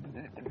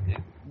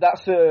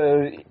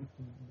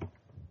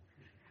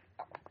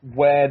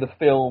where the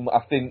film,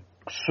 I think,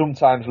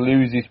 sometimes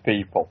loses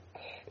people,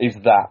 is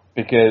that,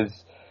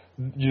 because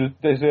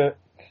there's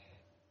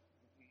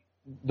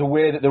the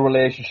way that the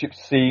relationship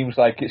seems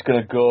like it's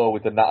going to go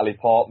with the Natalie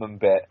Portman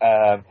bit,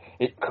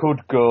 it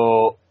could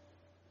go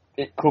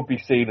it could be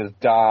seen as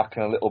dark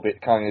and a little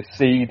bit kind of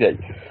seedy,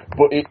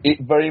 but it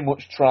very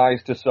much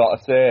tries to sort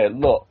of say,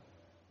 look,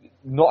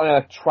 not an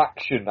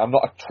attraction. I'm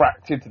not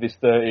attracted to this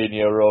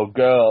 13-year-old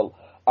girl.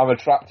 I'm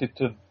attracted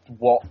to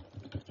what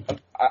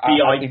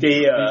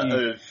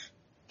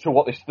to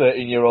what this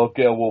 13-year-old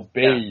girl will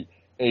be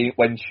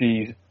when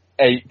she's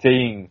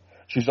 18.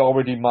 She's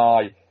already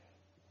my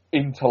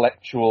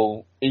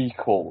intellectual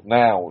equal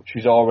now.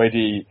 She's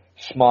already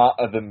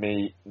smarter than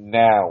me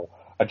now,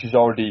 and she's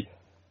already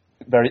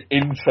very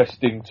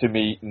interesting to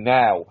me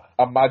now.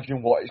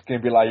 Imagine what it's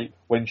going to be like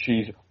when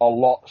she's a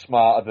lot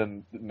smarter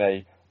than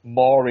me,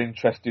 more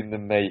interesting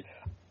than me,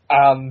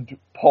 and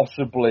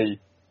possibly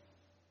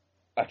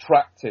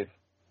attractive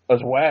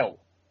as well.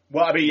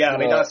 Well, I mean, yeah, I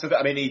mean, that's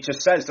I mean, he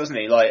just says, doesn't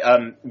he? Like,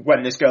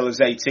 when this girl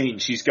is 18,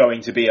 she's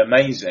going to be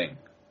amazing.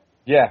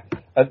 Yeah,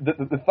 and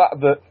the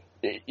fact that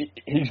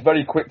he's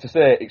very quick to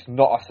say it's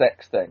not a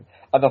sex thing,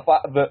 and the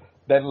fact that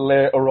then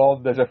later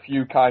on there's a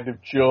few kind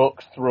of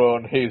jokes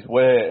thrown his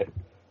way,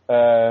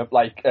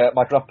 like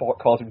Mike Rappaport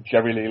calls him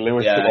Jerry Lee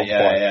Lewis.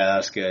 Yeah,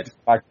 that's good.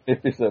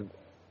 Magnificent.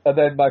 And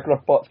then Mike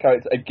Rappaport's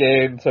character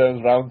again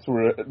turns around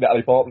to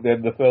Natalie Portman at the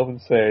end of the film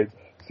and says,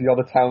 "So you're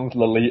the town's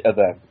Lolita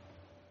then?"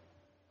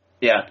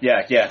 Yeah,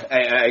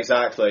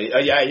 exactly.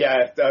 At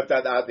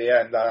the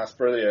end, that's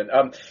brilliant.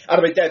 And I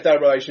mean, their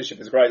relationship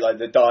is great. Like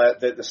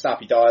the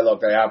snappy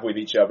dialogue they have with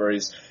each other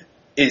is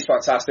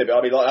fantastic. I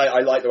mean,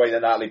 I like the way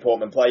that Natalie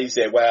Portman plays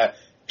it, where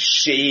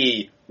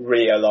she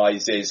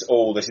realizes,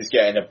 oh, this is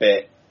getting a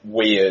bit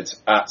weird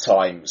at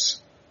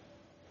times.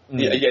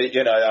 You know,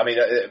 I mean,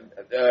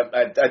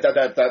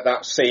 that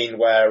scene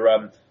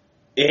where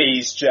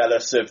he's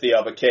jealous of the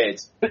other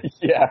kid.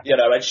 Yeah. You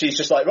know, and she's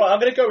just like, right, I'm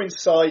going to go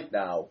inside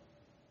now.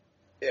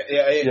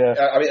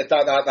 I mean,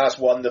 that's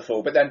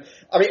wonderful. But then,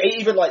 I mean,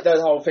 even like the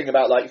whole thing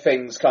about like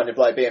things kind of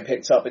like being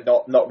picked up and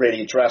not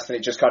really addressed, and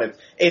it just kind of,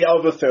 in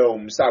other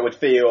films, that would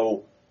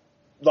feel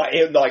like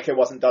it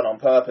wasn't done on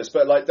purpose.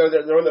 But like, there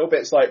are little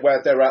bits like where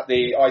they're at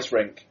the ice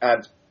rink,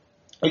 and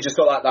you just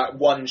got that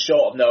one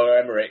shot of Noah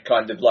Emmerich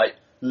kind of like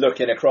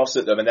looking across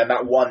at them, and then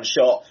that one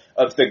shot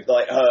of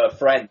her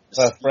friends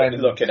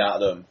looking at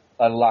them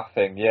and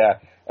laughing. Yeah,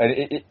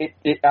 and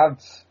it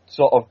adds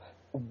sort of.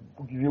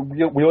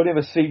 We only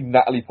ever see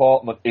Natalie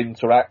Portman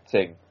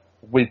interacting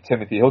with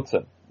Timothy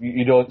Hutton.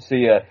 You don't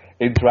see her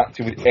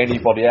interacting with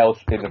anybody else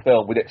in the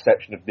film, with the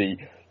exception of the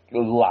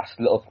last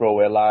little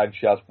throwaway line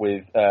she has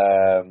with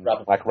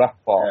Mike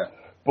Rappaport. Yeah.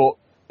 But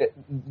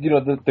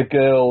the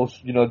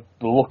girls,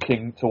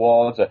 looking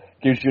towards her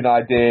gives you an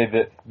idea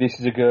that this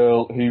is a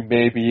girl who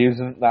maybe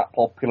isn't that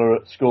popular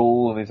at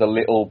school and is a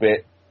little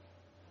bit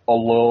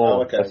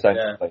alone.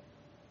 Essentially,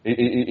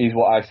 is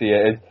what I see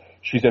it as.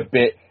 She's a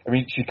bit. I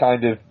mean, she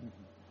kind of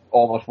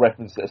almost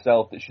referenced it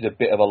herself that she's a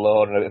bit of a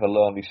loner, a bit of a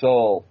lonely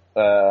soul.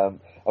 You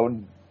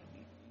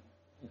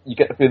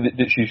get the feeling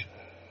that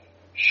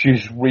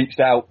she's reached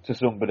out to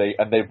somebody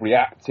and they've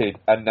reacted,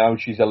 and now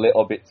she's a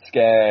little bit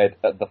scared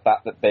at the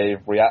fact that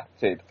they've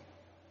reacted,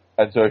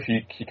 and so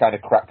she kind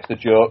of cracks the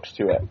jokes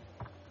to it.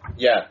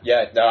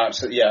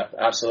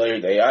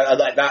 Absolutely. I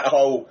like that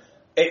whole.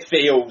 It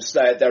feels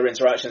that their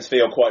interactions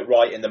feel quite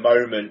right in the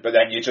moment, but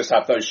then you just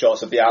have those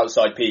shots of the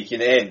outside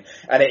peeking in,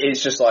 and it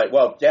is just like,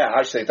 well, yeah,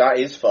 actually, that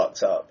is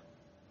fucked up.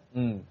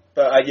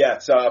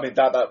 But so I mean,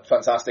 that's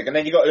fantastic. And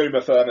then you got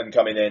Uma Thurman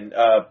coming in,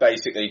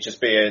 basically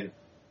just being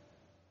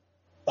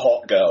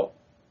hot girl.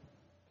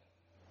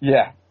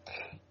 Yeah,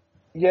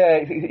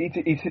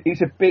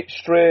 it's a bit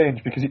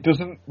strange because it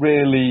doesn't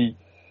really.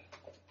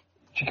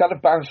 She kind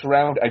of bounces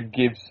around and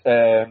gives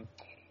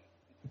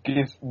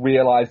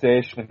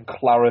realisation and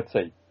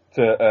clarity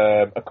to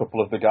a couple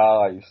of the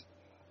guys,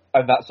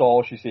 and that's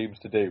all she seems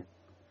to do.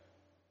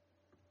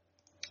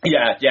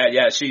 Yeah.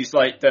 She's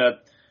like I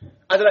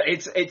don't know.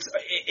 It's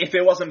if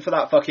it wasn't for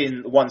that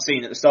fucking one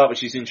scene at the start where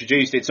she's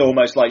introduced, it's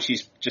almost like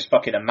she's just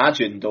fucking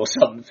imagined or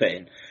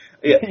something.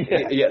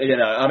 You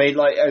know, I mean,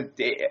 like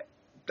that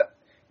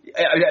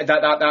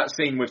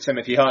scene with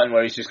Timothy Hutton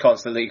where he's just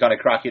constantly kind of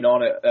cracking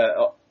on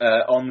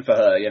for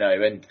her, you know,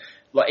 and.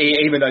 Like,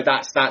 even though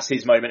that's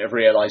his moment of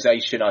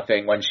realization, I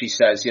think, when she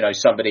says, you know,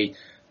 somebody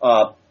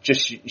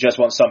just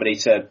wants somebody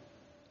to,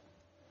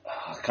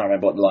 I can't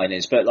remember what the line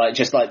is, but like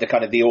just like the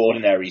kind of the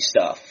ordinary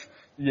stuff,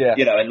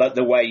 you know, and like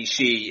the way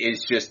she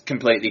is just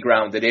completely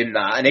grounded in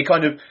that, and it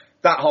kind of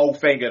that whole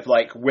thing of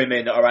like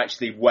women are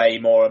actually way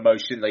more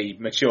emotionally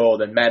mature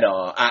than men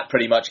are at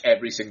pretty much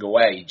every single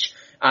age,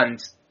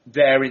 and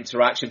their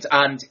interactions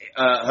and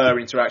her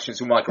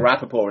interactions with Michael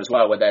Rappaport as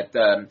well, where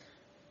they're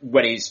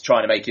when he's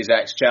trying to make his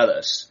ex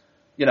jealous.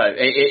 You know,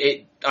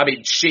 I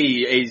mean,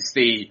 she is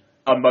the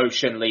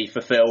emotionally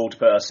fulfilled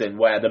person,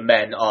 where the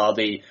men are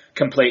the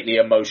completely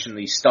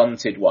emotionally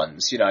stunted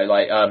ones. You know,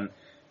 like,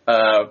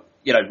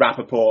 you know,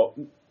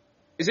 Rappaport.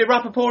 Is it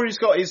Rappaport who's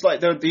got his, like,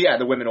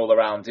 the women all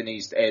around, and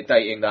he's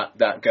dating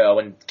that girl,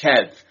 and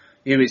Kev,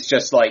 who is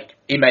just like,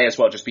 he may as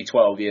well just be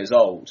 12 years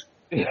old.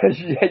 He's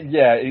very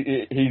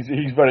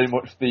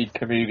much the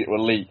comedic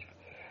relief.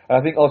 And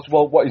I think also,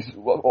 well,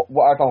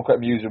 what I found quite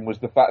amusing was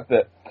the fact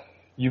that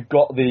you've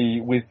got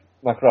with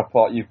Michael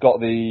Rappaport, you've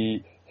got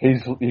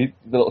his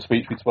little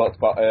speech we talked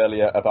about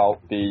earlier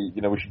about we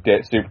should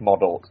date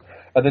supermodels.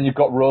 And then you've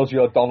got Rosie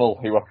O'Donnell,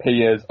 who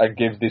appears and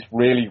gives this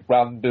really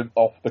random,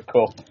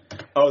 off-the-cuff...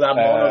 Oh, that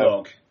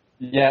monologue.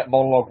 Yeah,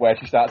 monologue where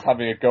she starts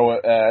having a go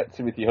at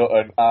Timothy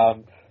Hutton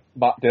and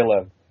Matt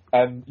Dillon.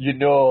 And you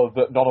know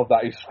that none of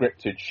that is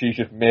scripted. She's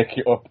just making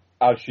it up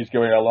as she's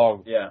going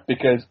along. Yeah.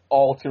 Because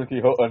all Timothy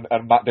Hutton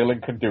and Matt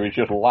Dillon can do is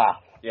just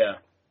laugh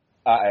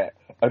at it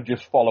and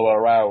just follow her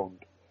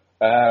around.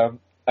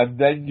 And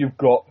then you've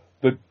got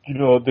the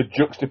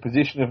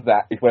juxtaposition of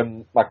that is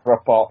when Michael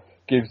Rappaport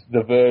gives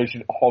the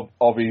version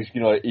of his,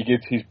 he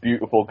gives his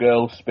beautiful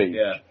girl speech.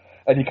 Yeah.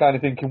 And you're kind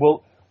of thinking,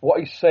 well, what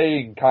he's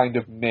saying kind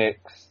of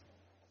makes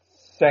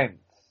sense.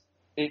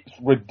 It's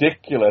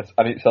ridiculous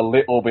and it's a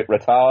little bit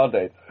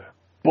retarded,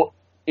 but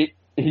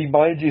he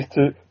manages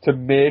to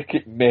make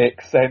it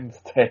make sense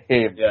to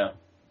him. Yeah.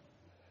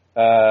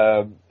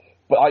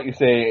 But like you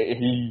say,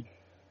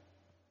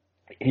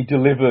 he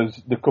delivers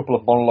the couple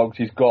of monologues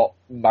he's got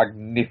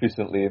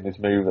magnificently in this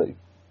movie.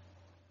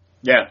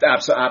 Yeah,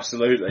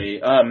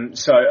 absolutely. I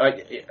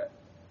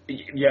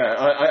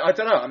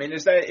don't know. I mean,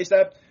 is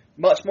there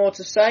much more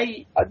to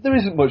say? There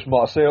isn't much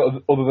more to say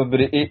other than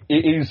that it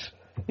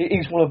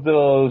is one of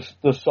those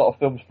sort of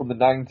films from the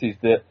 90s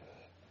that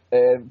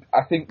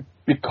I think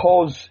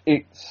because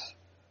its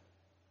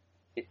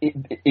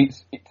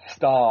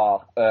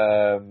star,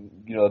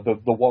 the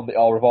one that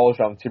all revolves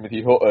around,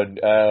 Timothy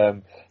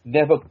Hutton,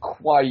 never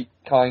quite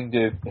kind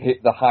of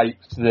hit the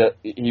heights that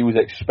he was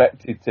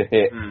expected to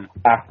hit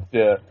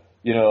after,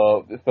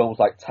 films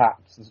like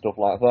Taps and stuff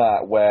like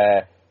that,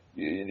 where,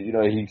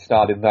 he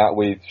starred in that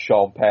with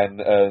Sean Penn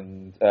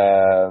and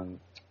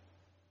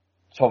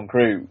Tom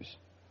Cruise.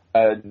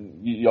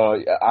 And,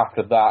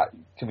 after that,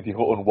 Timothy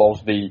Hutton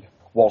was the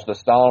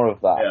star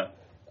of that. Yeah.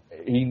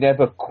 He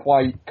never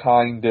quite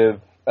kind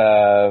of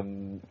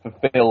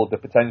fulfilled the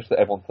potential that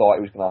everyone thought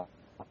he was going to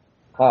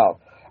have.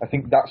 I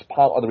think that's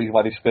part of the reason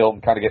why this film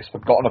kind of gets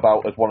forgotten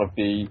about as one of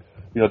the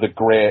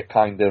great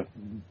kind of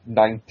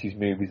 90s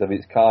movies of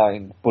its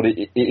kind. But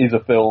it is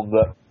a film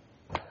that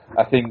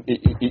I think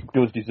it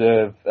does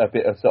deserve a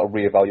bit of sort of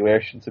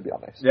reevaluation, to be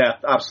honest. Yeah,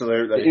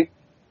 absolutely.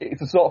 It's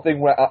the sort of thing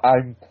where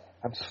I'm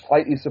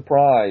slightly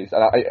surprised,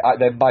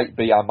 and it might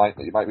be I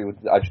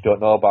just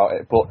don't know about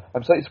it, but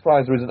I'm slightly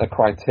surprised there isn't a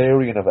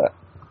criterion of it.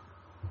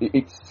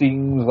 It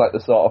seems like the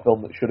sort of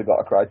film that should have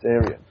got a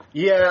criterion.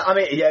 Yeah, I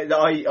mean,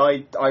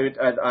 I would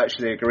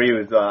actually agree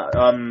with that.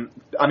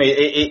 I mean,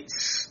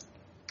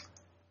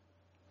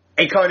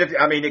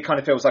 it kind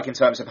of feels like in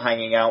terms of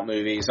hanging out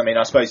movies. I mean,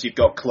 I suppose you've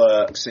got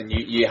Clerks and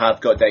you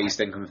have got Dazed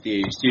and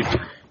Confused.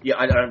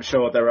 I'm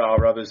sure there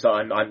are others that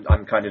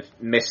I'm kind of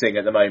missing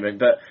at the moment,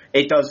 but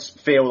it does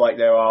feel like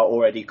there are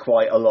already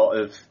quite a lot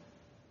of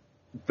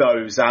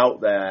those out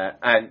there,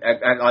 and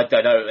I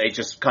don't know, it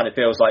just kind of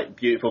feels like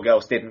Beautiful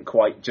Girls didn't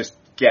quite just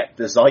get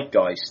the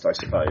zeitgeist, I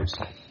suppose.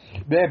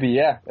 Maybe,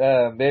 yeah,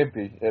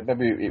 maybe it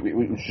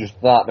was just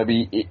that.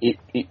 Maybe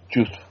it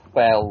just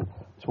fell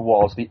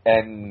towards the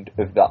end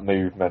of that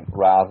movement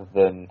rather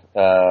than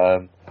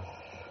the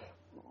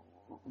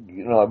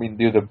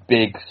other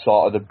big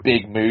the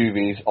big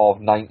movies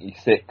of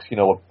 '96.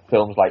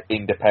 Films like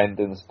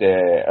Independence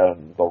Day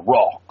and The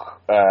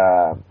Rock.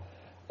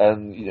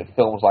 And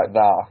films like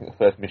that. I think the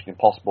first Mission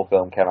Impossible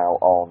film came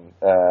out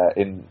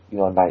in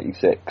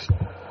 '96.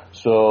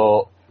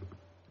 So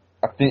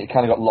I think it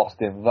kind of got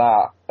lost in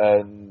that.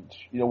 And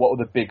what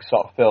were the big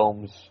sort of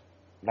films?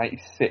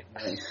 '96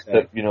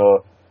 that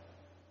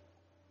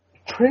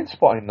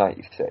Trainspotting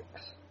 '96.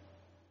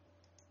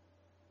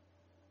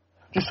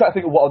 Just trying to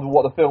think of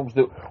what the films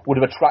that would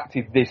have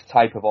attracted this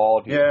type of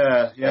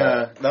audience.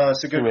 Yeah. No,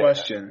 that's a good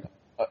question.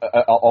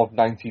 Of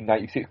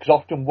 1996, because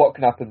often what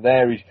can happen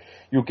there is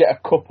you'll get a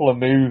couple of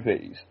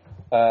movies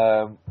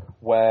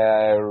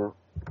where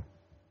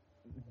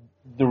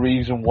the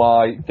reason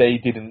why they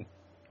didn't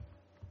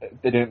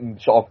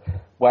sort of,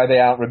 why they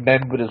aren't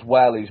remembered as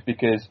well is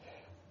because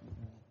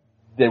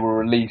they were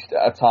released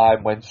at a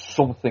time when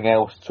something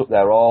else took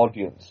their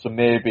audience. So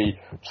maybe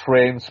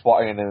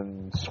Trainspotting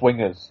and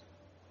Swingers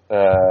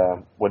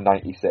were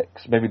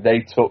 96. Maybe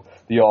they took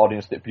the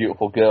audience that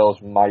Beautiful Girls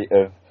might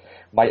have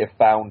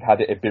found had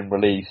it had been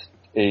released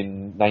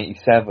in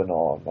 97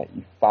 or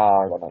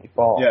 95 or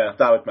 94. Yeah,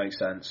 that would make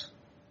sense.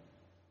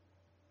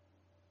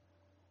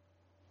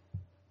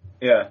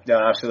 Yeah,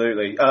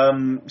 absolutely.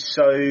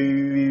 So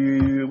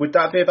would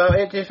that be about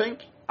it, do you think?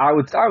 I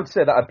would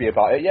say that'd be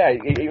about it, yeah.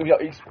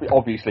 It's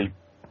obviously,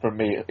 for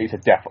me, it's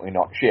definitely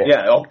not shit.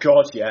 Yeah, oh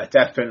god, yeah,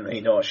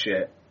 definitely not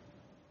shit.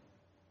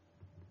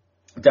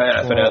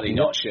 Definitely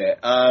not shit.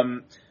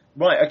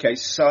 Right, okay,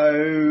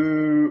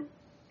 so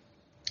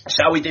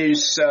shall we do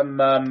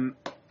some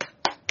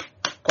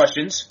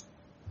questions?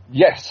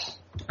 Yes.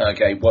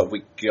 Okay, what have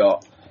we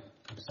got?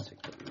 Let's take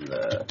a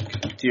look.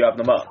 Do you have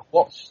them up?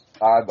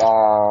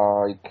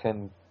 I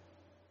can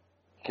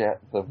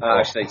get them.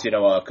 Actually, do you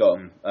know what? I've got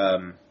them.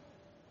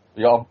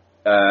 You got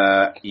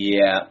them?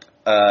 Yeah.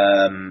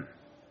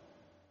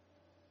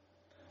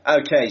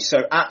 Okay, so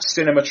at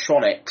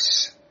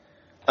Cinematronics,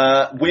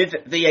 With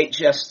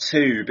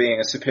VHS2 being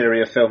a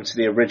superior film to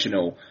the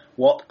original,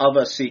 what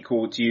other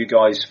sequel do you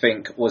guys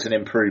think was an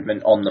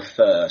improvement on the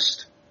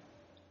first?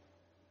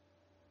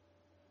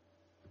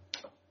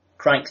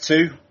 Crank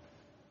 2?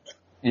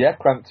 Yeah,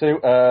 Crank 2.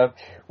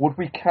 Would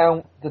we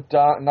count The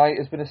Dark Knight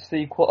as being a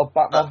sequel of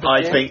Batman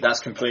Begins? I think that's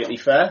completely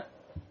fair.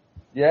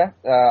 Yeah,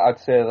 I'd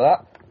say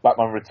that.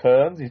 Batman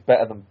Returns is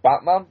better than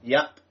Batman.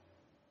 Yep.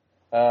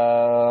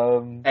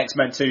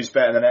 X-Men 2 is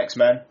better than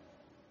X-Men.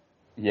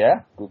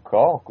 Yeah, good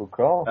call.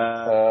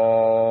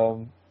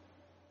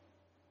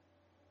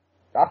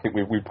 I think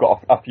we've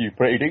got a few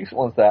pretty decent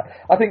ones there.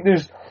 I think there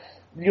is,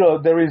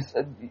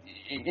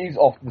 it is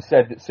often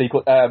said that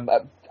sequel,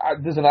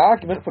 there's an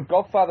argument for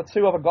Godfather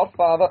 2 over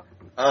Godfather.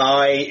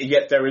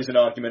 Yet there is an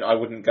argument. I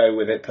wouldn't go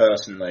with it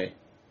personally.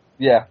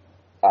 Yeah,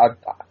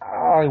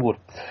 I would.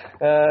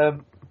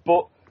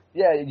 But,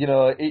 yeah,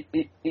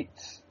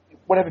 it's,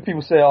 whenever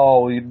people say,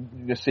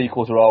 the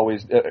sequels are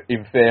always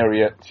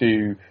inferior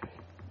to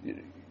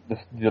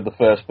the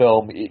first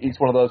film, it's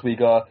one of those where you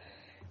go,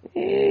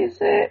 is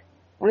it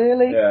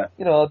really? Yeah.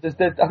 I think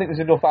there's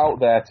enough out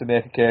there to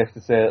make a case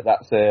to say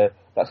that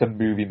that's a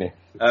movie myth.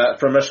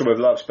 From Russia with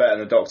Love's better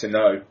than Doctor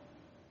No.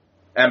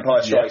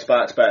 Empire Strikes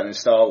Back's better than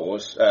Star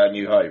Wars,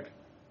 New Hope.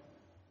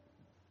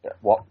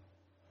 What?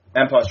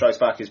 Empire Strikes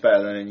Back is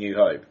better than A New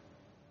Hope.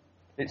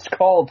 It's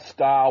called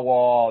Star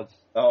Wars.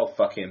 Oh,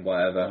 fucking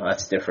whatever.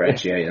 Let's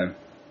differentiate them.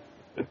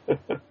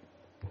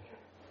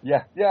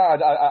 Yeah,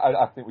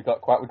 I think we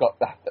got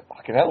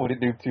fucking hell, we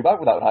didn't do too bad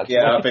with that one, actually.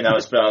 Yeah, I think that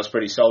was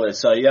pretty solid.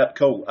 So, yeah,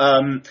 cool.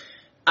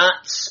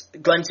 At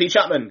Glenn T.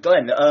 Chapman.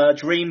 Glenn,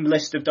 dream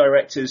list of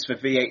directors for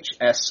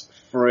VHS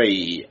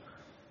 3.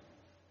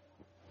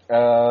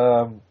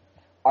 I'd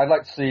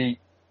like to see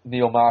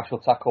Neil Marshall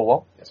tackle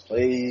one. Yes,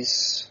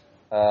 please.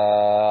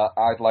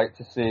 I'd like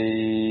to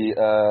see,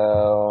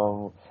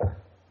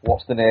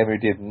 what's the name who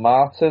did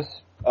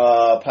Martyrs?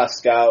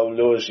 Pascal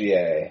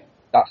Laugier.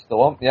 That's the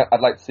one. Yeah, I'd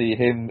like to see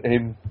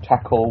him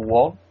tackle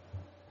one.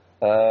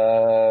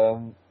 I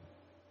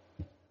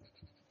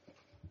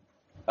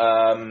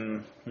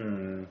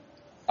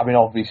mean,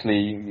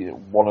 obviously,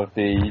 one of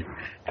the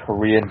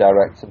Korean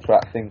directors. I'm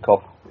trying to think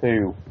of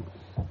who.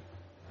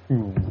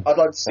 I'd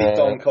like to see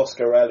Don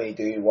Coscarelli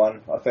do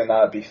one. I think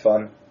that would be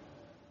fun.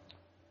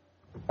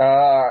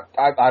 I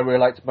really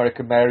liked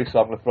American Mary, so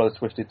I'm going to throw the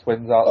Twisted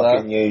Twins out there.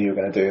 I knew you were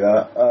going to do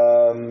that.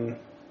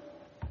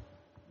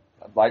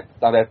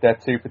 They're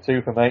 2 for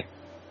 2 for me.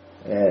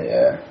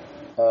 Yeah.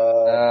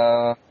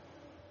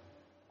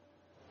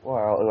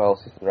 Well, who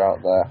else is there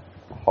out there,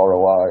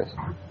 horror-wise?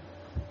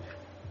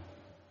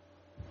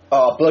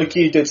 Bloke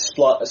you did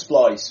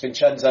Splice,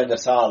 Vincenzo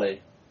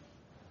Natali.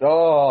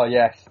 Oh,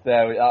 yes,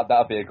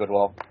 that'd be a good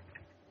one.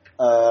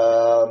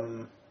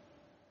 I'll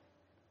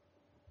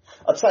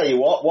tell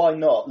you what, why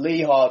not?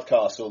 Lee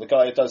Hardcastle, the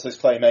guy who does those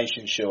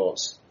claymation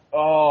shorts.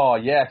 Oh,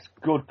 yes,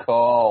 good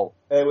call.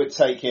 It would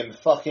take him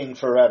fucking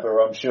forever,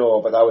 I'm sure,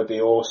 but that would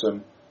be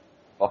awesome.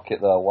 Fuck it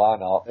though, why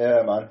not?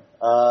 Yeah, man.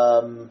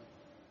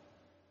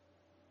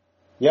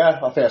 Yeah,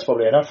 I think that's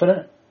probably enough, isn't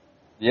it?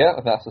 Yeah,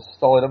 that's a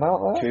solid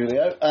amount there.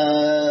 Coolio.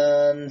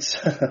 And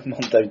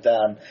Mondo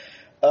Dan.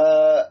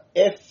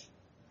 If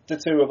the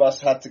two of us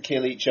had to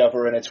kill each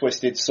other in a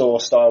Twisted Saw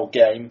style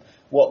game,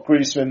 what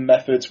gruesome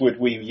methods would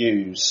we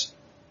use?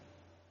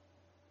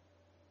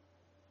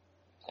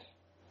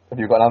 Have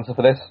you got an answer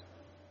for this?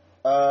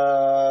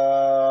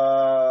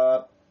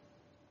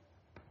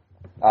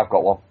 I've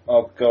got one.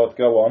 Oh God,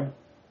 go on.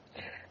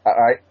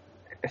 I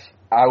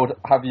would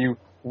have you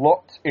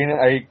locked in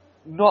a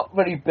not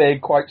very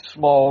big, quite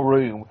small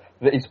room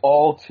that is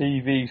all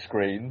TV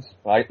screens,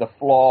 right? The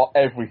floor,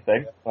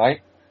 everything, right?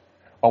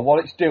 And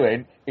what it's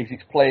doing is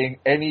it's playing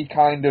any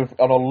kind of,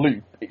 on a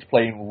loop, it's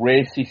playing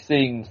racy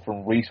scenes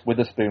from Reese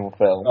Witherspoon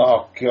films.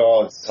 Oh,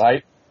 God.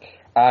 Right?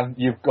 And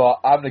you've got,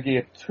 I'm going to give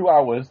you 2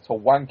 hours to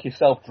wank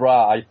yourself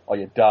dry or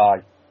you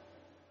die.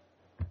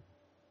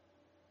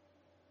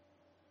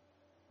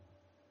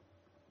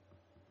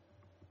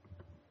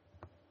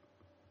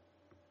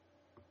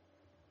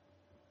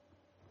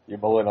 You're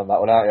mulling on that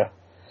one, aren't you?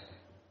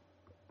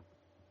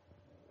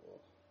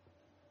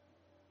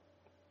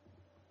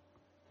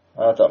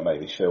 That don't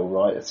make me feel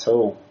right at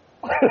all.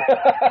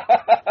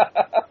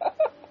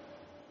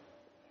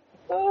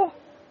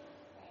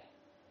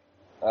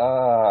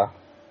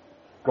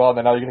 Go on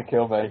then, now you're going to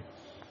kill me.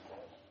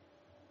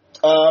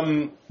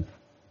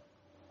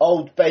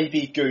 Old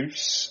baby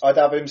Goose, I'd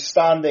have him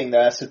standing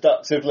there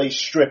seductively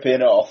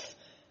stripping off,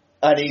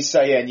 and he's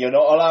saying, "You're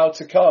not allowed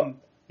to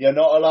come, you're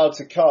not allowed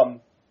to come."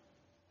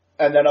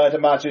 And then I'd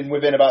imagine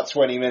within about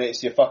 20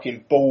 minutes your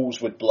fucking balls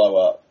would blow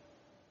up.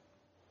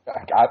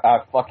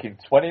 Fucking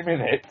 20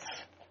 minutes?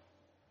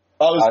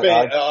 I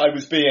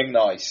was being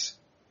nice.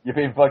 You're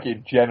being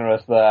fucking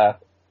generous there.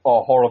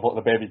 Or horrible at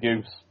the baby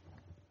goose.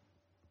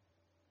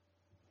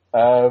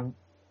 Dan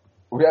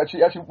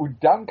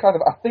kind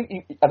of, I don't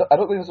think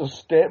there's a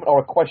statement or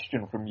a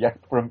question from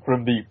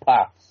the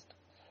past.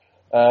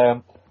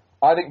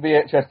 I think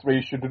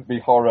VHS3 shouldn't be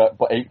horror,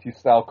 but 80s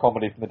style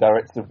comedy from the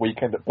directors of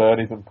Weekend at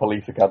Bernie's and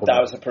Police Academy.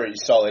 That was a pretty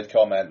solid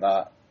comment,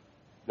 that.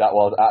 That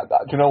was.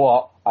 Do you know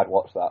what? I'd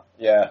watch that.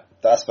 Yeah,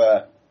 that's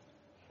fair.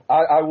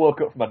 I woke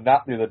up from a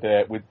nap the other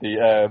day with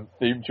the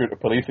theme tune to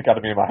Police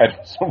Academy in my head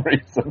for some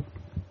reason.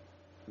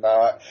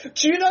 No.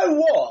 Do you know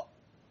what?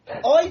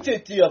 I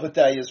did the other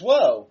day as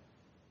well.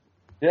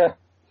 Yeah.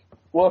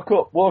 Woke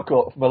up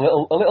from a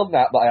little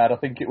nap that I had. I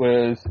think it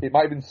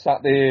might have been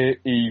Saturday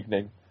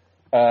evening.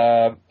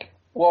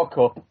 Woke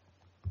up,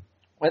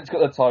 went to go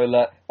to the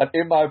toilet, and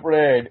in my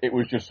brain it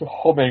was just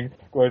humming,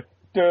 going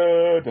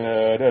da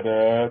da da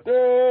da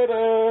da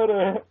da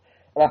da,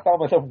 and I found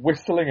myself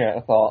whistling it. I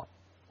thought,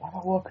 why am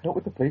I woken up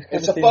with the police?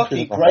 It's a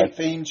fucking great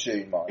theme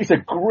tune, Mike. It's a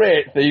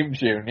great theme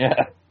tune,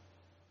 yeah.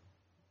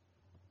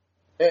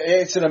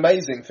 It's an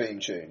amazing theme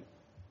tune.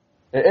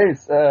 It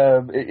is.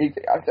 Then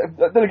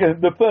again,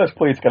 the first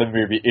Police Academy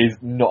movie is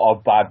not a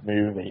bad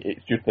movie.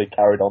 It's just they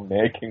carried on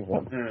making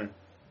them.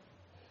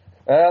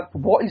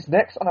 What is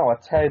next on our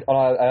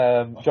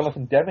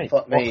Jonathan Demme?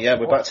 Fuck me, yeah,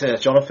 we're back to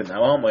Jonathan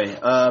now, aren't we?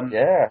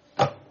 Yeah.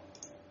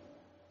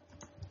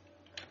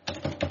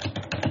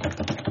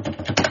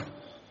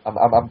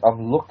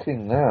 I'm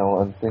looking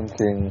now and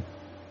thinking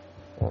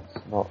that's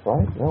not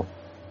right. Nope.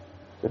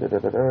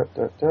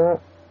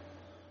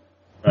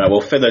 Right,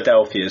 well,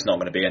 Philadelphia is not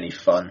going to be any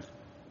fun.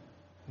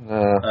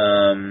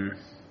 No.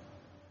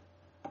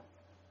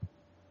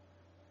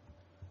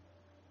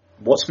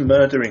 What's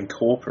Murder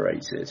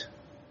Incorporated?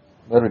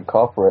 Murder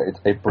Incorporated,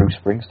 a Bruce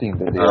Springsteen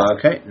video.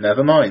 Okay,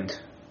 never mind.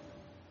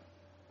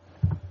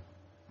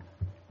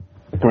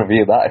 We can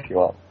review that if you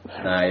want.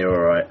 Nah, you're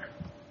alright.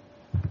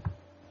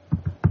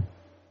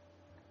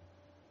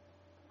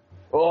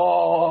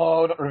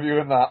 Oh, we're not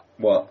reviewing that.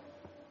 What?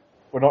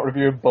 We're not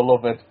reviewing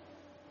Beloved.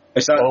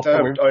 Is that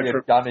Oprah Winfrey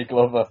and Danny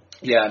Glover?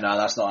 Yeah, no,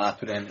 that's not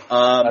happening.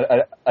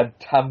 And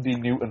Tandy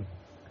Newton.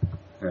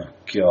 Oh,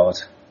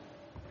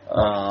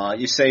 God.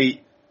 You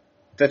see,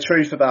 The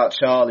Truth About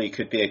Charlie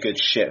could be a good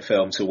shit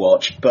film to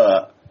watch,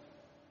 but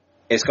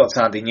it's got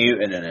Tandy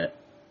Newton in it.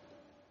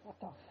 What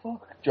the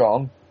fuck,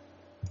 John?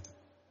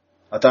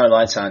 I don't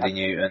like Tandy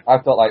Newton. I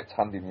don't like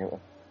Tandy Newton.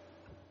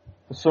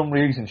 For some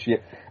reason,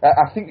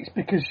 I think it's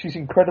because she's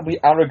incredibly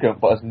arrogant,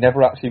 but has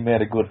never actually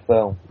made a good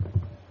film.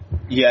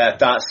 Yeah,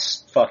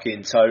 that's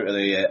fucking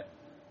totally it.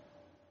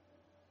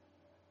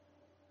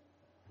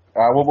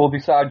 We'll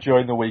decide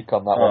during the week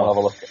on that one. We'll have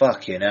a look.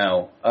 Fucking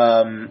hell.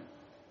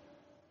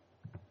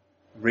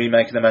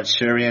 Remake of The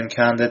Manchurian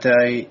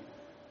Candidate.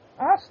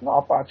 That's not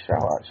a bad show,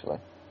 actually.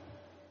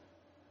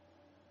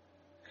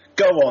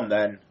 Go on,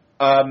 then.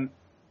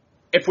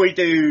 If we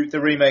do the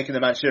remake of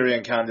The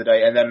Manchurian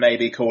Candidate and then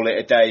maybe call it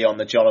a day on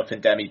the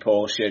Jonathan Demme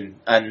portion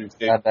and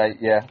then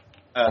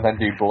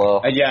do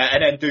Blow.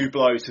 And then do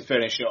Blow to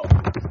finish off.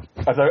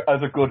 As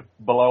a good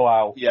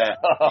blowout. Yeah.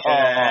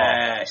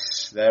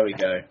 Yes. There we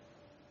go.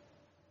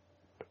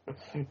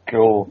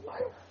 Cool.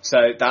 So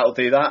that'll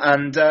do that.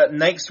 And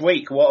next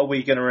week, what are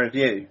we going to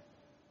review?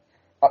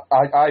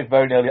 I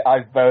very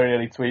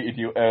nearly tweeted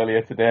you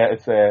earlier today to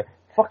say,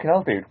 fucking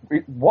hell, dude,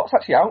 what's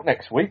actually out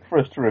next week for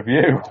us to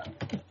review?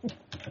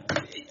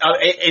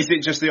 Is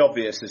it just the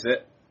obvious, is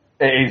it?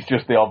 It is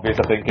just the obvious,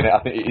 I think, innit?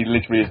 I think it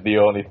literally is the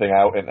only thing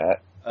out in it.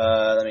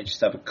 Let me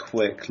just have a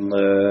quick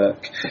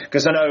look.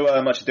 Because I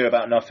know Much Ado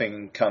About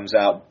Nothing comes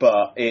out,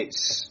 but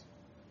it's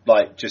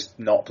like just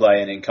not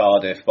playing in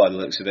Cardiff by the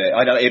looks of it.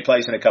 I know it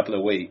plays in a couple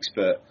of weeks,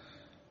 but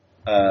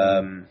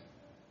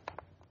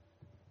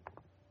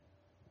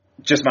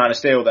just Man of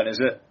Steel then, is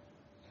it?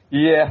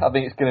 Yeah, I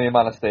think it's going to be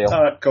Man of Steel.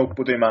 Alright, cool.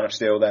 We'll do Man of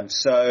Steel then.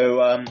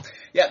 So,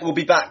 we'll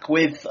be back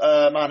with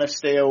Man of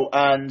Steel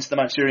and The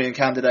Manchurian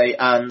Candidate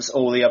and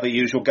all the other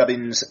usual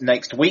gubbins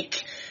next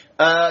week.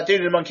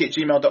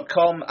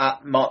 dudeandthemonkey@gmail.com,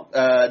 at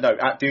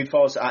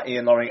dudefoz, at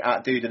Ian Loring,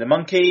 at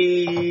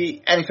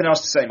dudeandthemonkey. Anything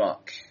else to say,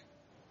 Mark?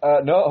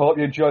 No, I hope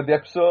you enjoyed the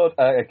episode.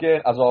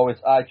 Again, as always,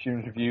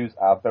 iTunes reviews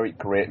are very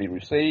greatly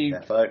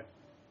received. Defo.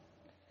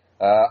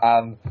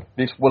 And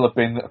this will have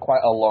been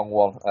quite a long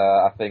one,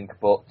 I think,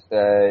 but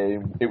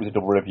it was a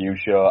double review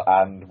show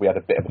and we had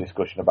a bit of a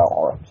discussion about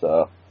horror,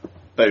 so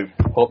boom.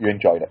 Hope you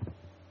enjoyed it.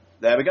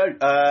 There we go.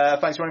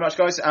 Thanks very much,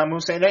 guys, and we'll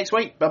see you next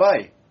week.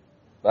 Bye-bye.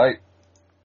 Bye.